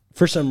that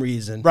for some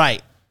reason.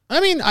 Right. I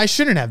mean, I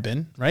shouldn't have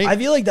been, right? I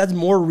feel like that's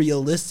more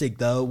realistic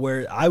though,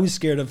 where I was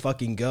scared of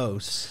fucking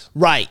ghosts.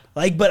 Right.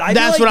 Like, but I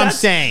that's feel like what I'm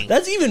saying.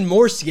 That's even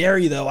more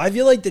scary though. I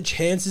feel like the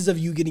chances of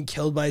you getting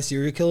killed by a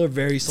serial killer are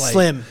very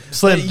slim.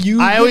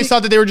 I always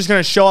thought that they were just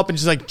gonna show up and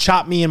just like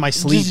chop me in my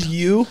sleep. Just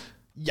you?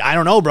 I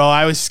don't know, bro.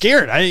 I was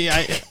scared.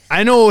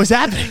 I know what was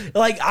happening.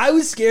 Like, I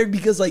was scared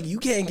because, like, you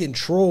can't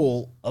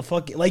control a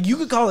fucking... Like, you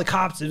could call the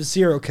cops if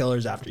serial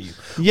killer's after you.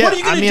 Yeah, what are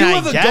you going to do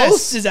if a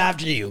ghost is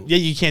after you? Yeah,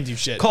 you can't do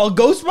shit. Call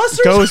Ghostbusters?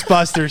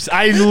 Ghostbusters.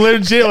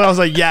 I was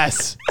like,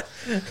 yes.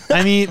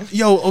 I mean,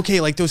 okay,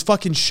 like those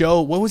fucking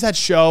show... What was that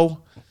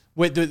show?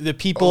 With the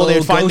people, they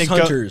would find the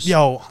hunters.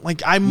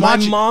 Like my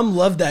mom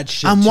loved that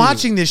shit. I'm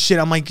watching this shit.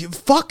 I'm like,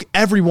 fuck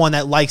everyone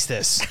that likes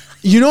this.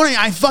 You know what I mean?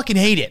 I fucking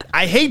hate it.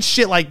 I hate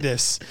shit like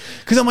this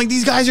because I'm like,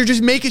 these guys are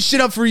just making shit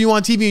up for you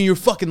on TV and you're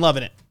fucking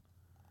loving it.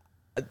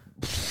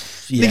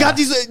 Yeah.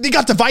 They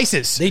got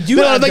devices. They do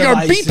have like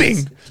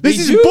devices. Are beeping. This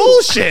is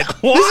bullshit.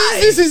 Why?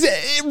 This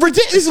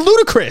is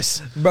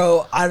ludicrous,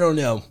 bro. I don't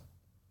know.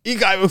 You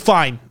guys,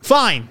 fine.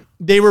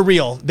 They were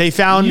real. They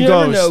found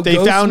ghosts. They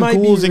found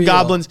ghouls and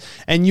goblins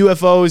and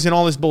UFOs and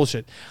all this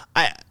bullshit.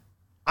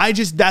 I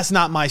just, that's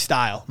not my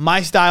style.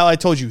 My style, I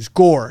told you, is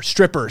gore,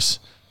 strippers,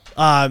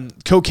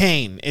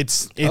 cocaine.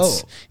 It's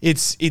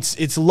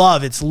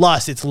love. It's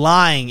lust. It's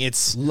lying.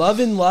 It's love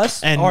and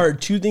lust are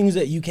two things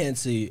that you can't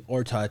see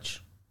or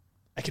touch.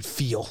 I could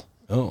feel.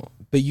 Oh,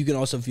 but you can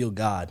also feel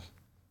God.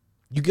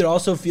 You could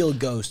also feel a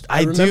ghost.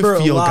 I do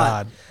feel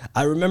God.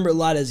 I remember a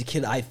lot as a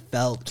kid. I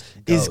felt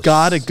Is ghosts.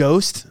 God a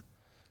ghost?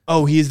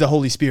 Oh, he is the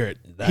Holy Spirit.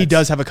 He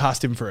does have a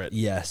costume for it.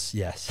 Yes.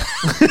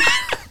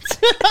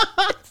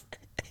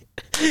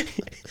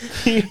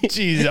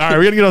 Jeez. All right,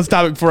 we're going to get on this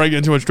topic before I get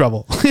in too much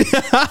trouble.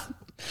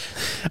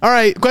 All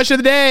right, question of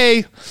the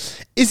day.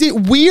 Is it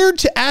weird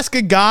to ask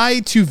a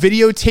guy to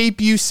videotape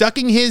you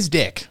sucking his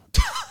dick?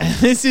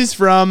 This is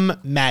from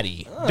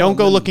Maddie. Don't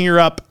go looking her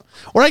up.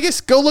 Or I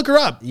guess go look her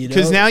up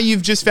because now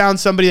you've just found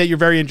somebody that you're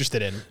very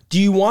interested in. Do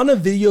you want to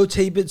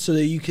videotape it so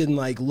that you can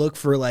like look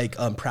for like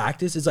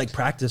practice? It's like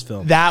practice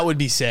film. That would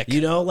be sick.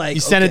 You know, like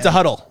you send it to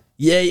Huddle.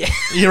 Yeah.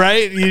 You're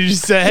right. You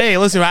just say, "Hey,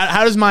 listen,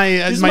 how does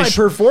my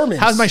performance?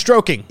 How's my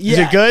stroking? Yeah. Is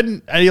it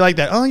good? How do you like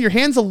that? Oh, your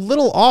hand's a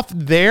little off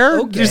there.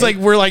 Okay. Just like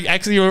we're like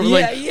actually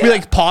we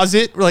like pause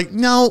it. We're like,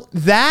 no,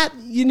 that's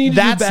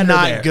not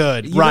there.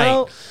 Good, you right?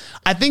 know?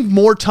 I think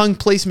more tongue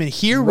placement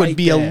here would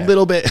be there. a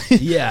little bit.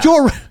 Yeah,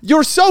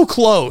 you're so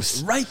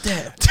close. Right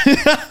there.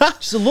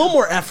 Just a little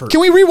more effort.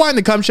 Can we rewind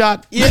the cum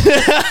shot? Yeah.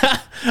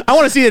 I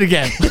want to see it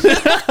again.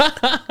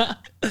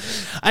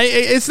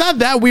 It's not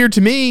that weird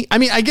to me. I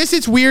mean, I guess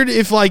it's weird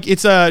if like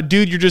it's a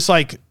dude. You're just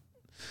like.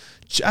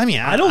 I mean,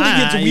 I don't think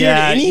it's weird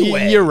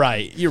anyway. You're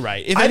right.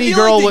 If I any feel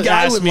girl like the would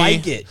guy ask would me,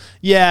 like it.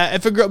 Yeah,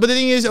 if a girl. But the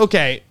thing is,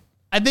 okay,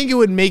 I think it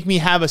would make me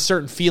have a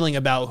certain feeling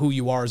about who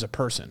you are as a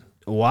person.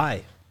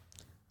 Why?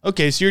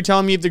 Okay, so you're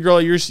telling me if the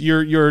girl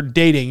you're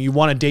dating, you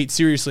want to date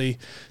seriously,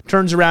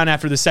 turns around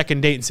after the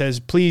second date and says,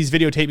 "Please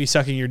videotape me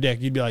sucking your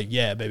dick," you'd be like,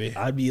 "Yeah, baby."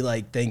 I'd be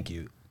like, "Thank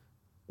you."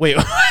 Wait,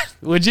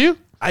 would you?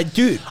 I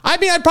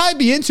mean, I'd probably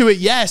be into it.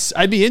 Yes,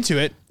 I'd be into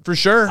it for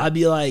sure. I'd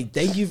be like,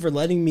 "Thank you for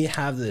letting me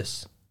have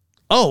this."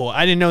 Oh,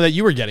 I didn't know that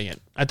you were getting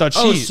it. I thought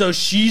so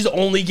she's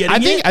only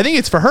getting it? I think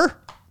it's for her.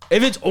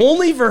 If it's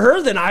only for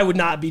her, then I would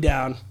not be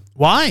down.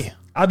 Why?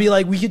 I'd be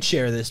like, we could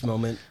share this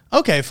moment.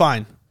 Okay,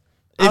 fine.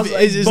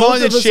 As long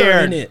as it's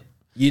shared, it,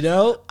 you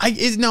know.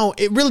 No,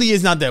 it really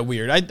is not that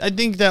weird. I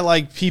think that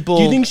like people.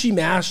 Do you think she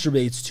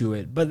masturbates to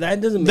it? But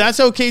that doesn't.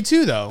 That's okay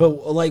too, though.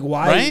 But like,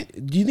 why?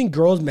 Right? Do you think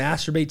girls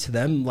masturbate to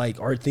them,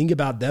 like, or think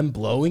about them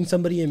blowing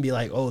somebody and be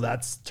like, "Oh,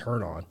 that's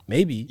turn on"?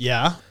 Maybe.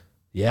 Yeah.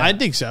 I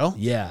think so.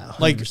 Yeah,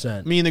 100%.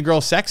 Like me and the girl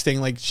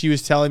sexting. Like she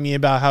was telling me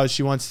about how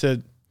she wants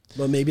to.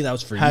 Well, maybe that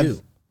was for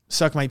you.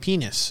 Suck my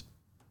penis.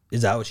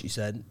 Is that what she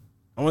said?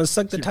 I want to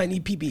suck the tiny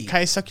pee-pee.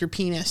 Can I suck your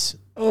penis?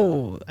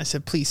 Oh, I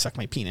said, please suck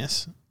my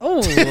penis.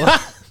 Oh,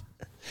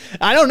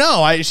 I don't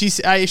know. She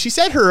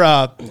said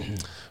her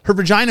her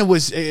vagina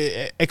was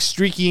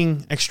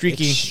extreaking.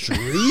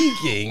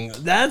 Extreaking?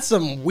 That's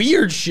some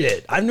weird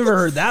shit. I've never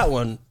heard that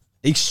one.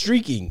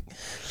 Extreaking.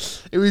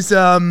 It was,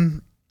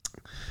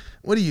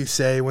 what do you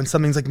say when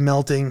something's like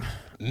melting?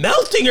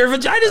 Melting? Her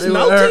vagina's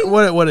melting?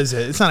 What is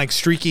it? It's not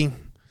extreaking.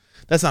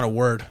 That's not a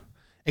word.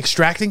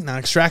 Extracting? Not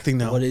extracting,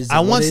 though. What is it? I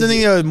want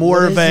something that was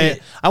more of a...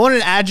 I want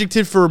an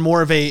adjective for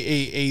more of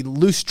a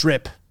loose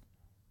drip.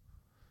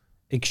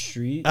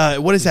 Extreme.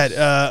 What is that?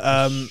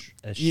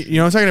 You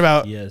know what I'm talking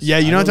about? Yes. Yeah,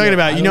 you know what I'm talking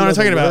about. You know what I'm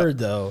talking about.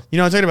 Though. You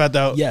know what I'm talking about,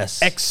 though.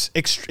 Yes.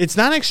 It's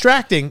not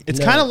extracting. It's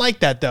kind of like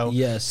that, though.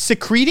 Yes.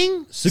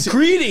 Secreting.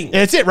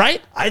 That's it,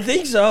 right? I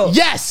think so.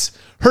 Yes.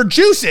 Her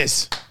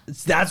juices.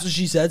 That's what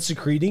she said.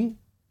 Secreting.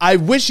 I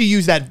wish she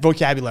used that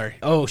vocabulary.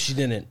 Oh, she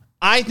didn't.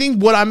 I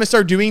think what I'm gonna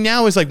start doing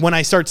now is like when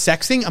I start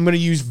sexting, I'm gonna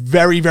use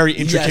very, very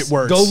intricate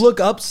words. Go look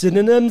up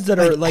synonyms that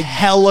are like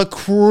hella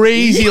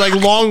crazy, like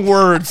long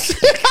words.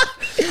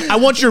 I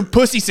want your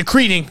pussy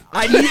secreting.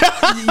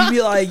 You'd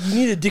be like, you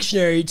need a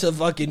dictionary to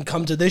fucking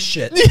come to this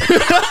shit.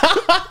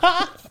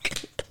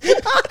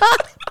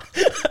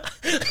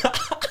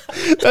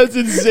 That's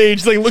insane.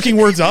 Just like looking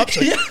words up.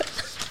 Like,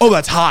 oh,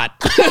 that's hot.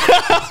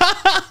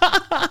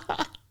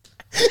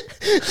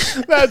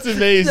 That's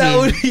amazing. That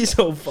would be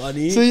so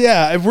funny. So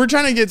yeah, if we're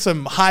trying to get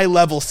some high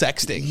level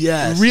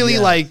sexting, really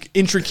like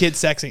intricate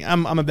sexting,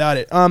 I'm about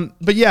it.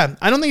 But yeah,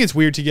 I don't think it's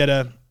weird to get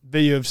a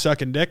video of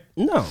sucking dick.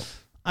 No,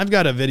 I've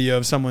got a video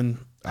of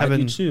someone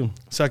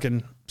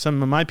sucking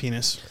some of my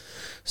penis.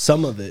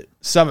 Some of it.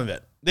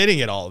 They didn't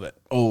get all of it.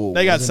 Oh,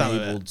 they got some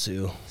of it.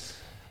 To.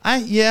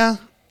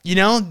 You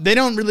know, they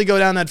don't really go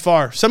down that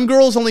far. Some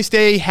girls only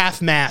stay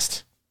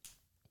half-mast.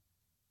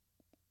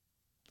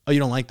 Oh, you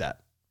don't like that?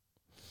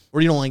 Or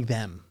you don't like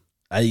them?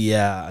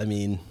 I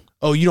mean...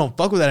 Oh, you don't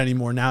fuck with that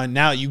anymore.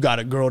 Now you got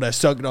a girl that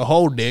sucked the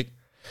whole dick.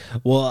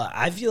 Well,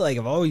 I feel like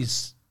I've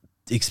always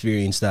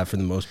experienced that for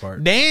the most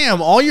part. Damn,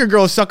 all your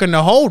girls sucking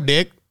the whole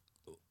dick.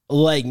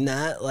 Like,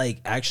 not like...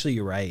 Actually,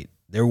 you're right.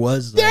 There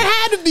was... There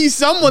had to be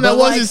someone that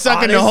wasn't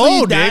sucking the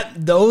whole dick.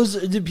 Those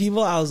are the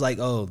people I was like,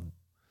 oh,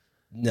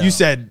 no. You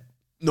said,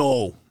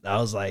 no. I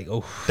was like,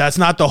 oh. That's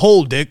not the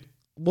whole dick.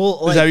 Well,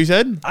 like, is that what you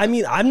said? I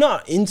mean, I'm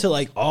not into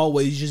like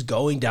always just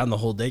going down the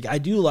whole dick. I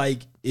do like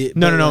it.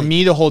 No, like,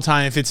 me the whole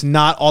time. If it's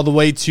not all the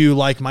way to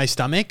like my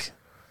stomach,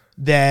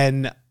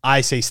 then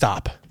I say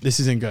stop. This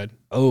isn't good.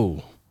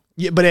 Oh.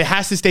 Yeah, but it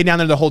has to stay down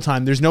there the whole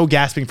time. There's no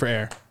gasping for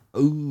air.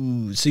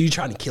 Ooh, so you're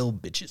trying to kill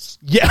bitches?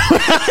 Yeah.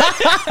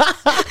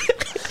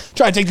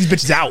 Try to take these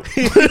bitches out.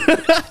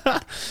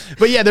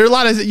 But yeah, there's a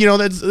lot of,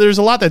 there's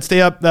a lot that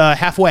stay up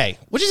halfway,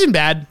 which isn't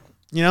bad.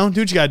 You know,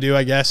 do what you got to do,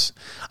 I guess.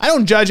 I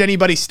don't judge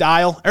anybody's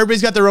style.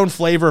 Everybody's got their own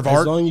flavor of art.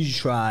 As long as you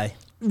try.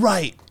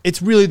 Right.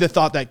 It's really the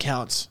thought that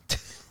counts.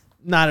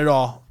 Not at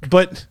all.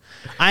 But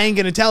I ain't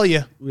going to tell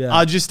you. Yeah.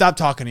 I'll just stop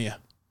talking to you.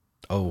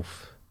 Oh.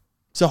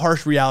 It's a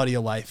harsh reality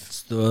of life.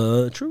 It's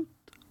the truth.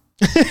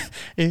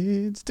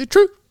 It's the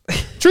truth.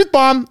 Truth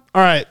bomb.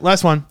 All right,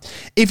 last one.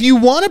 If you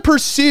want to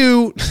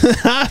pursue...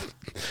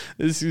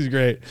 This is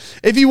great.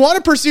 If you want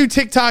to pursue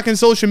TikTok and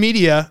social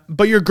media,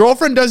 but your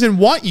girlfriend doesn't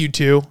want you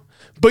to...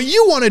 but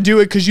you want to do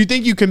it because you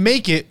think you can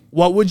make it,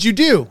 what would you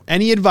do?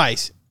 Any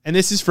advice? And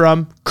this is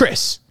from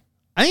Chris.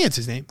 I think it's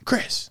his name.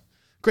 Chris.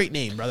 Great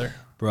name, brother.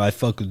 Bro, I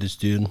fuck with this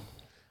dude.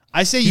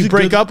 I say you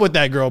break up with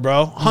that girl,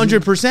 bro.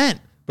 100%.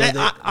 They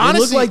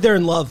look like they're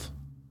in love.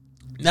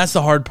 That's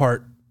the hard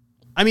part.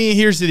 I mean,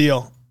 here's the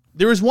deal.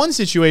 There was one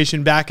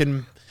situation back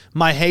in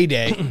my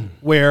heyday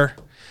where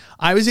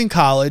I was in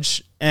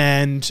college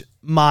and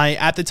my,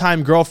 at the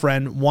time,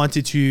 girlfriend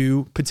wanted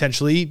to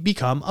potentially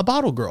become a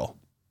bottle girl.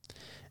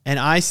 And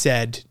I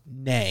said,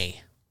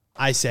 nay.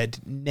 I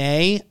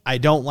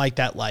don't like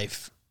that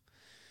life.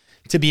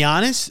 To be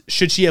honest,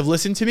 should she have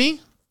listened to me?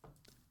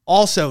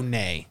 Also,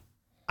 nay.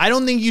 I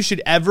don't think you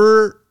should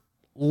ever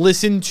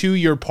listen to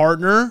your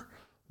partner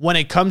when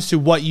it comes to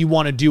what you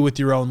want to do with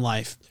your own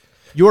life.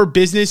 Your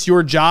business,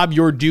 your job,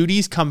 your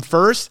duties come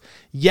first.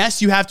 Yes,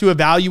 you have to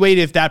evaluate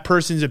if that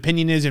person's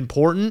opinion is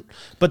important,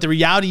 but the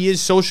reality is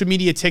social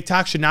media,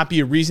 TikTok should not be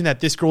a reason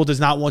that this girl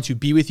does not want to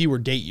be with you or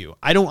date you.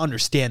 I don't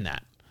understand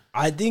that.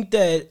 I think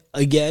that,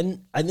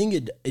 again,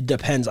 it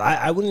depends.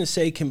 I wouldn't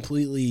say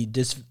completely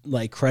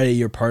credit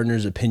your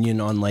partner's opinion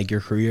on like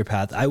your career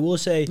path. I will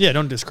say... yeah,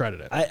 don't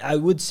discredit it. I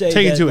would say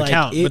take it into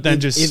account, but then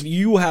if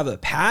you have a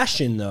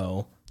passion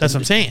though... that's what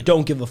I'm saying.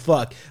 Don't give a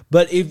fuck.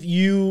 But if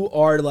you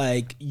are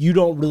like, you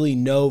don't really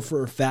know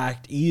for a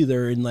fact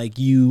either and like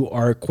you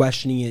are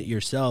questioning it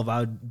yourself, I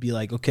would be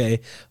like,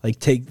 okay, like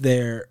take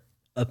their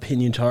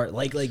opinion to heart.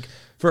 Like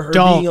for her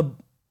being a...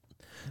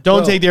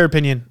 Don't take their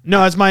opinion.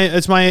 No, it's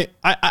my.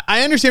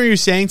 I understand what you're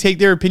saying. Take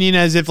their opinion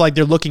as if like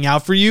they're looking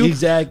out for you.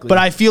 Exactly. But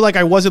I feel like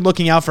I wasn't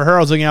looking out for her. I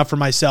was looking out for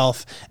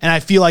myself, and I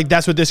feel like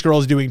that's what this girl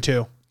is doing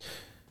too.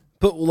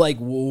 But like,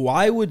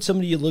 why would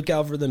somebody look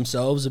out for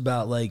themselves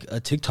about like a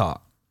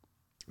TikTok?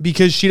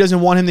 Because she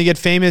doesn't want him to get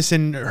famous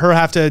and her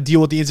have to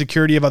deal with the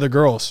insecurity of other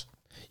girls.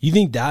 You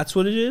think that's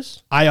what it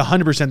is? I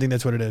 100% think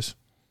that's what it is.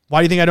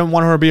 Why do you think I don't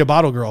want her to be a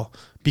bottle girl?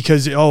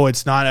 Because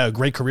it's not a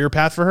great career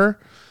path for her.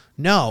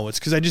 No, it's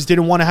because I just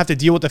didn't want to have to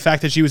deal with the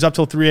fact that she was up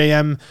till 3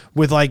 a.m.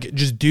 with like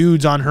just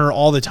dudes on her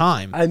all the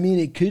time. I mean,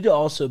 it could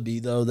also be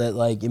though that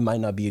like it might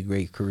not be a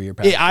great career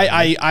path. Yeah,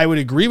 I would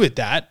agree with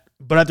that,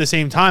 but at the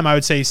same time, I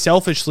would say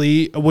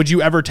selfishly, would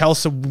you ever tell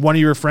one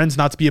of your friends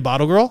not to be a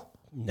bottle girl?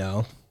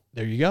 No.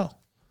 There you go.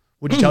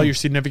 Would you tell your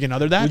significant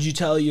other that? Would you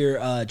tell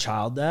your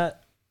child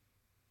that?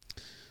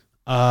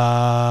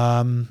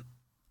 No.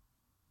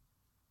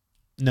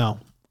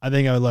 I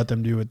think I would let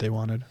them do what they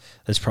wanted.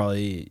 That's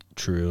probably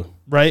true.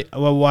 Right?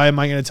 Well, why am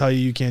I going to tell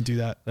you can't do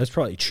that? That's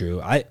probably true.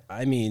 I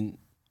mean,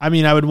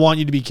 I would want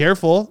you to be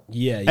careful.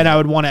 Yeah. And I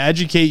would want to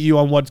educate you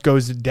on what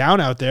goes down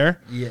out there.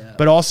 Yeah.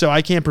 But also,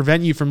 I can't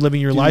prevent you from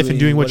living your life and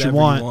doing what you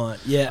want.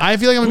 Yeah. I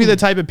feel like I'm going to be the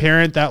type of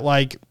parent that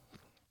like...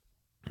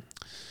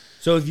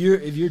 So if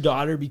your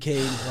daughter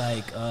became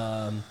like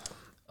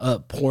a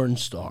porn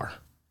star,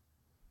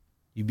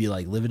 you'd be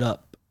like, live it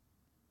up.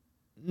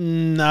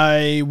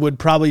 I would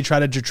probably try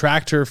to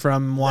detract her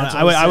from one.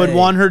 I would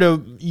want her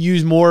to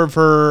use more of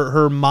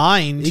her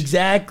mind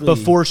exactly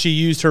before she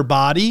used her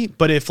body.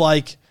 But if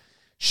like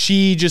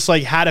she just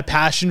like had a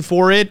passion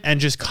for it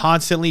and just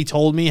constantly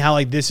told me how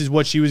like this is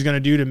what she was going to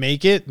do to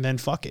make it, then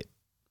fuck it.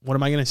 What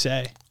am I going to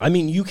say? I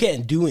mean, you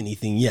can't do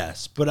anything,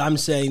 yes, but I'm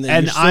saying that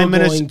and you're still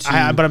going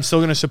to. But I'm still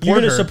going to support. You're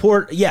going to her.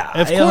 support. Yeah,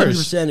 of I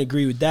course. 100%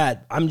 agree with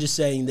that. I'm just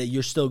saying that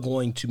you're still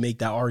going to make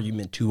that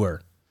argument to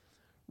her.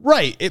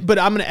 Right, but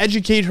I'm going to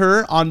educate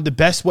her on the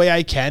best way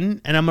I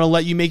can, and I'm going to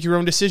let you make your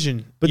own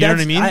decision. But you know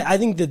what I mean? I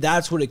think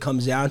that's what it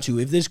comes down to.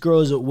 If this girl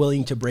is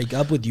willing to break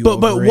up with you,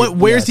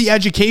 where's the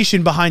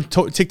education behind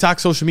TikTok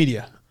social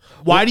media?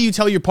 Why do you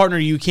tell your partner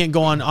you can't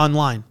go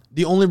online?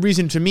 The only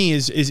reason to me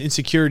is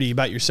insecurity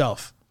about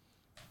yourself.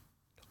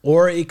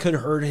 Or it could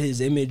hurt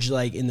his image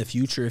like in the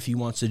future if he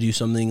wants to do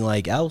something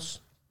like else.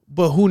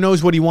 But who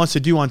knows what he wants to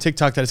do on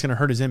TikTok that is going to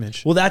hurt his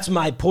image? Well, that's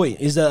my point.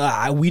 Is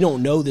that we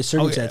don't know the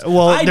circumstance. Okay.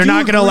 Well, they're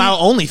not going to allow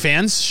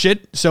OnlyFans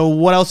shit. So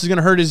what else is going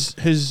to hurt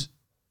his?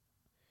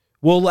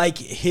 Well, like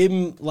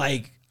him,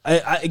 like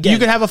again, you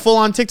could have a full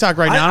on TikTok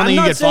right now. I don't think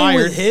you get fired.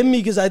 With him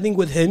because I think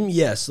with him,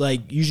 yes,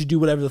 like you should do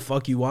whatever the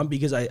fuck you want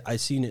because I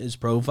seen his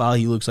profile.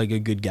 He looks like a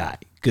good guy.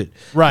 Good,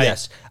 right?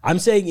 Yes, I'm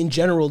saying in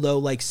general though,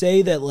 like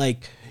say that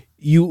like.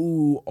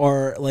 You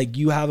are like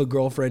you have a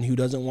girlfriend who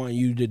doesn't want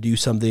you to do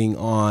something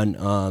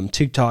on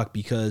TikTok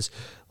because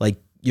like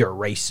you're a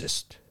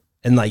racist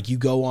and like you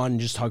go on and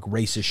just talk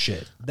racist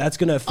shit. That's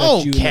gonna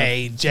affect you.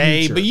 Okay,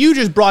 Jay, but you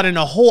just brought in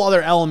a whole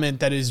other element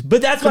that is.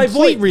 But that's my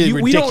point.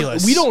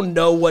 Ridiculous. We don't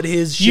know what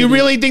his. Shit you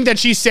really think that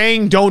she's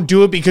saying don't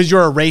do it because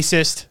you're a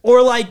racist,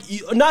 or like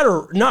not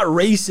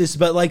racist,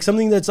 but like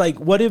something that's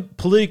like what if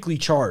politically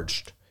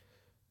charged?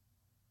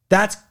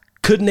 That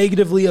could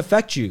negatively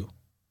affect you.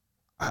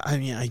 I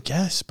mean, I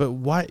guess, but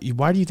why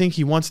do you think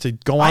he wants to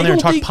go on there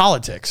and talk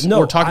politics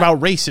or talk about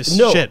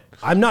racist shit?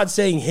 I'm not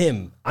saying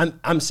him.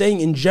 I'm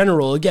saying in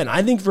general. Again,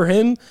 I think for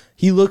him,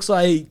 he looks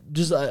like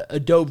just a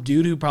dope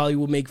dude who probably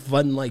will make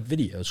fun like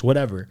videos,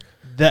 whatever.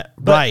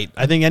 Right.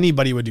 I think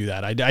anybody would do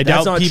that. I doubt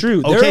that's not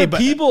true. Okay, there are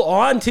people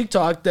on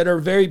TikTok that are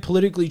very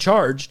politically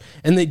charged,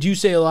 and they do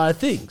say a lot of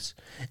things.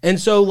 And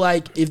so,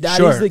 like, if that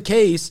is the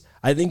case,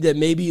 I think that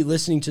maybe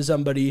listening to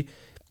somebody.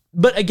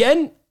 But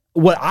again,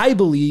 what I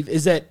believe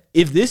is that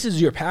if this is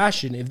your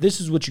passion, if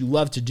this is what you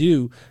love to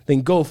do,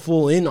 then go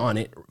full in on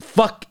it.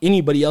 Fuck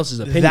anybody else's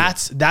opinion.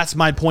 That's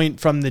my point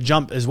from the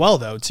jump as well,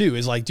 though, too,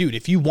 is like, dude,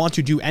 if you want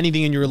to do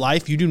anything in your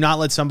life, you do not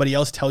let somebody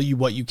else tell you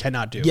what you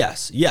cannot do.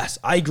 Yes,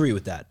 I agree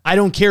with that. I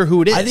don't care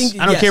who it is.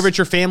 I don't care if it's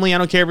your family. I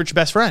don't care if it's your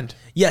best friend.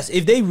 Yes,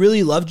 if they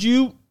really loved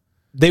you,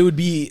 they would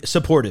be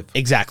supportive.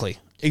 Exactly.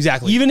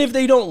 Even if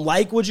they don't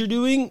like what you're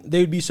doing, they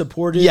would be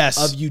supportive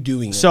of you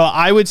doing it. So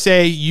I would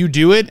say you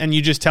do it and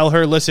you just tell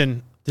her,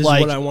 listen, this is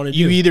what I want to do.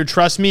 You either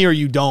trust me or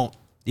you don't.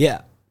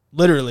 Yeah.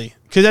 Literally.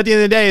 Because at the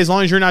end of the day, as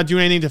long as you're not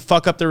doing anything to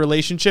fuck up the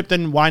relationship,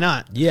 then why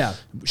not? Yeah.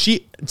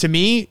 To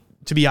me,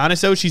 to be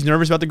honest though, she's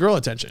nervous about the girl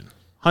attention.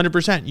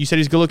 100%. You said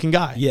he's a good looking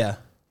guy. Yeah.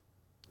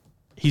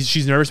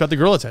 She's nervous about the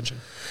girl attention.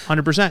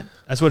 100%.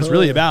 That's what it's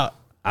really about.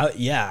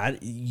 I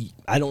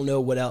don't know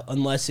what else,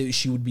 unless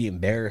she would be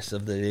embarrassed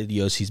of the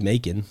videos he's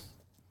making.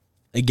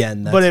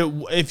 Again,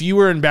 if you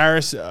were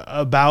embarrassed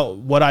about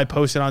what I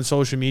posted on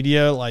social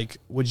media, like,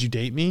 would you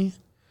date me?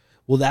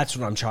 Well, that's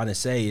what I'm trying to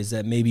say is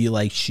that maybe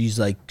like she's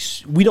like,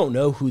 we don't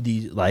know who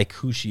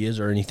she is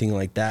or anything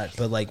like that.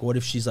 But like, what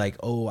if she's like,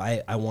 oh,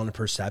 I want a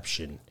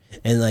perception,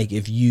 and like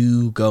if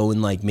you go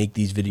and like make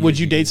these videos, would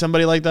you date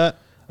somebody like that?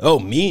 Oh,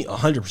 me,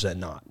 100%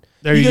 not.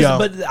 There you go.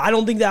 But I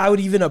don't think that I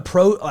would even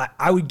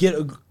I would get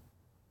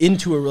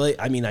into a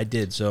relationship. I mean, I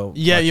did. So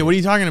yeah. What are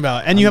you talking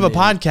about? And you have a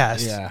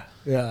podcast.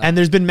 Yeah. And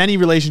there's been many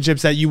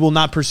relationships that you will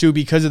not pursue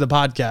because of the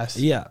podcast.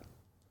 Yeah.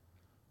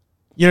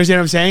 You understand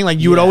what I'm saying? Like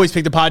you would always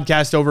pick the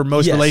podcast over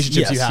most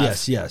relationships you have.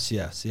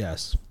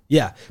 Yes.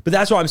 Yeah, but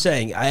that's what I'm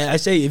saying. I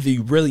say if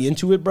you're really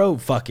into it, bro,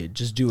 fuck it.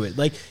 Just do it.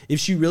 Like, if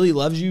she really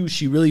loves you,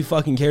 she really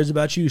fucking cares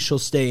about you, she'll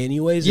stay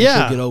anyways and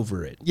she'll get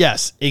over it.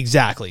 Yes,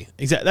 exactly.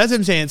 That's what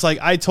I'm saying. It's like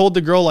I told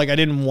the girl, like, I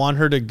didn't want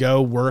her to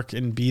go work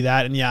and be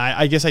that. And yeah,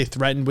 I guess I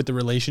threatened with the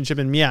relationship.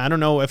 And yeah, I don't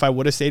know if I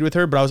would have stayed with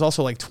her, but I was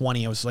also like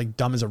 20. I was like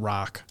dumb as a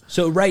rock.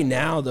 So right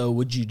now, though,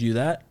 would you do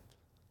that?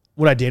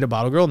 Would I date a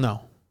bottle girl?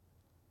 No.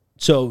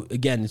 So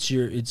again, it's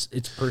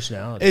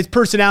personality. It's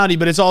personality,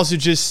 but it's also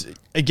just,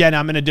 again,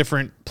 I'm in a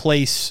different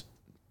place.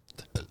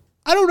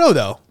 I don't know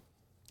though.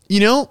 You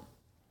know,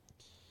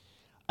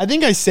 I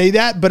think I say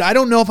that, but I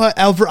don't know if I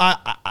ever.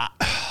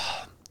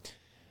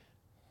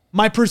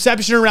 My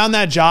perception around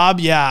that job,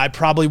 yeah, I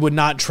probably would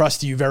not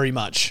trust you very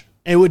much.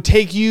 It would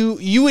take you.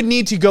 You would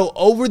need to go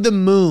over the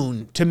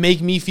moon to make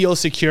me feel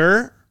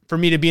secure for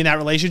me to be in that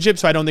relationship.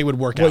 So I don't think it would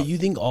work out. What, you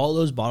think all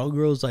those bottle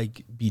girls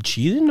like be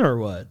cheating or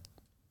what?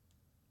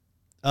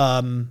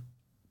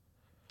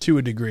 To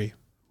a degree.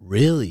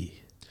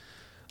 Really?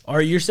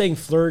 Or you're saying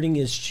flirting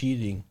is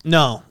cheating?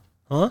 No.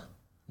 Huh?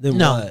 Then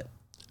no. what?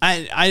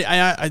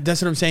 I that's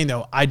what I'm saying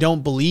though. I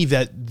don't believe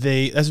that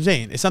that's what I'm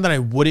saying. It's not that I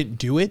wouldn't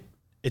do it.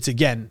 It's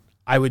again,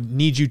 I would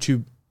need you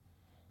to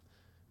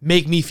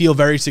make me feel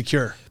very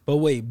secure. But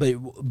wait, but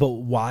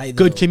why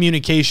though? Good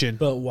communication.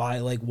 But why?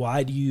 Like,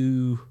 why do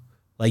you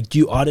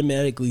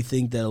automatically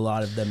think that a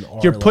lot of them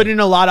are? You're putting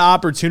in a lot of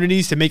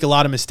opportunities to make a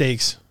lot of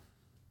mistakes.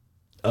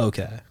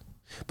 Okay.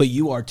 But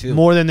you are too.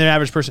 More than the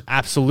average person.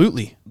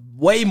 Absolutely.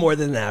 Way more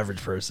than the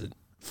average person.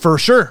 For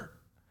sure.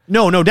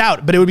 No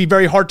doubt. But it would be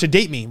very hard to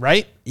date me,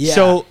 right? Yeah.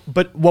 So,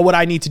 but what would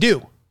I need to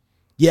do?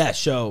 Yeah,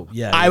 show.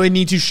 Yeah. I would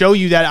need to show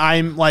you that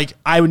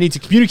I would need to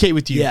communicate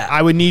with you. Yeah.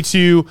 I would need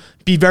to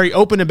be very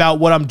open about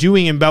what I'm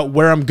doing and about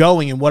where I'm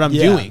going and what I'm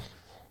doing.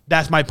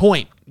 That's my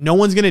point. No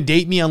one's going to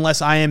date me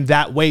unless I am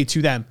that way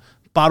to them.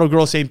 Bottle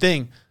girl, same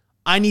thing.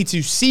 I need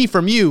to see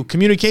from you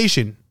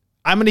communication.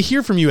 I'm going to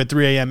hear from you at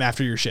 3 a.m.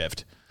 after your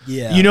shift.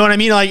 Yeah. You know what I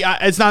mean? Like,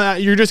 it's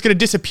not, you're just going to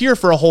disappear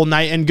for a whole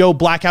night and go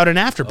black out an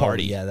after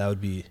party. Yeah, that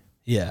would be,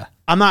 yeah.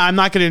 I'm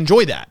not going to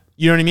enjoy that.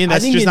 You know what I mean?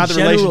 That's just not the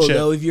relationship.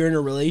 Though, if you're in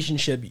a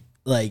relationship,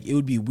 like, it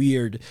would be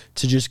weird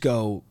to just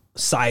go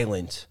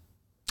silent.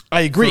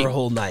 I agree. For a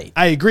whole night.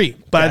 I agree.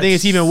 But I think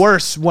it's even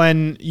worse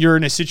when you're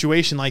in a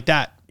situation like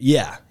that.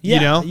 Yeah.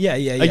 You know? Yeah.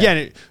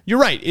 Again, you're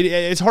right.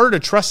 It's harder to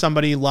trust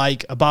somebody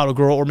like a bottle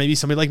girl or maybe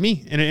somebody like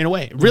me in a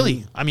way. Really.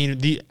 Mm-hmm. I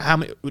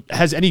mean,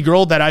 has any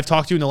girl that I've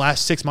talked to in the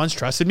last 6 months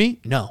trusted me?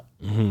 No.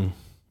 Mm-hmm.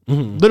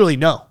 Mm-hmm. Literally,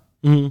 no.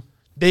 Mm-hmm.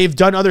 They've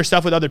done other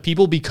stuff with other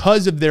people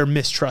because of their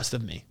mistrust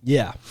of me.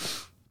 Yeah.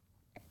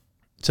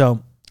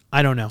 So,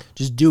 I don't know.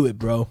 Just do it,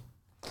 bro.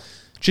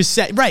 Just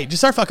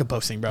start fucking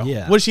posting, bro.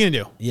 Yeah. What is she going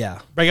to do? Yeah.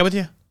 Break up with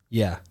you?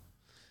 Yeah.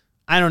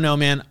 I don't know,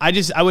 man.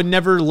 I would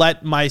never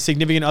let my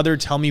significant other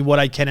tell me what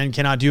I can and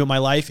cannot do in my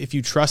life. If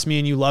you trust me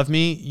and you love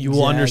me, you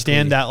will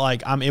understand that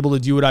like I'm able to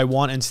do what I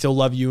want and still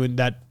love you, and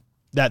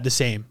that the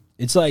same.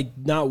 It's like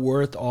not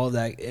worth all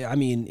that. I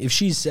mean, if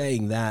she's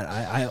saying that,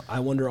 I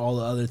wonder all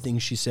the other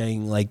things she's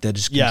saying like that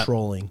is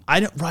controlling.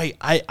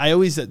 I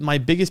always, my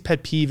biggest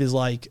pet peeve is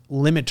like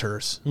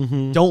limiters.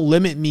 Mm-hmm. Don't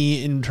limit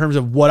me in terms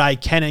of what I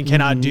can and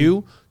cannot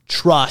do.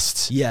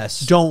 Trust.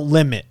 Yes. Don't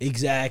limit.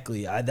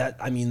 Exactly.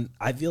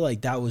 I feel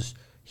like that was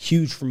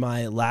huge for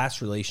my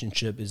last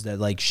relationship, is that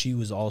like she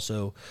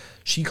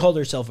called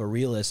herself a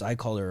realist. I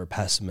call her a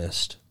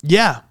pessimist.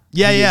 Yeah.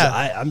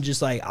 I'm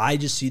just like, I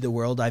just see the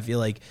world. I feel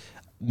like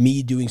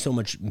me doing so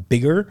much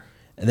bigger,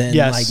 and then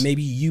like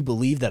maybe you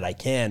believe that I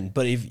can,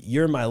 but if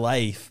you're in my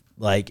life,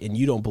 like, and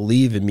you don't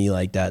believe in me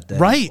like that, then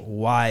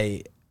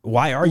why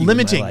are you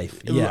limiting? In my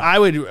life? Yeah.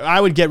 I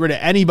would get rid of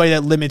anybody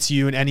that limits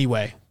you in any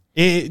way.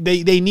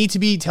 They need to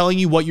be telling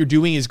you what you're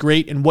doing is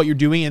great and what you're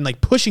doing and like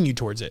pushing you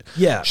towards it.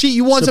 Yeah.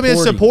 You want somebody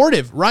that's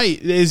supportive, right?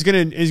 Is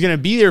gonna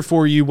be there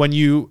for you when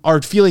you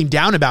are feeling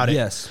down about it.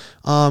 Yes.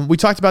 We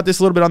talked about this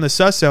a little bit on the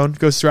Sus Zone.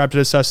 Go subscribe to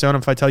the Sus Zone.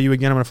 If I tell you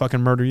again, I'm gonna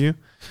fucking murder you.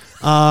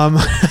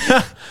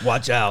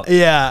 Watch out.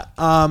 Yeah.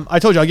 I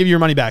told you I'll give you your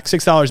money back.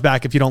 $6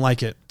 back if you don't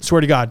like it.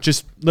 Swear to God.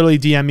 Just literally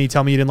DM me,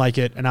 tell me you didn't like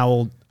it, and I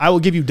will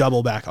give you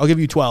double back. I'll give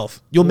you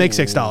 12. You'll make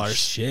 $6.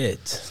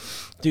 Shit.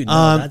 Dude,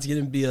 no, that's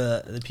gonna be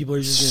the people are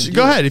just gonna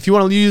go ahead. If you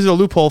want to use a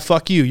loophole,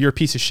 fuck you. You're a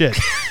piece of shit.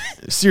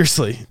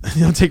 Seriously.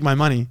 Don't take my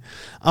money.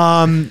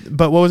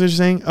 But what was I just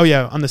saying? Oh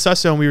yeah, on the Sus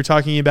Zone we were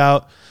talking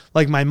about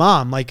like my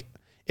mom. Like,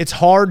 it's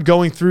hard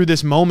going through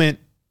this moment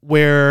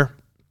where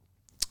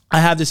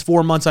I have this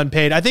 4 months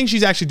unpaid. I think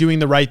she's actually doing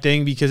the right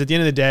thing, because at the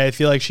end of the day, I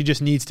feel like she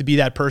just needs to be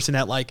that person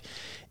that like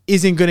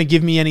isn't going to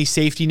give me any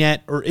safety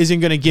net or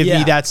isn't going to give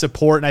me that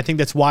support. And I think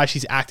that's why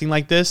she's acting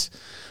like this.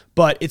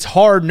 But it's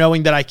hard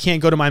knowing that I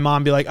can't go to my mom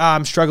and be like,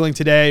 I'm struggling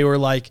today, or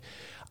like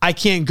I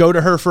can't go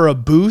to her for a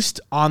boost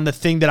on the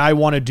thing that I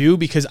want to do,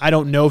 because I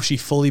don't know if she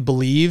fully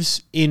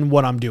believes in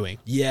what I'm doing.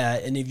 Yeah,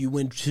 and if you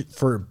went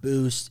for a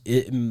boost,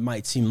 it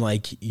might seem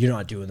like you're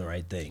not doing the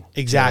right thing.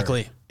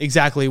 Exactly.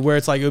 Where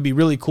it's like, it would be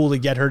really cool to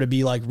get her to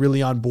be like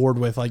really on board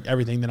with like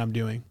everything that I'm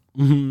doing.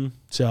 Mm-hmm.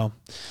 So,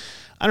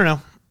 I don't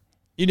know.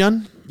 You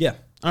done? Yeah.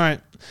 All right.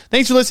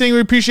 Thanks for listening. We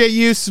appreciate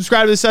you.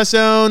 Subscribe to the Sus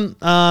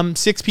Zone.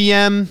 6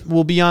 p.m.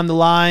 We'll be on the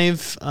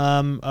live for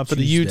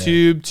the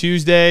YouTube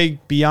Tuesday.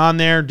 Be on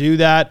there. Do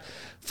that.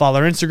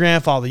 Follow our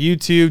Instagram. Follow the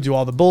YouTube. Do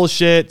all the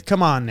bullshit.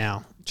 Come on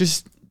now.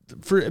 Just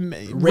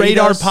rate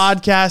our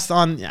podcast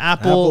on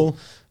Apple.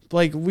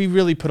 Like, we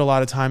really put a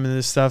lot of time into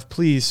this stuff.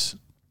 Please.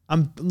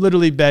 I'm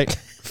literally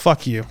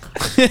fuck you.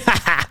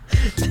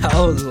 That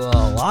was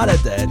a lot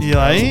of that.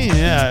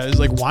 Yeah, it was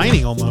like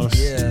whining almost.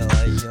 Yeah,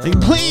 like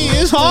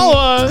please follow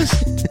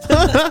us.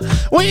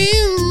 We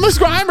need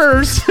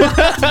subscribers.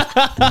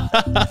 That's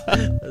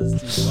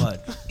too much.